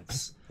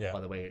dense. Yeah.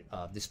 By the way,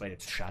 despite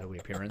its shadowy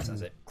appearance,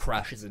 as it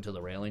crashes into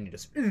the railing, it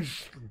just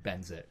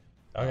bends it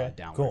Okay.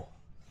 downward. Cool.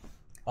 And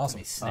Awesome.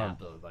 they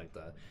snap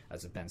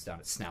as it bends down.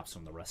 It snaps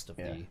from the rest of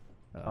the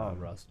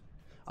rust.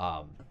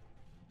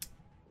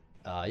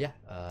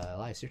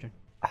 Elias, your turn.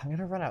 I'm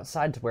gonna run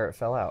outside to where it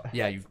fell out.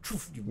 Yeah, you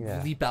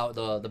Yeah. leap out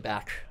the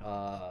back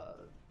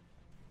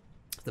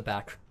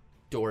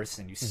doors,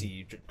 and you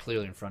see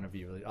clearly in front of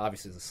you.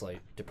 Obviously, there's a slight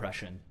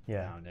depression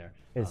Yeah. down there.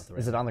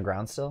 Is it on the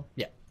ground still?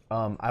 Yeah.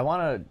 I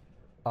want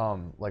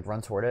to like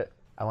run toward it.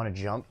 I want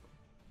to jump,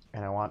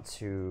 and I want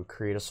to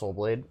create a soul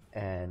blade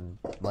and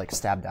like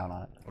stab down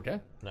on it. Okay.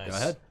 Nice. Go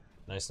ahead.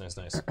 Nice.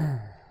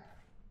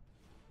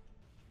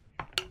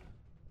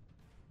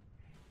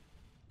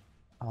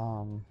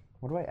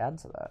 What do I add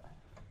to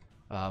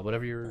that?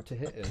 Whatever your to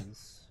hit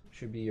is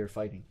should be your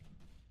fighting.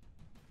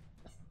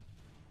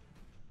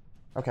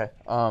 Okay.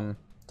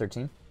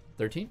 13.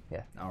 13?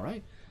 Yeah. All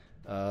right.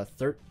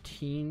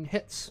 13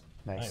 hits.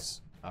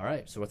 Nice. All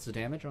right. So what's the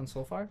damage on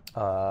Soulfire?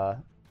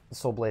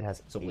 Soul Blade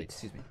has Soul 8 Blade,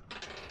 excuse me.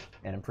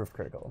 and improved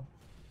critical.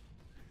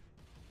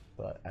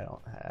 But I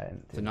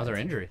didn't It's do another that.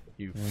 injury.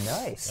 You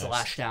Nice.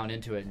 slash down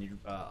into it, and you,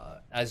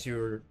 as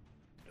your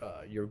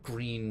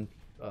green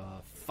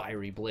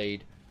fiery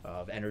blade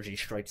of energy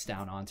strikes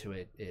down onto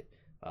it,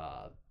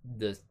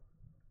 the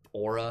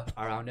aura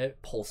around it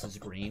pulses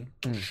green,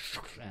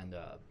 and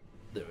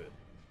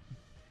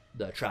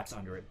the tracks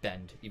under it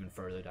bend even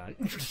further down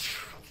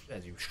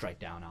as you strike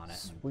down on it.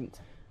 Sweet.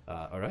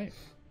 All right,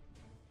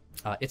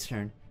 its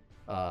turn.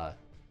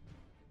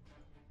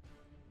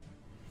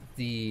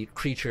 The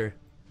creature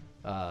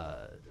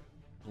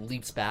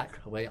leaps back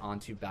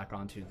onto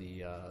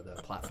the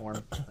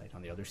platform, like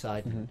on the other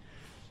side.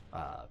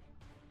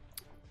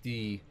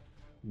 The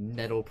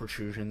metal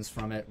protrusions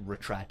from it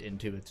retract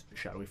into its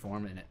shadowy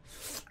form, and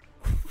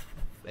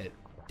it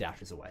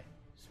dashes away.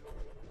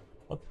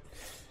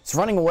 It's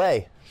running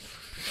away.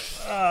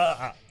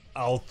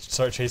 I'll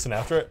start chasing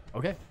after it.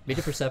 Okay, make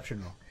a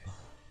perception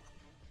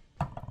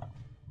roll.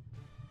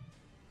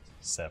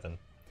 7.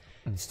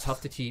 It's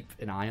tough to keep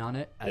an eye on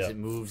it as Yeah. it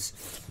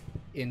moves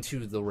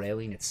into the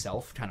railing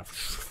itself, kind of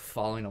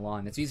following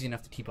along. It's easy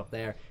enough to keep up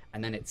there,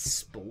 and then it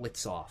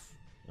splits off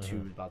to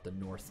about the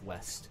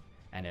northwest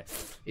and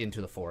it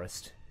into the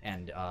forest.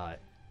 And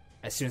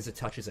as soon as it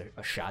touches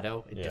a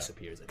shadow, it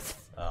disappears.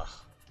 Ugh.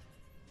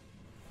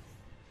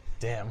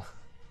 Damn.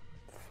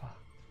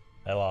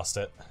 I lost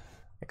it.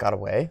 It got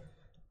away?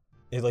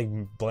 It like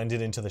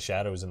blended into the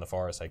shadows in the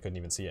forest. I couldn't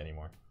even see it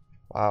anymore.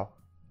 Wow.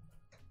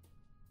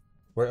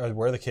 Where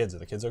are the kids? Are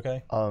the kids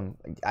okay?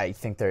 I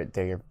think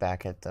they're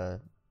back at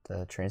the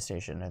train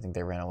station. I think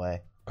they ran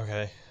away.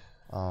 Okay.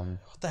 Um,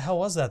 What the hell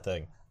was that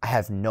thing? I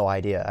have no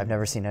idea. I've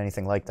never seen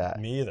anything like that.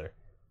 Me either.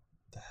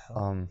 What the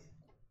hell?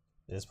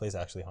 Is this place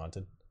actually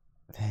haunted?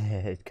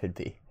 It could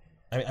be.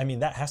 I mean,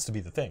 that has to be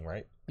the thing,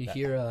 right? You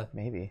hear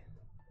Maybe.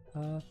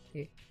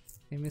 hey,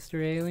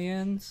 Mr.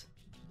 Aliens?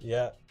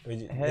 Yeah.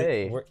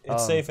 Hey.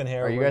 It's safe in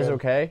here. Are you We're guys good.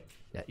 okay?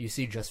 Yeah, you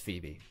see just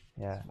Phoebe.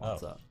 Yeah.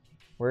 What's up?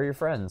 Where are your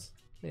friends?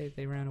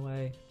 They ran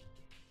away,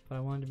 but I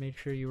wanted to make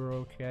sure you were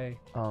okay.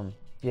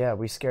 Yeah,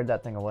 we scared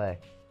that thing away.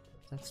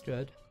 That's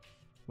good.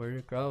 Where did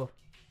it go?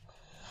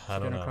 I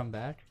don't Gonna know. come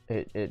back?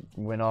 It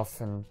went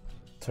off and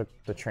took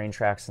the train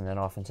tracks and then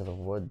off into the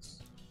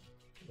woods.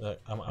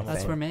 I'm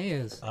That's where May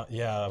is.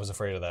 yeah, I was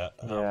afraid of that.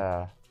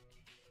 Yeah.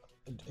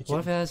 What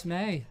if it has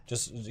May?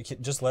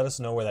 Just let us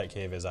know where that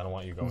cave is. I don't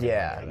want you going.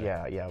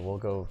 Yeah. We'll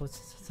go.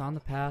 It's on the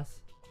path.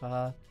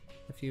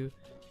 If you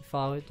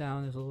follow it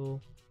down, there's a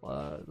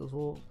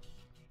little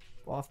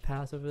off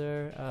path over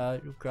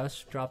there.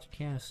 Gus dropped a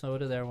can of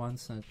soda there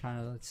once and it kind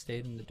of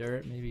stayed in the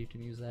dirt. Maybe you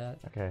can use that.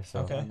 Okay. So.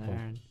 Okay. On there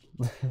and-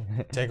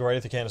 Take a right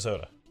at the can of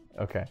soda.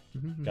 Okay.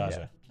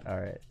 Gotcha. All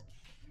right.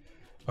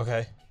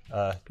 Okay.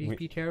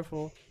 Be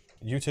careful.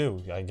 You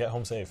too. Get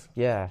home safe.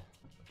 Yeah.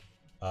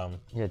 Um.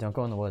 Yeah. Don't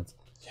go in the woods.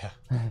 Yeah.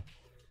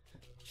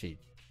 She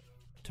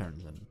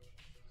turns and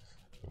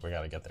We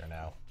gotta get there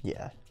now.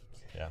 Yeah.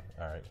 Yeah.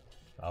 All right.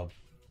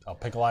 I'll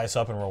pick Elias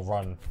up and we'll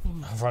run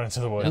into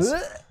the woods.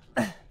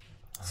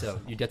 so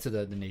you get to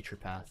the nature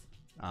path.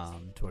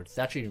 Towards it's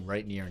actually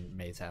right near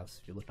May's house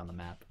if you look on the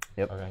map.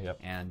 Okay. Yep.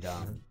 And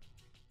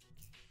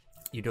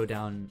you go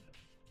down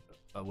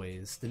a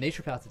ways. The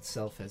nature path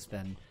itself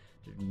hasn't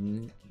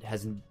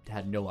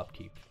had no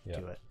upkeep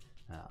to it.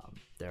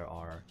 There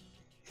are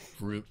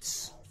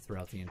roots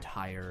throughout the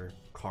entire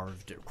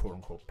carved quote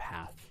unquote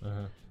path.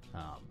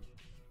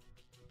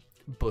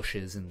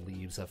 Bushes and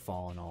leaves have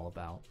fallen all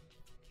about.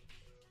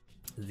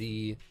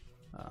 The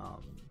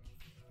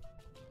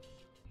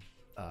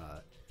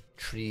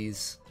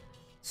trees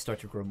start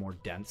to grow more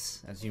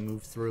dense as you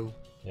move through.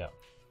 Yeah.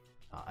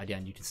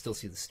 Again, you can still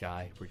see the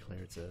sky pretty clear.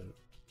 It's a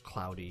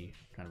cloudy,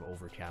 kind of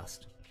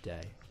overcast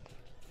day.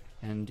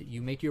 And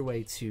you make your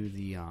way to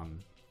the,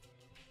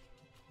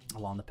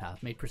 along the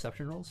path. Make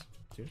perception rolls,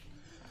 too.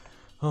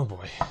 Oh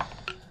boy.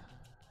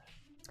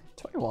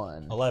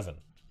 21. 11.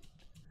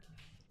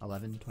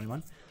 11,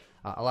 21.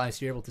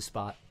 Elias, you're able to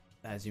spot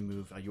as you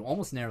move. You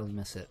almost narrowly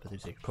miss it, but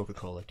there's a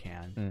Coca-Cola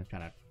can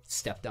kind of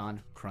stepped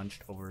on,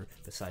 crunched over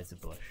besides the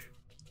bush.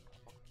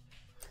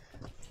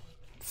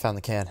 Found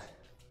the can.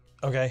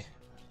 Okay.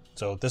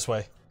 So this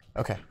way.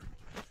 Okay.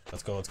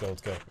 Let's go.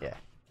 Yeah.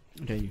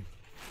 Okay, you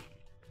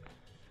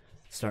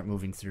start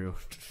moving through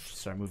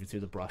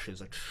the brushes,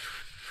 like,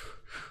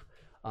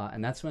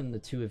 and that's when the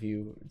two of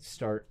you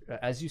start.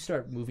 As you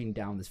start moving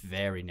down this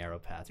very narrow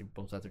path, you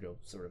both have to go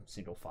sort of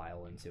single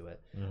file into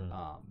it.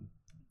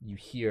 You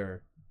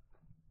hear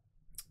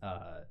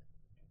a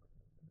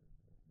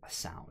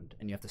sound,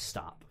 and you have to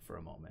stop for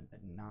a moment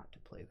and not to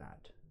play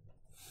that.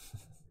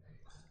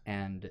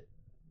 And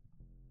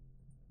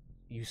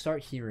you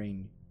start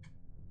hearing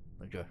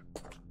like a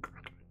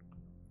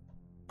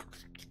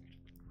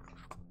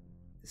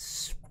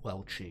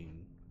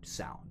squelching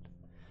sound,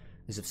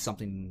 as if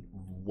something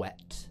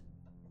wet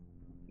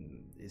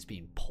is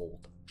being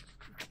pulled.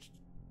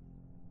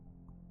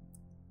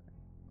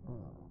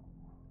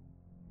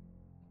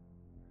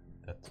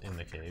 That's in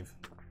the cave.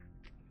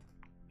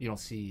 You don't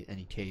see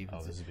any cave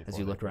Oh, this is as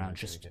you look around.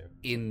 Just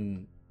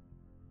in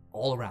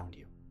all around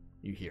you,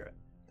 you hear it.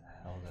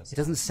 Hell, It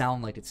doesn't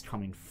sound like it's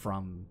coming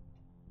from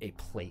a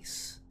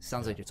place. It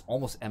sounds like it's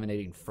almost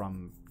emanating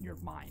from your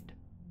mind.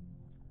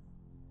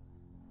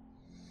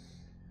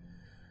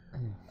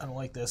 I don't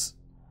like this.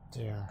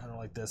 Yeah. I don't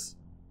like this.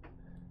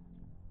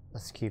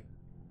 Let's keep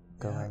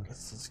going. Yeah,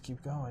 let's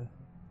keep going.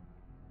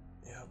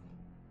 Yep.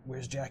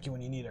 Where's Jackie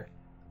when you need her?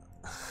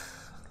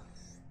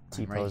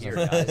 I'm right T-pose here,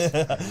 of- guys.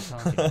 What are you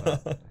talking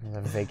about? He's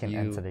a vacant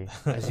entity.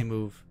 As you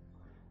move,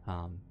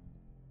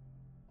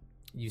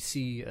 you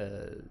see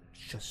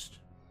just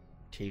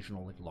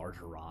occasional like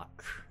larger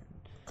rocks.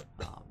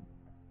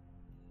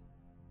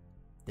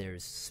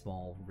 There's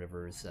small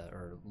rivers that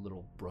are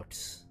little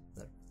brooks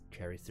that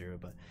carry through,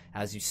 but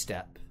as you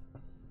step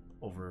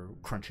over,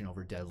 crunching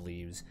over dead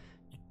leaves,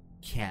 you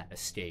can't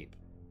escape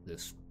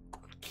this.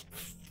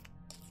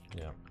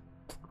 Yeah.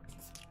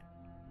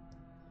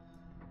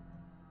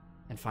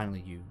 And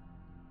finally, you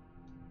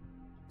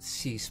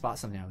spot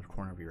something out of the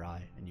corner of your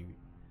eye, and you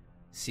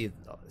see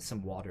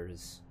some water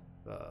is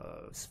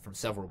from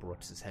several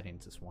brooks is heading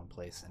to this one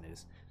place, and it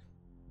is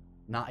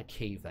not a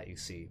cave that you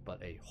see,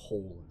 but a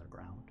hole in the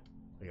ground,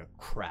 like a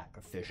crack,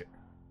 a fissure.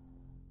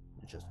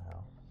 It just,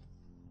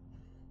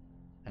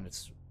 and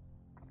it's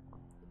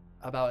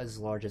about as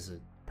large as a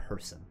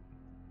person,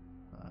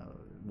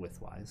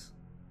 width-wise.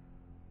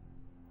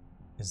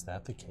 Is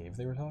that the cave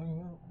they were talking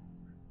about?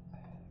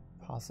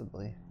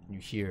 Possibly. You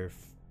hear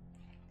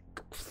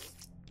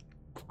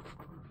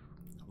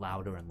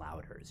louder and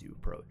louder as you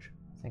approach.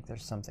 I think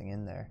there's something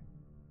in there.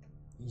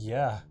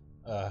 Yeah.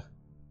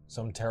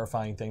 Some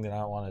terrifying thing that I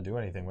don't want to do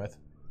anything with.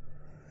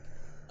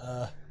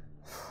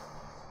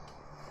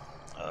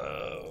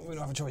 We don't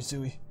have a choice,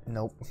 do we?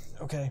 Nope.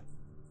 Okay.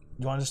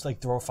 You want to just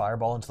like throw a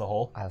fireball into the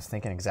hole? I was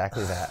thinking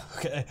exactly that.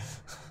 Okay.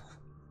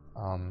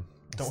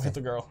 Don't hit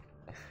the girl.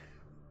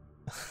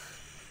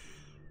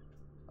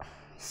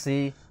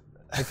 See,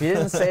 if you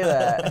didn't say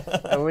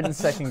that, I wouldn't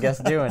second guess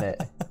doing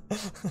it.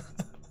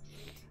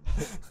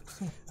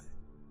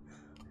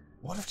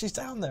 What if she's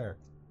down there?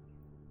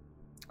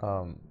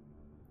 I'm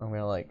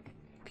gonna like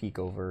peek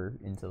over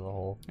into the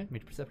hole. Yeah,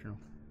 make a perception roll.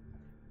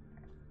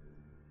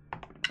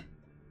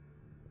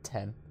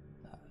 10.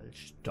 It's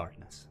just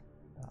darkness.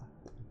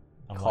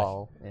 I'm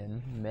Call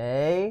in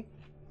May.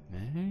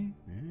 May?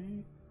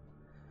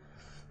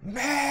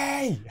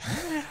 May!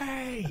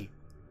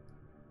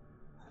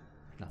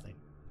 Nothing.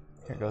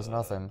 Here goes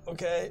nothing.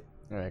 Okay.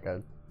 I got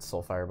a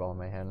soul fireball in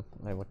my hand.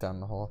 And I look down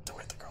the hole. Don't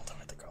hit the girl, don't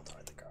hit the girl, don't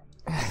hit the girl.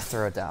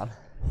 Throw it down.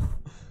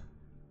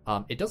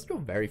 It doesn't go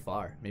very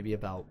far, maybe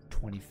about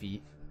 20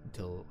 feet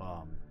until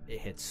it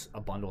hits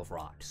a bundle of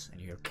rocks,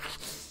 and you hear.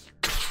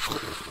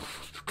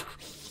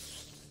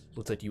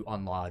 Looks like you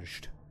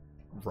unlodged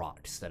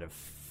rocks that have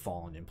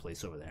fallen in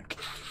place over there,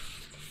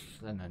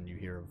 and then you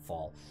hear them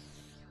fall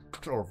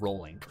or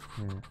rolling.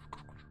 Do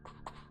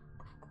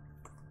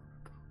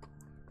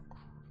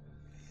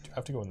you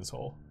have to go in this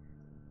hole?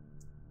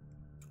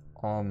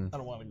 I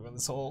don't want to go in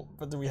this hole,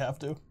 but do we have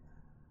to?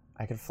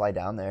 I could fly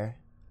down there.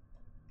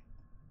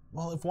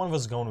 Well, if one of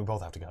us is going, we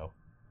both have to go.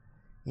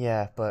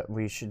 Yeah, but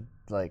we should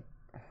like,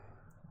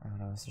 I don't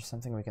know. Is there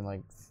something we can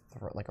like,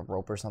 like a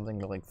rope or something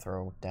to like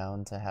throw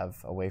down to have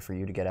a way for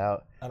you to get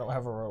out? I don't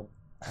have a rope.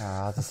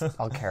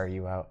 I'll carry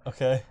you out.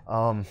 Okay.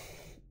 Oh,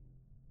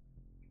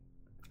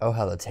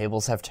 how the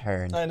tables have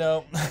turned. I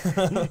know.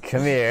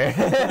 Come here.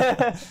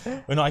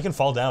 Wait, no, I can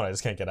fall down. I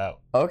just can't get out.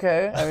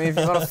 Okay. I mean, if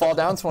you want to fall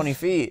down 20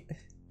 feet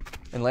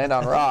and land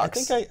on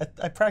rocks. I think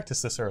I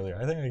practiced this earlier.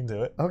 I think I can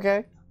do it.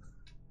 Okay.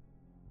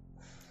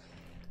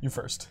 You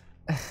first.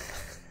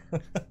 All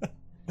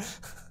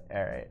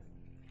right.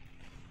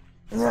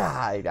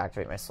 I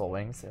activate my soul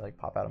wings. They like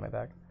pop out of my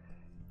back,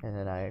 and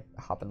then I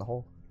hop in the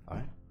hole. All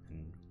right.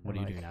 And what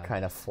do you do now?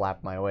 Kind of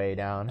flap my way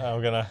down.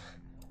 I'm gonna,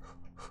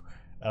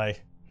 and I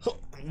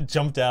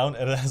jump down,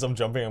 and as I'm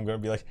jumping, I'm gonna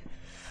be like,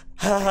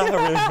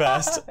 really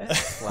fast.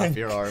 Flap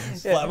your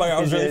arms. Flap my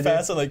arms really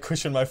fast and like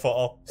cushion my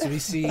fall. So we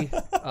see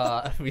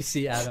Adam, we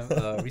see It's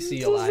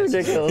Elias. a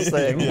ridiculous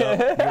thing.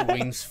 Your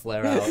wings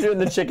flare out Doing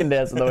the chicken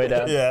dance on the way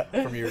down. Yeah.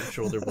 from your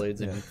shoulder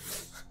blades, and you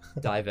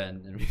dive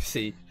in, and we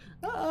see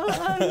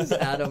as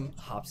Adam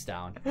hops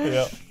down.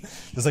 Yeah.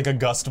 There's like a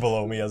gust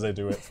below me as I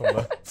do it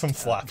from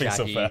flapping Jackie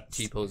so fast.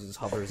 T-poses,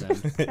 hovers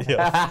in.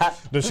 Yeah.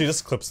 No, she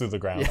just clips through the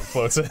ground and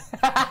floats it.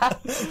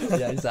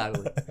 Yeah,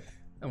 exactly.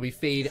 And we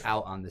fade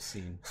out on the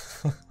scene.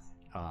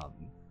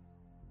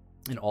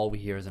 And all we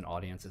hear as an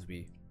audience as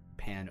we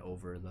pan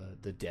over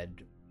the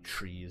dead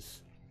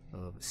trees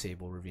of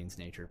Sable Ravine's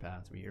nature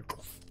path. We hear.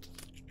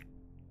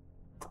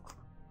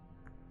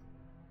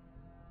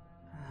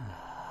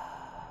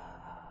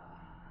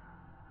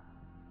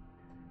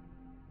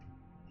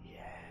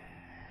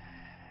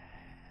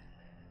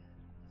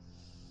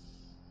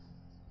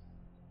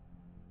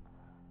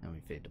 And we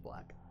fade to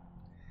black.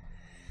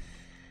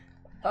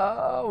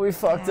 Oh, we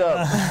fucked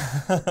up.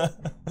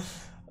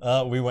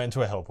 We went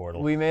into a hell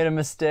portal. We made a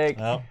mistake.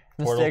 Portal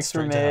Mistakes were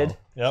straight to made. hell.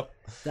 Yep.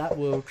 that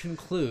will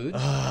conclude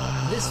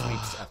this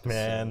week's episode.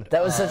 Man.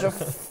 That was such a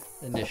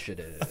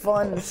Initiative.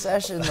 fun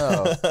session,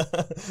 though.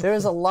 There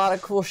was a lot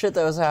of cool shit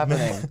that was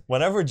happening.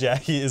 Whenever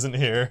Jackie isn't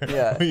here,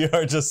 Yeah. we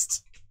are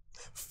just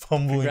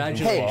fumbling through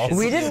Congratulations. walls. Hey,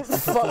 we didn't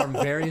Perform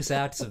various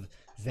acts of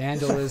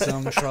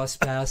vandalism,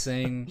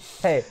 trespassing,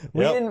 Hey,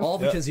 we Yep. didn't. all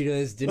because you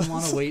guys didn't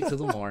want to wait till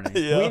the morning.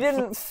 Yeah. We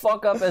didn't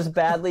fuck up as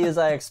badly as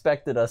I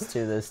expected us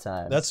to this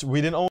time. We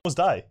didn't almost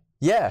die.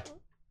 Yeah,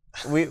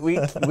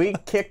 we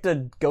kicked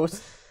a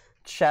ghost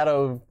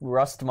shadow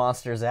rust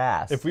monster's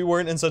ass. If we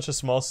weren't in such a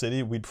small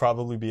city, we'd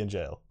probably be in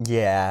jail.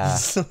 Yeah,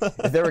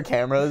 if there were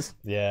cameras,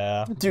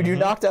 Yeah. dude, you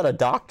knocked out a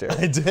doctor.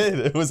 I did.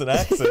 It was an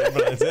accident,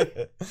 but I did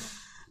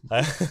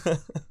it.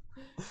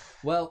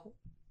 Well,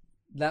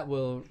 that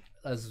will,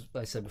 as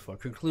I said before,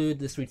 conclude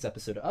this week's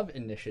episode of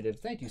Initiative.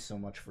 Thank you so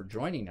much for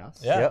joining us.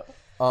 Yeah.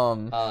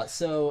 Yep.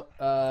 So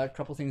a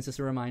couple things as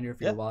a reminder,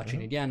 if you're Yeah.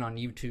 watching again on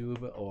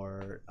YouTube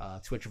or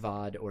Twitch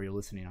VOD, or you're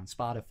listening on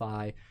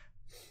Spotify,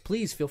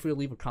 please feel free to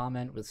leave a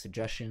comment with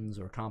suggestions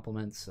or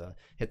compliments.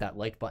 Hit that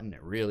like button.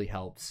 It really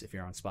helps. If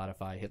you're on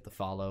Spotify, hit the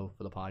follow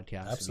for the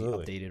podcast.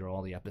 Absolutely. To be updated or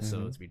all the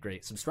episodes. It'd be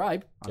great.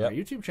 Subscribe on Yep. our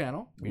YouTube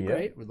channel. It'd be Yep.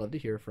 great. We'd love to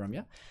hear from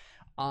you.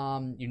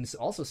 You can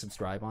also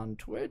subscribe on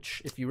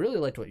Twitch if you really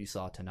liked what you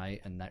saw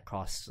tonight, and that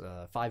costs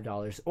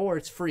 $5, or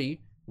it's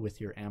free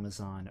with your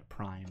Amazon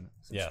Prime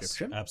Yes,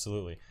 subscription.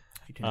 absolutely.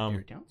 If you turn up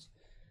your accounts.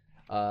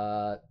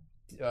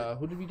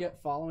 Who did we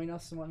get following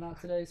us and whatnot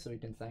today so we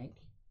can thank?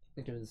 I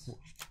think it was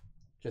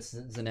just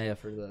Zanea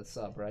for the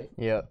sub, right?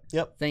 Yep.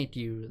 Thank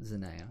you,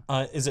 Zanea.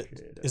 Is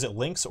it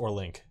links or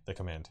link, the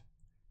command?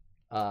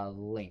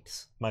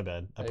 Links. My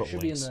bad. I It put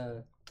should links. be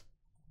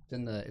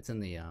it's in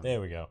the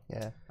There we go.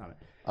 Yeah.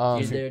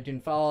 you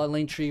can follow our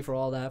Linktree for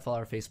all that. Follow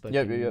our Facebook.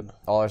 Yep. and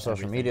All our social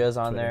everything, media is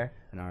on Twitter, there.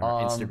 and our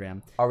Um,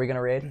 Instagram. Are we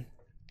gonna raid?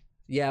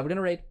 Yeah, we're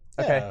gonna raid.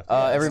 Okay.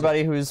 Yeah,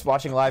 Everybody who's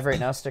watching live right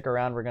now, stick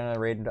around. We're gonna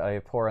raid a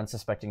poor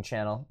unsuspecting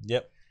channel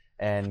Yep.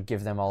 and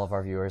give them all of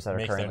our viewers that are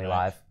Make their currently night.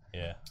 live.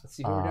 Yeah. Let's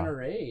see who we're gonna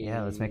raid.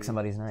 Yeah, let's make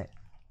somebody's night.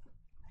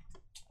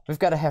 We've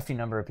got a hefty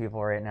number of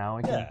people right now.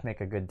 We can Yeah.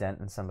 make a good dent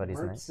in somebody's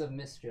night. Mercs of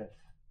Mischief.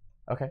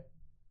 Okay.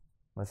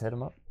 Let's hit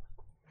them up.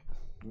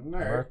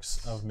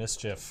 Works of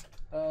Mischief.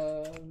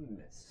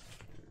 Mischief.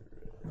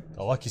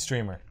 A lucky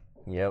streamer.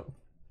 Yep.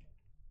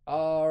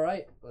 All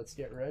right, let's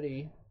get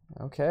ready.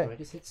 Do I Okay.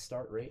 just hit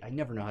start rate? I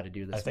never know how to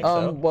do this. I think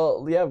so.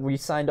 Well, yeah, we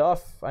signed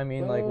off. I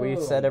mean, like, we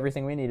said Whoa.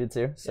 everything we needed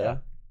to, so. Yeah.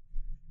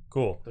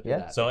 Cool. Look at yeah.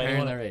 that. So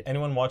Preparing the raid.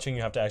 anyone watching,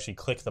 you have to actually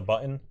click the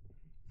button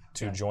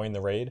to join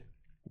the raid.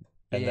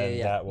 And then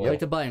that will Click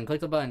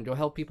the button. Go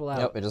help people out.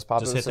 Yep, it just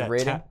popped just with hit some that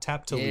rating.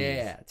 tap to leave.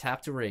 Yeah,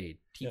 tap to raid.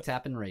 Keep Yep.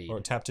 tapping raid. Or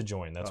tap to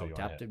join. That's what you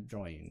want tap to to hit.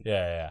 join.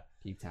 Yeah.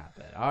 Keep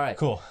tapping. All right.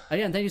 Cool.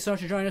 Again, thank you so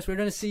much for joining us. We're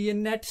going to see you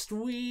next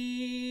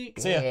week.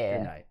 See ya. Yeah.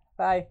 Good night.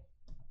 Bye.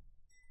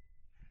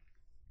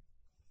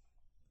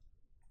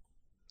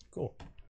 Cool.